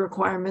safety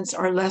requirements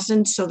are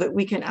lessened so that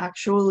we can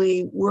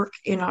actually work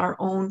in our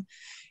own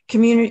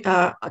community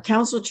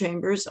council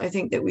chambers, I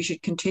think that we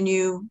should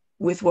continue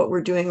with what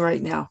we're doing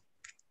right now.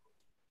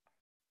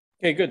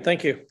 Okay, good,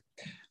 thank you.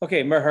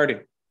 Okay, Mayor Hardy.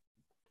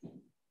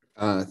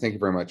 Thank you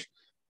very much.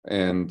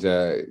 And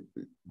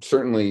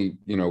certainly,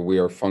 we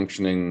are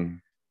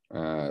functioning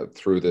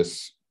through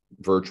this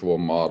virtual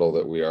model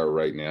that we are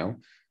right now.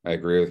 I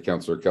agree with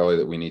Councillor Kelly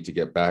that we need to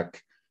get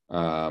back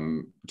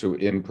to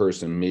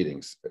in-person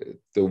meetings.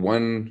 The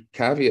one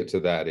caveat to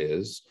that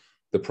is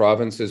the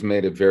province has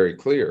made it very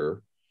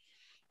clear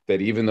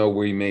that even though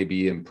we may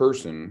be in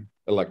person,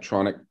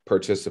 electronic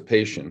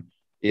participation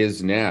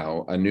is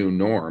now a new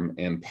norm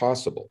and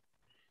possible.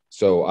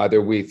 So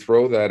either we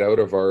throw that out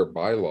of our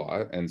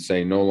bylaw and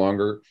say no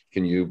longer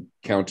can you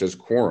count as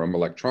quorum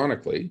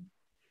electronically,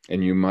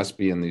 and you must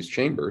be in these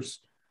chambers.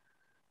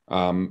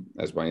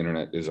 As my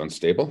internet is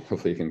unstable,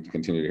 hopefully you can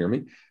continue to hear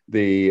me.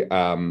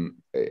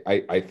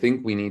 I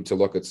think we need to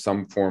look at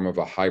some form of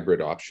a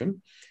hybrid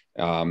option.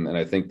 And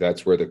I think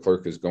that's where the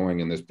clerk is going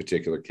in this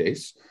particular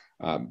case.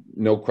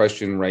 No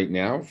question right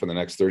now for the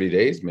next 30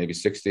 days, maybe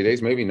 60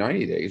 days, maybe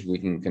 90 days, we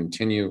can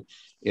continue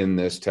in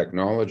this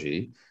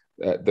technology.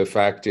 The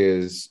fact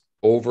is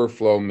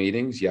overflow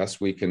meetings, yes,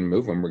 we can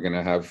move them. We're going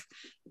to have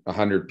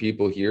 100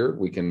 people here.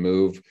 We can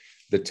move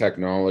the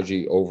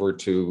technology over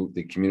to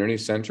the community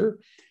center.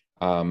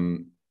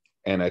 And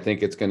I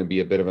think it's going to be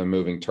a bit of a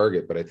moving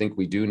target, but I think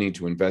we do need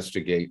to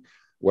investigate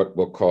what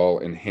we'll call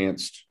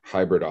enhanced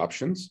hybrid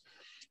options.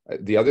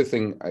 The other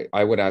thing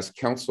I would ask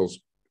council's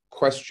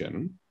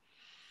question,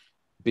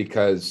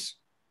 because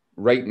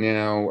right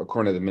now,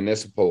 according to the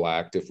Municipal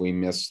Act, if we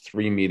miss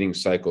 3 meeting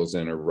cycles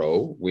in a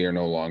row, we are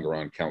no longer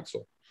on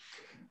council.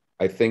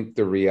 I think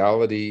the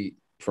reality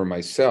for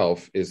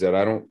myself is that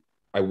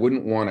I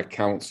wouldn't want a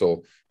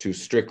council to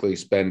strictly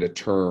spend a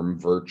term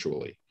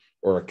virtually,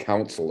 or a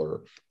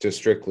councillor to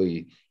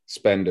strictly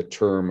spend a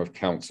term of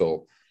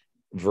council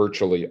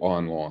virtually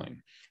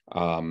online.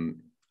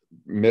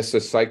 Miss a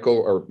cycle,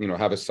 or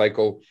have a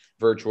cycle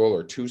virtual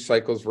or 2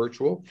 cycles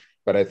virtual,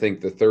 but I think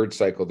the 3rd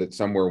cycle, that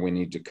somewhere we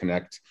need to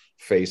connect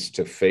face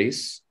to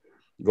face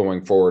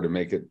going forward and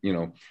make it,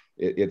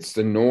 it's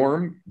the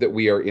norm that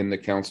we are in the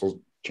council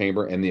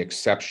chamber and the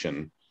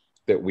exception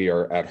that we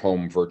are at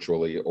home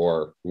virtually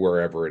or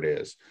wherever it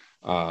is.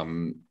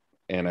 And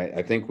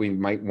I think we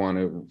might want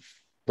to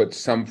put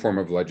some form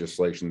of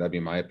legislation, that'd be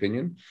my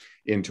opinion,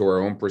 into our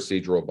own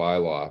procedural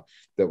bylaw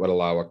that would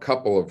allow a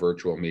couple of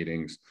virtual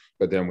meetings,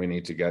 but then we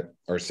need to get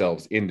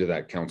ourselves into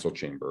that council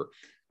chamber.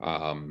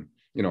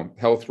 You know,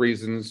 health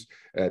reasons,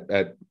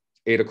 at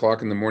 8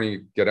 o'clock in the morning,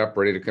 you get up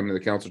ready to come to the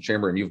council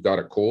chamber and you've got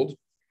a cold.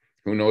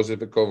 Who knows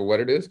if it COVID, what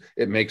it is?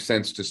 It makes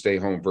sense to stay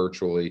home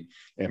virtually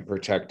and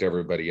protect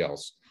everybody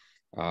else.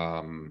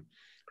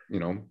 You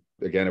know,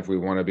 again, if we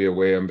want to be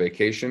away on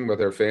vacation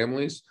with our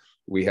families,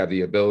 we have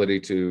the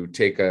ability to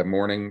take a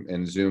morning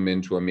and Zoom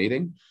into a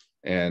meeting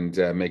and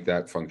make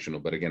that functional.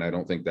 But again, I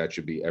don't think that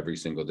should be every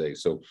single day.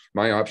 So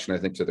my option, I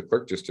think, to the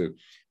clerk, just to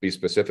be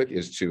specific,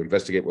 is to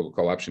investigate what we'll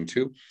call option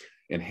 2,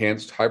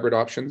 enhanced hybrid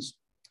options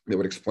that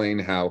would explain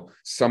how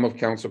some of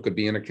council could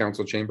be in a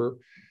council chamber,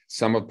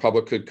 some of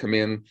public could come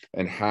in,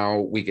 and how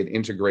we could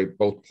integrate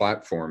both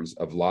platforms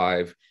of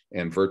live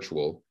and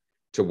virtual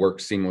to work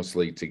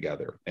seamlessly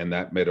together. And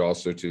that made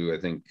also to, I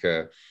think,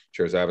 Chair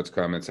Zavitz's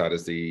comments, how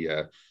does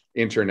the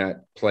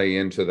internet play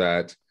into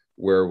that?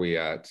 Where are we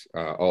at?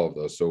 All of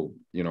those. So,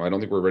 you know, I don't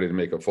think we're ready to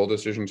make a full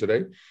decision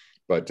today,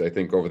 but I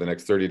think over the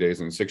next 30 days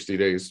and 60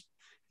 days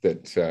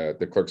that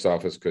the clerk's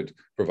office could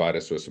provide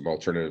us with some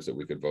alternatives that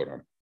we could vote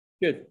on.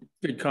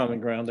 Good common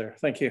ground there.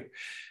 Thank you.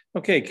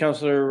 Okay,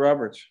 Councillor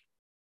Roberts.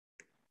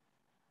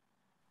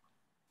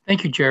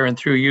 Thank you, Chair, and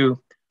through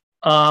you.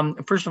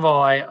 First of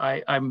all,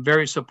 I'm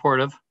very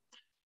supportive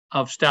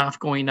of staff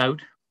going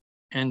out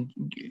and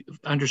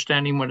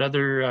understanding what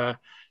other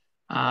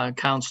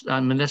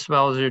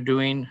municipalities are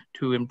doing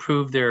to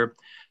improve their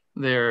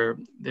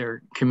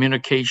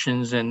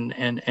communications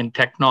and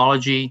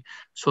technology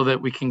so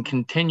that we can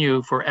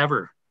continue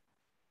forever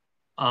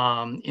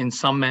in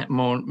some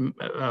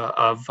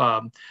of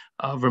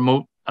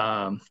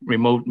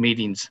remote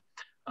meetings.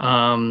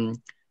 So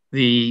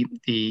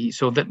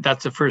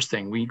that's the first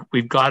thing.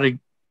 We've got to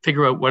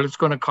figure out what it's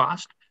going to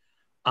cost.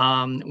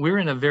 We're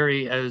in a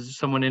very, as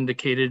someone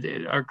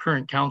indicated, our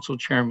current council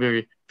chair,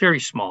 very, very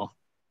small.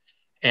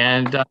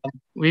 And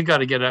we've got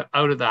to get out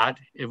of that.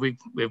 If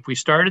we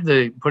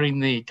started putting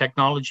the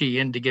technology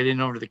in to get in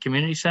over the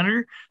community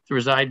center, there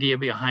was an idea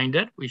behind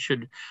it. We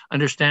should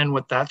understand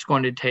what that's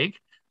going to take.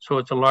 So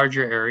it's a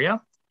larger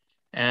area.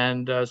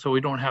 And so we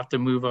don't have to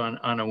move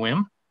on a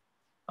whim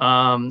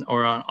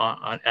or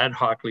on ad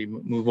hocly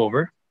move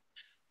over.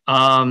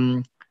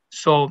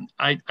 So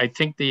I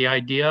think the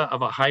idea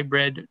of a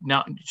hybrid,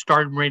 now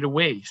start right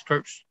away,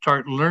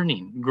 start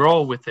learning,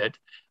 grow with it,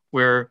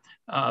 where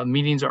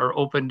meetings are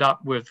opened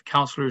up with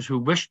councillors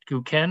who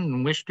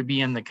can wish to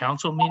be in the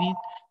council meeting,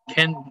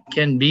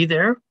 can be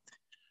there.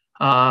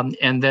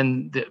 And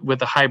then with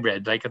the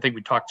hybrid, like I think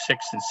we talked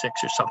 6 and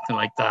 6 or something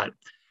like that.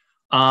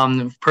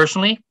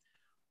 Personally,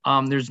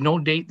 there's no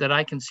date that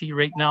I can see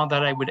right now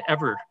that I would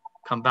ever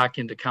come back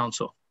into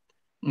council,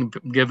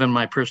 given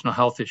my personal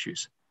health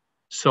issues.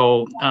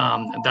 So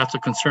that's a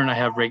concern I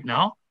have right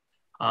now.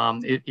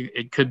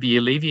 It could be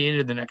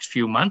alleviated the next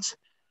few months,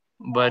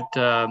 but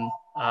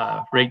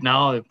right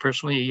now,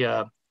 personally,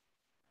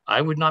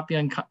 I would not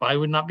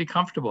be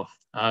comfortable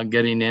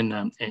getting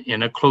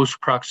in a close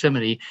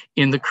proximity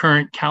in the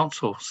current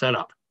council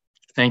setup.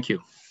 Thank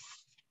you.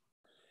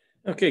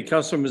 Okay,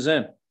 Councillor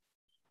Mazin.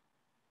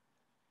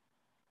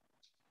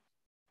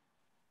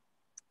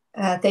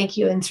 Thank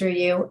you, and through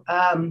you.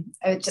 I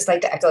would just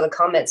like to echo the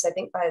comments, I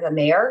think, by the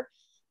mayor.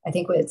 I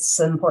think it's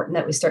important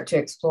that we start to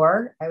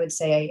explore. I would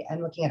say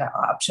I'm looking at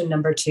option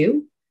number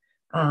 2,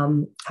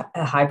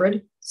 a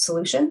hybrid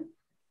solution.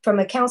 From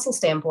a council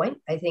standpoint,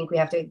 I think we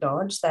have to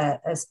acknowledge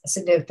that a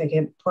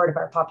significant part of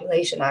our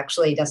population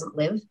actually doesn't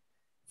live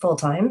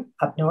full-time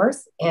up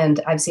north. And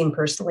I've seen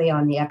personally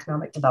on the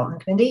Economic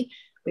Development Committee,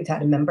 we've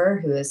had a member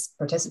who has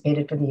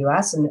participated from the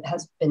US, and it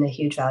has been a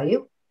huge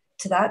value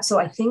to that. So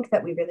I think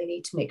that we really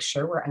need to make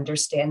sure we're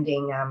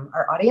understanding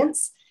our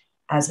audience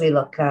as we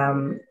look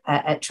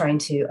at trying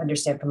to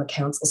understand from a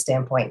council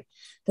standpoint.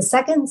 The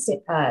second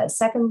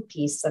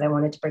piece that I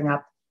wanted to bring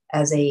up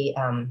as a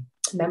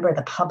member of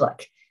the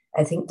public,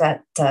 I think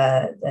that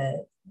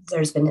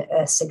there's been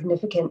a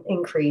significant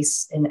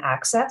increase in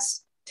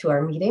access to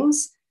our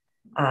meetings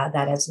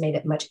that has made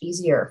it much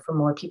easier for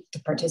more people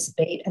to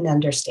participate and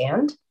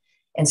understand.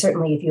 And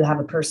certainly if you have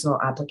a personal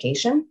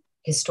application,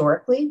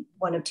 historically,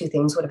 one of two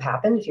things would have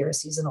happened if you're a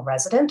seasonal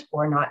resident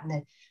or not.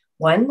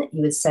 One,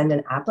 you would send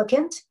an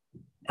applicant,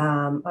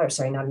 or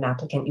sorry, not an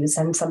applicant, you would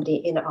send somebody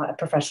in, a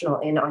professional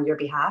in on your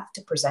behalf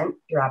to present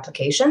your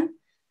application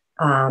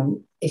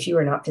if you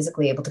were not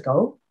physically able to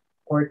go.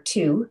 Or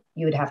two,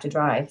 you would have to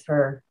drive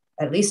for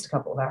at least a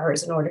couple of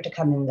hours in order to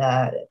come and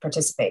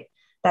participate.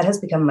 That has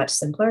become much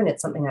simpler, and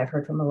it's something I've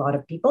heard from a lot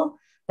of people,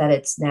 that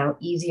it's now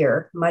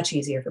easier, much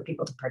easier for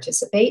people to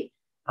participate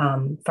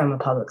from a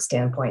public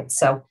standpoint.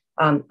 So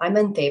I'm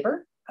in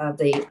favor of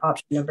the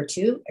option number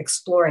 2,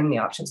 exploring the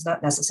options,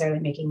 not necessarily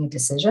making a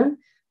decision,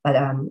 but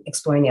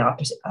exploring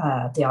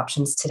the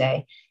options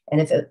today. And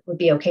if it would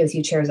be okay with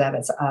you, Chair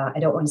Zavitz, I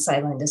don't want to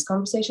sideline this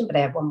conversation, but I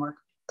have one more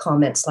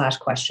comment /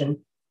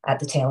 question at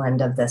the tail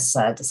end of this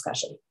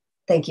discussion.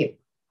 Thank you.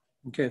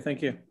 Okay,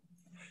 thank you.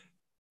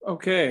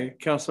 Okay,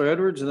 Councillor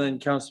Edwards and then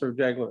Councillor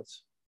Jaglowitz.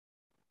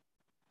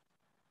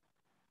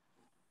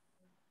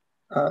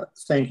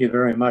 Thank you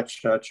very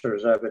much, Chair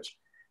Zavitz.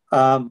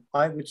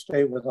 I would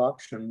stay with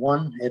option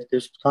 1 at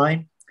this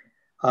time.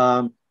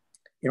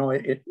 You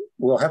know,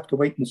 we'll have to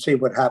wait and see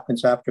what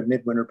happens after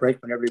midwinter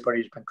break when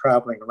everybody's been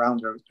traveling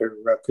around. There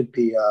could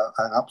be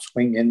an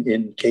upswing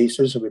in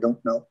cases, we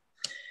don't know.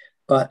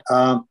 But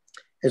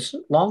as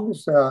long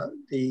as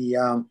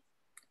the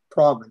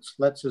province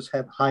lets us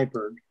have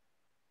hybrid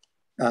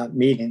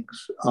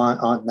meetings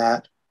on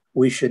that,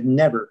 we should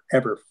never,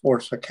 ever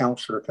force a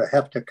councillor to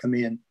have to come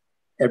in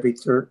every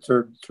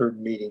third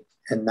meeting.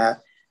 And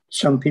that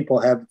some people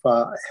have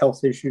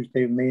health issues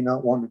they may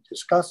not want to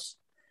discuss,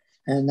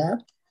 and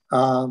that.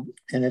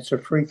 And it's a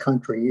free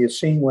country. You've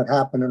seen what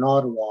happened in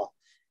Ottawa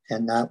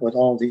and that with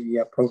all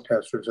the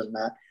protesters and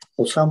that.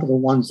 Well, some of the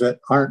ones that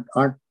aren't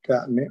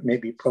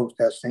maybe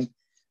protesting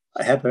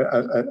have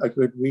a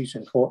good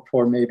reason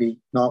for maybe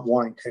not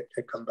wanting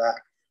to come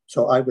back.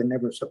 So I would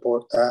never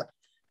support that.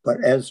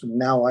 But as of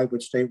now, I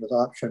would stay with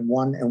option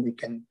 1, and we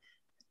can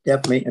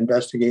definitely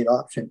investigate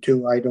option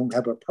 2. I don't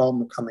have a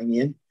problem coming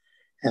in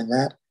and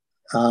that.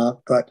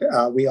 But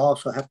we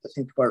also have to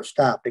think of our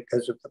staff,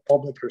 because if the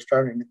public are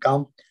starting to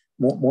come,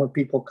 more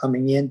people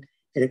coming in,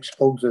 it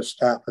exposes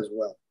staff as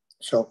well.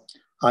 So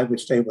I would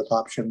stay with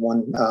option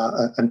 1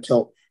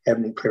 until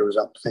everything clears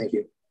up. Thank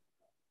you.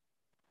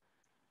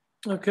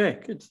 Okay,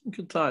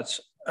 good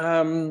thoughts.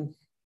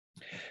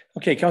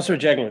 Okay, Councillor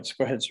Jaglowitz,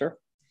 go ahead, sir.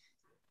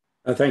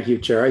 Thank you,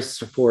 Chair. I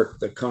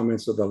support the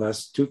comments of the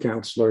last 2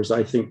 councillors.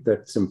 I think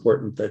that's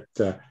important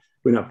that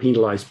we not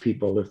penalize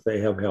people if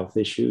they have health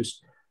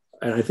issues.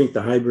 And I think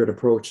the hybrid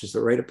approach is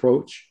the right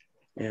approach.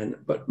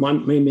 But my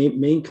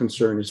main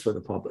concern is for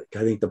the public. I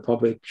think the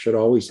public should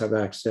always have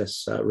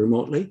access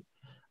remotely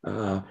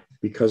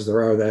because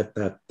there are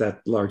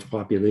that large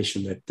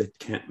population that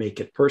can't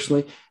make it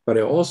personally. But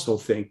I also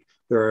think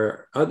there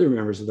are other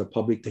members of the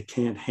public that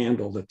can't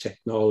handle the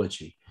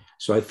technology.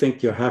 So I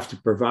think you have to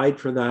provide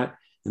for that.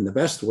 And the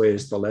best way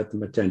is to let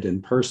them attend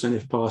in person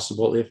if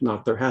possible. If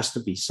not, there has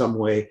to be some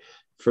way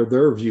for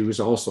their views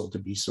also to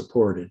be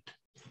supported.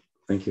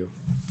 Thank you.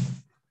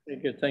 Very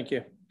good, thank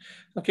you.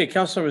 Okay,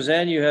 Councillor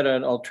Roseanne, you had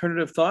an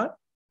alternative thought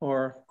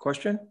or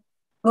question?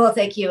 Well,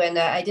 thank you. And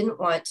I didn't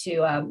want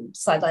to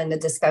sideline the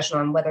discussion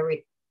on whether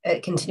we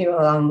continue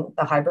along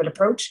the hybrid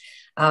approach,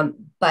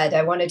 but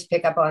I wanted to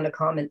pick up on a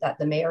comment that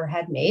the mayor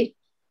had made.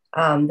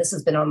 This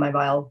has been on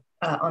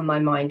my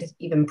mind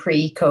even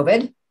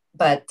pre-COVID,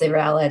 but the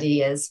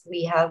reality is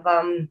we have,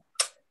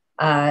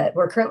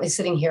 we're currently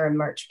sitting here in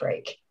March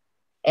break,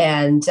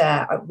 and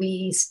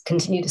we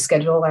continue to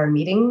schedule our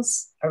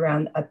meetings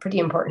around a pretty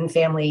important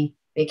family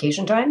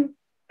vacation time,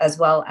 as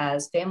well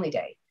as family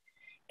day.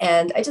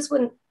 And I just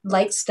would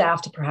like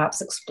staff to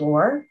perhaps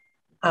explore,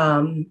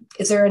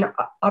 is there an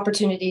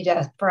opportunity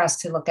for us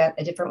to look at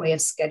a different way of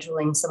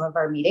scheduling some of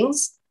our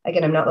meetings?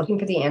 Again, I'm not looking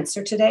for the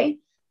answer today,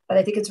 but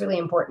I think it's really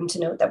important to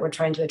note that we're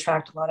trying to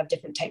attract a lot of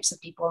different types of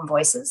people and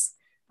voices,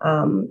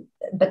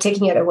 but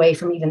taking it away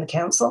from even the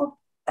council,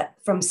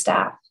 from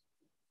staff.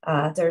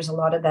 There's a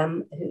lot of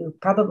them who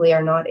probably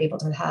are not able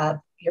to have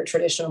your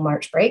traditional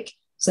March break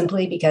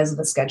simply because of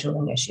the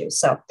scheduling issues.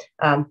 So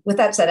with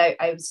that said,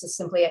 I was just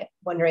simply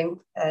wondering,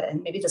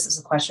 and maybe this is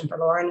a question for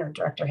Lauren or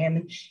Director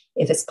Hammond,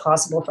 if it's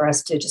possible for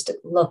us to just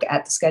look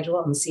at the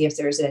schedule and see if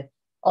there's an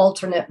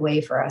alternate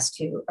way for us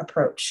to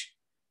approach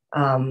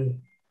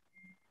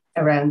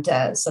around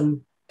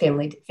some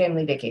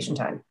family vacation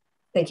time.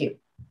 Thank you.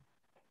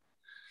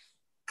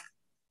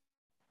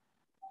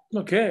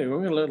 Okay,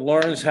 we're gonna let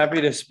Lauren's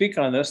happy to speak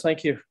on this.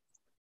 Thank you.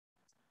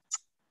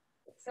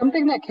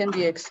 Something that can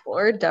be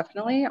explored,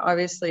 definitely.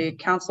 Obviously,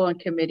 council and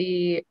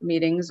committee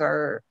meetings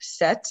are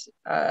set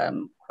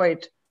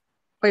quite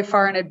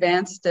far in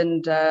advance,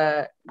 and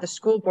the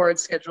school board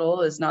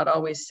schedule is not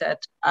always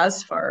set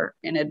as far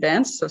in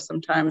advance. So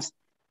sometimes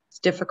it's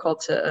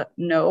difficult to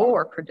know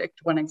or predict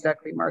when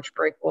exactly March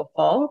break will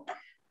fall.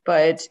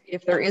 But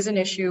if there is an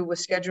issue with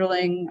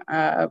scheduling,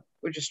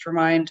 we just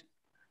remind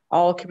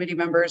all committee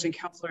members and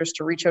councillors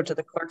to reach out to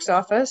the clerk's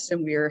office,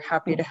 and we are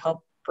happy to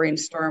help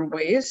brainstorm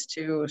ways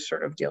to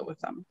sort of deal with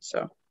them.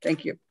 So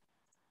thank you.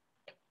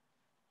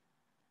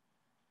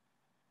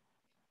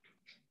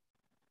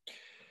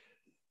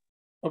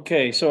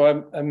 Okay, so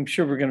I'm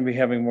sure we're going to be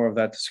having more of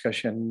that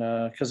discussion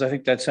because I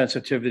think that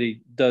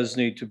sensitivity does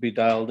need to be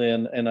dialed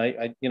in, and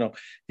I you know,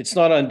 it's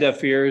not on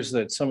deaf ears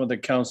that some of the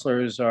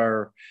councillors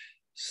are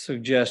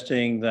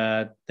suggesting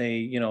that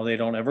they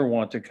don't ever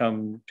want to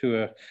come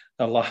to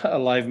a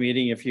live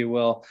meeting, if you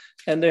will,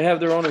 and they have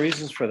their own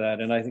reasons for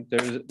that. And I think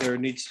there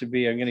needs to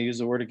be, I'm going to use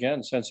the word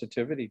again,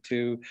 sensitivity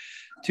to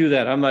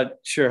that. I'm not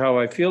sure how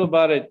I feel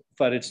about it,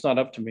 but it's not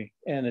up to me,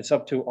 and it's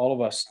up to all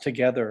of us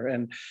together.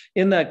 And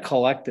in that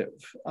collective,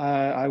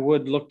 I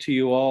would look to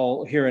you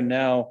all here and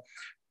now.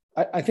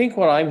 I think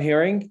what I'm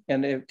hearing,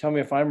 and tell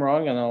me if I'm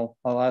wrong, and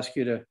I'll ask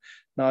you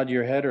nod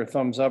your head or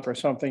thumbs up or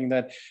something,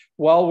 that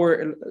while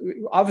we're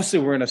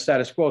in a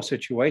status quo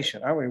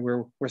situation, aren't we?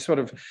 We're sort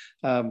of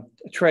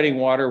treading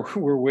water.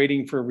 We're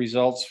waiting for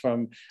results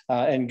from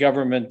and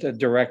government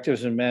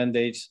directives and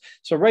mandates.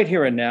 So right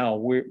here and now,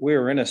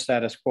 we're in a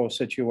status quo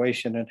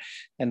situation,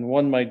 and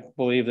one might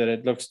believe that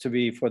it looks to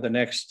be for the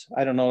next,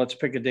 I don't know, let's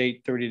pick a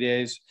date, 30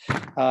 days.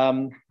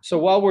 So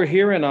while we're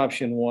here in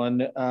option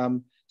one,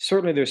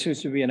 certainly there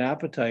seems to be an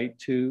appetite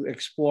to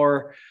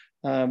explore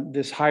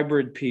this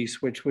hybrid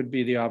piece, which would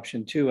be the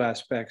option two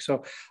aspect.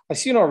 So I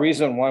see no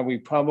reason why we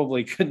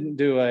probably couldn't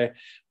do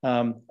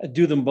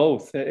them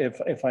both,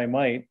 if I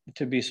might,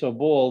 to be so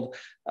bold.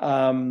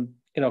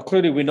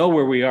 Clearly we know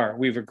where we are.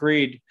 We've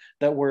agreed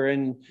that we're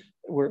in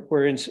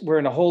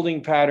a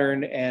holding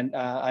pattern, and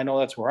I know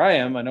that's where I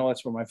am. I know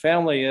that's where my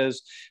family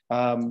is,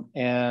 although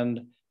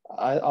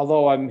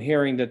I'm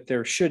hearing that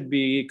there would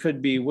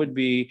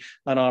be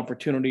an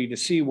opportunity to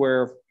see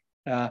where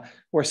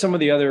some of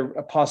the other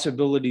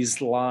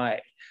possibilities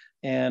lie.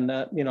 And,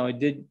 I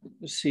did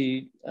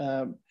see,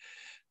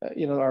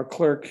 our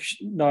clerk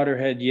nod her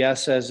head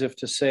yes, as if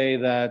to say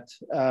that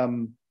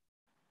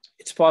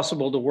it's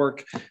possible to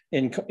work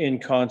in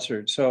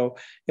concert. So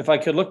if I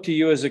could look to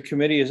you as a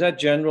committee, is that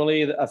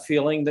generally a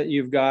feeling that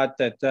you've got,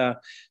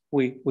 that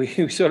we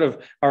sort of,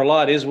 our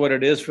lot is what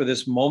it is for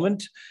this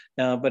moment,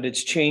 but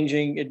it's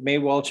changing. It may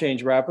well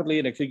change rapidly,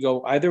 and it could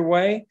go either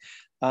way.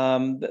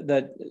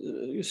 That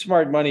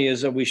smart money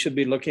is that we should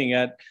be looking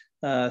at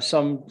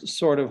some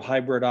sort of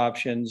hybrid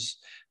options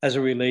as it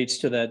relates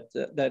to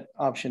that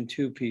option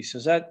two piece.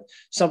 Is that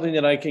something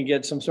that I can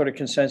get some sort of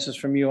consensus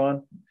from you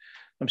on?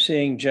 I'm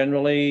seeing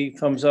generally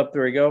thumbs up.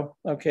 There we go.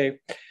 Okay.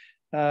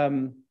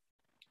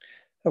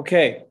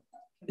 Okay.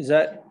 Is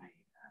that?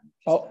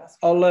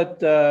 I'll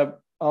let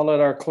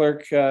our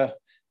clerk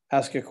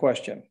ask a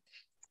question.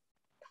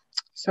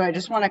 So I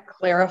just want to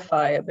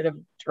clarify a bit of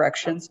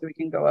direction so we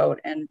can go out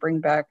and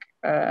bring back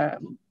a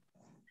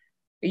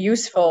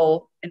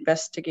useful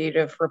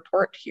investigative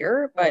report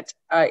here. But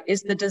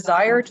is the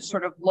desire to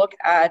sort of look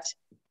at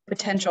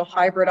potential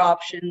hybrid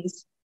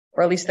options,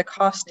 or at least the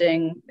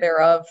costing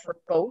thereof, for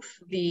both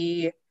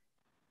the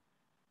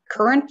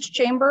current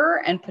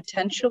chamber and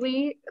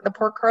potentially the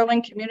Port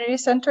Carling Community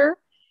Center?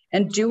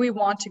 And do we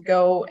want to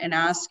go and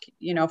ask,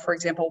 for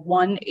example,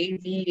 one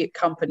AV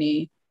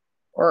company,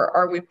 or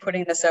are we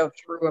putting this out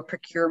through a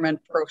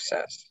procurement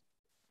process?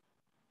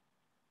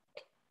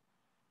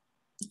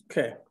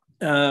 Okay,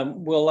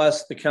 we'll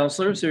ask the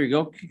councillors. There you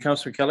go.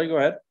 Councillor Kelly, go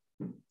ahead.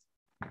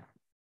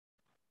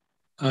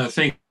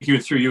 Thank you.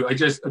 Through you, I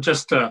just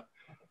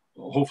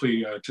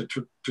hopefully to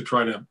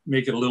try to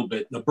make it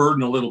the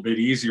burden a little bit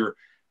easier.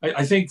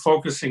 I think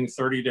focusing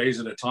 30 days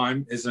at a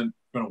time isn't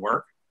going to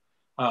work.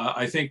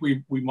 I think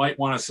we might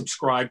want to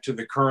subscribe to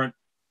the current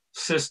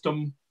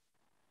system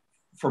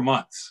for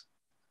months,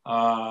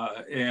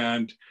 but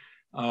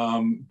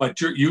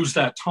use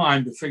that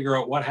time to figure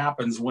out what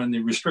happens when the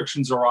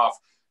restrictions are off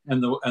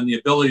and the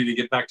ability to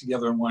get back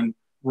together in one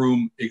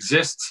room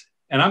exists.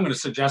 And I'm going to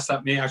suggest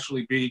that may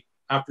actually be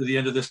after the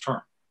end of this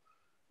term.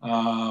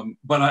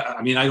 But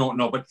I mean, I don't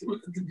know, but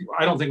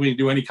I don't think we can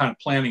do any kind of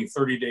planning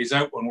 30 days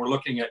out when we're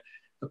looking at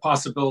the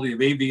possibility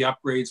of AV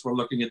upgrades. We're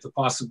looking at the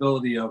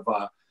possibility of,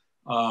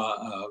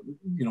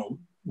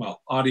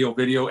 audio,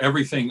 video,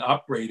 everything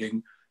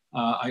upgrading.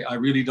 I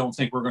really don't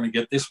think we're going to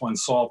get this one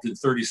solved in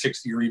 30,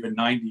 60, or even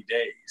 90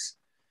 days.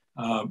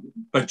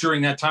 But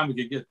during that time, we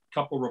could get a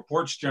couple of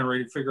reports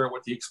generated, figure out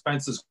what the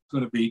expense is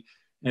going to be,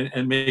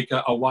 and make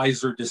a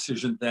wiser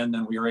decision then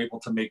than we are able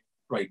to make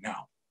right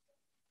now.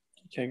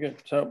 Okay,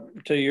 good. So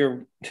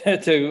to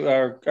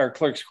our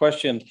clerk's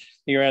question,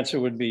 your answer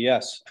would be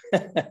yes.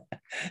 There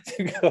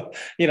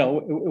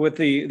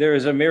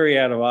is a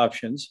myriad of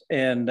options,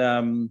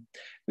 and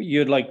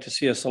you'd like to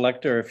see a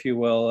selector, if you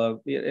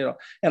will,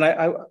 and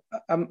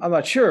I'm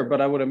not sure,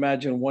 but I would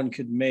imagine one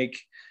could make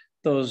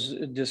those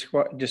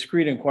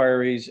discrete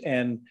inquiries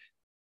and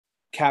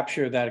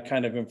capture that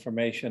kind of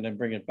information and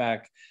bring it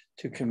back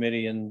to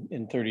committee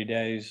in 30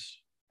 days,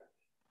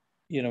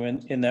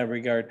 in that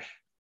regard.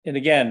 And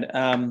again,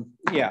 I'm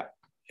going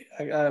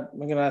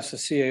to ask the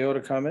CAO to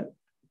comment.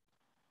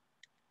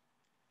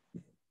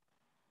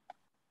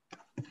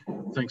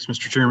 Thanks,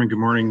 Mr. Chairman. Good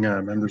morning,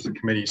 members of the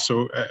committee.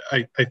 So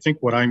I think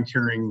what I'm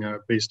hearing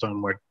based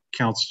on what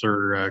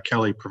Councillor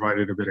Kelly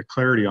provided a bit of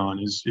clarity on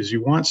is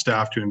you want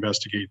staff to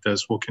investigate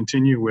this. We'll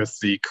continue with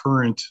the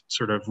current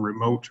sort of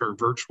remote or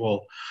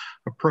virtual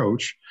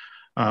approach.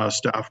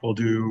 Staff will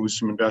do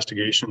some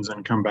investigations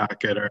and come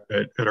back at our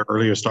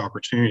earliest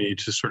opportunity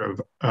to sort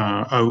of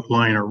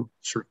outline a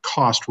sort of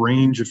cost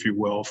range, if you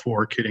will,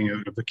 for kitting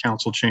out of the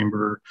council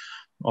chamber,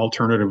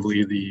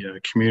 alternatively the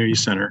community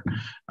center,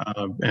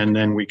 and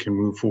then we can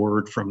move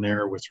forward from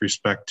there with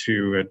respect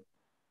to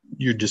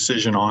your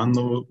decision on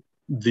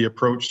the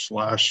approach /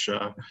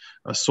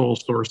 a sole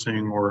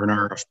sourcing or an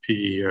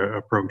RFP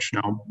approach.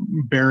 Now,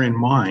 bear in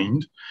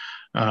mind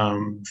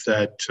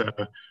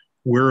that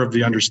we're of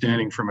the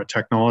understanding from a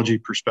technology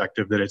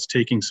perspective that it's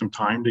taking some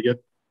time to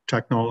get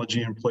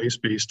technology in place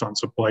based on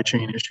supply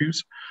chain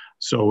issues.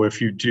 So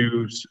if you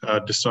do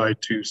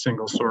decide to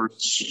single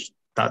source,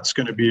 that's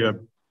going to be a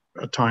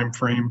time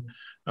frame.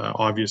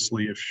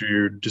 Obviously, if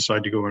you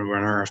decide to go into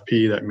an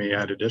RFP, that may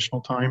add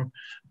additional time.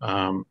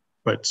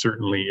 But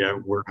certainly,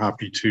 we're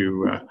happy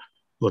to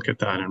look at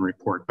that and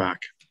report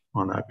back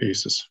on that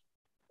basis,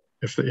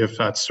 if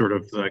that's sort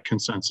of the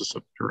consensus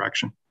of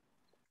direction.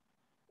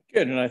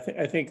 Good, and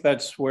I think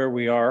that's where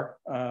we are.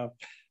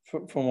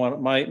 From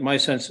what my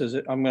sense is,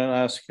 I'm going to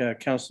ask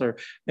Councillor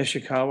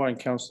Nishikawa and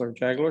Councillor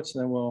Jaglowitz,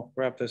 and then we'll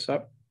wrap this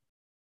up.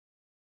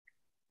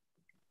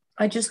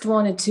 I just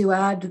wanted to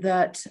add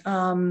that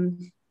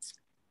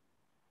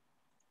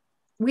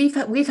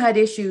we've had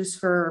issues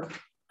for,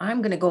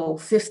 I'm going to go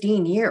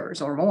 15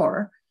 years or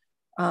more.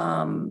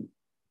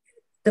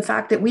 The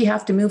fact that we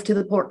have to move to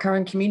the Port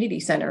Carling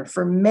Community Centre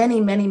for many,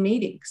 many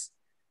meetings.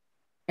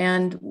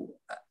 And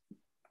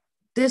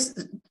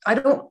this, I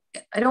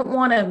don't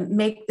want to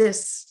make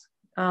this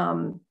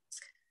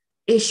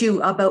issue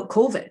about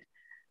COVID.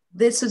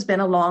 This has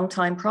been a long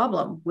time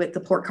problem with the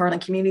Port Carling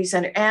Community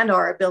Centre and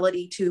our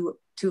ability to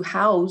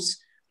house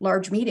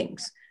large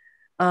meetings.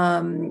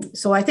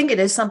 So I think it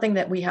is something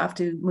that we have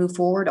to move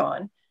forward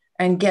on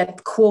and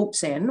get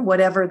quotes in,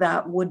 whatever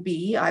that would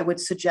be. I would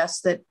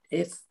suggest that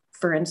if,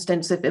 for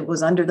instance, if it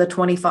was under the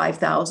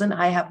 25,000,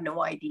 I have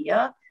no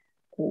idea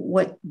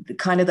what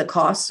kind of the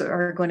costs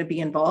are going to be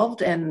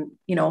involved. And,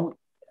 you know,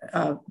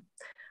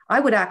 I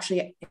would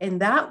actually, in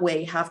that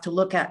way, have to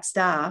look at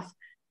staff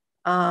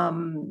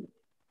to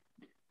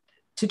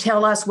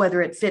tell us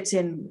whether it fits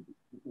in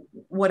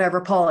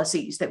whatever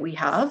policies that we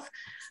have.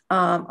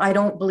 I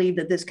don't believe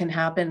that this can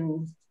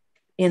happen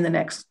in the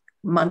next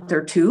month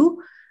or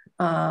two.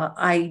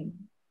 I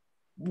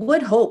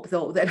would hope,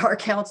 though, that our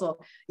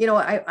council, you know,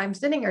 I'm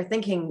sitting here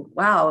thinking,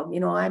 wow, you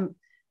know,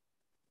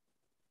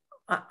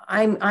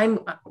 I'm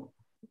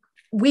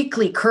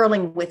weekly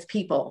curling with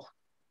people,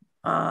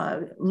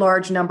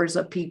 large numbers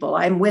of people.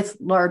 I'm with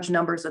large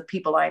numbers of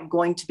people. I'm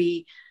going to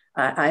be,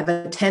 I've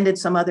attended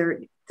some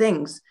other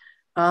things.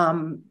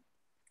 I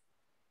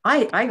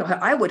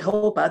would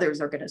hope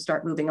others are going to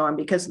start moving on,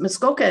 because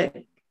Muskoka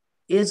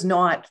is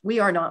not, we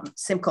are not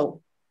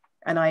Simcoe.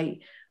 And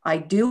I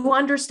do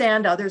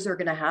understand others are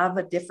going to have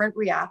a different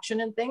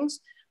reaction and things,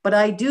 but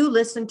I do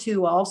listen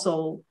to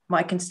also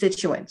my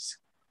constituents,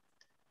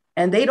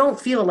 and they don't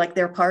feel like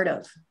they're part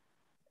of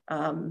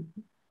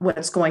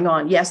what's going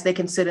on. Yes, they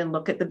can sit and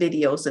look at the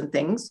videos and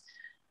things,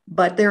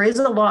 but there is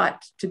a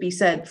lot to be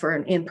said for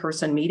an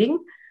in-person meeting.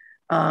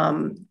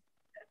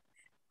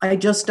 I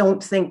just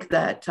don't think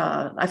that,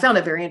 I found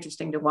it very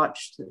interesting to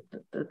watch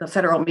the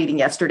federal meeting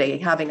yesterday,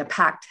 having a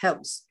packed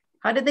house.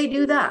 How did they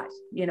do that?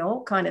 You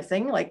know, kind of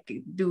thing. Like,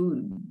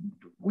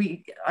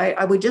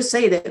 I would just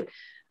say that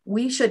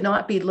we should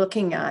not be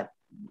looking at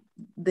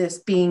this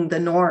being the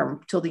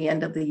norm till the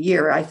end of the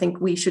year. I think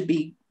we should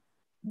be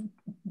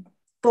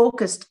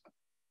focused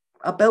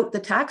about the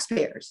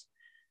taxpayers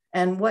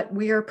and what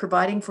we are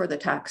providing for the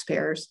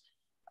taxpayers.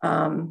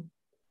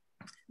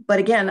 But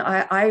again,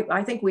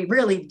 I think we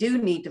really do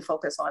need to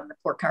focus on the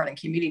Port Carling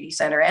Community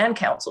Centre and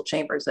council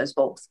chambers as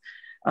both.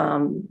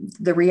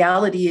 The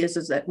reality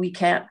is that we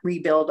can't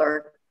rebuild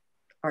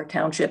our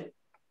township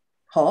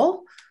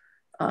hall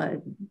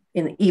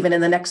even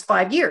in the next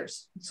 5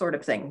 years, sort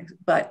of thing.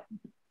 But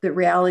the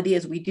reality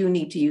is we do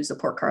need to use the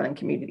Port Carling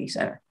Community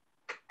Centre.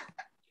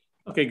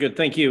 Okay, good,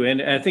 thank you.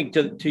 And I think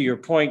to your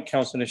point,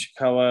 Councillor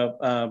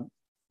Nishikawa,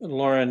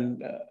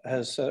 Lauren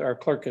our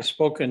clerk has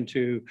spoken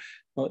to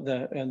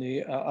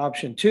the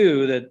option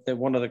two, that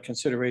one of the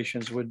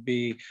considerations would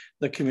be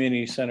the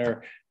community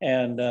center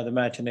and the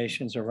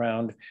machinations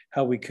around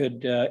how we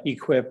could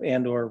equip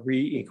and or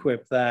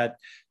re-equip that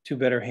to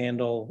better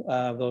handle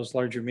those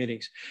larger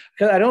meetings.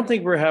 Because I don't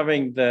think we're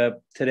having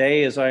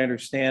today, as I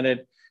understand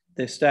it,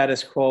 the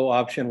status quo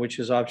option, which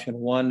is option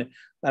one.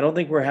 I don't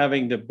think we're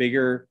having the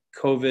bigger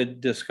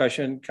COVID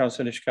discussion,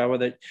 Councillor Nishikawa,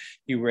 that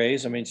you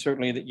raise. I mean,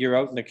 certainly that you're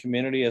out in the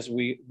community, as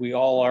we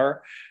all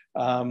are.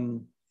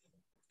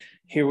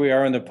 Here we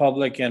are in the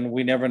public, and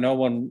we never know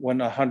when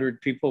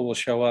 100 people will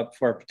show up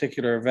for a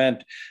particular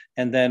event,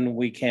 and then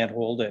we can't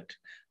hold it.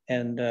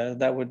 And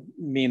that would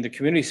mean the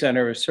community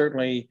center is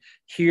certainly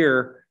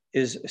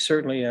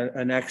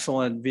an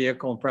excellent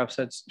vehicle, and perhaps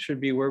that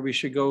should be where we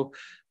should go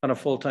on a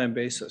full-time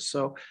basis.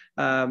 So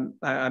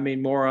I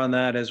mean, more on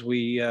that as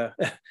we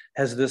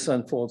as this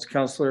unfolds.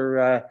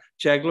 Councillor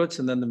Jaglowitz,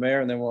 and then the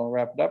mayor, and then we'll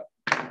wrap it up.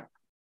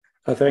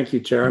 Thank you,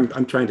 Chair.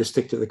 I'm trying to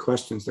stick to the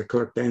questions the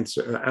clerk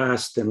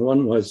asked, and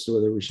one was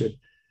whether we should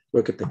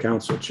look at the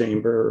council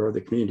chamber or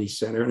the community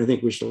center. And I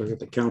think we should look at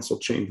the council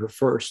chamber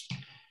first,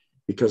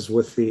 because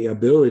with the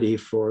ability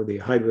for the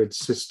hybrid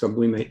system,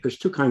 there's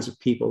two kinds of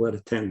people that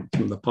attend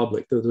from the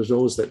public. There's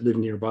those that live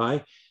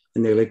nearby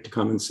and they like to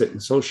come and sit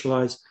and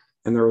socialize.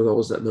 And there are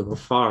those that live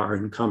afar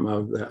and come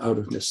out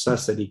of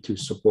necessity to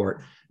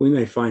support. We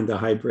may find the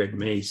hybrid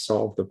may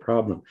solve the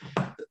problem.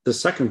 The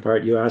second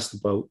part you asked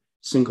about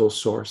single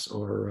source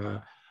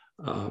or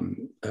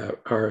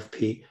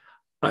RFP.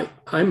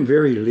 I'm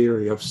very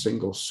leery of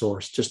single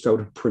source, just out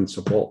of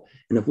principle.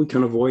 And if we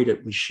can avoid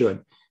it, we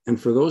should. And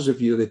for those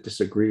of you that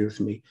disagree with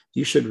me,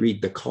 you should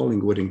read the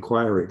Collingwood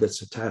inquiry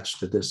that's attached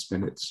to this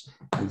minutes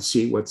and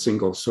see what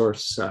single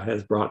source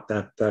has brought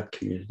that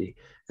community.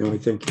 And we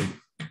thank you.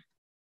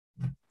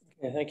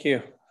 Okay, thank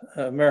you.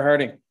 Mayor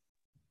Harding.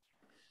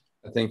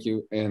 Thank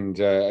you. And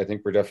I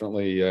think we're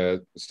definitely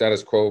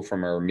status quo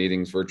from our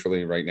meetings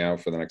virtually right now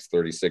for the next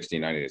 30, 60,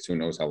 90 days, who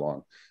knows how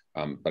long.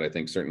 But I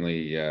think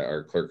certainly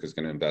our clerk is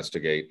going to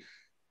investigate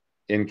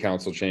in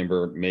council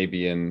chamber,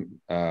 maybe in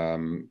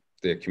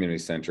the community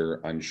center,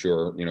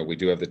 unsure. You know, we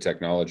do have the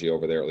technology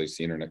over there, at least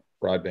the internet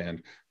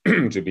broadband,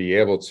 to be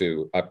able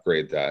to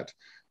upgrade that.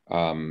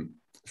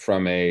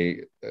 From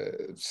a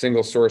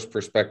single source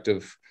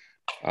perspective,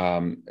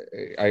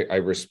 I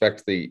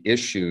respect the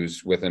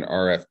issues with an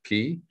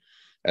RFP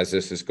as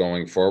this is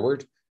going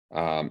forward,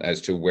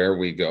 as to where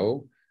we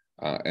go.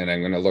 And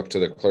I'm going to look to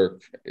the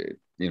clerk.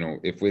 You know,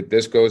 if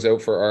this goes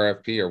out for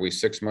RFP, are we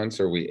 6 months?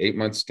 Are we 8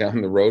 months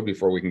down the road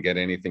before we can get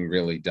anything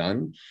really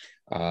done?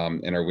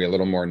 And are we a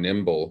little more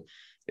nimble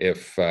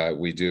if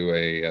we do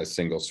a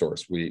single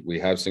source? We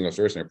have single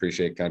source, and I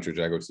appreciate Councillor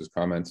Jagowicz's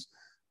comments,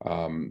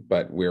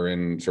 but we're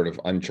in sort of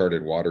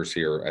uncharted waters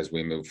here as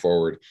we move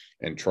forward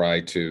and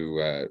try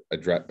to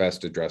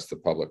best address the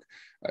public.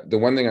 The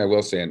one thing I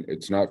will say, and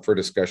it's not for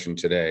discussion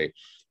today,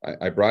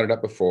 I brought it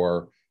up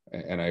before,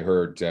 and I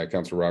heard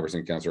Councillor Roberts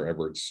and Councillor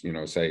Edwards, you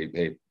know, say,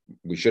 hey,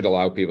 we should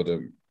allow people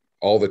to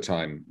all the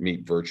time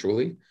meet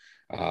virtually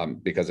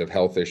because of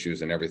health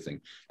issues and everything.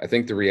 I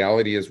think the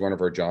reality is one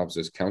of our jobs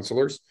as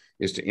councillors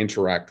is to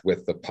interact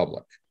with the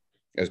public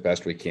as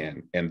best we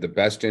can. And the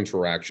best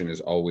interaction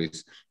is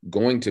always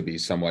going to be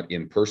somewhat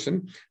in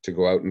person, to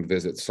go out and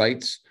visit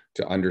sites,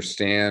 to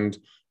understand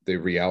the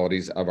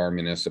realities of our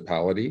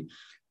municipality.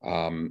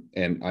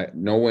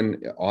 No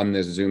one on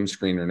this Zoom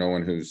screen, or no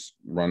one who's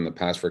run the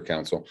past for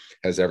council,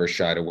 has ever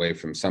shied away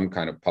from some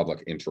kind of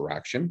public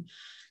interaction.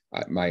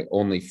 My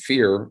only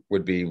fear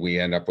would be we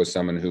end up with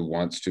someone who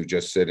wants to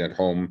just sit at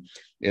home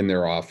in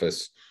their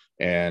office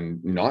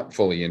and not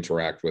fully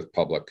interact with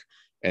public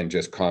and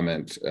just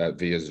comment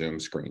via Zoom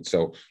screen.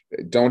 So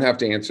don't have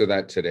to answer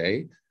that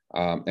today.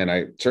 And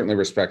I certainly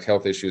respect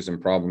health issues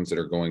and problems that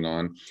are going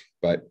on.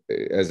 But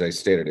as I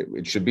stated,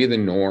 it should be the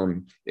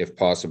norm, if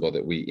possible,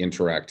 that we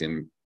interact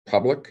in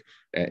public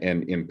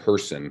and in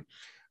person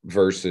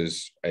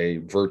versus a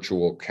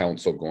virtual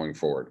council going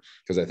forward.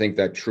 Because I think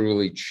that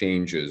truly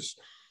changes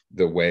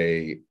the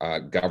way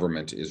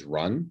government is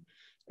run.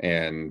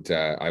 And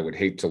I would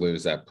hate to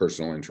lose that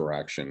personal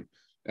interaction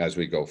as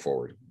we go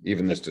forward.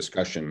 Even this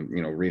discussion,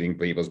 you know, reading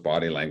people's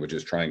body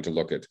languages, trying to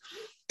look at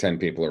 10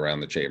 people around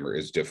the chamber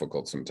is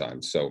difficult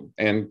sometimes. So,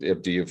 and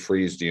if do you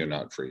freeze, do you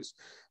not freeze?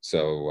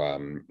 So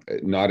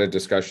not a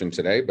discussion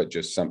today, but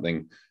just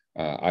something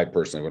I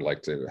personally would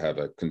like to have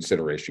a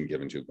consideration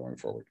given to going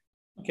forward.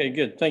 Okay,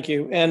 good. Thank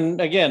you. And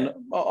again,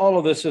 all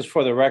of this is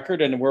for the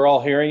record, and we're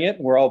all hearing it.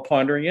 We're all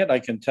pondering it, I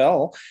can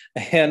tell.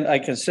 And I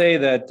can say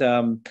that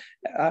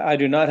I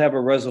do not have a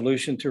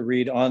resolution to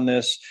read on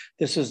this.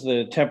 This is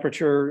the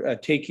temperature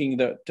taking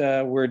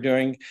that we're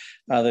doing,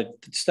 that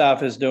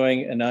staff is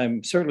doing. And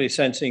I'm certainly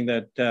sensing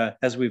that,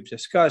 as we've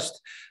discussed,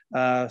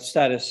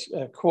 status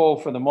quo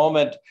for the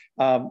moment.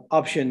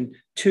 Option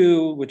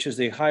 2, which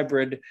is a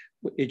hybrid,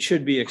 it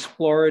should be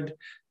explored.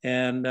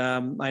 And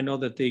I know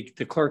that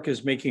the clerk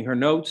is making her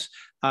notes.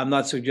 I'm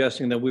not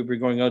suggesting that we be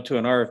going out to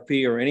an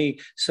RFP or any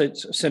such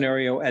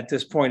scenario at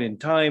this point in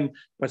time,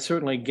 but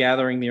certainly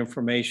gathering the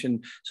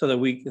information so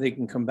that they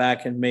can come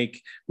back and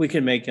we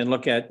can make and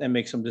look at and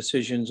make some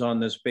decisions on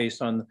this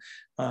based on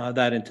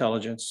that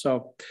intelligence.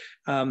 So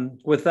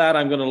with that,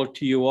 I'm going to look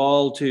to you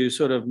all to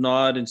sort of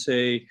nod and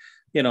say,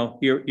 you know,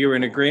 you're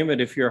in agreement.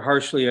 If you're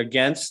harshly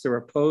against or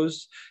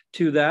opposed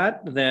to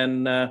that,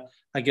 then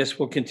I guess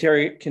we'll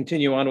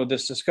continue on with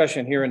this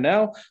discussion here and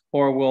now,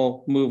 or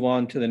we'll move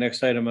on to the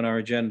next item on our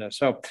agenda.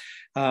 So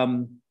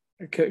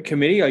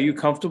committee, are you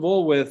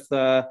comfortable with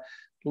our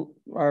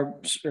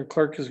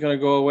clerk is going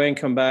to go away and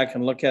come back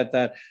and look at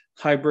that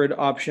hybrid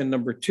option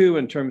number 2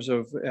 in terms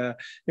of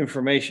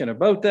information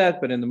about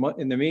that. But in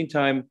the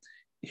meantime,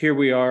 here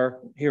we are,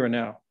 here and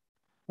now.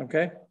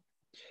 Okay,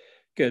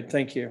 good.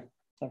 Thank you.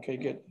 Okay,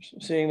 good.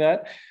 Seeing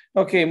that.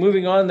 Okay,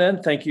 moving on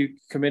then. Thank you,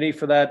 committee,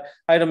 for that.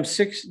 Item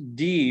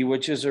 6D,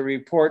 which is a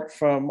report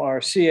from our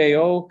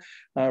CAO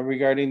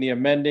regarding the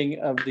amending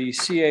of the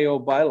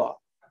CAO bylaw.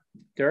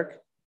 Derek?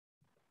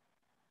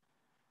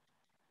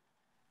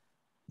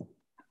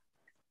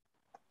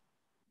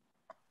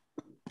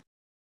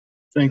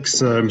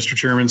 Thanks, Mr.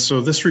 Chairman.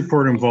 So this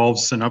report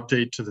involves an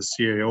update to the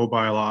CAO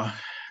bylaw.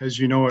 As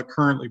you know, it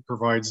currently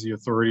provides the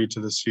authority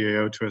to the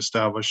CAO to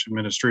establish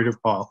administrative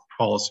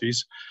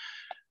policies.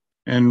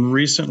 And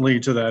recently,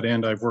 to that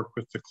end, I've worked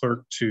with the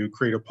clerk to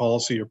create a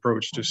policy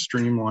approach to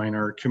streamline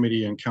our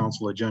committee and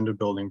council agenda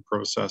building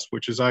process,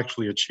 which has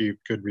actually achieved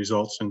good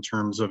results in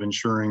terms of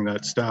ensuring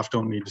that staff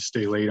don't need to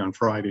stay late on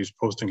Fridays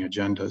posting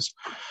agendas.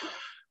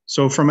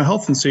 So from a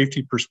health and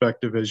safety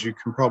perspective, as you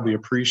can probably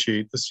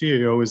appreciate, the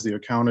CAO is the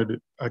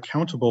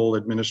accountable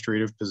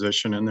administrative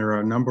position, and there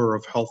are a number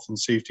of health and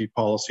safety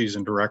policies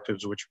and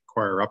directives which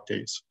require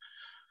updates.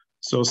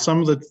 So some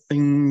of the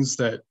things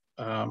that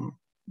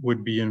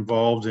would be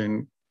involved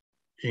in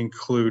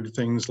include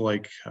things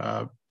like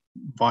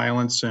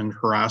violence and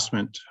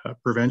harassment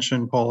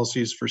prevention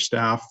policies for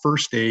staff,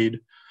 first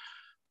aid,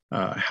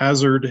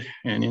 hazard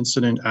and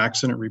incident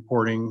accident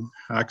reporting,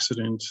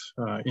 accident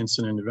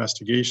incident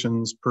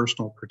investigations,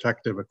 personal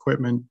protective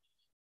equipment,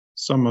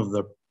 some of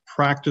the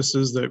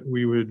practices that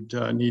we would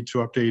need to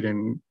update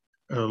and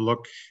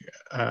look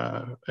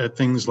at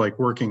things like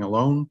working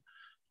alone,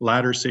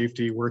 ladder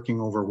safety,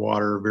 working over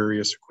water,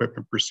 various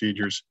equipment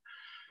procedures.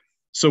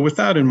 So with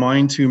that in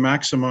mind, to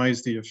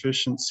maximize the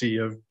efficiency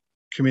of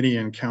committee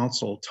and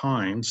council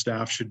time,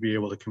 staff should be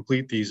able to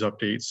complete these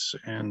updates,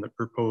 and the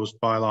proposed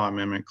bylaw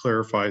amendment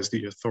clarifies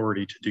the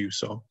authority to do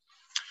so.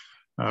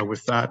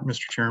 With that,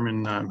 Mr.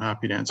 Chairman, I'm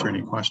happy to answer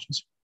any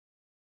questions.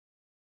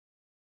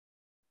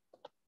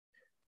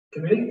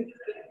 Committee?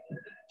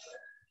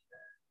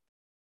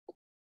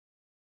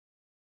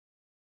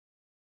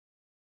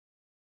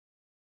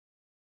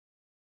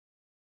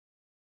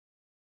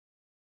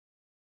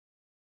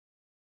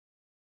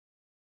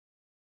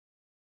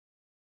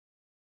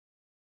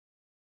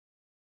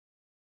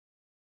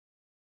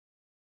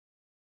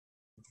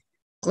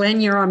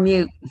 Glenn, you're on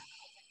mute.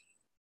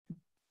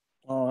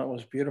 Oh, that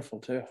was beautiful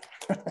too.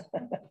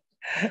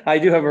 I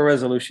do have a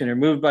resolution here,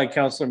 moved by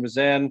Councillor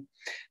Mazan,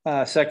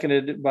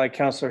 seconded by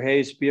Councillor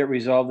Hayes. Be it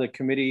resolved that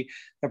committee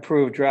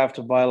approve draft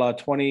of bylaw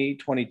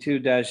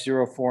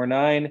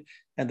 2022-049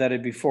 and that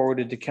it be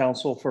forwarded to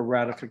council for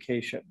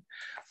ratification.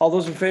 All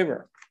those in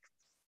favor?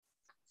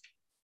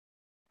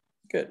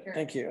 Good,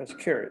 thank you. That's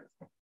carried.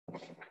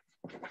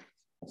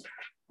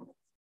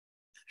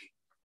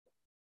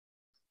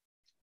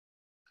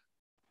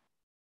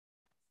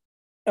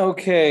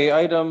 Okay,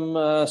 item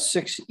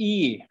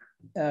 6E,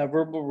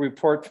 verbal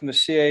report from the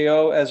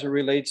CAO as it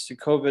relates to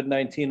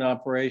COVID-19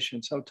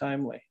 operations. How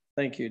timely.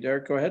 Thank you.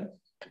 Derek, go ahead.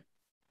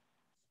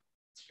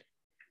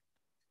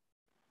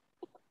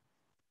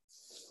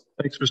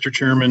 Thanks, Mr.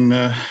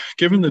 Chairman.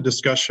 Given the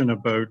discussion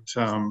about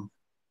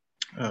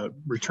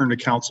return to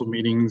council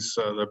meetings,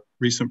 the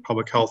recent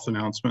public health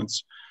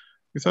announcements,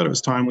 we thought it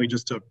was timely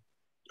just to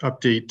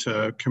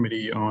update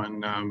committee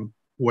on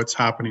what's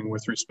happening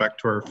with respect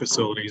to our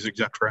facilities, et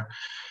cetera.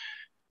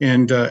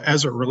 And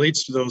as it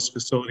relates to those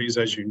facilities,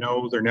 as you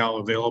know, they're now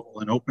available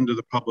and open to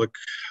the public.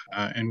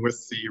 And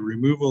with the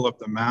removal of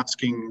the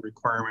masking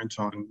requirement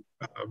on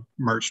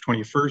March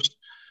 21st,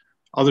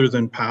 other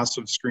than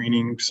passive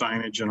screening,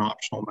 signage, and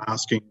optional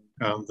masking,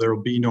 there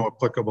will be no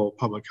applicable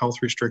public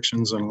health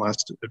restrictions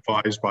unless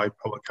advised by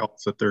public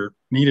health that they're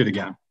needed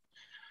again.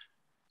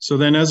 So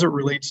then as it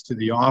relates to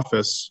the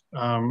office,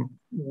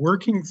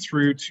 working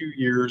through 2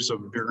 years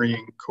of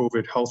varying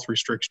COVID health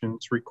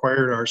restrictions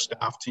required our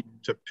staff team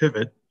to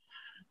pivot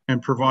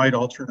and provide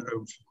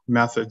alternative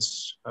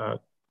methods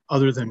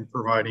other than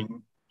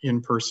providing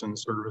in-person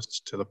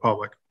service to the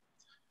public.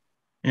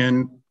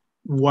 And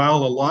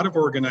while a lot of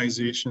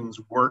organizations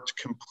worked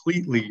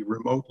completely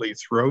remotely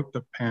throughout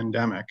the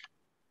pandemic,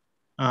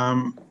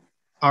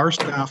 our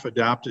staff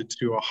adapted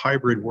to a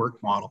hybrid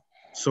work model.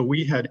 So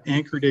we had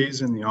anchor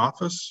days in the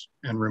office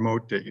and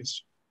remote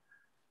days,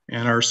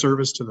 and our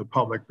service to the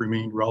public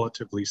remained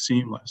relatively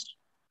seamless.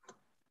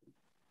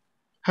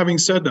 Having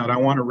said that, I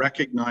want to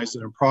recognize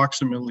that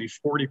approximately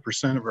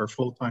 40% of our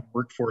full-time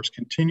workforce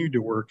continued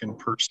to work in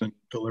person,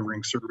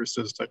 delivering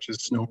services such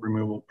as snow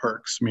removal,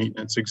 parks,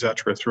 maintenance, et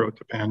cetera, throughout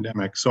the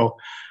pandemic. So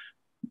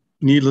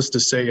needless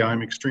to say,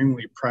 I'm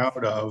extremely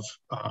proud of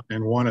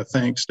and want to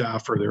thank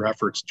staff for their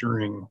efforts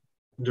during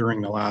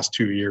the last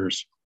 2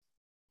 years.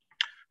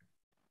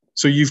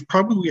 So you've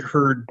probably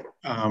heard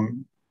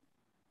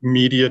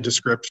media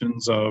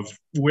descriptions of,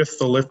 with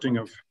the lifting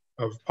of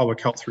public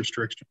health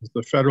restrictions,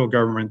 the federal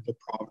government, the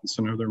province,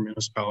 and other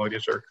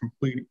municipalities are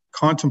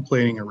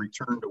contemplating a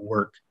return to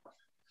work.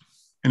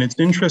 And it's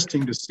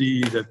interesting to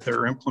see that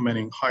they're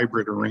implementing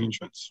hybrid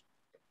arrangements.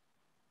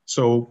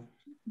 So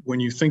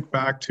when you think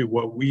back to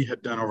what we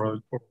had done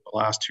over the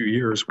last 2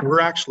 years,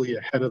 we're actually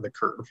ahead of the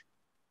curve.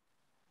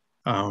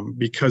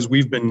 Because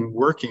we've been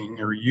working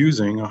or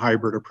using a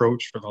hybrid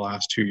approach for the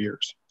last 2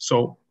 years.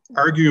 So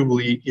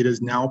arguably, it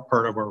is now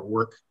part of our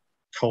work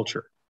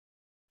culture.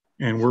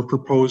 And we're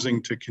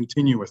proposing to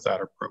continue with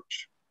that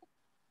approach.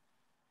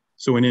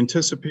 So in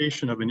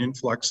anticipation of an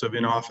influx of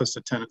in-office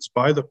attendance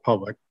by the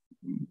public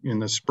in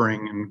the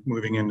spring and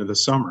moving into the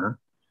summer,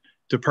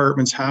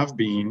 departments have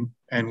been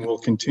and will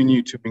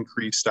continue to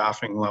increase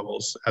staffing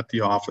levels at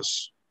the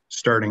office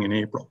starting in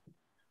April.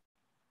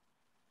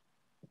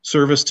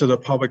 Service to the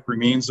public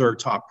remains our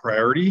top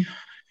priority,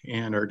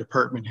 and our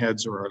department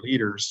heads or our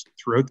leaders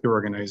throughout the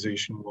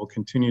organization will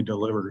continue to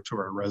deliver to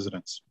our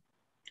residents.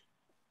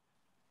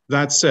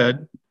 That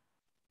said,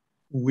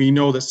 we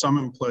know that some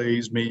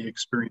employees may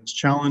experience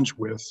challenge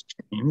with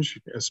change,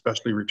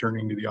 especially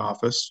returning to the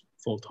office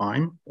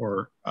full-time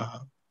or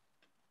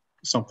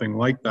something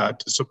like that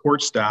to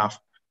support staff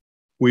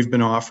we've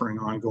been offering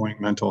ongoing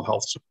mental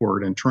health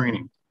support and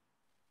training.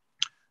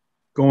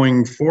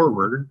 Going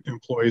forward,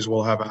 employees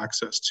will have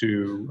access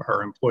to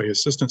our employee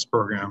assistance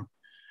program,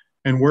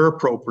 and where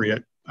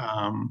appropriate,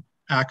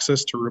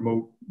 access to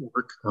remote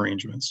work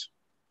arrangements.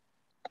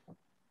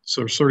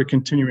 So sort of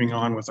continuing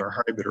on with our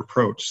hybrid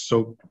approach.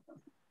 So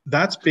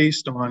that's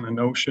based on a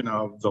notion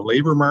of the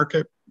labor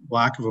market,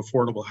 lack of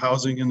affordable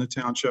housing in the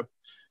township,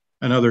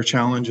 and other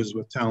challenges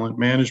with talent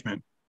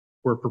management.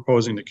 We're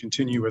proposing to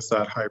continue with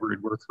that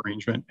hybrid work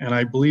arrangement. And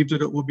I believe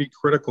that it will be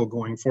critical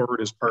going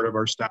forward as part of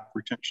our staff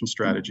retention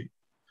strategy.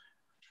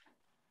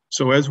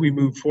 So as we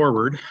move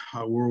forward,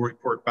 we'll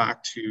report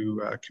back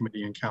to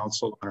committee and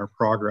council on our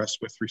progress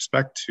with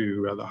respect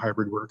to the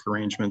hybrid work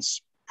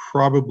arrangements,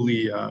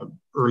 probably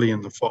early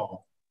in the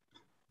fall.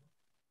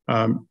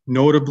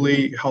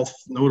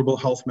 Notable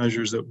health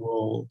measures that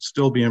will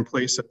still be in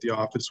place at the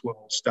office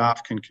while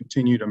staff can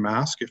continue to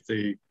mask if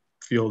they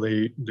feel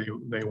they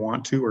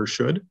want to or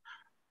should.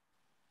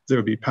 There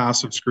will be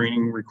passive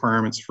screening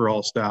requirements for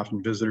all staff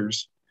and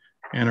visitors,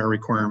 and our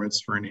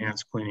requirements for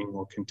enhanced cleaning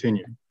will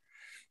continue.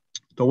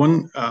 The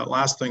one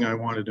last thing I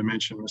wanted to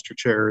mention, Mr.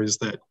 Chair, is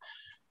that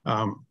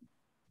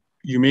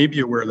you may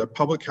be aware that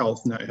Public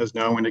Health has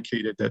now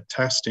indicated that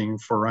testing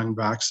for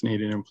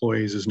unvaccinated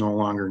employees is no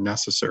longer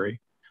necessary.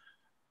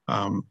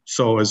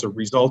 So as a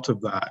result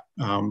of that,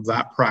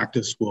 that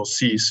practice will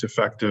cease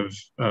effective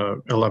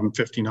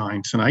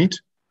 11:59 tonight.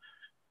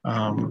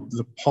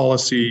 The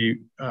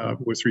policy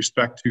with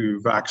respect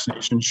to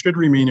vaccination should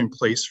remain in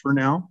place for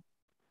now.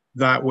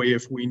 That way,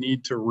 if we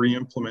need to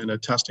re-implement a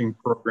testing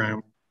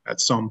program at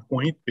some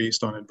point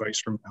based on advice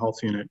from the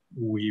health unit,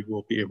 we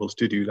will be able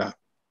to do that.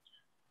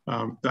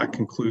 That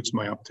concludes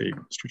my update,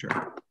 Mr.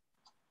 Chair.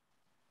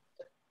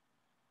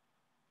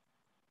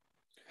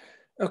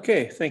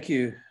 Okay, thank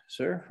you,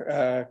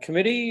 sir.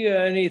 Committee,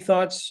 any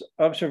thoughts,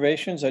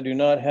 observations? I do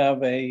not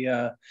have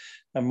a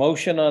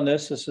motion on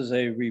this. This is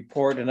a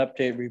report, an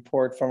update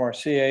report from our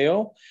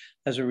CAO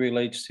as it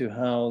relates to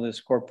how this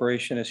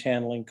corporation is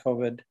handling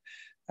COVID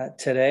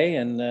today,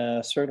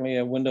 and certainly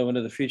a window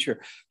into the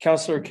future.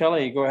 Councillor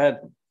Kelly, go ahead.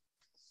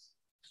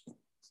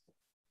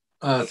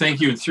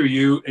 Thank you, and through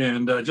you.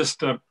 And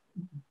just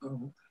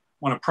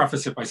want to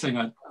preface it by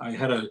saying I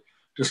had a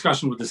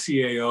discussion with the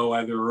CAO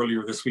either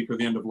earlier this week or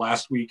the end of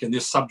last week, and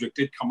this subject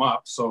did come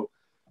up. So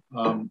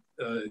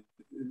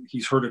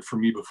he's heard it from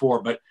me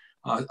before, but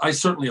I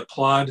certainly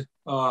applaud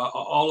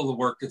all of the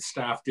work that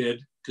staff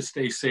did to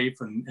stay safe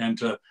and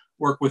to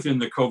work within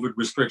the COVID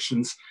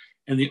restrictions.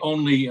 And the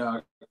only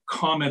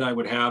comment I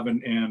would have,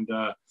 and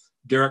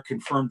Derek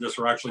confirmed this,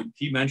 or actually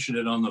he mentioned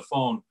it on the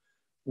phone,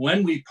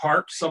 when we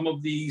park some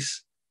of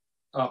these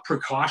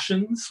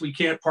precautions, we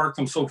can't park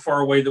them so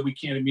far away that we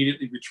can't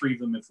immediately retrieve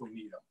them if we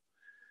need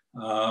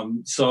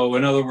them. So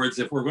in other words,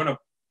 if we're going to,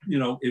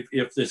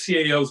 if the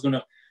CAO is going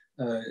to,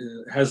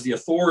 has the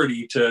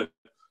authority to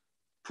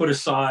put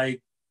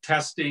aside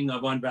testing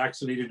of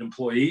unvaccinated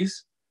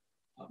employees,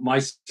 my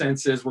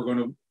sense is we're going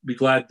to be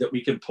glad that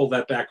we can pull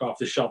that back off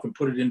the shelf and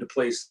put it into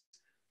place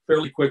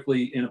fairly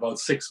quickly in about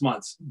 6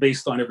 months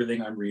based on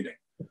everything I'm reading.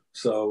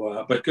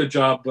 So, but good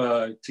job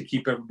to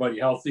keep everybody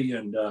healthy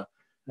and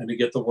to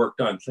get the work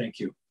done. Thank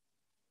you.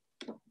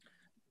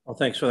 Well,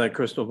 thanks for that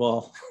crystal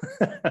ball.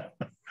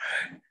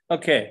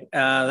 Okay,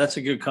 that's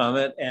a good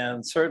comment.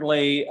 And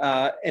certainly,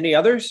 any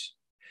others?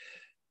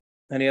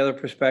 Any other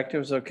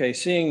perspectives? Okay,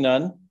 seeing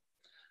none.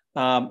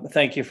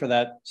 Thank you for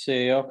that,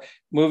 CAO.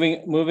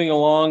 Moving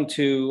along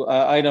to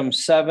item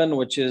 7,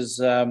 which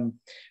is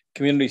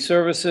community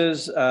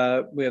services.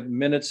 We have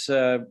minutes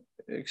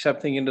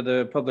accepting into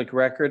the public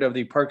record of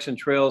the Parks and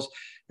Trails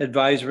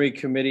Advisory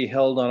Committee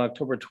held on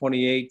October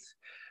 28th,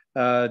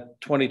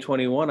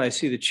 2021. I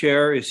see the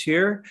chair is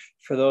here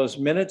for those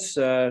minutes.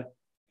 Chair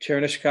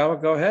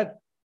Nishikawa, go ahead.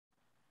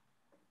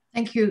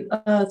 Thank you.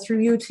 Through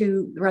you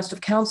to the rest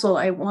of council,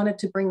 I wanted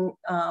to bring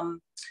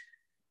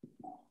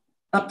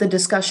up the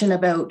discussion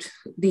about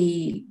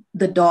the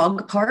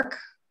dog park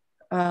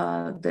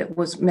that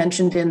was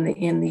mentioned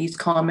in these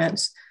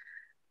comments.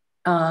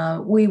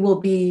 We will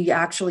be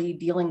actually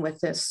dealing with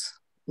this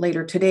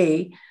later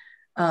today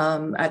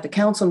at the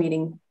council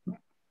meeting.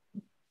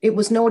 It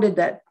was noted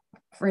that,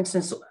 for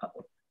instance,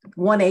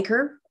 1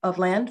 acre of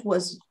land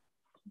was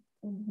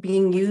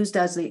being used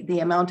as the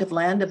amount of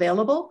land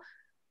available.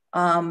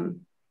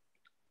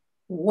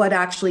 What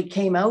actually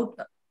came out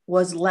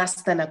was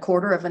less than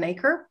 1/4 of an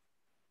acre.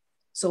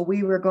 So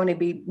we're going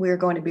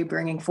to be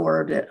bringing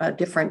forward a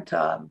different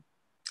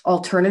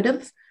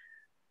alternative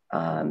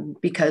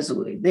because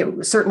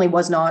there certainly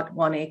was not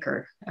 1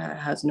 acre,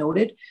 as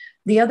noted.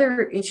 The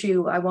other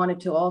issue I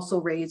wanted to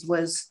also raise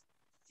was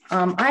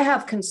I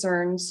have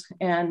concerns,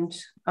 and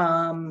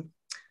I've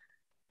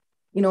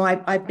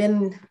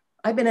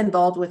been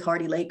involved with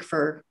Hardy Lake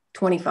for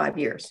 25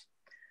 years.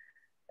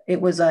 It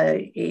was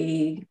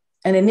an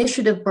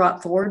initiative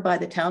brought forward by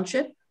the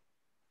township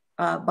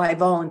by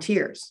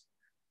volunteers,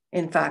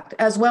 in fact,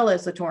 as well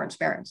as the Torrance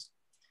Barrens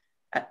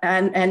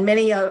and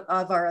many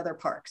of our other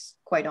parks,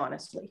 quite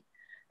honestly.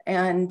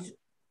 And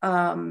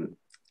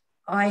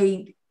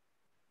I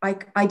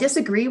I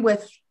disagree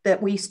with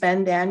that we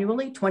spend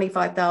annually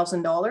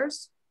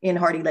 $25,000 in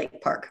Hardy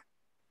Lake Park.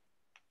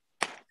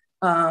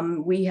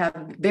 We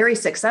have very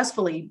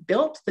successfully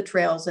built the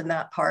trails in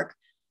that park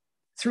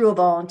through a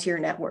volunteer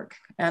network.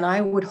 And I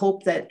would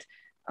hope that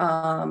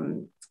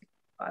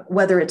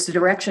whether it's the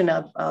direction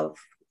of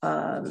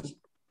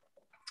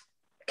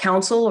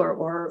council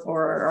or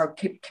our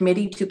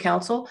committee to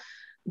council,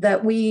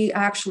 that we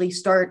actually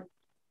start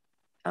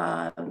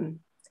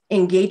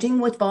engaging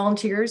with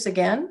volunteers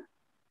again.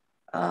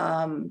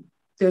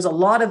 There's a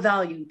lot of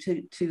value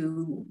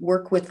to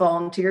work with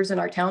volunteers in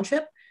our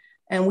township.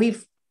 And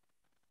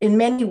in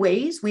many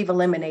ways, we've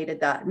eliminated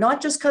that,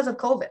 not just because of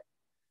COVID.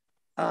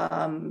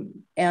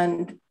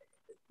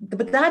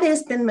 But that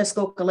has been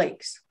Muskoka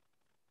Lakes.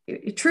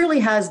 It truly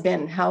has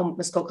been how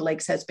Muskoka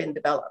Lakes has been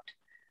developed.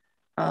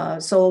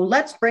 So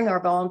let's bring our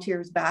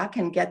volunteers back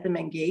and get them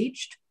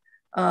engaged.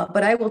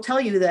 But I will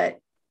tell you that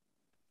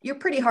you're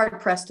pretty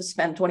hard pressed to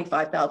spend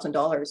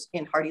 $25,000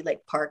 in Hardy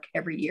Lake Park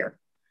every year.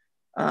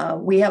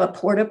 We have a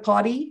porta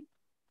potty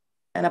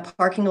and a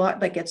parking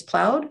lot that gets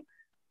plowed.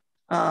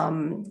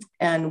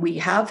 And we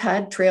have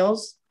had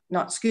trails,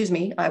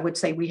 I would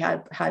say we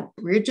had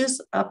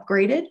bridges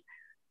upgraded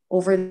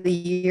over the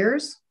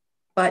years,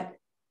 but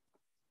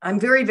I'm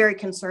very, very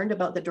concerned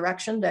about the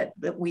direction that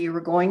we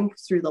were going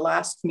through the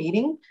last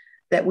meeting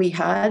that we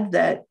had,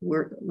 that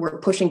we're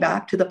pushing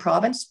back to the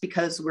province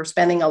because we're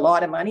spending a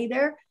lot of money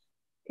there.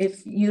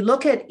 If you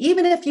look at,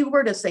 even if you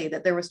were to say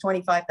that there was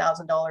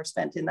 $25,000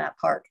 spent in that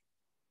park,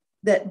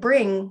 that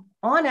bring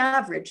on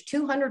average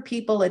 200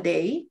 people a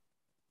day,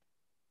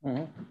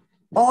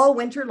 all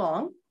winter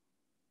long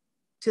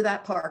to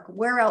that park.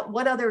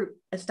 What other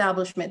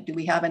establishment do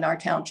we have in our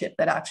township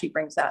that actually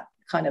brings that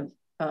kind of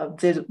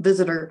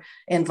visitor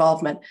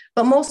involvement?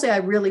 But mostly I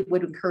really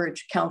would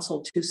encourage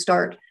council to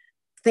start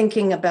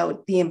thinking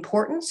about the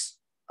importance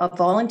of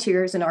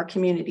volunteers in our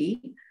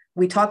community.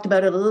 We talked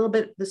about it a little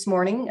bit this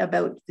morning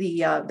about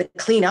the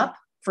cleanup,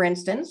 for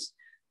instance.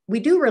 We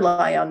do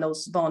rely on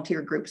those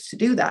volunteer groups to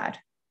do that.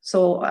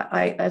 So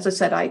as I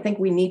said, I think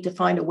we need to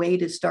find a way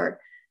to start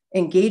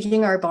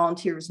engaging our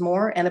volunteers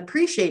more and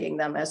appreciating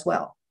them as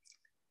well.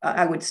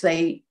 I would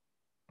say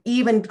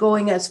even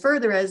going as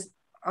further as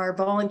our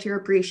volunteer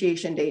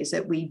appreciation days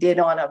that we did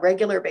on a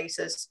regular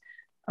basis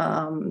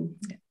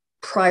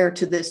prior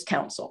to this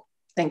council.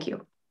 Thank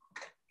you.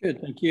 Good,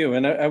 thank you.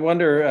 And I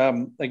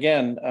wonder,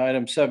 again,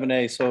 item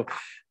 7A. So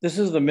this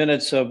is the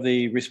minutes of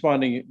the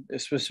responding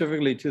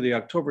specifically to the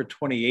October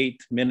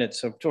 28th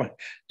minutes of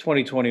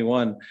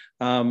 2021.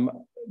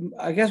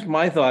 I guess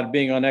my thought,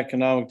 being on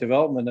economic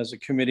development as a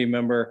committee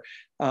member,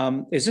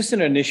 is this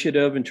an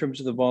initiative in terms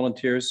of the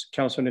volunteers,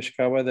 Councillor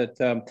Nishikawa,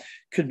 that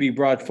could be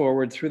brought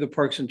forward through the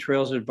Parks and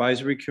Trails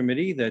Advisory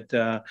Committee?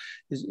 That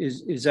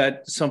is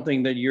that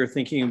something that you're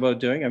thinking about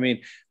doing? I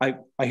mean, I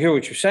hear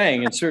what you're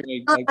saying, and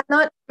certainly I'm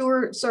not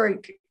sure. Sorry,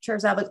 Chair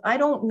Zavitz, I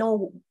don't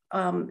know.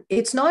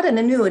 It's not an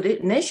new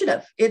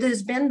initiative. It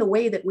has been the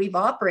way that we've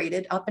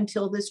operated up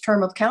until this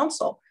term of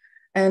council,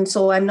 and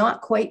so I'm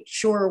not quite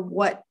sure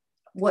what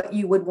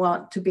you would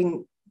want to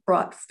be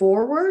brought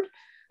forward.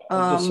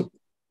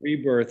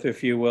 Rebirth,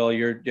 if you will,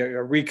 your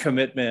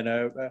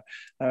recommitment,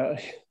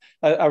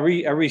 a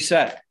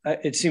reset.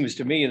 It seems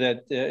to me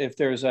that if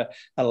there's a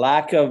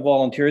lack of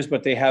volunteers,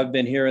 but they have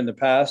been here in the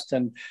past,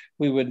 and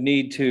we would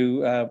need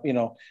to,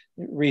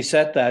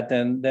 reset that.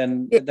 Then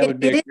that would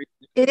be.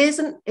 It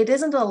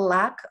isn't a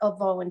lack of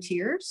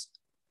volunteers.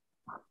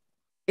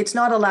 It's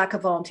not a lack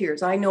of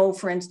volunteers. I know,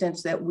 for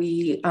instance, that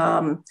we,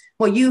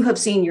 you have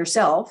seen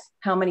yourself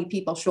how many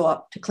people show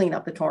up to clean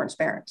up the Torrance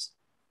Barrens.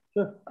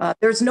 Sure.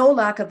 There's no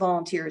lack of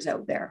volunteers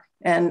out there,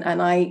 and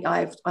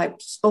I've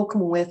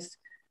spoken with,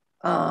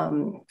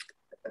 I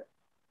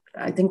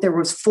think there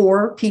was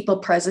 4 people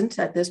present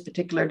at this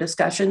particular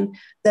discussion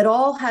that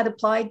all had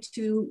applied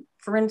to,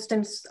 for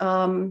instance,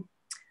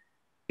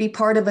 be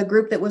part of a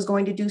group that was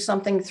going to do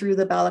something through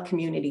the Bala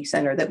Community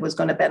Center that was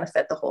going to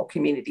benefit the whole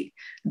community.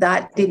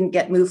 That didn't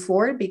get moved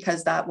forward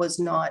because that was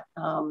not,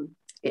 I'll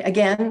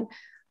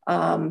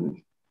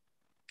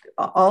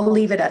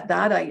leave it at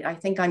that. I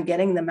think I'm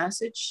getting the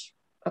message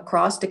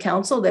across to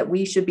council that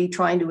we should be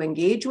trying to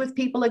engage with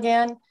people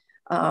again.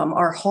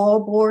 Our hall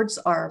boards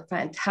are a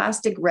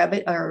fantastic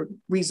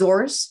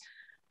resource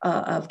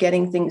of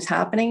getting things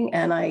happening.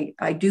 And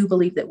I do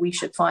believe that we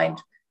should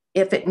find,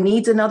 if it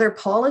needs another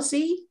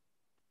policy,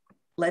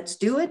 let's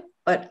do it.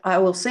 But I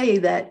will say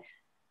that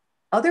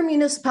other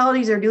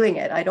municipalities are doing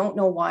it. I don't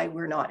know why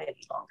we're not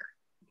any longer.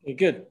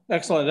 Good,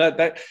 excellent.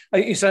 That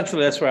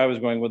essentially that's where I was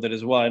going with it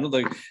as well. I know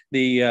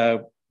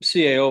the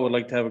CAO would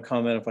like to have a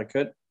comment if I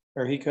could,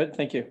 or he could.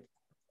 Thank you.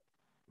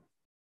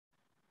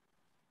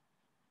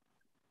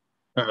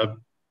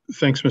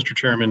 Thanks, Mr.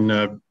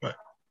 Chairman.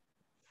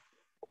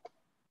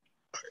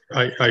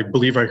 I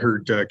believe I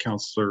heard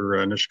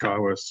Councillor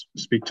Nishikawa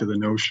speak to the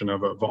notion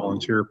of a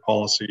volunteer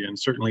policy, and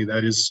certainly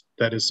that is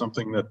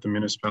something that the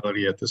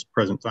municipality at this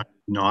present time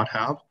does not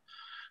have.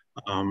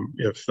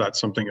 If that's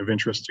something of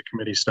interest to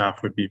committee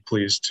staff, would be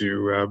pleased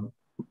to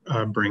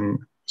bring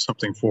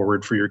something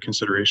forward for your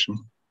consideration.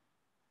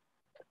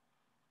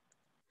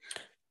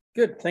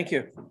 Good, thank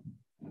you.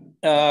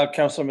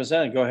 Councillor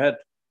Mazan, go ahead.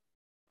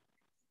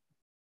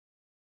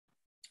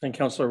 And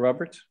Councillor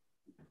Roberts.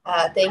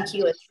 Thank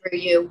you, and through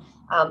you.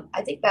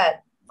 I think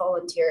that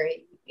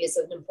voluntary is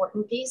an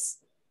important piece,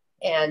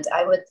 and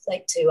I would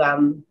like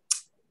to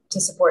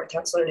support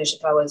Councillor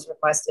Nishikawa's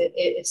request.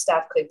 If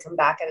staff could come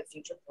back at a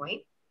future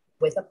point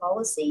with a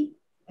policy,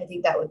 I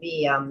think that would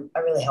be a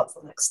really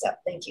helpful next step.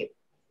 Thank you.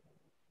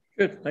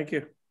 Good, thank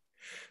you.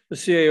 The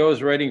CAO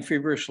is writing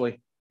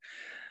feverishly.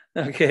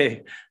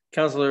 Okay,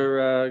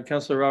 Councillor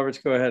Roberts,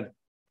 go ahead.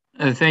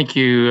 Thank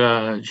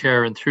you,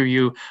 Chair, and through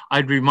you,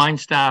 I'd remind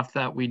staff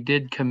that we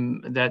did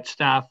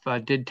staff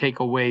did take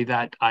away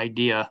that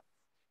idea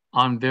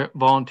on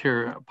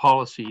volunteer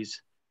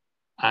policies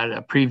at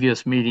a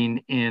previous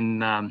meeting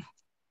in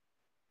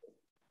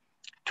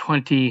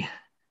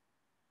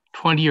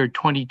 2020 or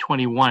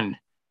 2021.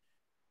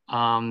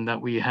 That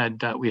we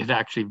had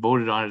actually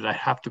voted on it. I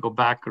have to go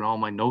back on all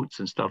my notes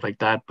and stuff like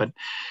that, but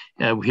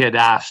we had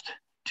asked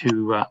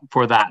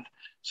for that.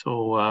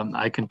 So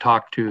I can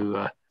talk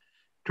to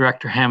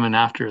Director Hammond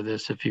after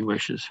this if he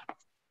wishes.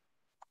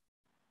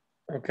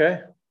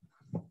 Okay,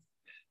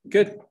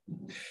 good.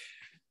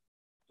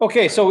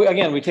 Okay, so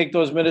again, we take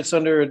those minutes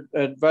under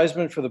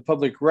advisement for the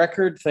public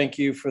record. Thank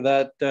you for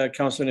that,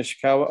 Councillor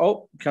Nishikawa.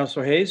 Oh,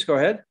 Councillor Hayes, go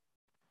ahead.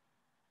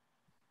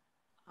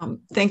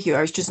 Thank you.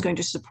 I was just going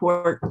to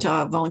support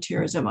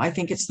volunteerism. I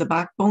think it's the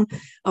backbone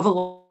of a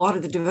lot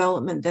of the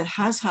development that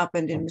has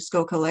happened in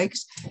Muskoka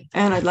Lakes,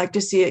 and I'd like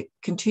to see it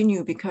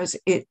continue because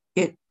it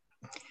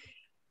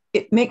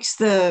makes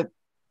the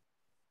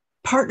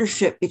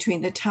partnership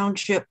between the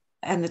township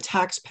and the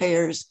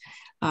taxpayers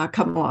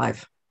come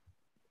alive.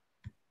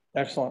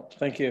 Excellent,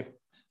 thank you.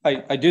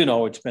 I do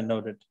know it's been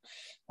noted,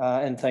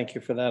 and thank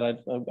you for that. I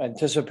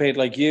anticipate,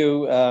 like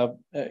you,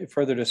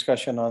 further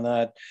discussion on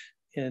that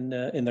in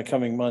the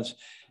coming months.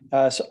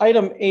 So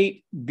item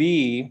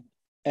 8B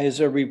is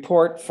a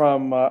report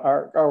from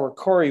our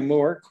Corey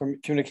Moore,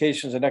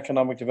 Communications and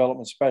Economic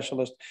Development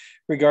Specialist,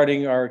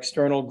 regarding our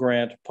external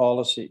grant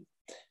policy.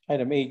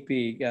 Item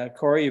 8B.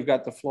 Corey, you've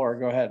got the floor.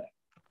 Go ahead.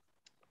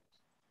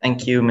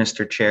 Thank you,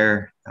 Mr.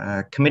 Chair.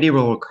 Committee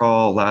will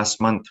recall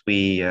last month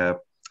we had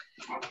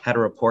a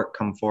report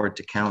come forward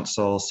to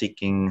Council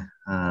seeking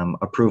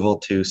approval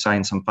to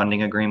sign some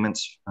funding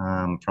agreements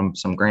from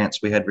some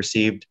grants we had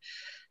received.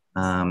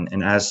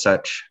 And as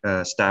such,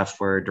 staff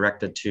were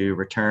directed to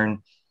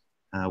return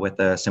with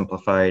a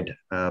simplified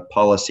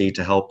policy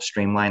to help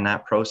streamline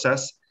that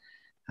process.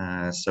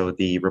 So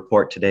the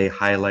report today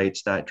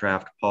highlights that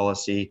draft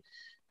policy,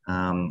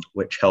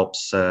 which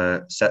helps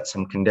set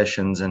some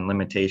conditions and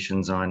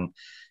limitations on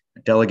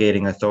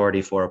delegating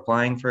authority for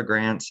applying for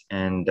grants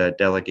and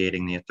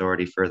delegating the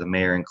authority for the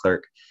mayor and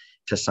clerk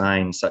to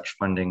sign such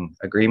funding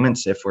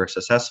agreements if we're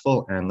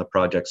successful and the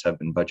projects have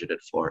been budgeted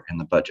for in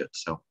the budget.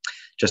 So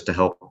just to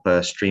help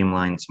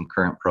streamline some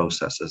current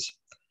processes.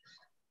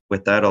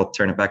 With that, I'll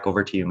turn it back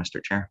over to you,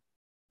 Mr. Chair.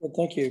 Well,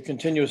 thank you.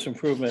 Continuous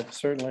improvement,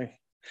 certainly.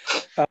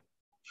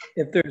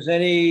 If there's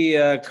any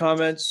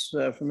comments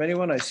from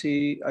anyone, I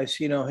see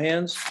no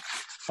hands.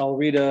 I'll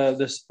read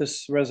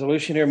this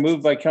resolution here,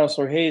 moved by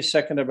Councillor Hayes,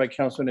 seconded by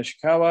Councillor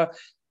Nishikawa.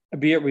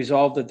 Be it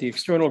resolved that the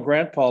external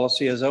grant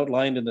policy as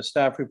outlined in the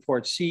staff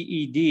report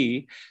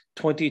CED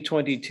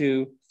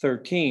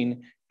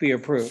 2022-13 be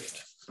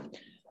approved.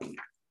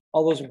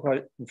 All those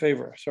in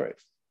favor, sorry.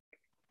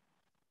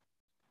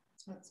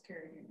 That's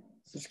carried.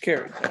 It's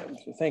carried,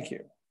 thank you.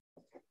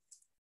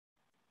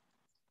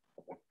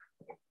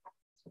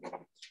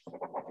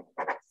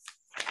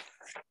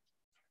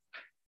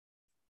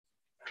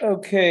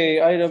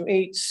 Okay, item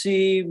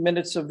 8C,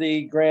 minutes of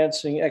the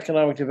Grants and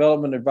Economic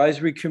Development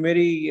Advisory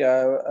Committee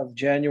of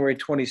January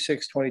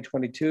 26,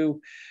 2022.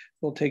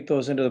 We'll take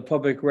those into the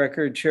public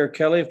record. Chair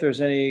Kelly, if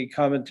there's any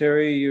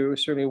commentary, you're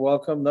certainly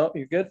welcome. No,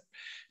 you're good?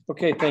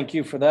 Okay, thank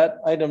you for that.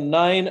 Item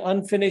 9,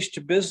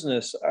 unfinished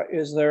business.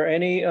 Is there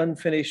any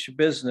unfinished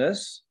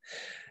business?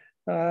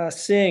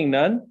 Seeing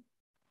none.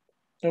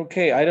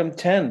 Okay, item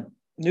 10,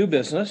 new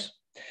business.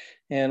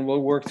 And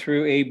we'll work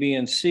through A, B,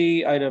 and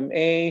C. Item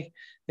A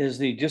is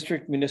the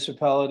District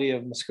Municipality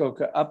of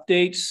Muskoka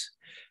updates.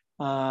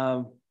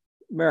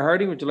 Mayor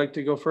Hardy, would you like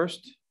to go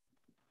first?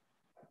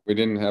 We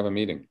didn't have a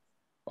meeting.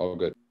 All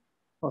good.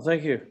 Well,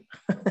 thank you.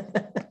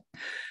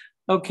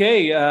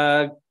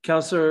 Okay,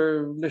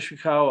 Councillor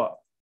Nishikawa.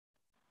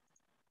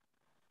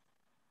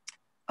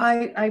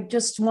 I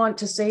just want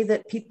to say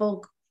that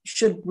people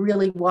should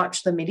really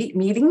watch the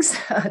meetings,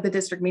 the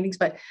district meetings,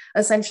 but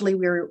essentially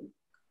we're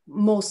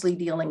mostly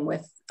dealing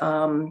with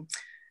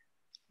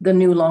the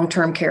new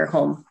long-term care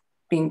home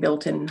being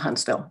built in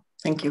Huntsville.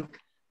 Thank you.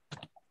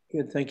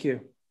 Good, thank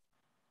you.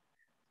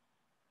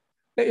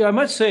 I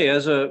must say,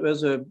 as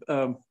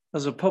a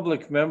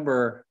public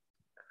member,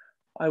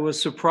 I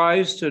was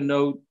surprised to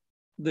note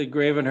that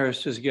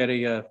Gravenhurst is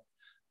getting a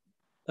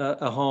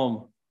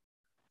home,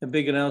 a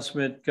big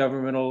announcement,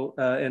 governmental,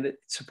 and it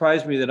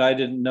surprised me that I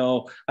didn't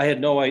know. I had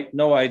no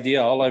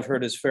idea. All I've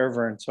heard is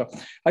Fairburn. So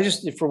I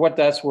just, for what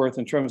that's worth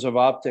in terms of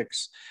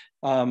optics,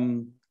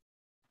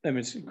 I mean,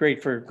 it's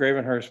great for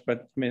Gravenhurst,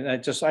 but I mean,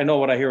 I know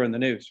what I hear in the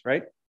news,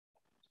 right?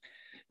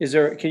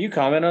 Can you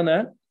comment on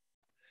that?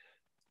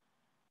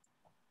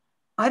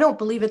 I don't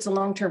believe it's a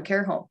long-term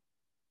care home.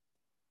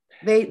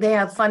 They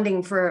have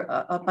funding for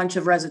a bunch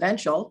of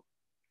residential,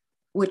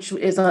 which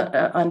is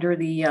under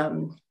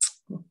the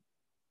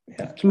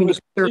community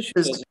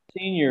services.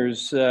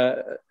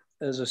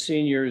 As a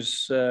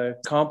seniors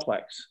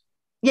complex.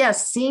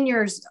 Yes,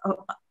 seniors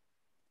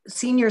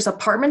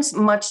apartments,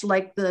 much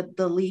like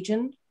the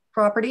Legion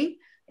property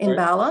in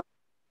Bala.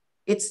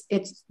 It's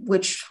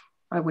which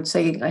I would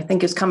say I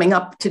think is coming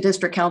up to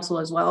district council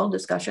as well,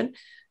 discussion.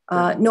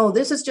 No,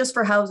 this is just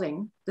for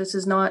housing. This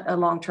is not a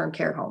long-term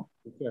care home.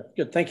 Okay,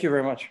 good. Thank you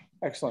very much.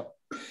 Excellent.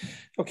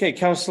 Okay,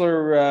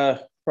 Councillor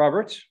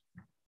Roberts.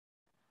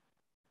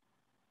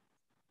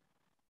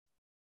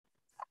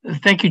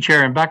 Thank you,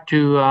 Chair. And back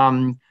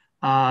to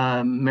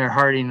Mayor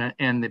Harding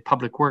and the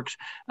Public Works.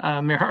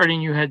 Mayor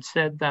Harding, you had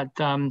said that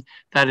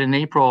that in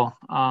April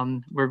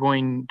we're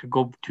going to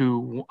go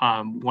to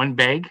one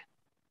bag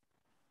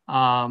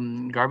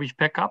garbage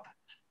pickup.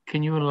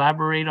 Can you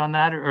elaborate on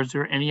that, or is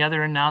there any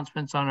other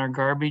announcements on our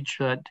garbage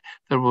that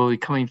will be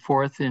coming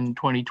forth in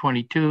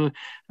 2022?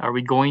 Are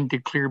we going to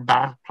clear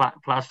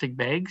plastic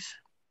bags?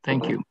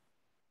 Thank you.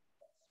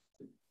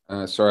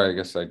 Sorry, I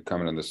guess I'd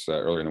comment on this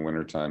earlier in the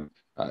winter time.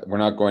 We're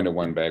not going to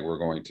one bag, we're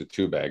going to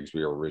 2 bags.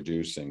 We are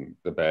reducing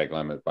the bag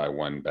limit by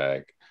 1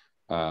 bag.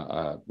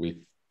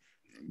 We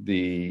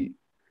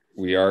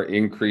are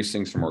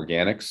increasing some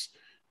organics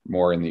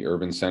more in the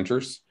urban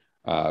centers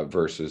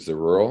versus the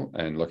rural,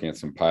 and looking at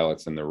some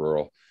pilots in the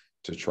rural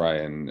to try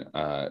and,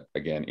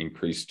 again,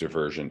 increase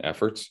diversion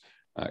efforts.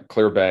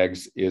 Clear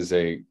bags is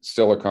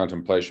still a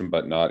contemplation,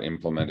 but not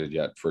implemented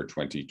yet for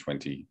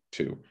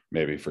 2022,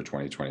 maybe for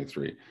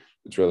 2023.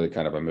 It's really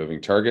kind of a moving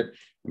target.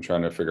 I'm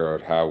trying to figure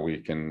out how we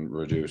can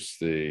reduce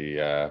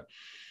the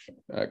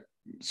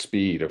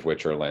speed of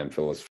which our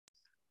landfill is.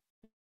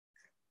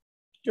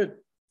 Good.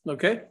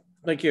 Okay.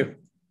 Thank you.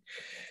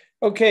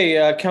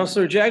 Okay,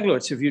 Councillor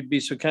Jaglowitz, if you'd be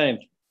so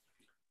kind.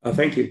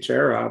 Thank you,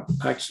 Chair.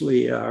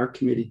 Actually, our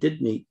committee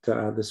did meet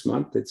this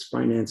month. It's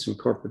Finance and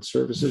Corporate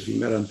Services. We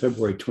met on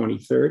February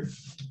 23rd.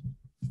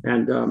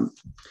 And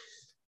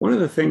one of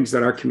the things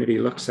that our committee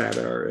looks at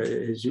are,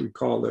 as you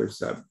recall, there's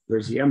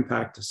the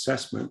impact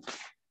assessment,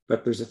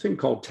 but there's a thing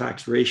called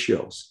tax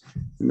ratios.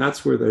 And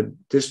that's where the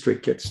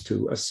district gets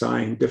to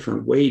assign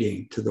different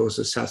weighting to those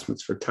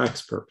assessments for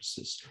tax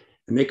purposes.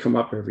 And they come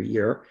up every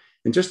year.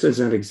 And just as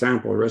an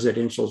example,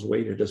 residential is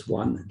weighted as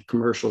 1 and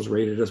commercial is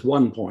rated as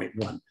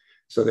 1.1.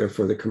 So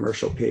therefore the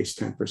commercial pays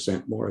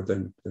 10% more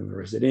than the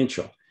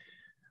residential.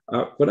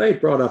 What I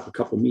brought up a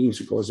couple of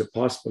meetings ago is that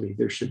possibly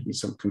there should be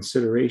some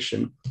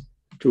consideration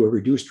to a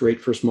reduced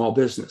rate for small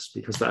business,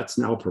 because that's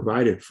now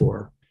provided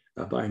for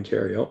by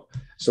Ontario.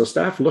 So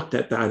staff looked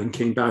at that and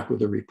came back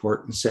with a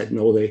report and said,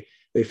 no, they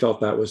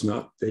felt that was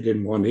not, they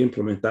didn't want to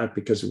implement that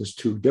because it was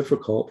too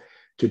difficult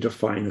to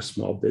define a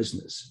small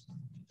business.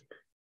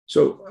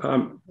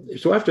 So,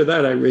 so after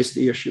that, I raised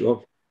the issue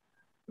of,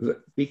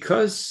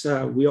 because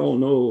we all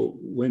know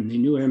when the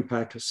new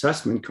impact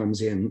assessment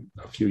comes in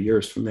a few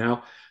years from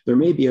now, there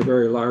may be a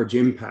very large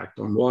impact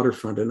on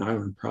waterfront and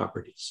island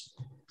properties.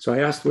 So I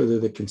asked whether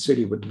the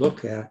city would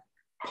look at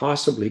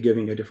possibly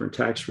giving a different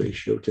tax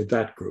ratio to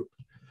that group.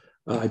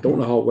 I don't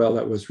know how well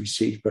that was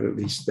received, but at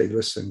least they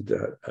listened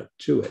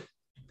to it.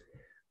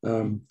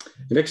 The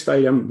next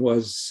item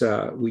was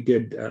we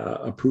did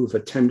approve a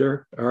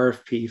tender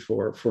RFP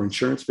for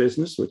insurance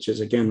business, which is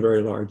again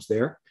very large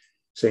there,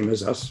 same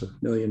as us,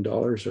 $1 million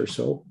or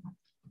so.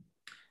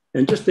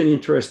 And just an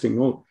interesting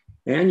note,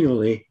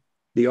 annually,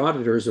 the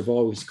auditors have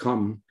always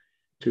come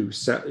to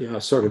set,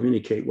 sort of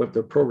indicate what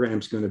the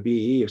program's going to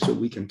be so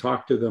we can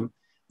talk to them.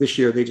 This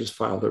year, they just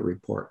filed a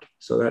report.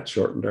 So that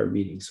shortened our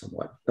meeting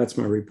somewhat. That's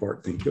my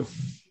report. Thank you.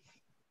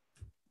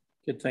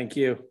 Good, thank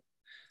you.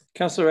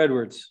 Councillor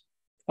Edwards.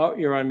 Oh,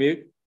 you're on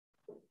mute.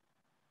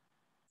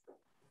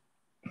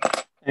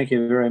 Thank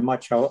you very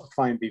much. I'll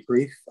try and be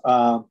brief.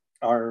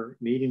 Our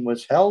meeting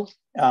was held.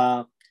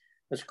 The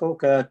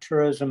Muskoka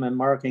Tourism and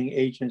Marketing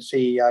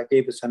Agency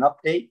gave us an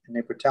update, and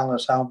they were telling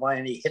us how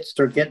many hits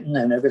they're getting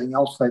and everything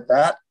else like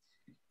that.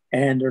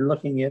 And they're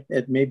looking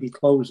at maybe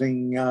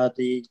closing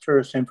the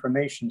Tourist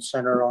Information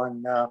Center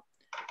on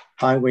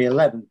Highway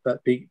 11.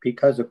 But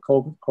because of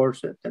COVID, of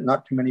course,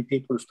 not too many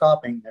people are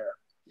stopping there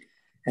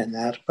and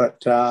that.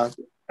 But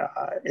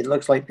it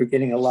looks like they're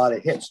getting a lot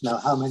of hits. Now,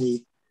 how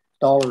many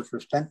dollars were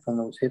spent from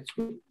those hits,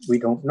 we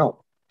don't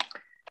know.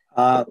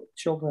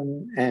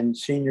 Children and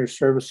Senior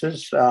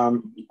Services,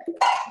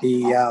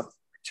 the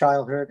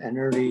Childhood and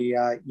Early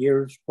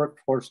Years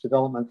Workforce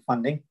Development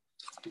Funding.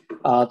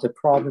 The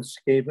province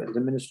gave, the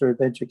Minister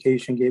of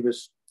Education gave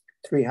us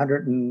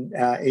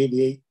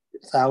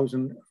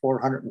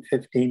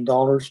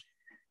 $388,415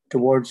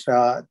 towards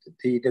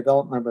the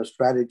development of a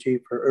strategy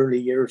for early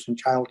years and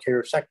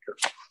childcare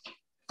sectors,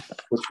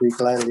 which we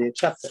gladly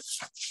accepted.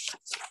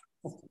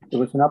 There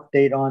was an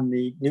update on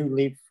the new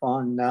leaf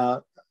on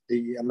the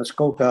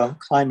Muskoka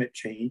climate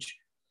change.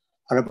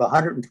 Out of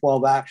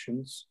 112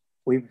 actions,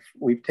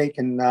 we've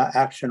taken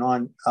action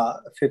on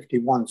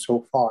 51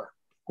 so far,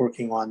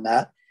 working on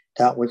that.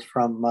 That was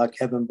from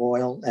Kevin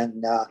Boyle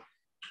and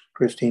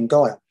Christine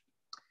Doyle.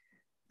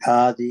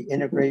 The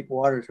Integrate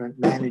Waters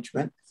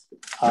Management,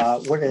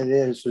 what it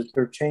is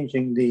they're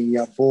changing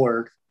the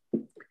board,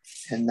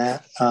 and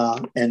that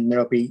and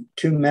there'll be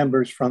 2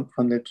 members from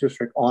the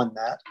district on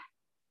that,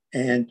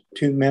 and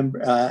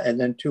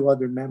then 2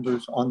 other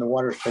members on the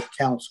Watershed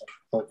Council.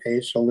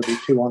 Okay, so there'll be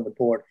 2 on the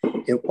board.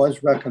 It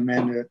was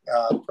recommended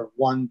for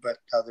 1, but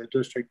the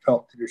district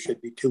felt that there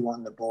should be 2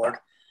 on the board.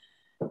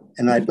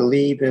 And I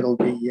believe it'll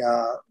be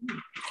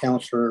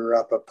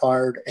Councillor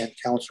Papard and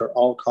Councillor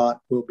Alcott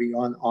will be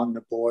on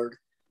the board.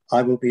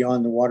 I will be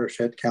on the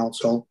Watershed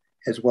Council,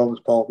 as well as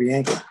Paul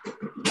Bianca.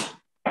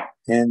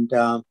 And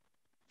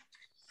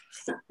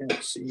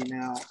let's see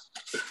now.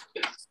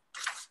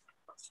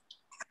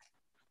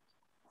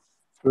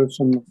 With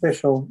some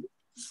official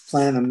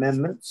plan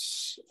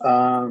amendments.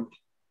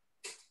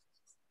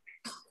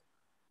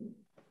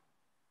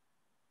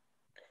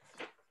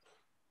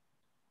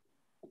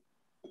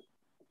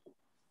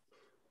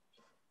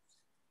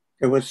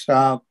 There was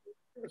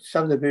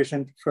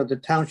subdivision for the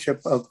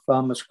township of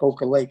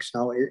Muskoka Lakes.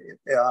 Now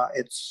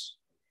it's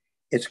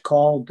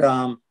called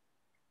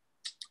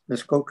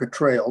Muskoka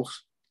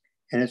Trails,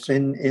 and it's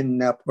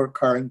in Port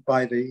Carling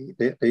by the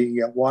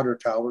water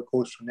tower. It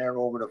goes from there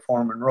over to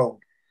Foreman Road.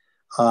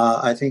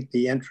 I think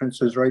the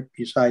entrance is right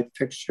beside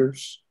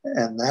fixtures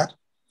and that.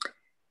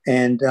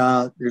 And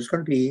there's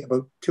going to be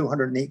about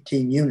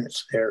 218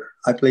 units there.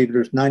 I believe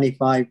there's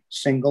 95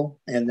 single,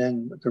 and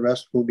then the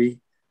rest will be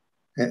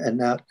and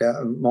that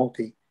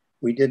multi.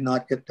 We did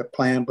not get the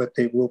plan, but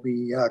they will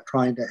be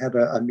trying to have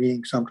a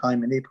meeting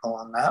sometime in April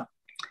on that.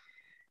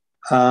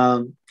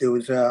 There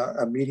was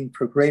a meeting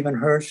for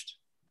Gravenhurst,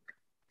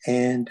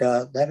 and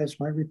that is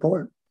my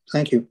report.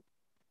 Thank you.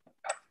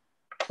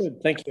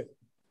 Good, thank you.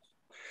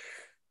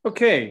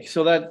 Okay,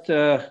 so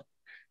that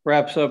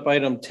wraps up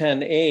item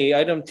 10A.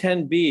 Item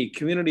 10B,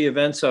 community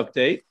events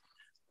update.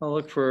 I'll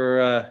look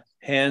for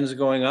hands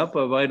going up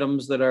of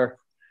items that are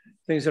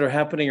things that are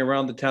happening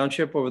around the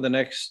township over the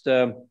next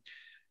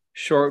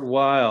short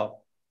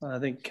while. I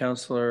think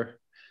Councillor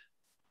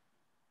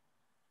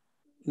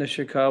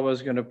Nishikawa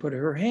is going to put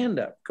her hand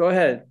up. Go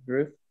ahead,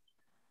 Ruth.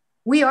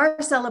 We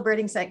are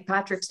celebrating St.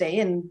 Patrick's Day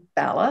in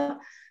Bala.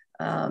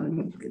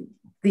 On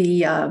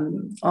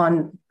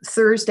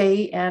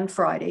Thursday and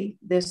Friday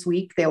this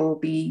week, there will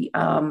be,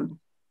 and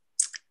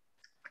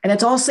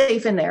it's all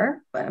safe in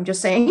there, but I'm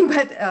just saying,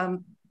 but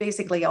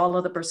basically all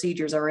of the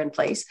procedures are in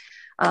place.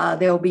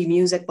 There will be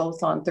music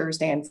both on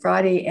Thursday and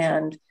Friday,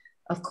 and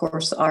of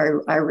course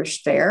our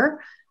Irish Fair.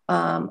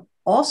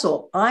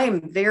 Also, I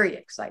am very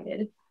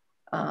excited.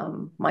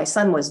 My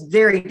son was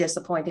very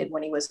disappointed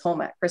when he was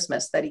home at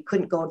Christmas that he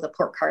couldn't go to the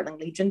Port Carling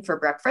Legion for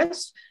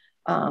breakfast.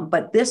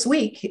 But this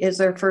week is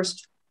their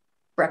first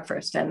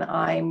breakfast, and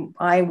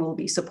I will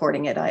be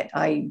supporting it.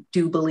 I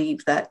do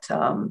believe that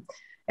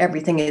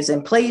everything is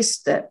in place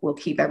that will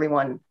keep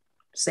everyone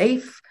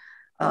safe,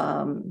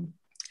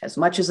 as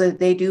much as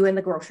they do in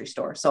the grocery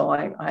store. So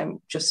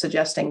I'm just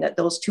suggesting that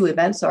those 2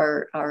 events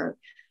are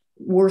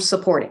worth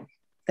supporting.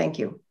 Thank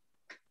you.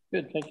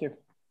 Good, thank you.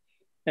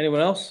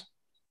 Anyone else?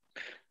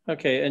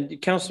 Okay,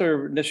 and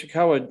Councillor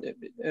Nishikawa,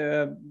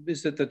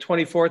 is it the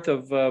 24th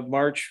of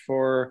March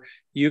for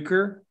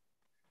Euchre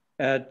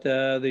at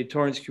the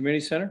Torrance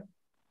Community Center?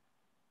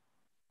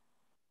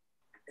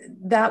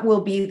 That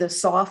will be the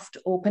soft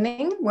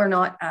opening. We're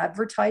not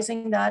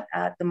advertising that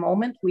at the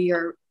moment. We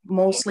are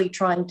mostly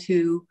trying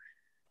to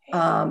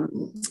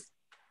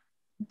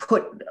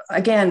put,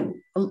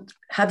 again,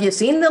 have you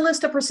seen the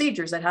list of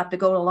procedures that have to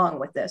go along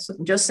with this?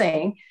 I'm just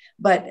saying,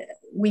 but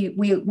we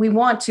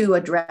want to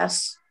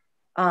address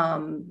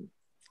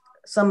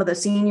some of the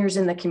seniors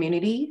in the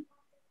community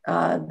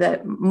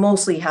that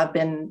mostly have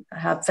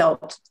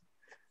felt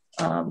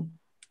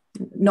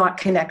not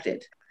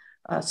connected.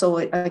 So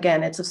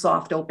again, it's a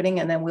soft opening,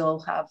 and then we'll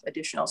have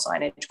additional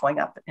signage going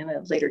up in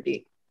a later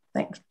date.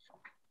 Thanks.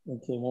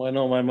 Okay, well, I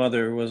know my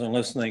mother wasn't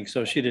listening,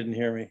 so she didn't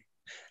hear me.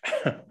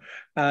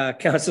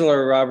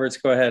 Councillor Roberts,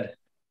 go ahead.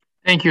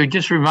 Thank you. It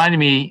just reminded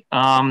me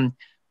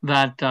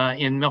that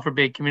in Milford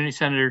Bay Community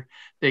Center,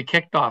 they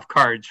kicked off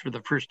cards for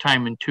the first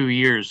time in 2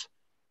 years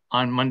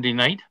on Monday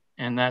night,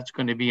 and that's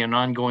going to be an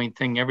ongoing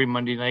thing every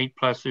Monday night.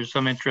 Plus, there's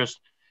some interest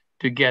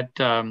to get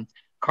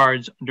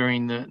cards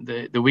during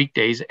the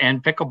weekdays,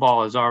 and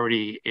pickleball is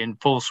already in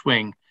full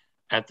swing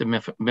at the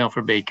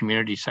Milford Bay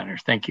Community Center.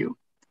 Thank you.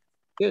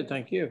 Good,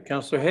 thank you.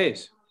 Councillor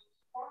Hayes.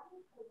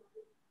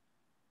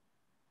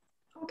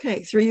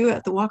 Okay, through you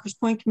at the Walker's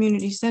Point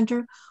Community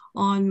Center.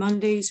 On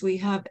Mondays, we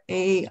have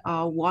a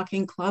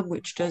walking club,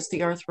 which does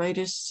the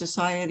Arthritis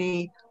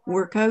Society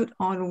workout.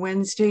 On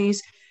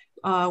Wednesdays,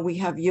 we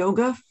have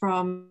yoga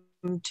from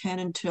 10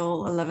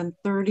 until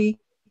 11:30.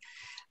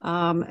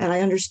 And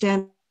I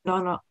understand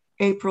on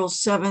April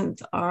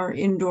 7th, our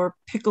indoor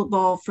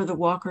pickleball for the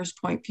Walker's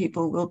Point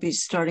people will be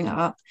starting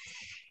up.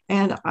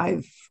 And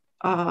I've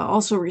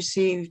also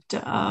received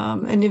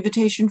an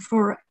invitation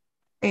for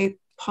a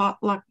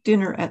potluck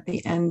dinner at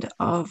the end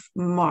of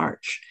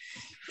March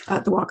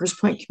at the Walker's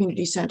Point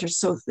Community Center.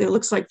 So it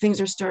looks like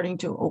things are starting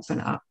to open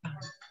up.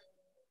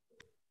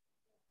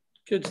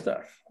 Good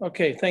stuff.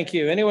 Okay, thank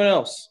you. Anyone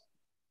else?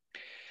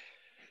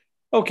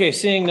 Okay,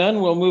 seeing none,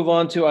 we'll move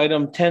on to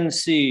item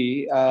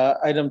 10C.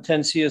 Item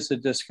 10C is a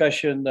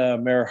discussion.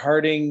 Mayor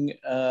Harding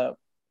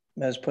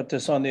has put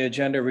this on the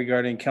agenda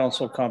regarding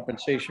council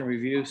compensation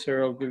review.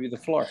 Sarah, I'll give you the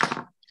floor.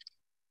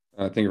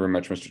 Thank you very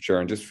much, Mr.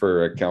 Chair. And just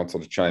for council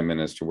to chime in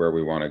as to where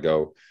we want to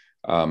go.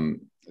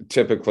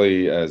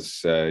 Typically, as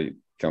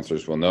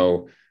councillors will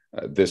know,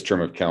 this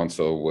term of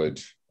council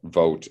would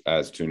vote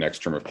as to next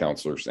term of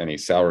councillors, any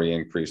salary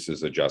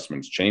increases,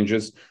 adjustments,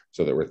 changes,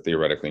 so that we're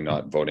theoretically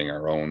not voting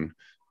our own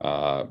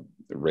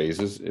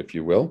raises, if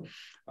you will.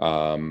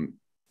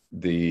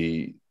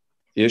 The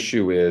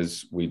issue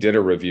is we did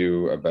a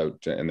review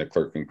about, and the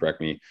clerk can correct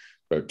me,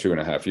 about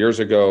 2.5 years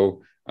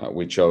ago.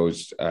 We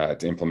chose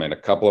to implement a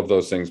couple of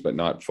those things, but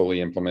not fully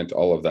implement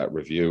all of that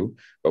review.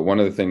 But one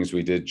of the things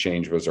we did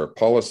change was our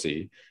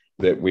policy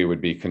that we would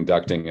be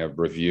conducting a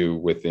review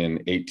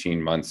within 18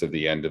 months of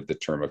the end of the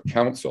term of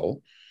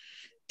council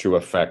to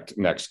affect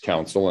next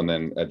council, and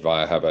then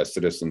have a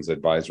citizens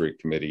advisory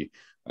committee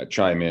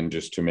chime in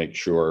just to make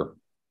sure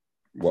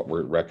what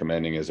we're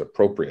recommending is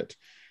appropriate.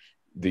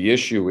 The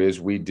issue is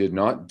we did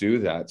not do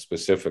that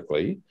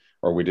specifically,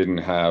 or we didn't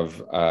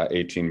have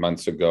 18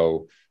 months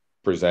ago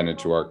presented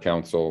to our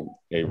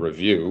council a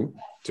review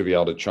to be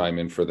able to chime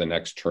in for the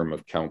next term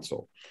of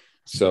council.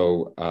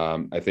 So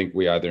I think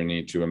we either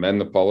need to amend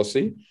the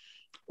policy,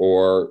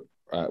 or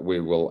we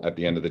will, at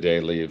the end of the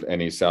day, leave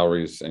any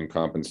salaries and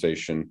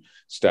compensation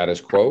status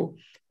quo,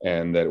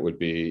 and that it would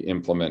be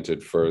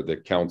implemented for the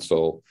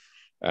council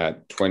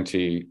at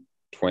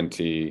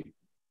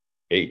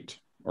 2028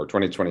 or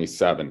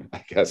 2027,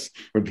 I guess,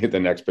 would be the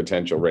next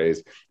potential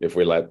raise if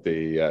we let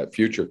the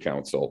future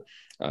council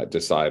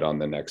decide on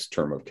the next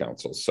term of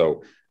council.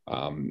 So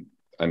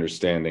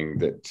understanding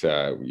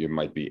that you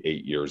might be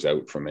 8 years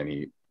out from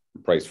any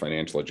price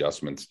financial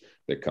adjustments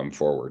that come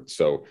forward.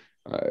 So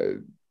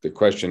the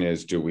question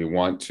is, do we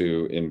want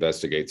to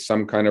investigate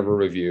some kind of a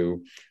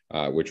review,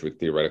 which would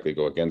theoretically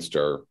go against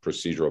our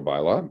procedural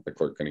bylaw, the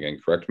clerk can again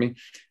correct me,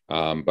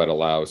 but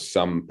allow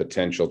some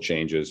potential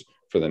changes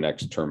for the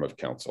next term of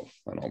council?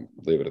 And I'll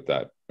leave it at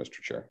that,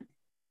 Mr. Chair.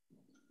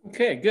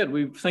 Okay, good.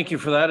 We thank you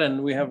for that.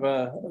 And we have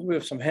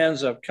some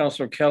hands up.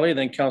 Councillor Kelly,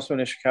 then Councillor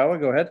Nishikawa.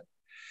 Go ahead.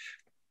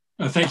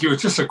 Thank you.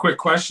 It's just a quick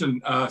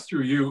question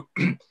through you.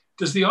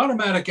 Does the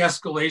automatic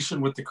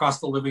escalation with the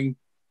cost of living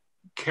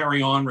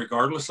carry on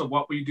regardless of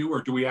what we do,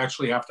 or do we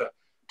actually have to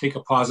take a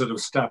positive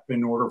step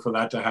in order for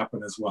that to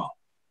happen as well?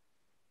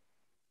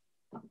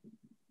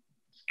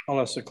 I'll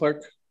ask the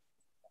clerk.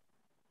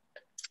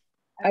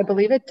 I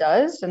believe it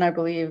does, and I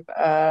believe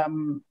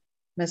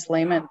Ms.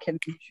 Lehman can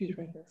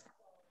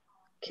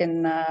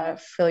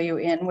fill you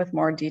in with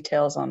more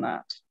details on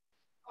that.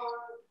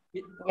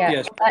 Yeah,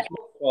 yes.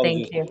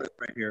 Thank you.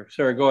 Right here.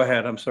 Sorry, go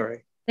ahead. I'm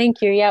sorry.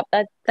 Thank you. Yep,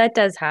 that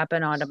does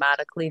happen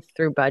automatically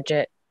through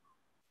budget.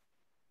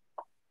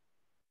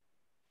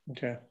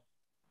 Okay.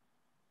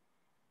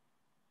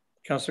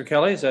 Councillor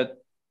Kelly, is that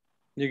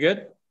you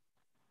good?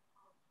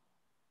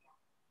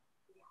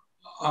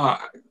 I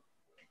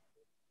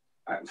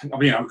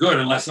mean, I'm good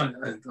unless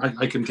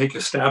I can take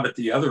a stab at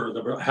the other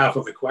half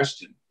of the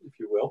question, if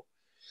you will.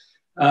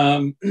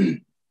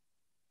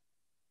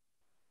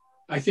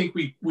 I think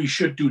we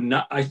should do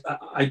not.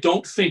 I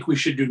don't think we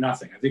should do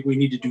nothing. I think we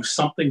need to do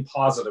something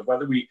positive.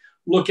 Whether we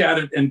look at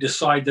it and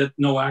decide that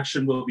no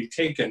action will be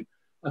taken,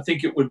 I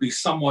think it would be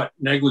somewhat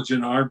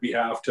negligent on our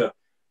behalf to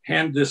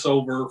hand this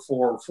over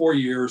for 4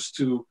 years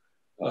to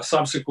a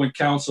subsequent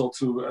council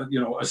to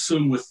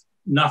assume with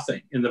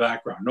nothing in the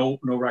background, no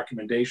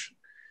recommendation.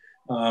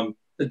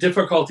 The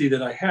difficulty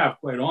that I have,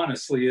 quite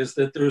honestly, is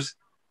that there's,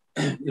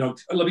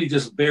 let me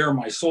just bare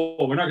my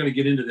soul. We're not going to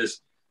get into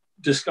this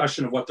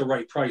discussion of what the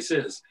right price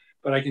is,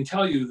 but I can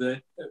tell you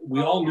that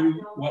we all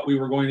knew what we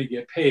were going to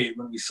get paid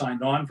when we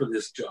signed on for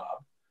this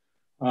job.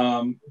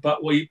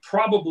 But we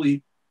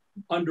probably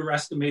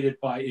underestimated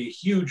by a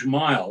huge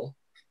mile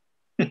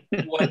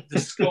what the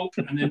scope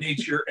and the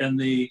nature and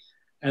the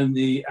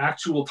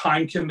actual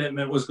time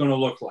commitment was going to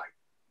look like.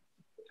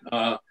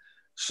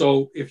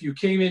 So if you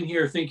came in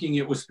here thinking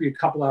it was a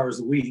couple hours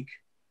a week,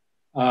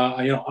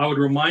 I would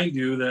remind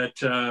you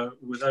that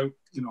without,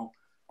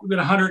 we've got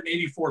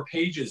 184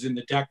 pages in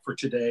the deck for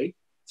today,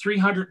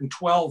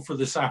 312 for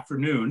this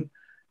afternoon,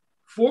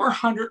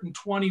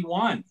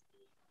 421,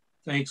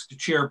 thanks to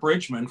Chair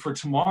Bridgman, for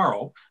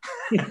tomorrow.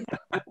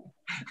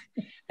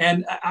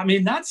 And I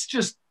mean, that's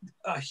just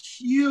a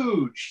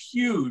huge,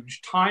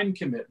 huge time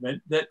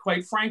commitment that,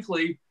 quite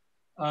frankly,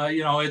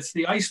 it's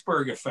the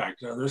iceberg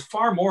effect. There's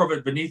far more of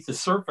it beneath the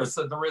surface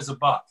than there is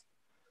above.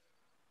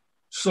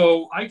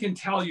 So I can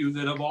tell you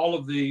that of all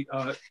of the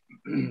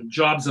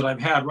jobs that I've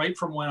had, right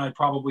from when I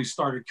probably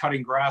started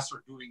cutting grass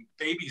or doing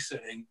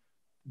babysitting,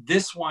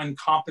 this one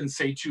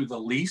compensates you the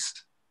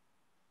least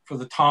for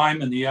the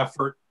time and the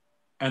effort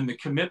and the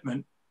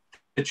commitment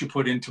that you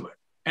put into it.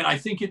 and I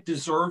think it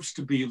deserves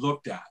to be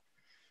looked at.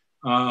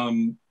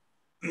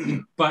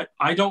 But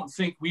I don't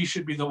think we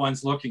should be the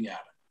ones looking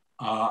at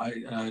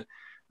it.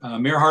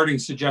 Mayor Harding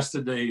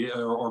suggested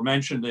or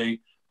mentioned a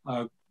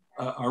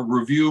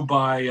review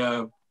by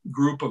a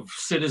group of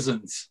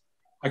citizens.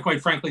 I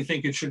quite frankly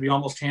think it should be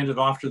almost handed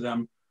off to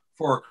them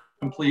for a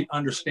complete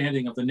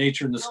understanding of the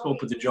nature and the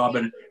scope of the job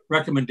and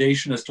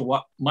recommendation as to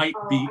what might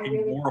be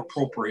a more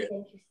appropriate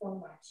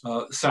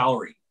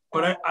salary.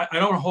 But I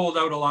don't hold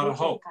out a lot of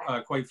hope,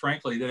 quite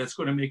frankly, that it's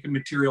going to make a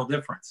material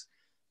difference.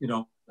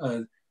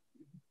 2%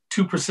 or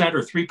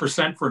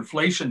 3% for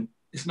inflation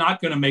is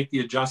not going to make the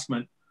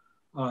adjustment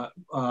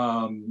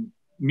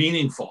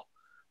meaningful.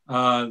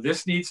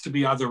 This needs to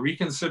be either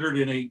reconsidered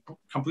in a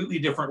completely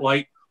different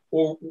light,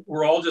 or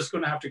we're all just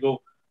going to have to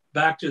go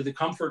back to the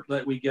comfort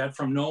that we get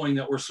from knowing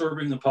that we're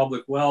serving the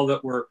public well,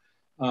 that we're,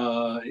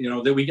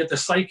 that we get the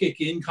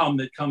psychic income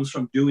that comes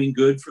from doing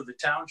good for the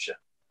township.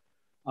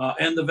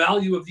 And the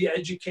value of the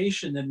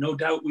education that no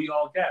doubt we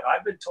all get.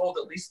 I've been told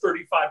at least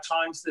 35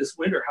 times this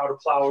winter how to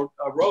plow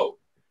a road.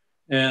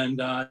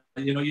 And,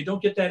 you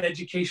don't get that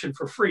education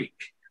for free.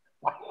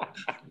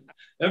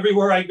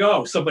 Everywhere I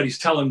go, somebody's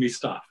telling me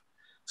stuff.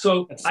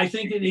 So I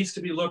think it needs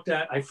to be looked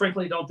at. I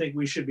frankly don't think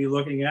we should be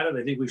looking at it.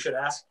 I think we should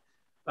ask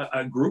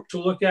a group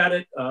to look at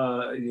it,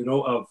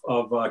 of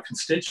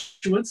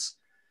constituents.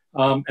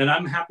 And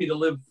I'm happy to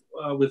live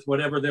with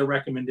whatever their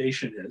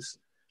recommendation is.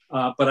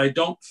 But I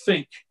don't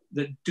think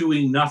that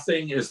doing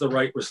nothing is the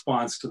right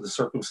response to the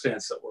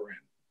circumstance that we're in.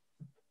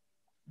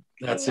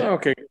 That's it.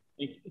 Okay,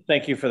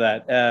 thank you for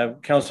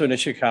that. Councillor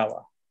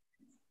Nishikawa.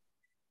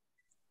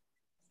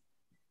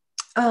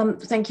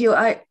 Thank you.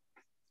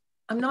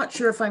 I'm not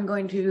sure if I'm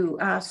going to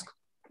ask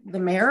the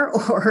mayor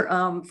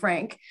or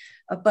Frank,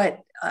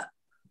 but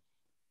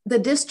the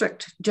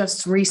district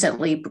just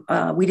recently,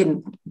 we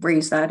didn't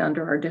raise that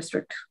under our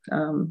district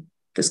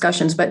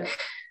discussions, but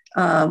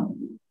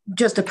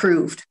just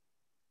approved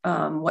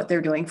what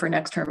they're doing for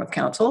next term of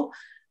council.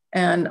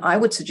 And I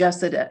would suggest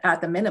that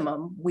at the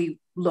minimum, we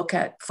look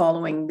at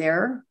following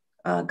their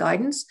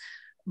guidance.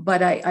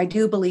 But I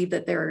do believe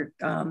that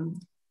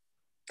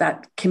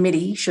that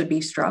committee should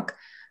be struck.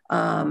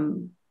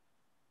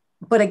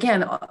 But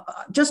again,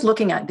 just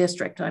looking at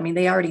district, I mean,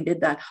 they already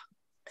did that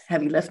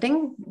heavy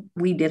lifting.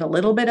 We did a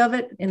little bit of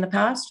it in the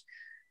past.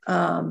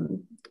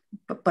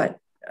 But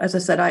as I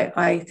said,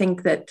 I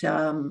think that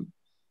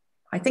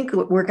I think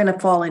we're going to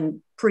fall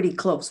in pretty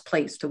close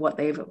place to what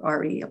they've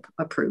already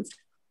approved.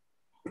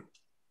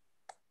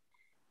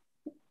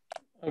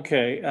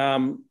 Okay,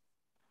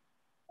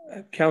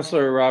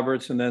 Councillor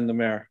Roberts and then the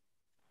mayor.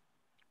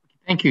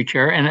 Thank you,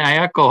 Chair. And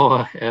I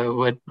echo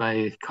what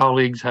my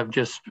colleagues have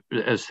just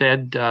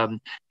said,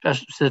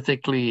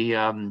 specifically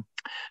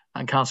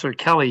Councillor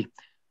Kelly,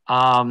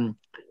 in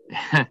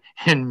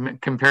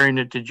comparing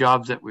it to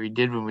jobs that we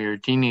did when we were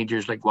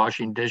teenagers, like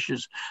washing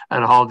dishes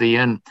at Holiday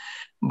Inn.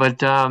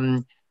 But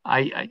I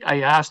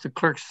asked the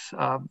clerks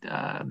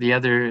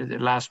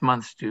last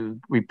month to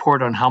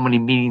report on how many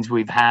meetings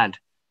we've had.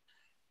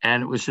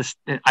 And it was just,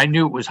 I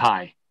knew it was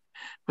high,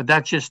 but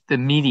that's just the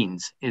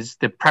meetings, is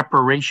the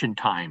preparation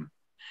time,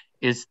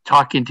 is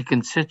talking to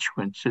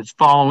constituents, it's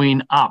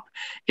following up.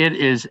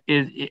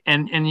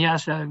 And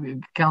yes,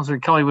 Councillor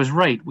Kelly was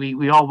right.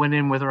 We all went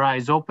in with our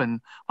eyes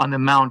open on the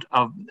amount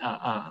of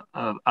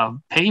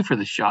pay for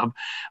this job,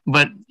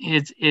 but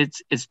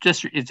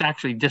it's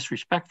actually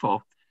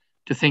disrespectful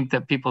to think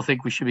that people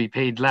think we should be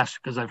paid less,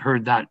 because I've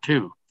heard that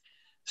too.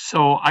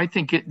 So I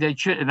think they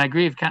should, and I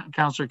agree with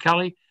Councillor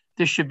Kelly,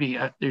 there should be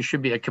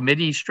a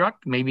committee struck,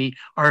 maybe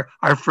our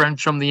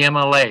friends from the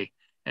MLA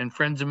and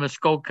friends of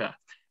Muskoka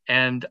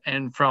and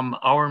from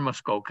our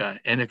Muskoka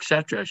and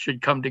etc.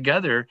 should come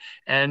together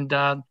and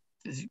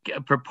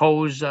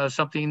propose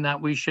something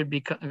that we should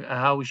be,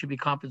 how we should be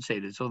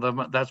compensated. So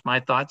that's my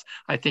thoughts.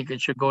 I think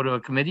it should go to a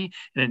committee,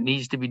 and it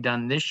needs to be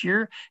done this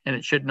year, and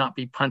it should not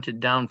be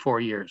punted down 4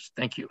 years.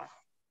 Thank you.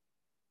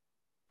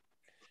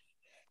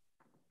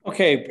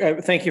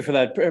 Okay, thank you for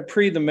that.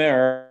 Pre the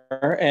mayor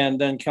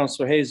and then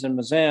Councillor Hayes and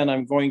Mazan,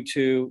 I'm going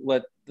to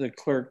let the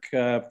clerk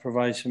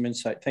provide some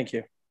insight. Thank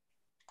you.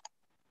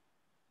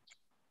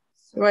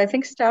 So I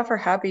think staff are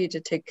happy to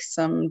take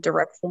some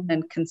direction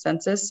and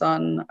consensus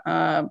on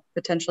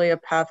potentially a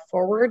path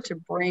forward to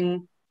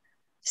bring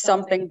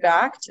something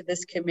back to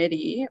this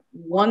committee.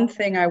 One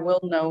thing I will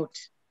note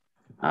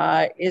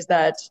is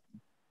that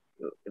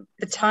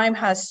the time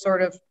has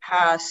sort of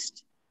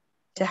passed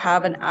to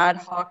have an ad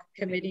hoc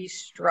committee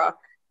struck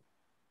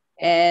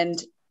and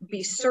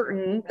be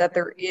certain that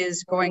there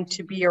is going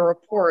to be a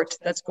report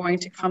that's going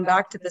to come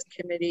back to this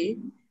committee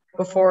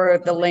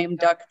before the lame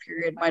duck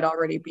period might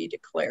already be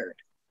declared.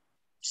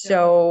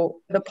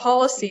 So the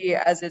policy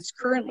as it's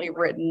currently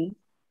written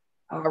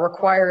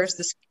requires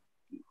this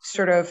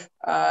sort of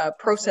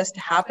process to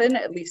happen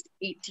at least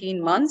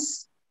 18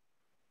 months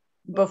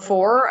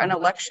before an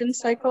election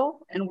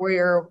cycle, and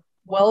we're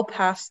well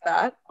past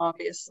that,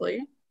 obviously.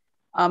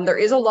 There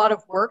is a lot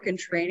of work and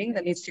training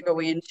that needs to go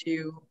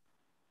into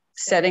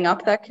setting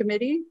up that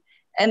committee,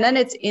 and then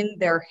it's in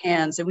their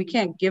hands, and we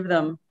can't give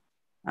them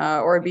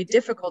or it'd be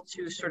difficult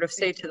to sort of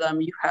say to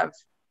them, you have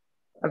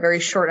a very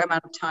short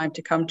amount of time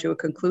to come to a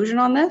conclusion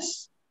on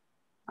this.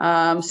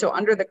 So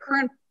under the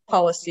current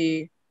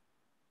policy,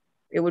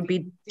 it would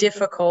be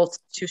difficult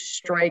to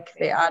strike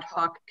the ad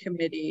hoc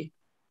committee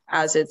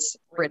as it's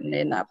written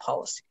in that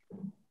policy.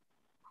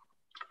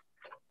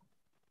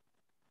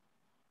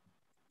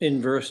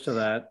 Inverse to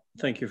that,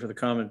 thank you for the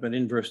comment, but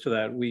inverse to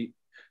that,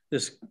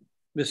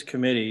 this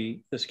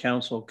committee, this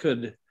council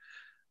could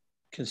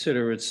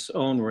consider its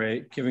own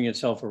rate, giving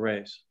itself a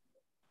raise.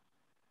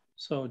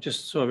 So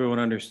just so everyone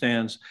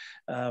understands,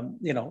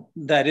 you know,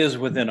 that is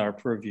within our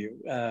purview.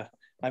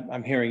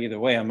 I'm hearing either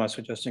way. I'm not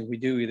suggesting we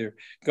do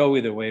go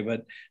either way,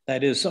 but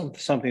that is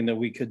something that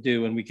we could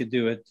do, and we could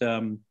do it,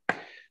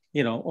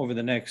 you know, over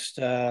the next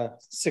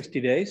 60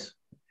 days.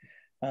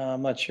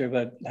 I'm not sure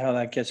about how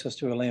that gets us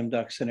to a lame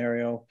duck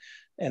scenario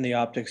and the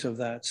optics of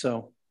that.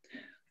 So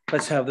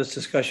let's have this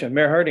discussion.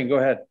 Mayor Harding, go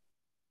ahead.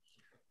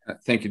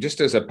 Thank you. Just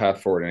as a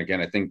path forward, and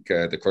again, I think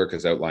the clerk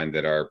has outlined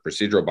that our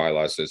procedural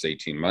bylaw says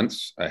 18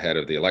 months ahead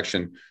of the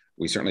election.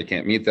 We certainly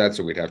can't meet that,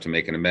 so we'd have to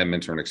make an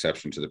amendment or an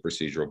exception to the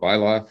procedural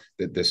bylaw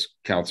that this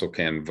council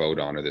can vote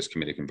on, or this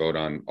committee can vote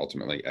on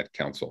ultimately at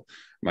council.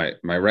 My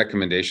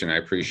recommendation, I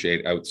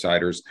appreciate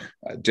outsiders.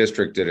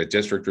 District did a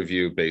district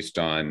review based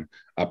on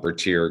upper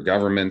tier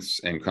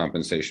governments and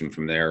compensation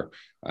from there.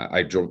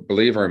 I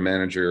believe our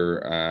manager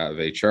of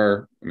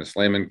HR, Ms.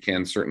 Lehman,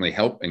 can certainly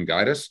help and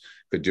guide us,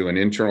 could do an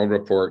internal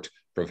report,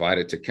 provide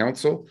it to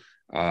council,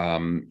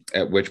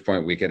 at which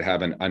point we could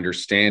have an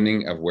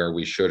understanding of where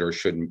we should or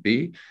shouldn't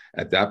be.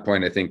 At that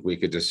point, I think we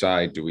could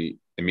decide, do we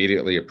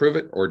immediately approve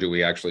it, or do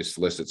we actually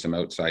solicit some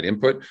outside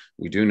input?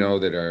 We do know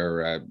that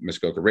our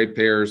Muskoka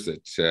ratepayers,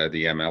 that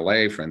the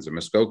MLA, Friends of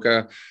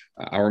Muskoka,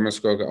 our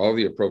Muskoka, all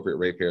the appropriate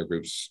ratepayer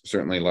groups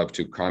certainly love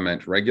to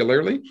comment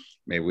regularly.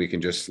 Maybe we can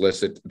just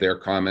solicit their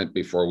comment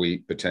before we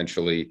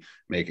potentially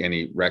make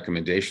any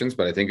recommendations,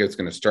 but I think it's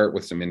going to start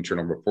with some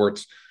internal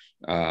reports.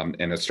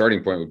 And a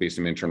starting point would be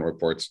some internal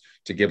reports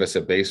to give us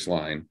a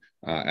baseline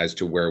as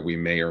to where we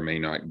may or may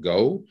not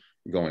go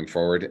going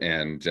forward.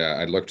 And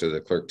I'd look to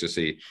the clerk to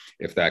see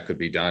if that could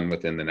be done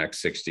within the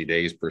next 60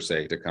 days per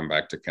se, to come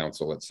back to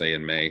council, let's say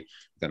in May,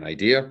 with an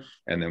idea,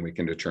 and then we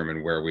can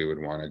determine where we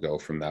would want to go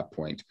from that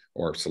point,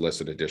 or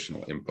solicit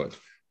additional input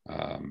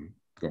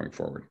going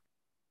forward.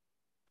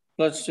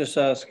 Let's just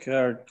ask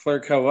our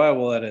clerk how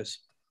viable that is.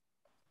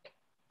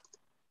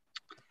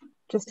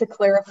 Just to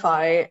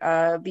clarify,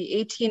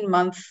 the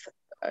 18-month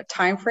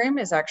time frame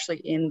is actually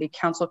in the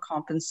council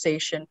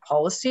compensation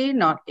policy,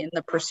 not in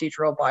the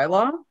procedural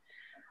bylaw.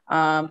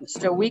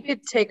 So we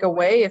could take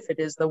away, if it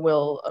is the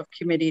will of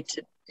committee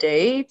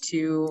today,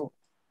 to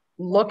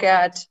look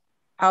at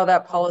how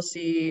that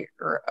policy,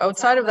 or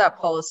outside of that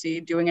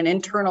policy, doing an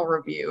internal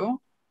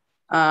review.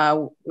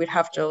 We'd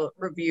have to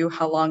review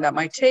how long that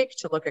might take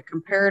to look at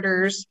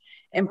comparators,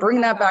 and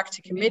bring that back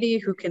to committee,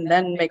 who can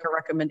then make a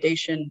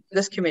recommendation,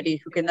 this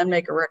committee, who can then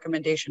make a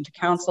recommendation to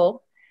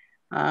council.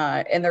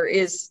 And there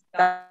is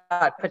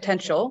that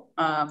potential.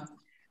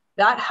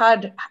 That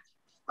had,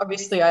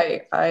 obviously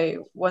I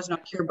was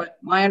not here, but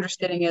my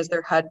understanding is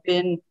there had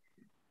been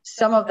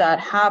some of that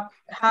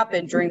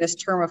happened during this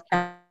term of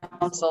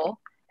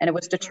council, and it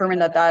was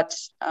determined that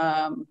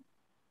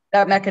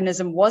that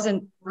mechanism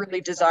wasn't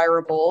really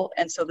desirable.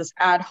 And so this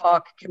ad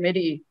hoc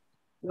committee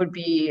would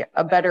be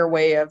a better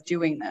way of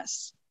doing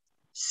this.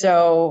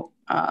 So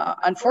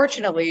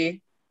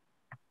unfortunately,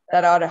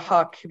 that ad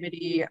hoc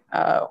committee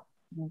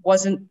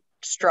wasn't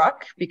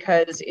struck,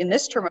 because in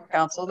this term of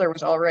council, there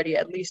was already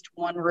at least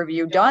one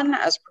review done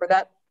as per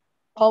that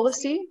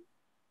policy.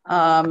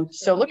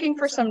 So looking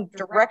for some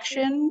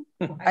direction,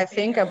 I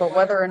think, about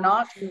whether or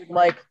not we'd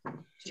like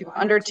to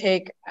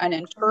undertake an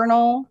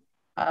internal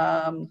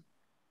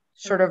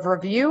sort of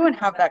review and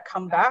have that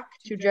come back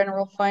to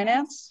general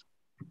finance,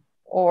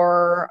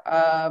 or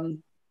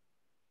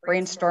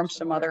brainstorm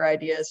some other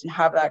ideas and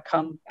have that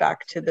come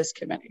back to this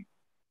committee.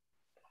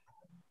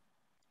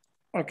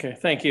 Okay,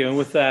 thank you. And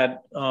with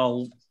that,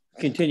 I'll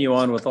continue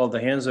on with all the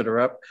hands that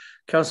are up.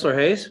 Councillor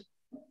Hayes.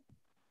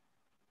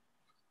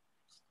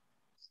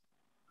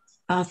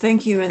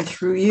 Thank you, and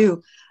through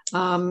you.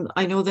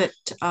 I know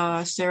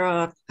that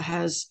Sarah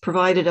has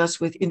provided us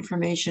with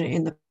information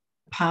in the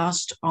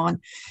past on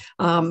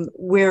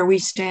where we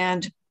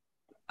stand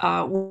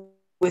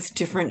with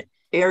different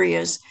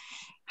areas.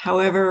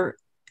 However,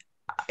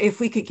 if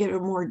we could get a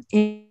more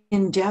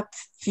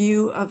in-depth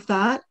view of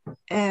that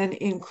and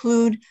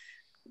include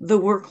the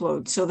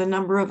workload, so the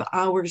number of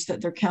hours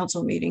that their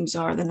council meetings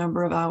are, the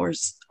number of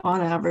hours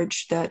on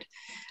average that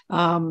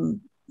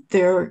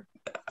their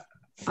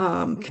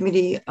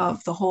committee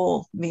of the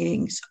whole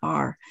meetings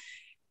are,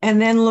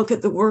 and then look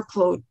at the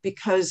workload,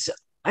 because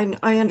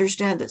I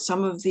understand that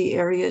some of the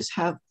areas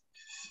have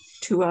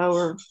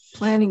 2-hour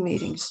planning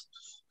meetings,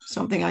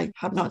 something I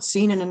have not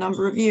seen in a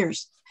number of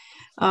years.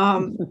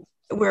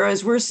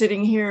 Whereas we're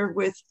sitting here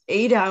with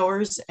 8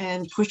 hours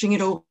and pushing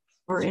it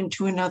over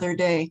into another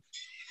day.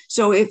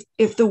 So if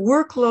the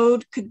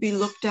workload could be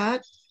looked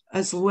at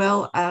as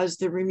well as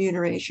the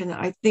remuneration.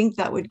 I think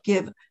that would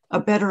give a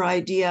better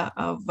idea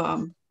of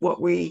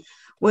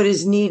what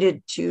is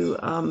needed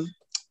to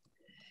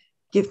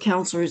give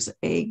councillors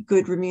a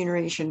good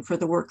remuneration for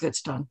the work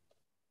that's done.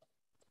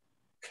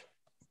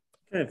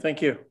 Okay,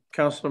 thank you.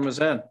 Councillor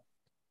Mazan.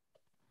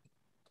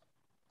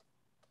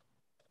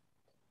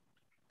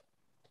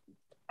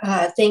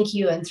 Thank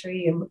you, and through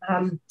you.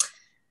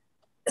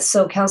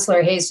 So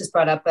Councillor Hayes just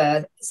brought up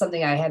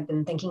something I had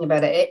been thinking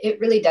about. It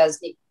really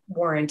does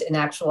warrant an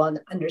actual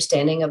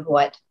understanding of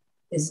what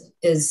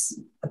is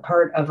a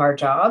part of our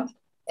job,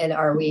 and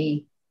are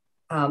we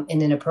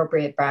in an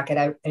appropriate bracket.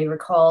 I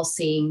recall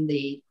seeing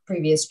the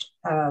previous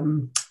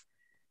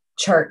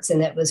charts,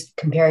 and it was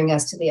comparing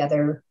us to the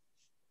other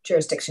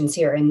jurisdictions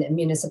here and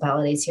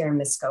municipalities here in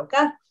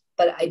Muskoka.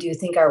 But I do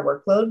think our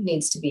workload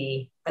needs to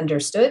be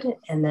understood,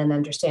 and then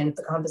understand if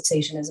the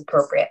compensation is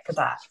appropriate for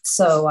that.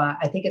 So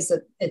I think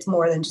it's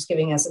more than just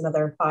giving us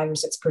another 5 or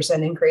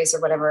 6% increase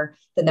or whatever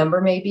the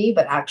number may be,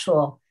 but a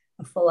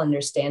full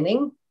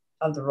understanding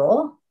of the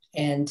role.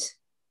 And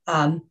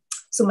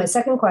so my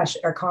second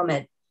question or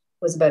comment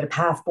was about a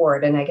path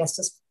forward, and I guess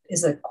this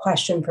is a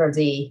question for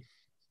the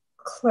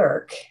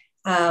clerk.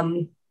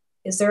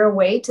 Is there a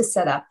way to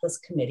set up this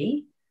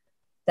committee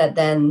that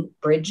then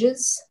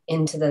bridges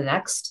into the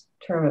next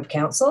term of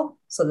council?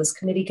 So this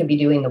committee can be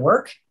doing the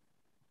work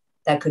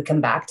that could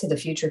come back to the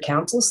future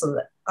council, so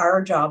that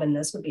our job in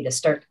this would be to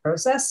start the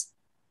process,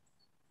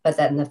 but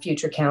then the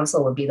future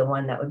council would be the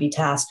one that would be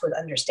tasked with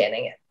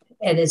understanding it.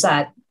 And is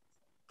that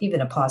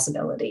even a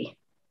possibility?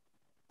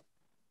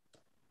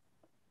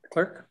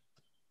 Clerk?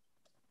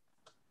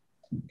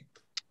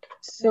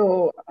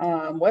 So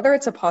whether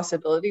it's a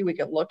possibility, we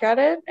could look at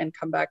it and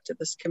come back to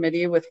this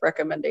committee with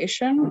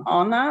recommendation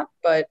on that.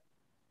 But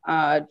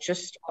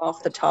just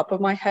off the top of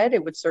my head,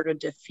 it would sort of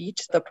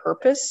defeat the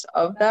purpose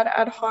of that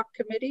ad hoc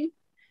committee,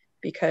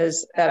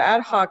 because that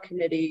ad hoc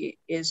committee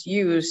is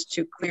used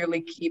to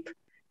clearly keep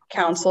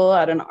council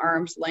at an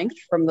arm's length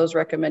from those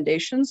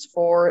recommendations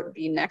for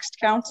the next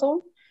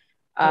council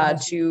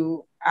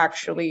to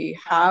actually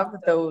have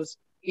those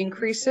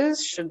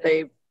increases should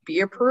they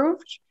be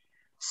approved.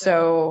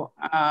 So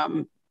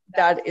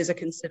that is a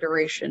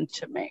consideration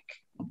to make.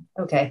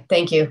 Okay,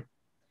 thank you.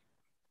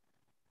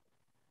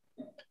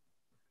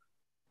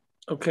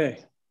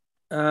 Okay,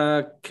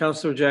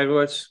 Councillor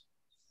Jagowitz.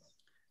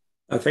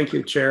 Thank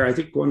you, Chair. I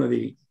think one of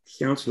the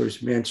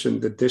councillors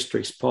mentioned the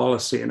district's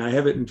policy, and I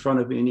have it in front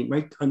of me.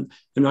 And I'm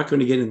not going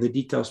to get into the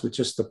details, but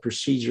just the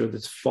procedure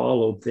that's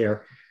followed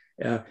there.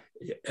 In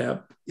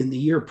the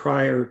year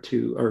prior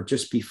to, or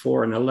just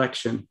before an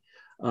election,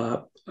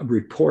 a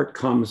report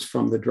comes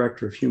from the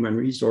Director of Human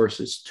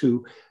Resources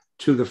to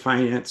the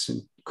Finance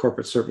and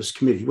Corporate Service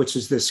Committee, which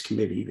is this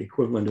committee, the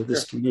equivalent of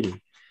this committee.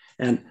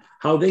 And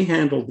how they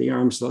handled the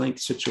arm's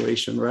length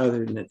situation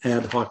rather than an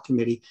ad hoc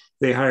committee,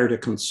 they hired a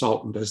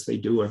consultant, as they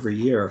do every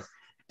year.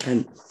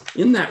 And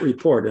in that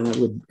report, and I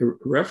would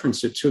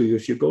reference it to you,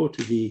 if you go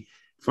to the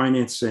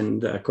Finance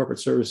and Corporate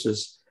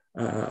Services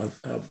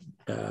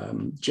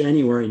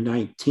January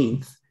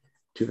 19th,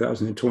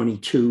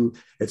 2022,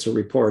 it's a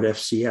report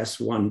FCS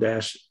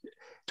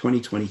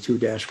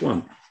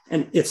 1-2022-1.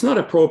 And it's not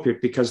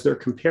appropriate because they're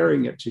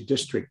comparing it to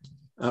district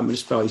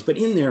municipalities, but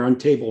in there on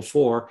table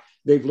 4,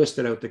 they've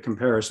listed out the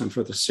comparison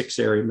for the 6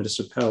 area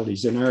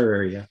municipalities in our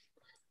area.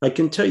 I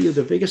can tell you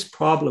the biggest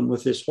problem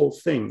with this whole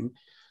thing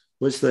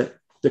was that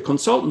the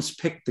consultants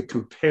picked the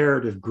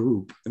comparative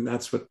group, and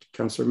that's what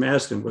Councillor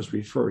Masden was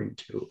referring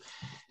to.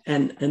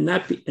 And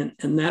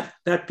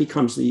that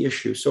becomes the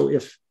issue. So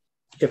if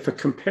a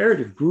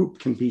comparative group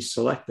can be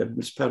selected,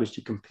 municipalities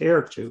to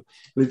compare to, it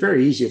was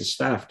very easy to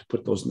staff to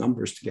put those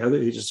numbers together.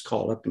 You just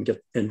call up and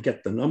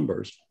get the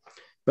numbers.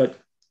 But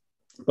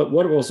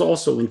what was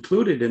also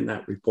included in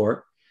that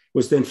report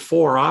was then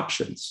 4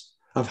 options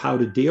of how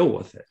to deal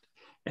with it.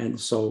 And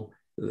so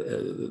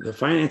the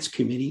Finance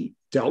Committee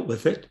dealt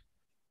with it.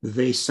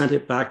 They sent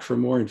it back for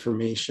more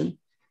information.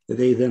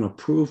 They then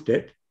approved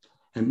it.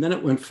 And then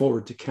it went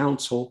forward to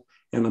council,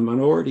 and a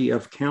minority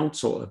of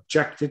council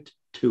objected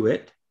to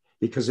it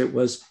because it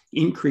was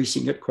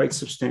increasing it quite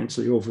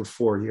substantially over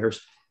 4 years.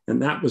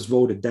 And that was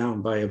voted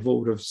down by a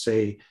vote of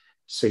say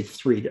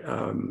 3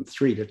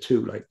 to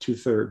 2, like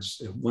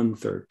 2/3,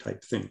 1/3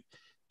 type thing.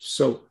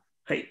 So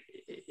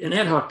an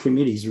ad hoc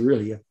committee is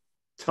really a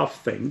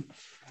tough thing,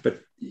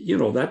 but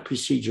that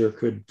procedure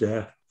could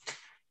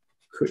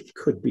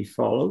be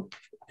followed.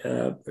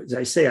 As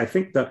I say, I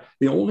think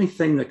the only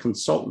thing that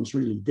consultants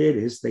really did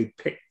is they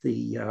picked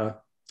the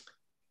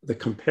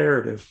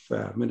comparative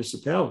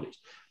municipalities.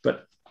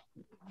 But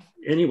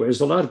anyway,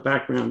 there's a lot of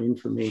background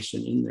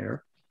information in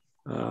there.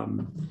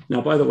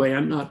 Now, by the way,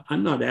 I'm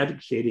not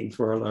advocating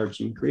for a large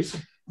increase,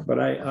 but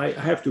I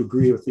have to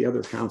agree with the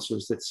other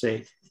councillors that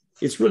say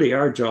it's really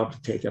our job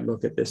to take a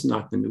look at this,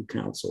 not the new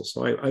council.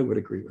 So I would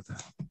agree with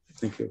that.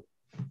 Thank you.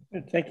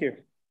 Thank you.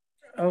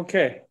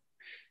 Okay.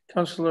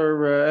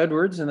 Councillor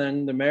Edwards, and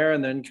then the mayor,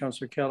 and then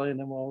Councillor Kelly, and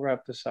then we'll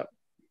wrap this up.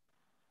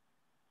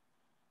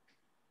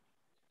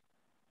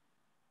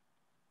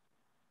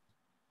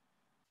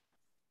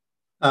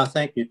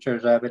 Thank you, Chair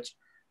Zavitz.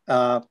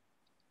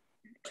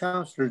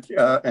 Councillor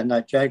and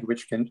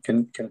Jagowicz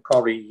can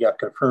probably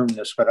confirm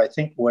this, but I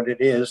think what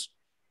it is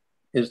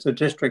the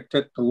district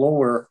at the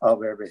lower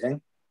of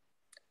everything,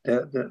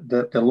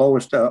 the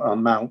lowest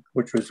amount,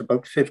 which was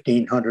about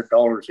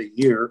 $1,500 a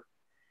year,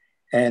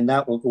 and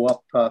that will go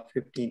up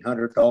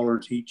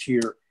 $1,500 each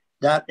year.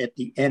 That at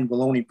the end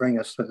will only bring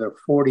us to the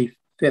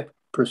 45th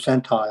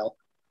percentile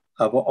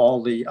of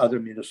all the other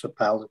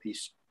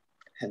municipalities.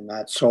 And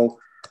that's so,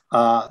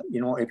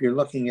 you know, if you're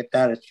looking at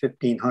that, it's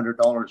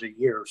 $1,500 a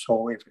year.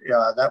 So if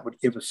that would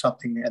give us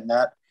something in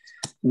that.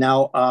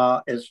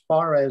 Now, as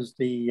far as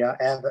the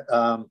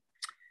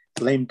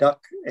lame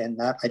duck and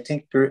that, I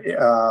think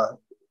there,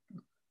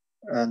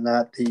 and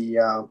that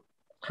the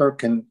clerk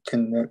can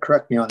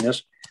correct me on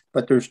this,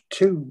 but there's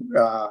two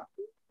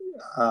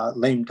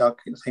lame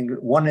duck things.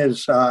 One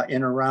is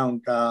in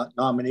around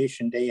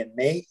nomination day in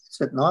May, is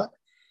it not?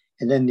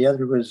 And then the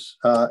other was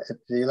at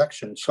the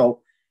election.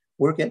 So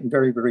we're getting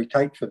very, very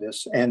tight for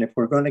this. And if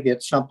we're going to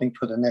get something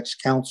for the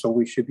next council,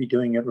 we should be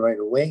doing it right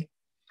away.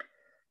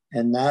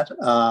 And that,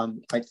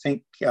 I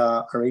think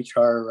our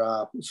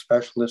HR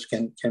specialist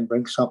can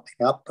bring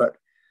something up. But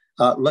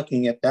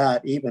looking at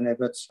that, even if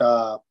it's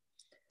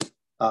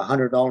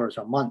 $100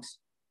 a month,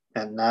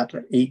 and that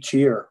each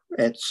year,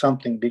 it's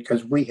something,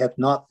 because we have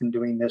not been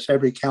doing this.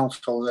 Every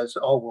council says,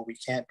 oh, well, we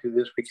can't do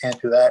this, we can't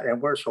do that.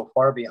 And we're so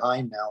far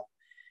behind now.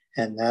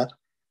 And that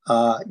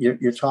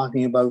you're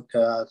talking about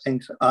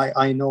things,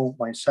 I know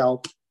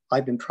myself,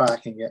 I've been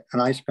tracking it,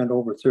 and I spend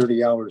over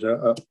 30 hours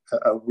a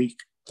week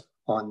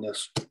on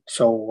this.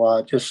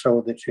 So just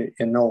so that you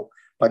know,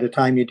 by the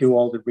time you do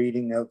all the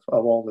reading of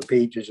all the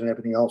pages and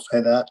everything else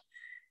like that,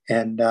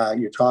 and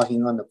you're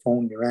talking on the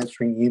phone, you're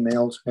answering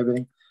emails and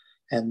everything,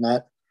 and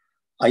that,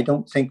 I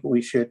don't think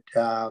we should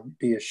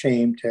be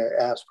ashamed to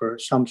ask for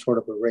some sort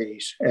of a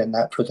raise, and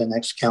that for the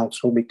next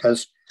council,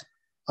 because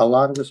a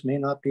lot of us may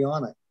not be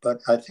on it, but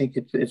I think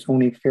it's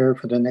only fair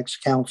for the next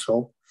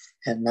council,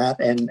 and that,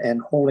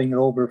 and holding it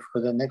over for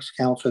the next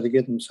council to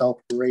give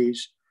themselves a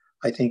raise,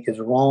 I think is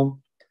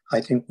wrong. I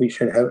think we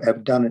should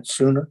have done it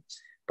sooner,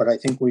 but I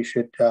think we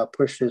should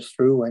push this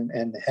through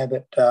and have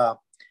it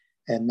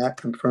and that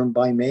confirmed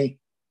by May,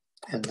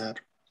 and that.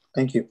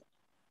 Thank you.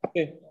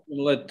 Okay,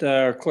 we'll let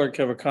our clerk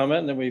have a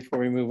comment, and then before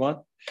we move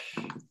on.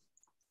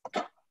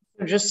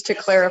 Just to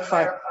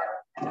clarify,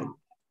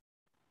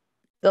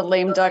 the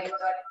lame duck,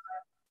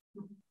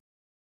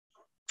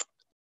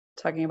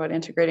 talking about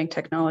integrating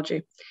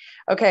technology.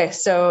 Okay,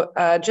 so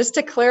just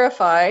to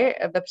clarify,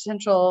 the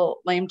potential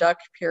lame duck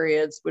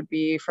periods would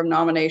be from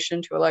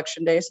nomination to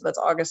election day. So that's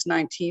August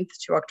 19th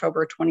to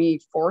October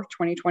 24th,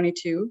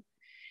 2022.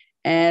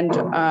 And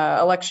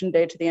election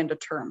day to the end of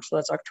term. So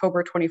that's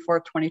October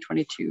 24th,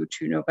 2022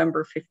 to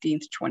November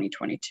 15th,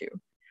 2022.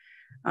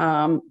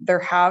 There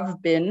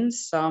have been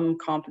some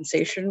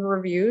compensation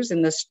reviews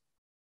in this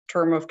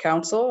term of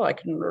council. I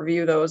can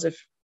review those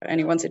if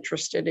anyone's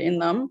interested in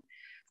them.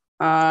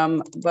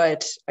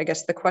 But I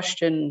guess the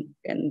question,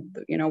 and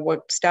you know,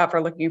 what staff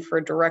are looking for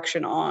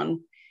direction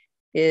on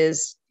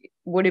is,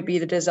 would it be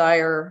the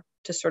desire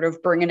to sort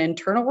of bring an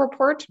internal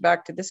report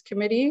back to this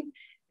committee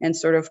and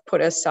sort of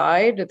put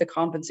aside the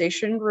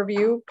compensation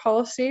review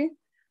policy,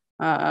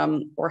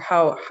 or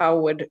how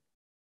would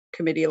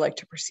committee like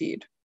to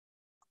proceed?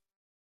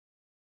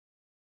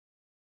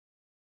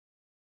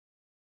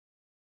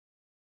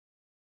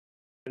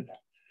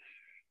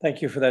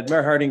 Thank you for that.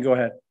 Mayor Harding, go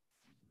ahead.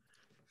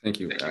 Thank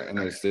you. And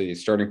as the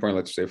starting point,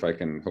 let's see if I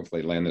can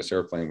hopefully land this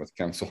airplane with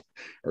council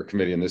or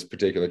committee in this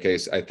particular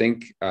case. I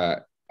think,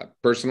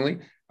 personally,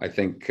 I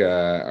think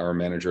our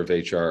manager of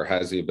HR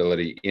has the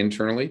ability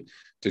internally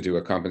to do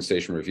a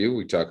compensation review.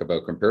 We talk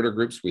about comparator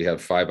groups. We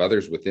have 5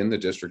 others within the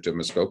district of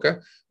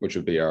Muskoka, which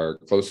would be our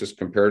closest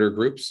comparator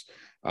groups.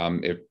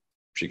 If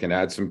she can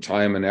add some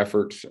time and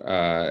effort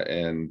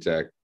and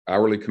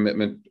hourly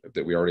commitment,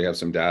 that we already have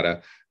some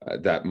data,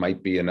 that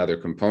might be another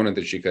component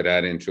that she could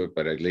add into it,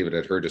 but I'd leave it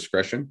at her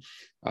discretion.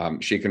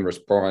 She can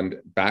respond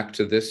back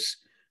to this,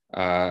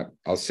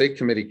 I'll say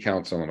committee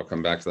council, and I'll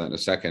come back to that in a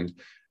second,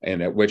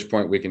 and at which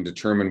point we can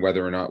determine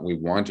whether or not we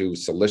want to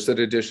solicit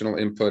additional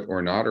input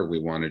or not, or we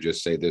want to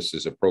just say this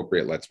is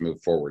appropriate, let's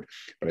move forward.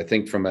 But I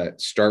think from a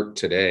start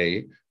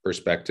today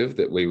perspective,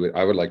 that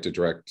I would like to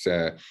direct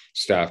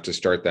staff to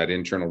start that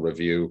internal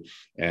review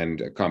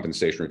and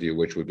compensation review,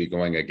 which would be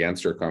going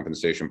against our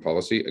compensation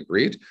policy,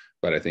 agreed,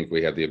 but I think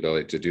we have the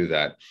ability to do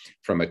that.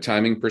 From a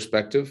timing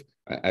perspective,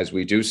 as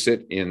we do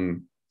sit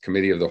in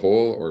committee of the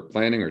whole or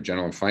planning or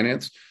general and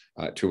finance,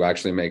 to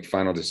actually make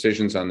final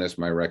decisions on this,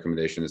 my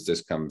recommendation is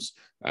this comes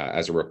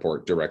as a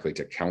report directly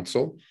to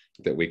council,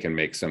 that we can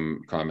make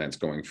some comments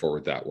going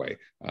forward that way.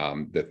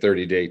 The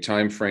 30-day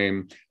time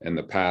frame and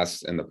the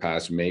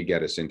past may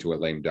get us into a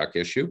lame duck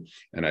issue,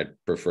 and I'd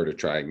prefer to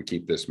try and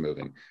keep this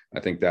moving. I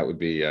think that would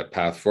be a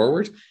path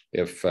forward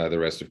if the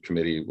rest of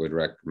committee would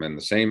recommend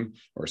the same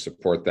or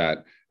support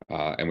that,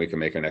 and we can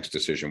make our next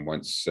decision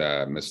once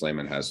Ms.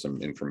 Lehman has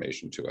some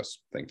information to us.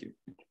 Thank you.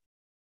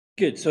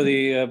 Good. So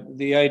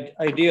the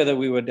idea that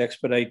we would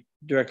expedite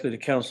directly to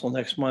council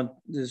next month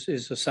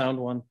is a sound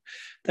one.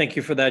 Thank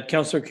you for that.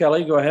 Councillor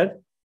Kelly, go ahead.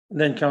 And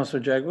then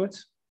Councillor Jagowitz.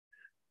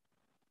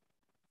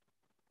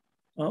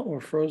 Oh, we're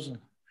frozen.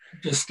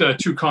 Just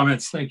two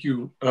comments. Thank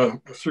you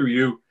through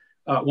you.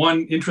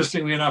 One,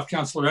 interestingly enough,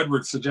 Councillor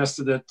Edwards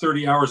suggested that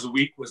 30 hours a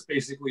week was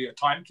basically a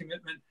time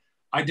commitment.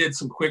 I did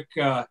some quick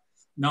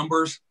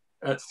numbers.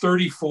 At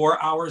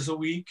 34 hours a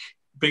week,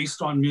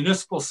 based on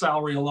municipal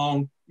salary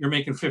alone, you're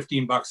making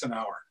 $15 an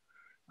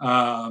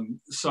hour.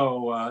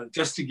 So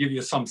just to give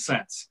you some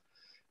sense.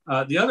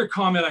 The other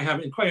comment I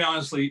have, and quite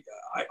honestly,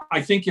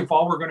 I think if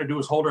all we're going to do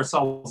is hold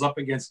ourselves up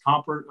against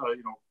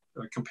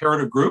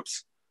comparative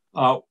groups,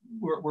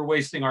 we're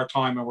wasting our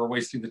time, and we're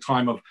wasting the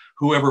time of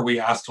whoever we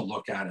ask to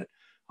look at it.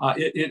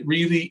 It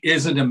really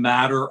isn't a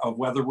matter of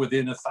whether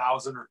within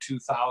 1,000 or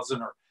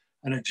 2,000 or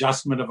an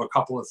adjustment of a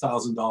couple of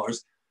 $1,000s.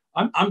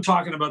 I'm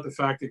talking about the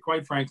fact that,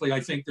 quite frankly, I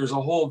think there's a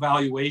whole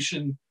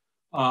valuation.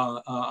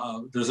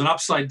 There's an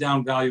upside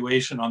down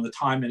valuation on the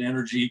time and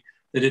energy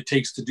that it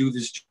takes to do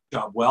this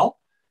job well.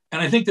 And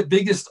I think the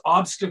biggest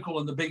obstacle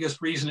and the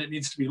biggest reason it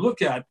needs to be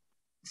looked at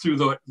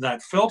through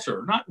that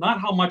filter, not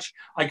how much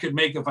I could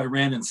make if I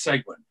ran in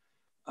Seguin.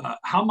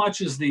 How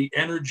much is the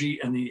energy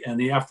and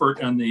the effort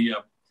and the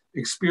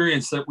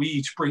experience that we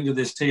each bring to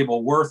this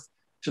table worth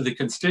to the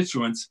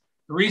constituents?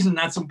 The reason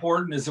that's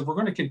important is if we're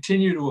going to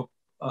continue to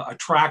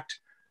attract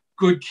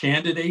good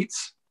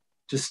candidates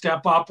to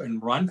step up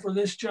and run for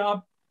this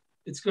job,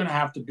 it's going to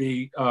have to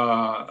be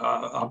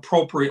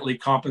appropriately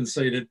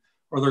compensated,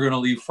 or they're going to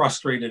leave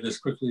frustrated as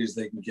quickly as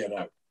they can get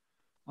out.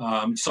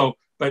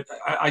 But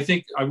I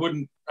think I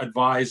wouldn't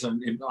advise,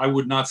 and I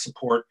would not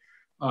support,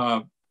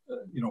 hiring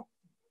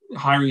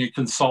a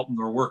consultant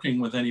or working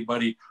with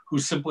anybody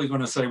who's simply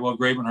going to say, well,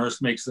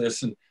 Gravenhurst makes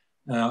this and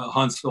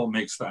Huntsville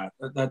makes that.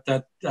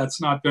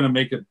 That's not going to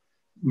make a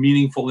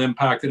meaningful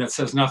impact, and it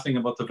says nothing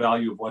about the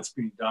value of what's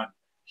being done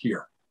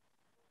here.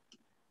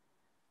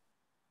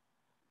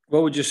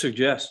 What would you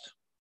suggest?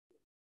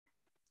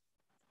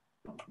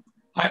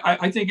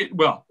 I think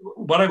what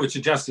I would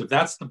suggest, if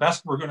that's the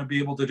best we're going to be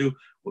able to do,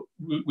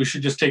 we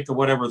should just take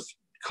whatever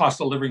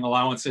cost of living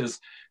allowance is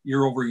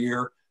year over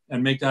year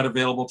and make that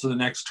available to the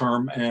next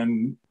term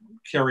and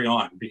carry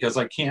on, because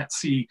I can't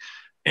see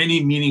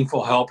any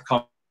meaningful help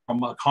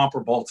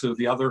comparable to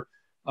the other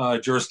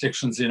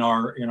jurisdictions in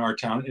our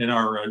town, in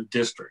our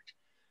district.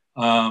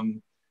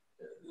 In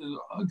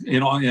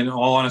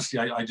all honesty,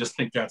 I just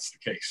think that's the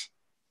case.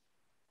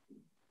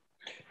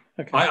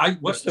 Okay.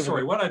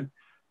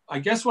 I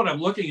guess what I'm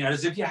looking at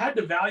is, if you had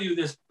to value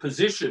this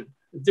position,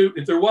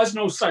 if there was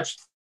no such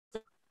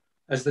thing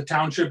as the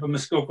Township of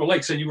Muskoka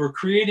Lakes, and you were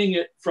creating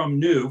it from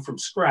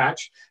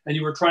scratch, and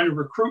you were trying to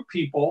recruit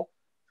people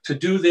to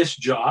do this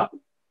job,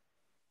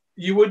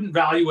 you wouldn't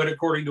value it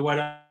according to what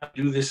I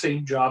do the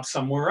same job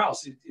somewhere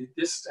else.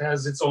 This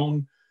has its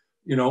own,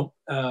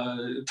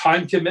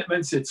 time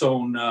commitments, its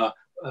own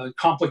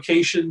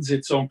complications,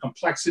 its own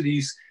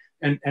complexities,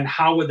 and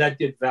how would that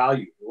get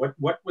valued?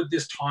 What would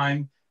this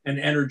time and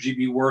energy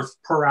be worth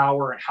per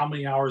hour, and how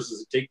many hours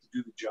does it take to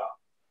do the job?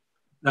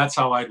 That's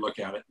how I'd look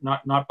at it,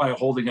 not by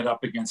holding it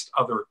up against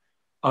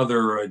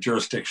other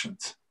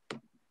jurisdictions.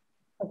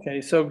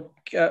 Okay, so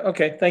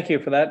thank you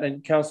for that.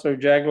 And Councillor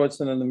Jagowitz,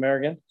 and then the mayor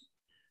again.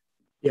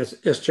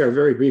 Yes, Chair.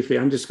 Very briefly,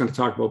 I'm just going to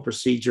talk about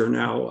procedure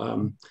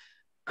now.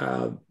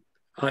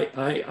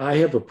 I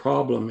have a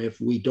problem if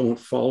we don't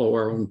follow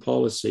our own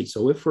policy.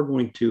 So if we're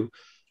going to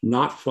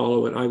not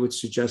follow it, I would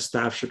suggest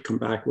staff should come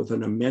back with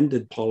an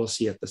amended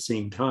policy at the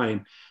same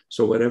time.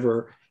 So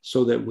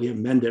that we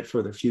amend it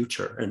for the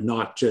future and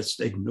not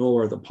just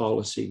ignore the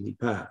policy we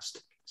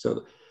passed.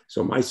 So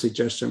my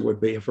suggestion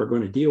would be, if we're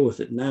going to deal with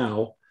it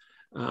now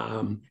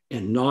and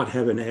not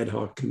have an ad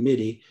hoc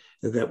committee,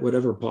 that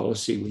whatever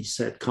policy we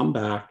set, come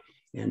back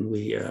and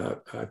we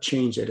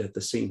change it at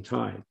the same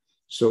time,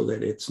 so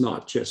that it's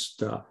not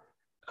just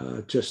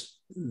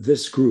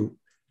this group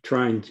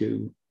trying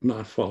to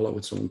not follow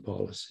its own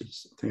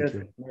policies. Thank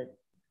you.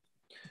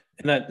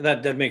 And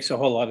that makes a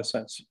whole lot of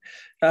sense.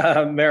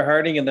 Mayor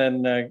Harding, and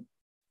then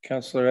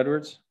Councillor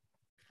Edwards.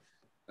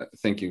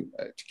 Thank you.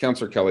 To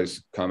Councillor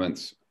Kelly's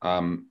comments,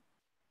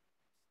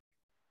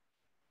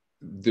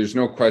 there's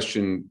no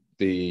question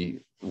the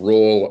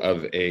role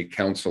of a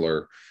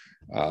councillor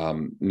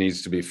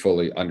needs to be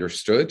fully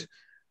understood.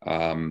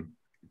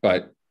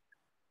 But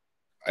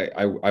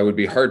I would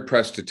be hard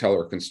pressed to tell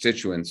our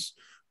constituents,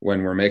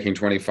 when we're making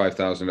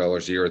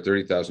 $25,000 a year or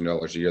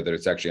 $30,000 a year, that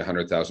it's actually a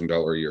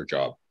 $100,000 a year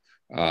job.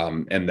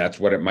 And that's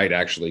what it might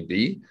actually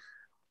be.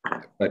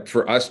 But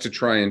for us to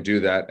try and do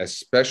that,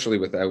 especially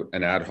without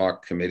an ad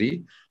hoc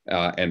committee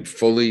and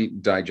fully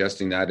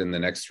digesting that in the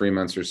next 3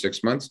 months or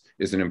 6 months,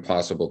 is an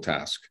impossible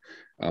task.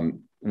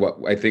 What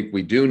I think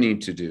we do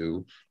need to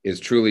do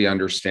is truly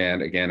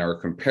understand, again, our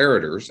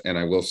comparators. And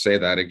I will say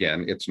that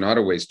again, it's not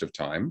a waste of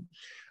time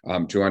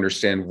to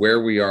understand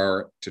where we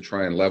are, to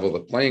try and level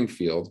the playing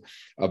field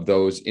of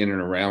those in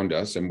and around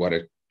us, and what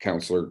a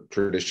councillor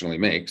traditionally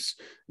makes.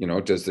 You know,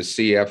 does the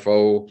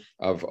CFO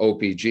of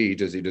OPG,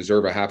 does he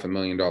deserve a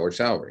 $500,000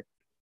 salary?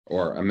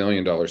 Or $1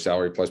 million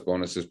salary plus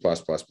bonuses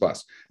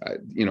plus.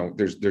 You know,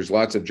 there's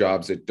lots of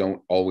jobs that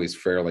don't always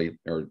fairly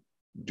or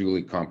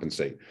duly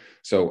compensate.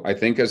 So I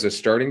think as a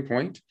starting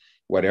point,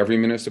 what every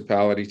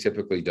municipality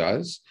typically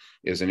does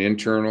is an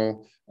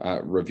internal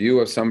review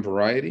of some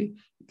variety.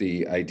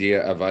 The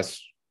idea of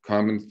us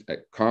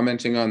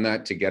commenting on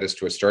that to get us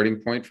to a starting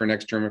point for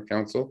next term of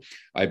council,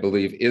 I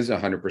believe is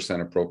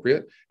 100%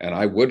 appropriate. And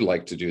I would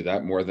like to do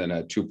that more than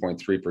a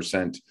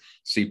 2.3%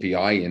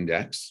 CPI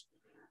index.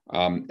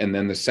 And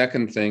then the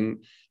second thing,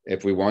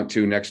 if we want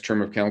to next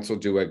term of council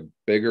do a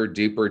bigger,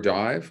 deeper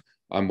dive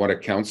on what a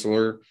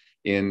councillor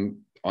in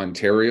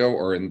Ontario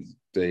or in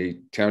the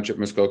Township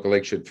Muskoka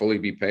Lake should fully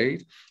be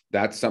paid,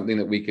 that's something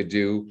that we could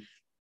do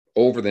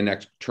over the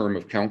next term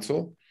of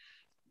council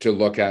to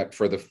look at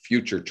for the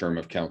future term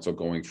of council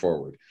going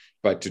forward.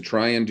 But to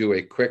try and do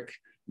a quick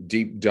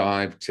deep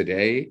dive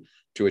today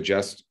to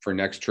adjust for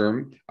next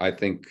term, I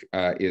think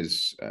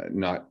is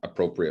not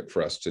appropriate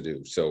for us to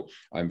do. So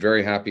I'm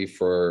very happy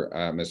for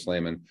Ms.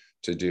 Lehman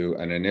to do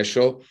an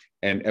initial,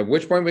 and at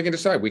which point we can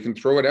decide. We can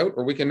throw it out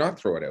or we can not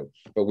throw it out,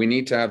 but we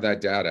need to have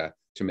that data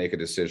to make a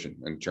decision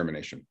and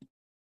determination.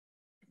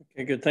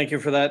 Okay, good. Thank you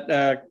for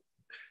that.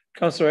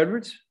 Councillor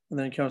Edwards and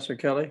then Councillor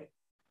Kelly.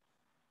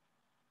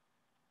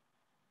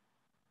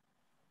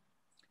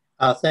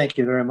 Thank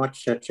you very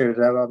much,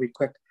 Chair. I'll be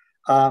quick.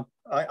 I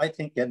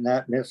think in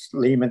that Ms.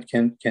 Lehman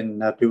can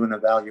do an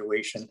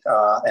evaluation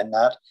and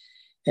that.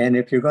 And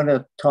if you're going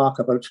to talk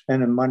about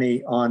spending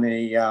money on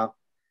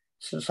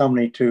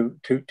somebody to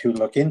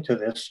look into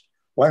this,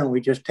 why don't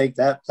we just take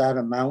that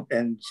amount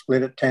and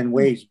split it 10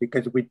 ways?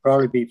 Because we'd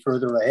probably be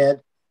further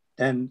ahead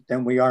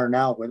than we are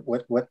now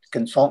with what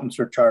consultants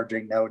are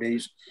charging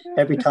nowadays.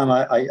 Every time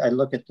I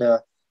look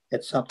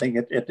at something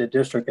at the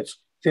district,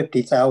 it's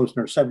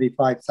 50,000 or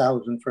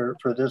 75,000 for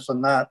this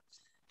and that,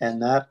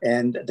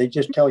 and they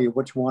just tell you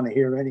what you want to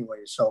hear anyway.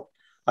 So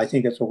I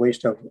think it's a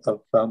waste of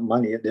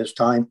money at this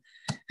time.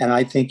 And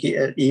I think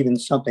even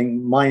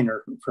something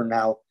minor for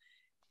now,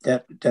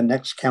 that the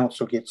next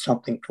council gets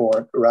something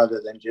for it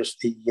rather than just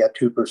the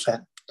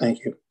 2%.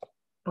 Thank you.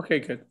 Okay,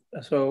 good.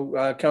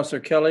 So Councillor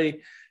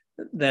Kelly,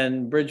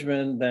 then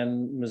Bridgman,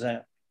 then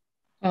Mazan.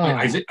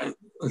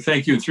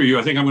 Thank you, and through you.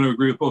 I think I'm going to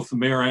agree with both the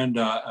mayor and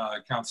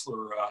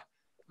Councillor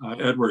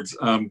Edwards.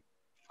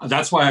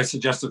 That's why I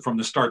suggested from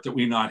the start that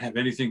we not have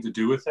anything to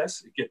do with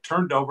this. It get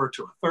turned over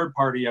to a third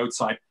party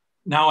outside.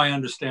 Now I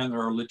understand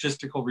there are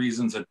logistical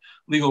reasons and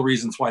legal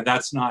reasons why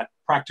that's not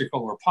practical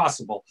or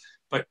possible.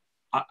 But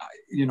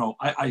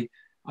I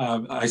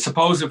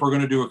suppose if we're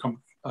going to do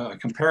a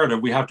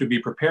comparative, we have to be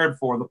prepared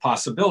for the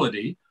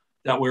possibility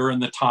that we're in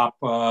the top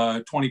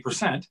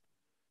 20%,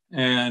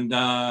 and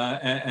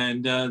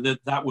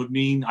that would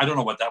mean, I don't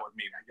know what that would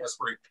mean. I guess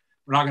we're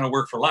not going to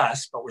work for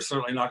less, but we're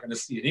certainly not going to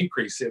see an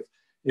increase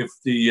if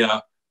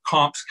the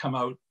comps come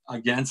out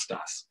against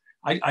us.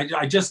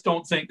 I just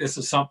don't think this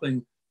is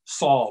something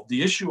solved.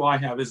 The issue I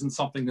have isn't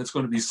something that's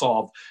going to be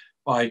solved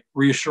by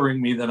reassuring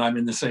me that I'm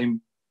in the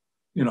same,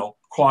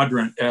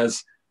 quadrant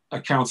as a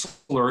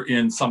councillor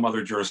in some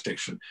other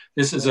jurisdiction.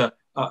 This is a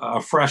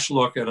fresh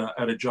look at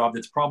a job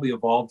that's probably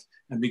evolved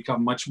and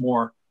become much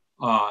more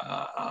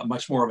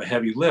of a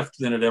heavy lift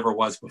than it ever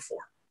was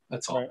before.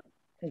 That's all. Right.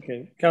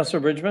 Okay,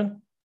 Councillor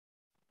Bridgman.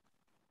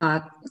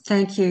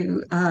 Thank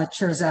you,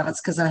 Chair Zavitz,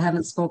 because I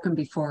haven't spoken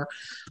before.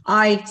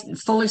 I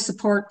fully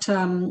support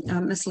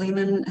Ms.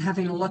 Lehman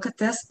having a look at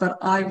this, but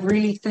I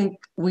really think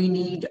we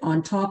need,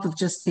 on top of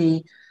just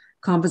the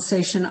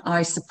compensation,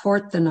 I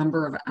support the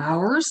number of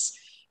hours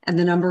and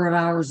the number of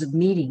hours of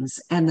meetings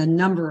and the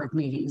number of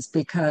meetings,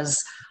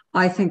 because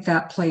I think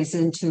that plays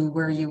into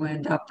where you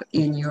end up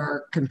in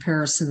your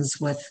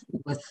comparisons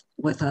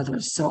with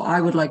others. So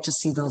I would like to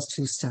see those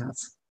two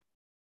stats.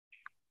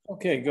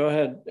 Okay, go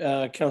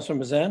ahead, Councillor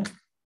Mazan.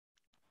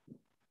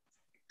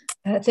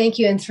 Thank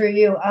you, and through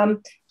you.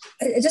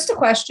 Just a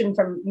question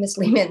from Ms.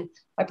 Lehman.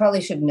 I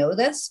probably should know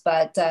this,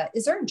 but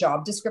is there a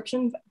job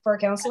description for a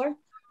councillor?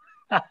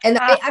 And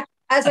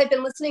as I've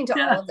been listening to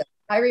all of this,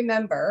 I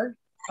remember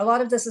a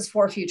lot of this is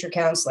for future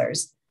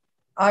councillors.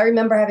 I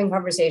remember having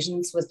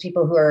conversations with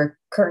people who are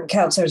current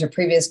councillors or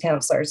previous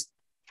councillors,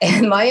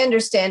 and my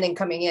understanding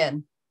coming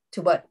in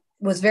to what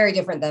was very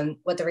different than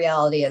what the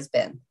reality has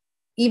been,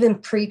 even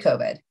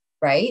pre-COVID,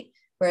 right?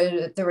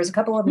 Where there was a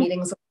couple of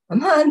meetings a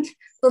month,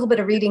 a little bit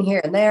of reading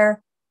here and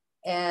there.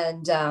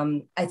 And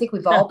I think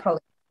we've all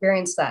probably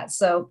experienced that.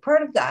 So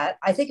part of that,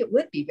 I think it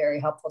would be very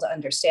helpful to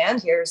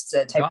understand. Here's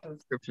the type of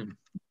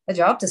a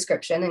job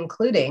description,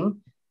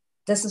 including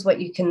this is what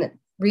you can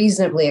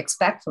reasonably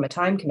expect from a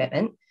time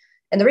commitment.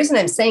 And the reason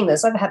I'm saying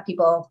this, I've had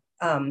people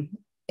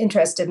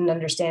interested in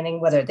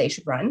understanding whether they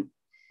should run.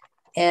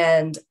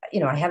 And,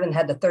 I haven't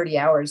had the 30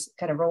 hours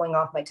kind of rolling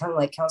off my tongue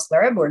like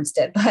Councillor Edwards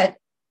did, but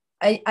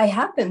I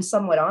have been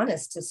somewhat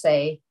honest to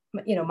say,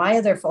 my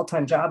other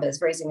full-time job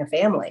is raising a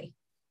family.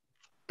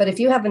 But if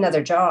you have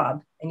another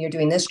job and you're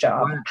doing this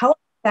job, how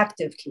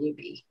effective can you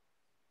be?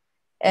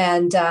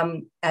 and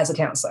as a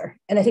counselor.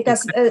 And I think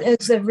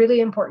it's a really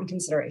important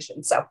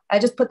consideration. So I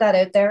just put that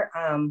out there.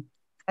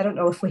 I don't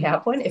know if we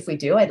have one. If we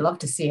do, I'd love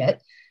to see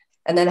it.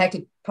 And then I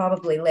could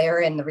probably layer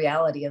in the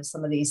reality of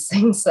some of these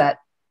things that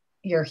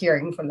you're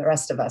hearing from the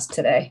rest of us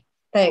today.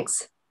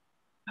 Thanks.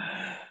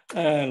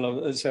 I love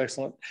it. That's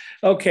excellent.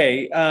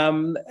 Okay.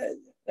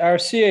 Our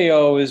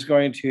CAO is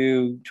going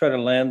to try to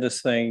land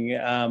this thing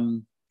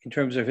in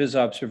terms of his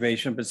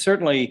observation, but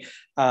certainly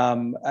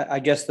I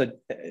guess that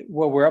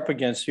what we're up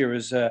against here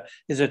is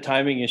a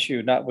timing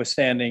issue,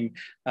 notwithstanding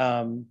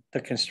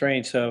the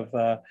constraints of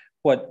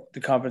what the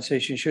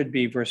compensation should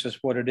be versus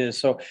what it is.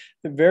 So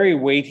a very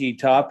weighty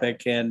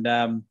topic, and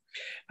I'm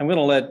going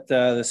to let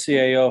the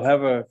CAO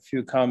have a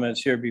few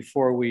comments here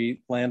before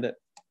we land it.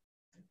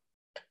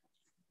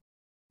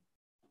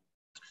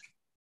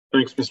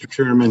 Thanks, Mr.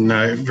 Chairman.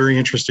 Very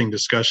interesting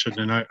discussion,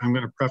 and I'm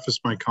going to preface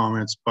my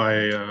comments by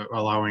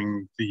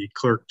allowing the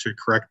clerk to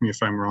correct me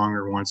if I'm wrong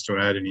or wants to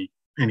add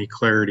any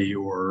clarity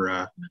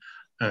or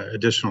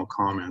additional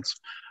comments.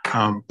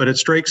 But it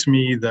strikes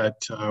me that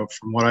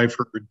from what I've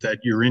heard, that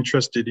you're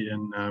interested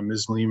in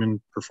Ms.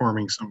 Lehman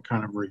performing some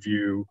kind of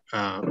review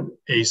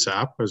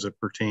ASAP as it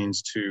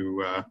pertains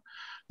to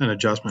an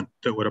adjustment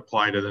that would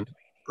apply to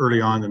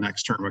early on the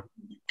next term of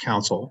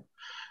council.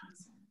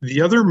 The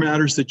other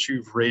matters that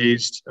you've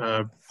raised,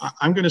 I'm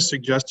going to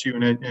suggest to you,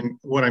 and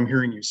what I'm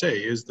hearing you say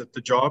is that the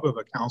job of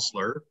a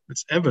councillor,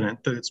 it's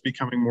evident that it's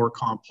becoming more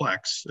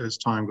complex as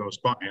time goes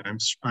by.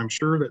 And I'm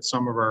sure that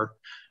some of our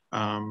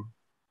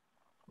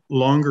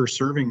longer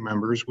serving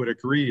members would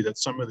agree that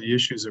some of the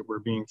issues that we're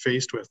being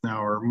faced with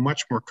now are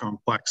much more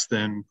complex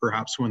than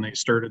perhaps when they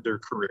started their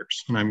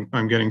careers. And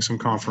I'm getting some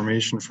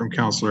confirmation from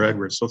Councillor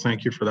Edwards, so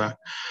thank you for that.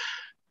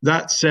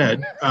 That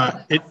said,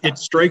 it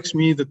strikes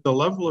me that the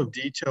level of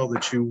detail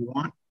that you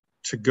want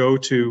to go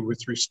to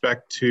with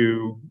respect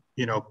to,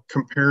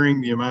 comparing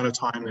the amount of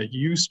time that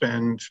you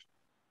spend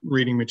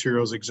reading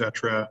materials,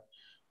 etc.,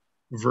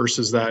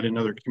 versus that in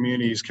other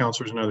communities,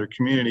 councillors in other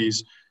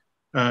communities,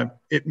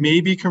 it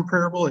may be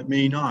comparable, it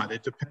may not.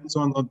 It depends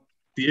on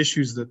the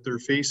issues that they're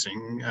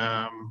facing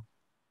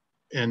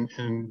and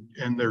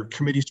their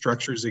committee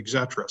structures,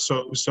 etc.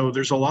 So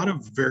there's a lot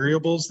of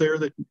variables there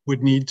that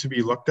would need to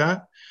be looked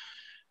at.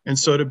 And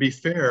so to be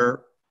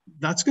fair,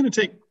 that's going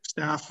to take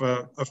staff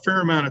a fair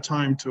amount of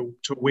time to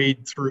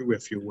wade through,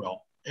 if you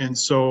will. And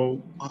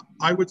so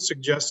I would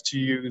suggest to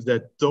you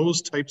that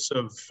those types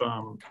of,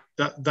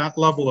 that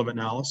level of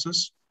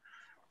analysis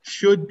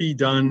should be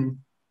done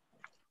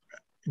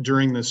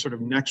during the sort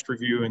of next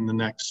review in the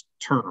next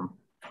term.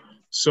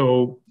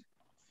 So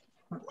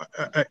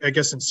I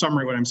guess in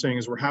summary, what I'm saying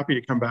is we're happy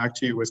to come back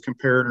to you with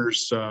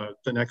comparators.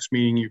 The next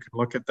meeting, you can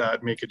look at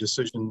that, make a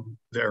decision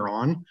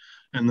thereon,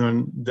 and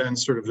then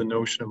sort of the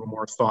notion of a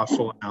more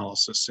thoughtful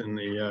analysis in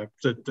the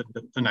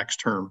next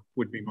term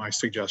would be my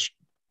suggestion.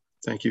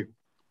 Thank you.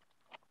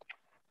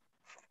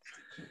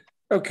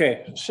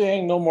 Okay,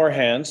 seeing no more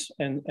hands,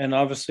 and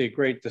obviously a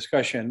great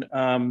discussion.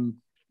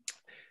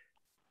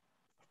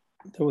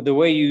 The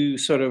way you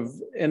sort of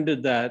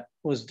ended that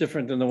was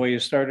different than the way you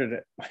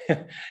started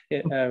it,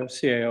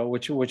 CAO,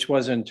 which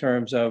was in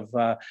terms of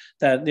that,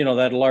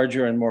 that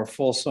larger and more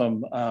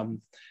fulsome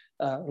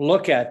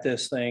look at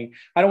this thing.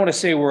 I don't want to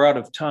say we're out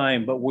of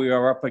time, but we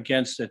are up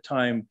against a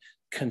time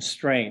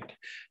constraint.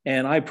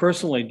 And I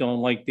personally don't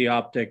like the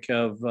optic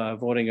of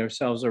voting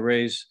ourselves a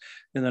raise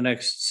in the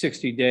next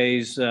 60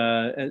 days,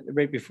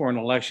 right before an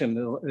election.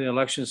 The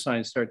election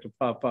signs start to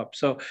pop up.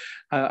 So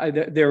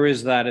there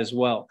is that as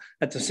well.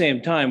 At the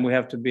same time, we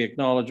have to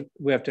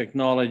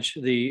acknowledge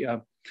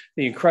the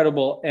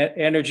incredible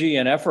energy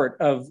and effort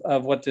of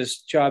what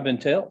this job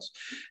entails.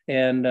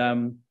 And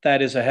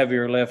that is a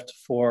heavier lift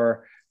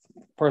for,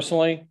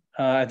 personally,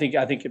 I think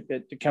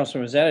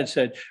Councillor Mazan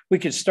said we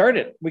could start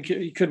it.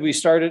 Could we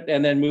start it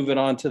and then move it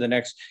on to the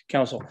next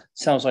council?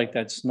 Sounds like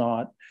that's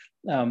not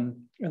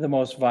the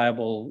most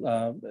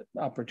viable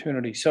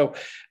opportunity. So,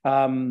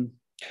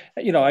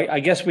 I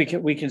guess we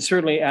can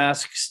certainly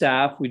ask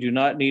staff. We do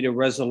not need a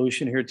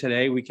resolution here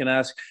today. We can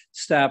ask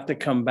staff to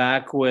come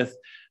back with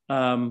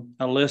a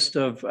list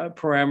of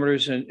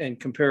parameters and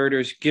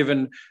comparators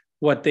given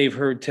what they've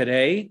heard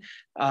today.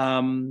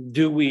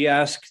 Do we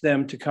ask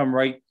them to come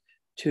right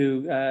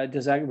to,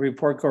 does that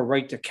report go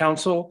right to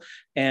council?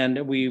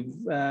 And we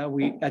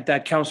at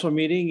that council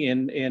meeting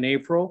in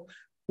April,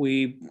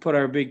 we put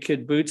our big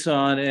kid boots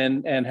on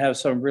and have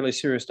some really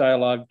serious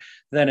dialogue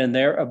then and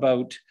there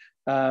about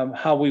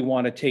how we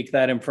want to take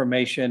that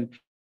information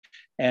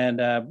and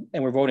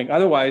we're voting.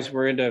 Otherwise,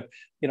 we're into,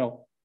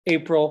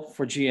 April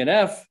for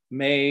GNF,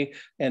 May,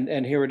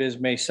 and here it is,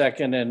 May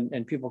 2nd,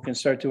 and people can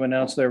start to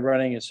announce their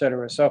running, et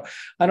cetera. So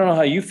I don't know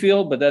how you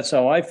feel, but that's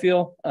how I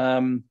feel.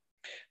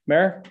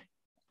 Mayor?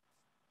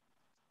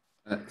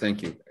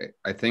 Thank you.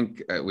 I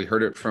think we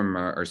heard it from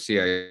our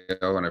CIO,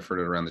 and I've heard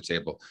it around the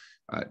table,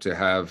 to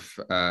have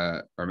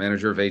our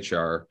manager of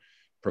HR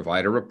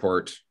provide a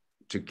report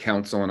to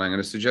council, and I'm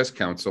going to suggest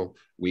council.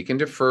 We can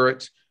defer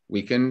it,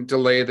 we can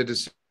delay the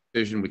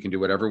decision, we can do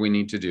whatever we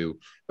need to do,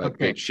 but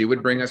okay, she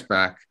would bring us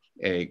back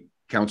a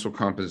council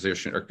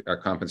composition or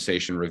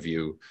compensation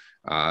review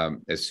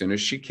as soon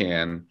as she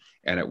can,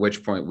 and at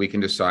which point we can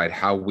decide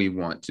how we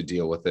want to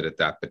deal with it at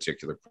that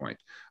particular point.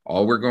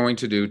 All we're going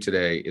to do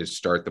today is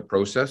start the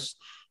process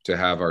to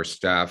have our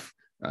staff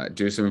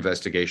do some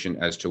investigation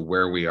as to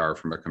where we are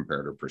from a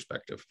comparative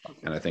perspective.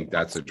 And I think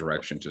that's a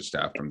direction to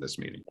staff from this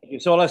meeting.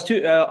 So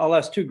I'll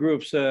ask two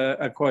groups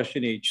a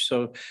question each.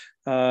 So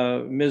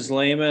Ms.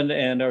 Lehman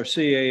and our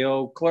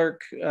CAO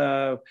clerk,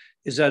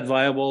 is that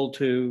viable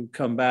to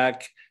come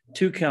back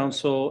to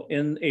council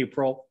in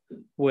April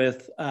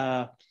with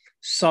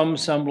some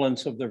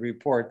semblance of the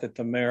report that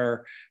the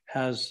mayor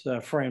has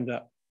framed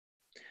up?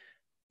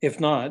 If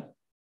not,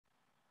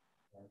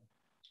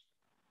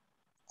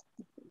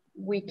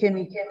 we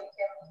can.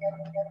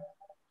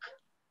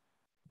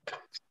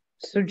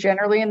 So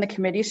generally in the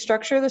committee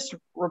structure, this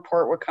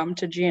report would come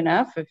to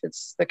GNF. If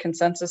it's the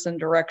consensus and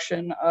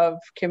direction of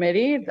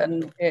committee,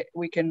 then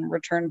we can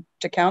return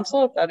to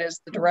council if that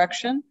is the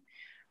direction.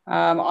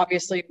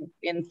 Obviously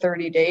in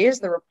 30 days,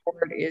 the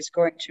report is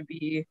going to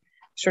be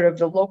sort of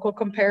the local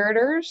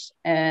comparators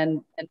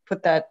and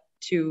put that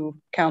to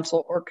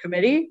council or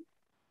committee.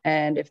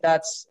 And if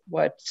that's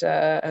what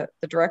the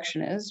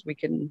direction is, we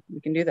can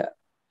do that.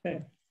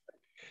 Okay.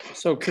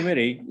 So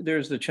committee,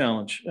 there's the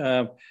challenge.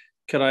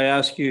 Could I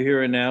ask you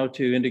here and now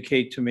to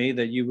indicate to me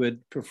that you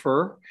would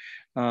prefer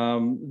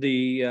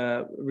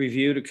the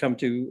review to come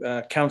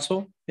to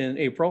council in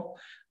April,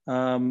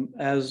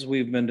 as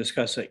we've been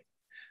discussing?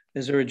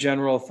 Is there a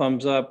general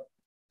thumbs up?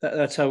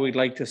 That's how we'd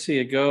like to see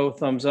it go.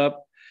 Thumbs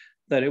up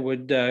that it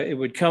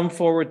would come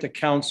forward to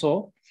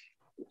council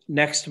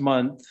next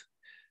month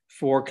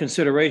for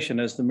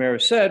consideration. As the mayor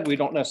said, we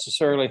don't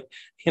necessarily,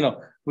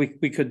 we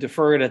could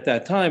defer it at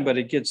that time, but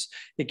it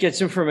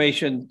gets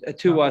information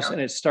to us and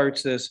it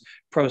starts this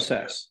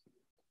process.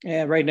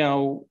 And right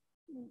now,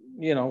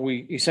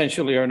 we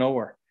essentially are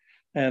nowhere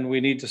and we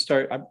need to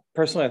start.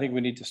 Personally, I think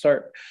we need to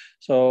start.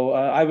 So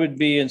I would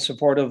be in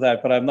support of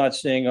that, but I'm not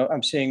seeing,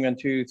 I'm seeing 1,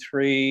 2,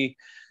 3.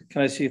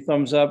 Can I see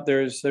thumbs up?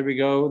 There we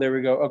go.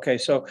 Okay.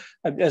 So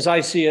as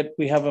I see it,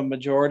 we have a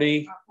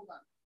majority. Hold on.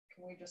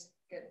 Can we just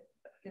get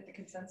the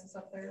consensus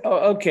up there?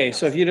 Oh, okay.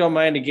 So if you don't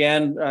mind,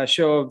 again,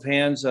 show of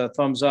hands,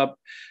 thumbs up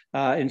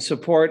in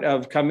support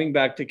of coming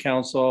back to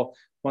council.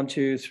 1,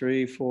 2,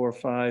 3, 4,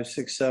 5,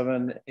 6,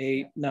 7,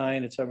 8,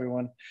 9. It's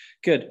everyone.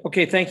 Good.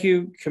 Okay. Thank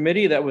you,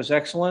 committee. That was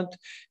excellent.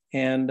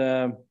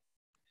 And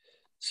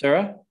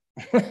Sarah,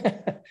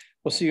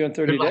 we'll see you in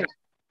 30 days.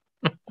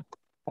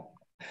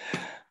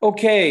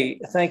 Okay.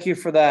 Thank you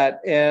for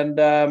that. And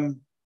the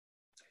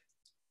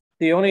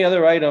only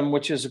other item,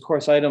 which is of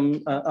course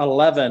item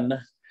 11.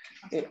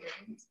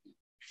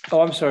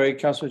 I'm sorry,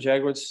 Councillor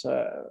Jagwitz.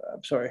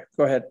 I'm sorry.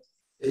 Go ahead.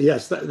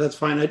 Yes, that's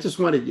fine. I just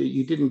wanted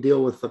you didn't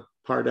deal with the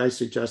part I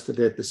suggested.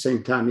 At the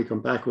same time, you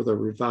come back with a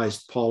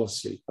revised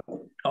policy.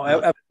 Oh,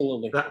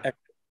 absolutely.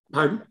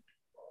 Pardon?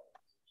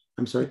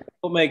 I'm sorry.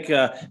 We'll make.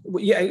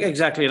 Yeah,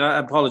 exactly. And I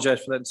apologize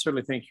for that. And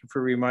certainly, thank you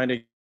for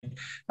reminding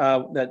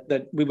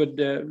that we would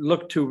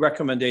look to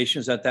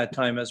recommendations at that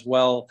time as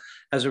well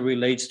as it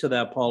relates to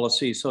that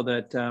policy, so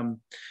that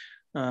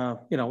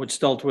it's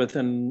dealt with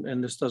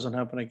and this doesn't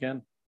happen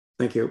again.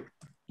 Thank you.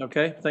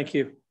 Okay, thank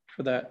you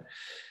for that.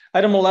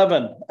 Item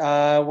 11,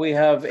 we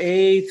have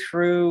A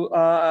through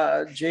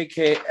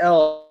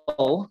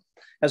JKL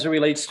as it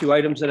relates to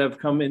items that have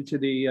come into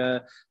the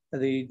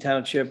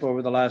township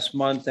over the last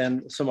month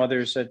and some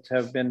others that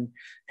have been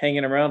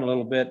hanging around a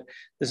little bit.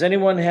 Does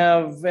anyone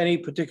have any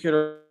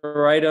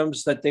particular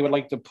items that they would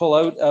like to pull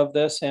out of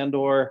this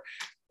or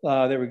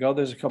there we go.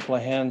 There's a couple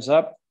of hands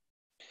up.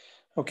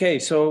 Okay,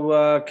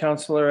 so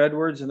Councillor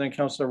Edwards and then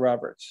Councillor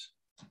Roberts.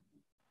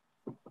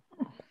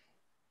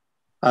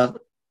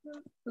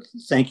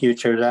 Thank you,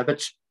 Chair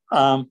Zavitz.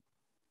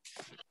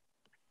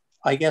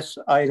 I guess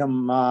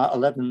item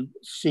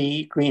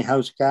 11C,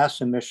 greenhouse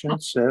gas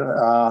emissions,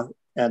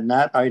 and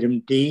that item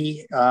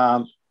D,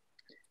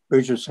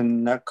 bridges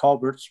and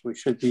culverts, we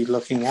should be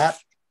looking at.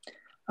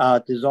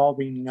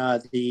 Dissolving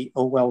the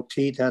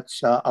OLT,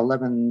 that's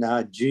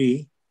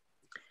 11G,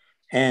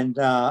 and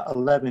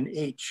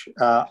 11H,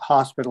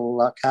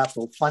 hospital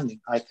capital funding.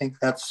 I think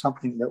that's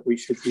something that we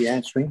should be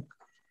answering.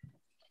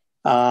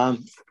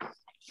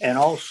 And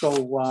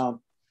also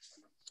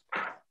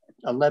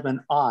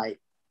 11I,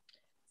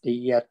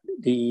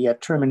 the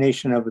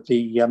termination of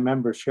the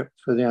membership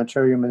for the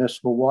Ontario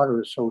Municipal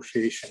Water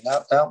Association.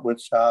 That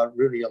was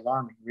really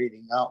alarming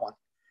reading that one.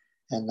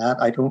 And that,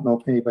 I don't know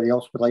if anybody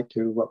else would like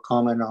to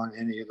comment on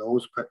any of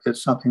those, but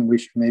it's something we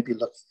should maybe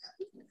look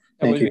at.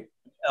 Thank you.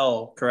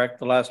 L, correct?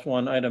 The last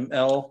one, item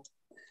L,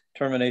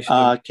 termination.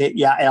 Okay,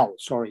 yeah, L,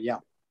 sorry, yeah.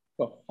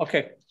 Oh,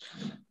 okay.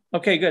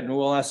 Okay, good. And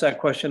we'll ask that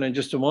question in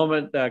just a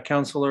moment.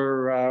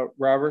 Councillor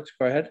Roberts,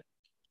 go ahead.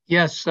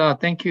 Yes,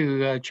 thank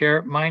you,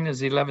 Chair. Mine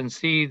is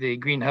 11C, the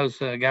greenhouse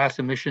gas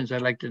emissions.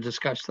 I'd like to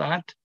discuss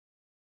that.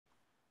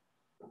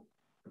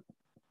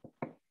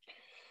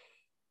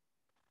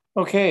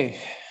 Okay.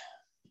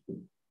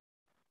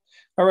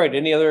 All right.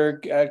 Any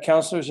other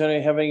councillors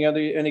have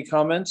any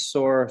comments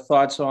or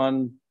thoughts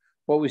on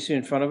what we see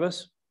in front of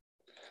us?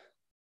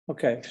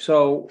 Okay,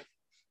 so,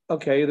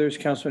 okay, there's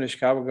Councillor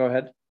Nishikawa, go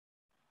ahead.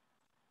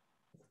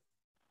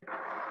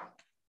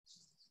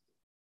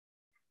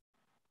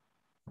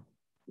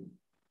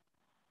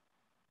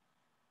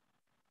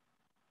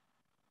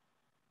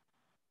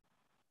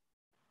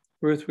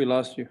 Ruth, we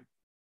lost you.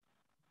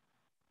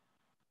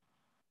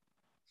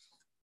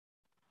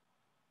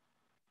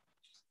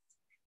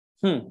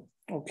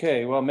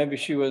 Okay, well, maybe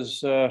she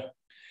was, oh,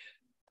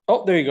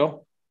 there you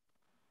go.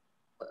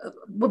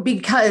 Well,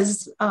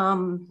 because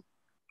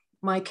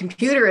my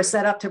computer is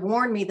set up to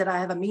warn me that I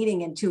have a meeting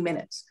in 2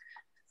 minutes.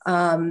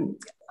 I'm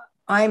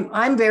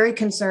very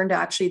concerned,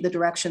 actually, the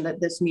direction that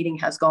this meeting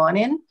has gone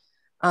in.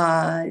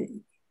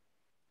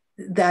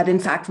 That in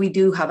fact, we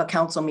do have a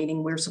council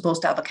meeting. We're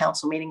supposed to have a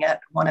council meeting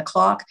at 1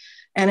 o'clock.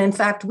 And in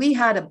fact, we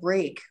had a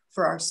break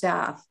for our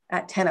staff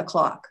at 10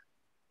 o'clock.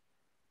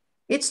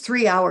 It's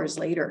 3 hours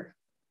later.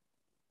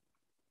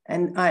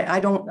 And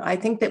I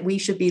think that we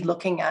should be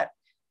looking at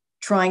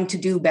trying to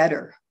do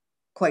better,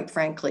 quite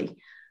frankly.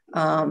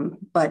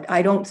 But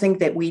I don't think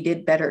that we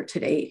did better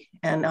today.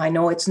 And I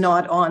know it's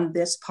not on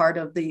this part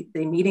of the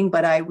meeting,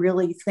 but I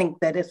really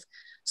think that if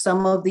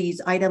some of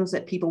these items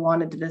that people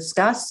wanted to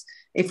discuss,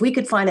 if we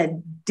could find a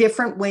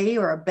different way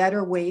or a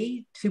better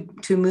way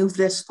to move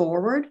this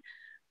forward,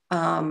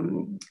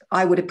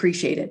 I would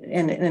appreciate it.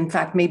 And in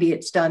fact, maybe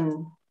it's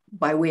done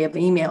by way of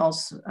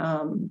emails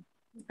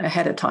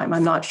ahead of time.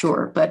 I'm not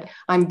sure, but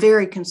I'm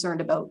very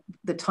concerned about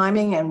the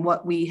timing and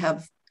what we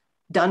have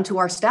done to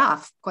our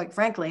staff, quite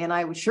frankly. And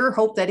I would sure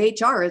hope that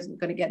HR isn't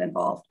going to get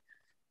involved.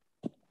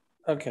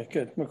 Okay,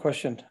 good. No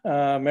question.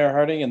 Mayor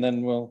Harding, and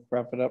then we'll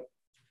wrap it up.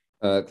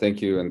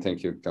 Thank you. And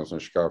thank you,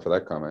 Councillor Nishikawa, for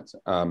that comment.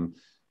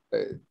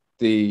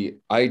 The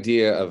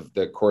idea of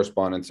the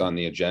correspondence on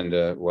the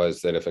agenda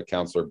was that if a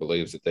councillor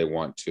believes that they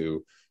want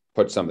to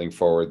put something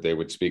forward, they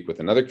would speak with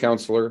another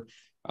councillor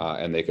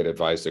and they could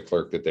advise the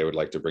clerk that they would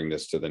like to bring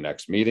this to the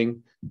next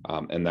meeting.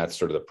 And that's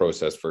sort of the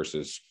process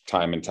versus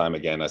time and time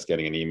again, us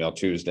getting an email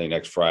Tuesday,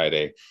 next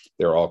Friday,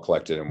 they're all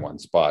collected in one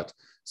spot.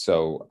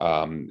 So,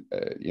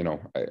 you know,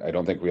 I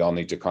don't think we all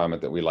need to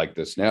comment that we like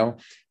this now.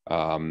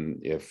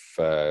 If,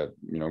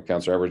 you know,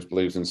 Councillor Edwards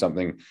believes in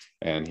something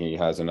and he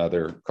has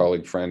another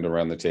colleague friend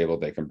around the table,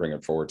 they can bring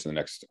it forward to the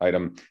next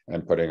item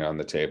and putting it on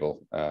the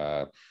table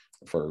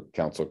for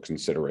council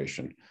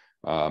consideration.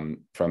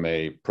 From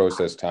a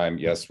process time,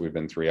 yes, we've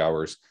been 3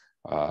 hours.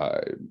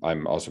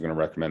 I'm also going to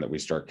recommend that we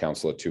start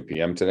council at 2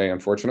 p.m. today,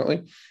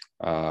 unfortunately.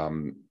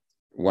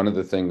 One of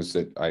the things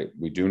that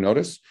we do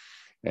notice,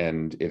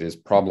 and it is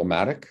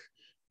problematic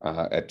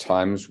at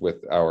times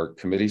with our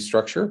committee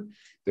structure,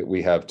 that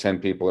we have 10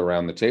 people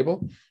around the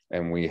table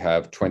and we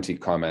have 20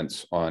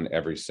 comments on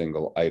every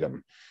single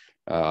item.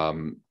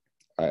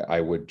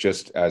 I would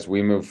just, as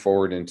we move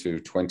forward into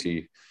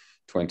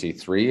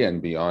 2023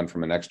 and beyond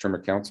from a next term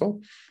of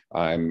council,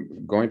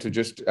 I'm going to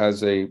just,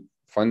 as a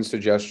fun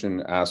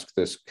suggestion, ask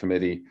this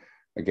committee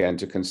again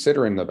to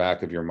consider in the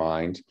back of your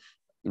mind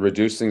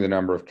reducing the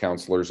number of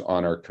councillors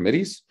on our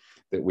committees,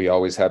 that we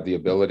always have the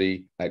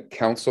ability at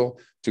council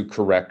to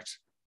correct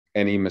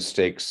any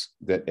mistakes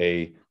that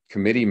a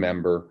committee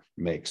member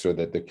makes, or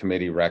that the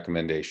committee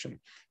recommendation,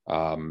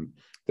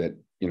 that,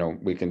 you know,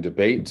 we can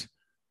debate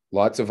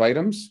lots of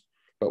items,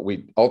 but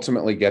we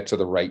ultimately get to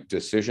the right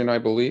decision, I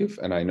believe,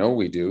 and I know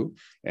we do.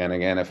 And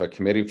again, if a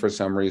committee for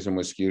some reason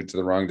was skewed to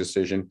the wrong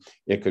decision,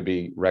 it could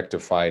be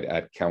rectified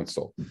at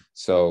council.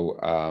 So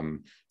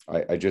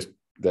I just,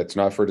 that's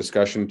not for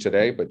discussion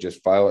today, but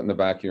just file it in the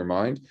back of your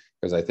mind,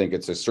 because I think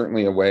it's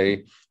certainly a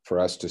way for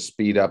us to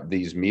speed up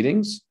these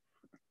meetings,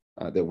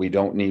 that we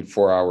don't need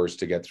 4 hours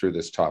to get through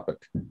this topic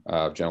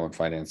of general and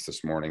finance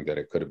this morning, that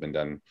it could have been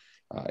done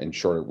in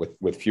shorter,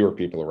 with fewer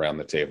people around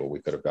the table. We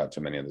could have got to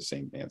many of the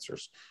same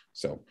answers.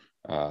 So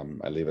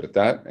I leave it at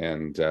that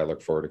and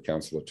look forward to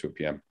council at 2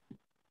 p.m.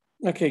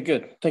 Okay,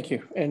 good. Thank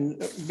you.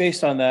 And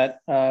based on that,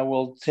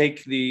 we'll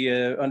take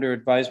the under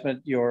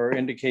advisement your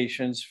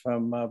indications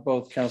from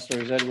both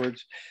Councillors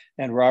Edwards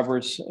and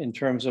Roberts in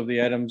terms of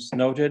the items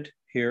noted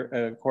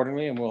here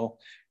accordingly, and we'll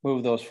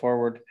move those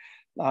forward.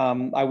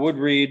 I would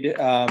read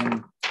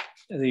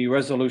the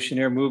resolution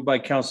here, moved by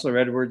Councillor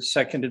Edwards,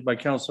 seconded by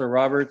Councillor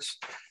Roberts.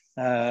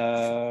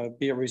 Be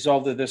it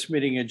resolved that this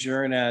meeting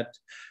adjourn at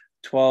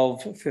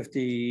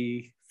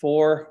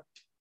 12:54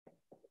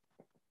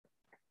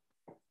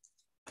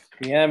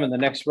 p.m. and the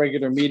next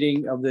regular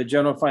meeting of the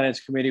General Finance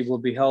Committee will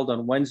be held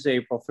on Wednesday,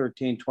 April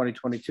 13,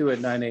 2022 at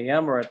 9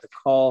 a.m. or at the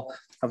call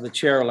of the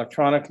chair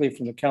electronically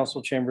from the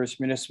Council Chambers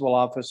Municipal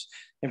Office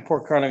in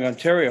Port Carling,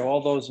 Ontario.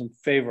 All those in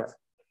favor?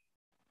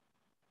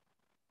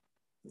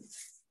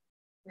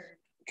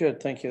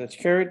 Good, thank you. That's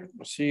carried.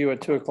 We'll see you at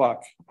 2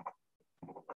 o'clock.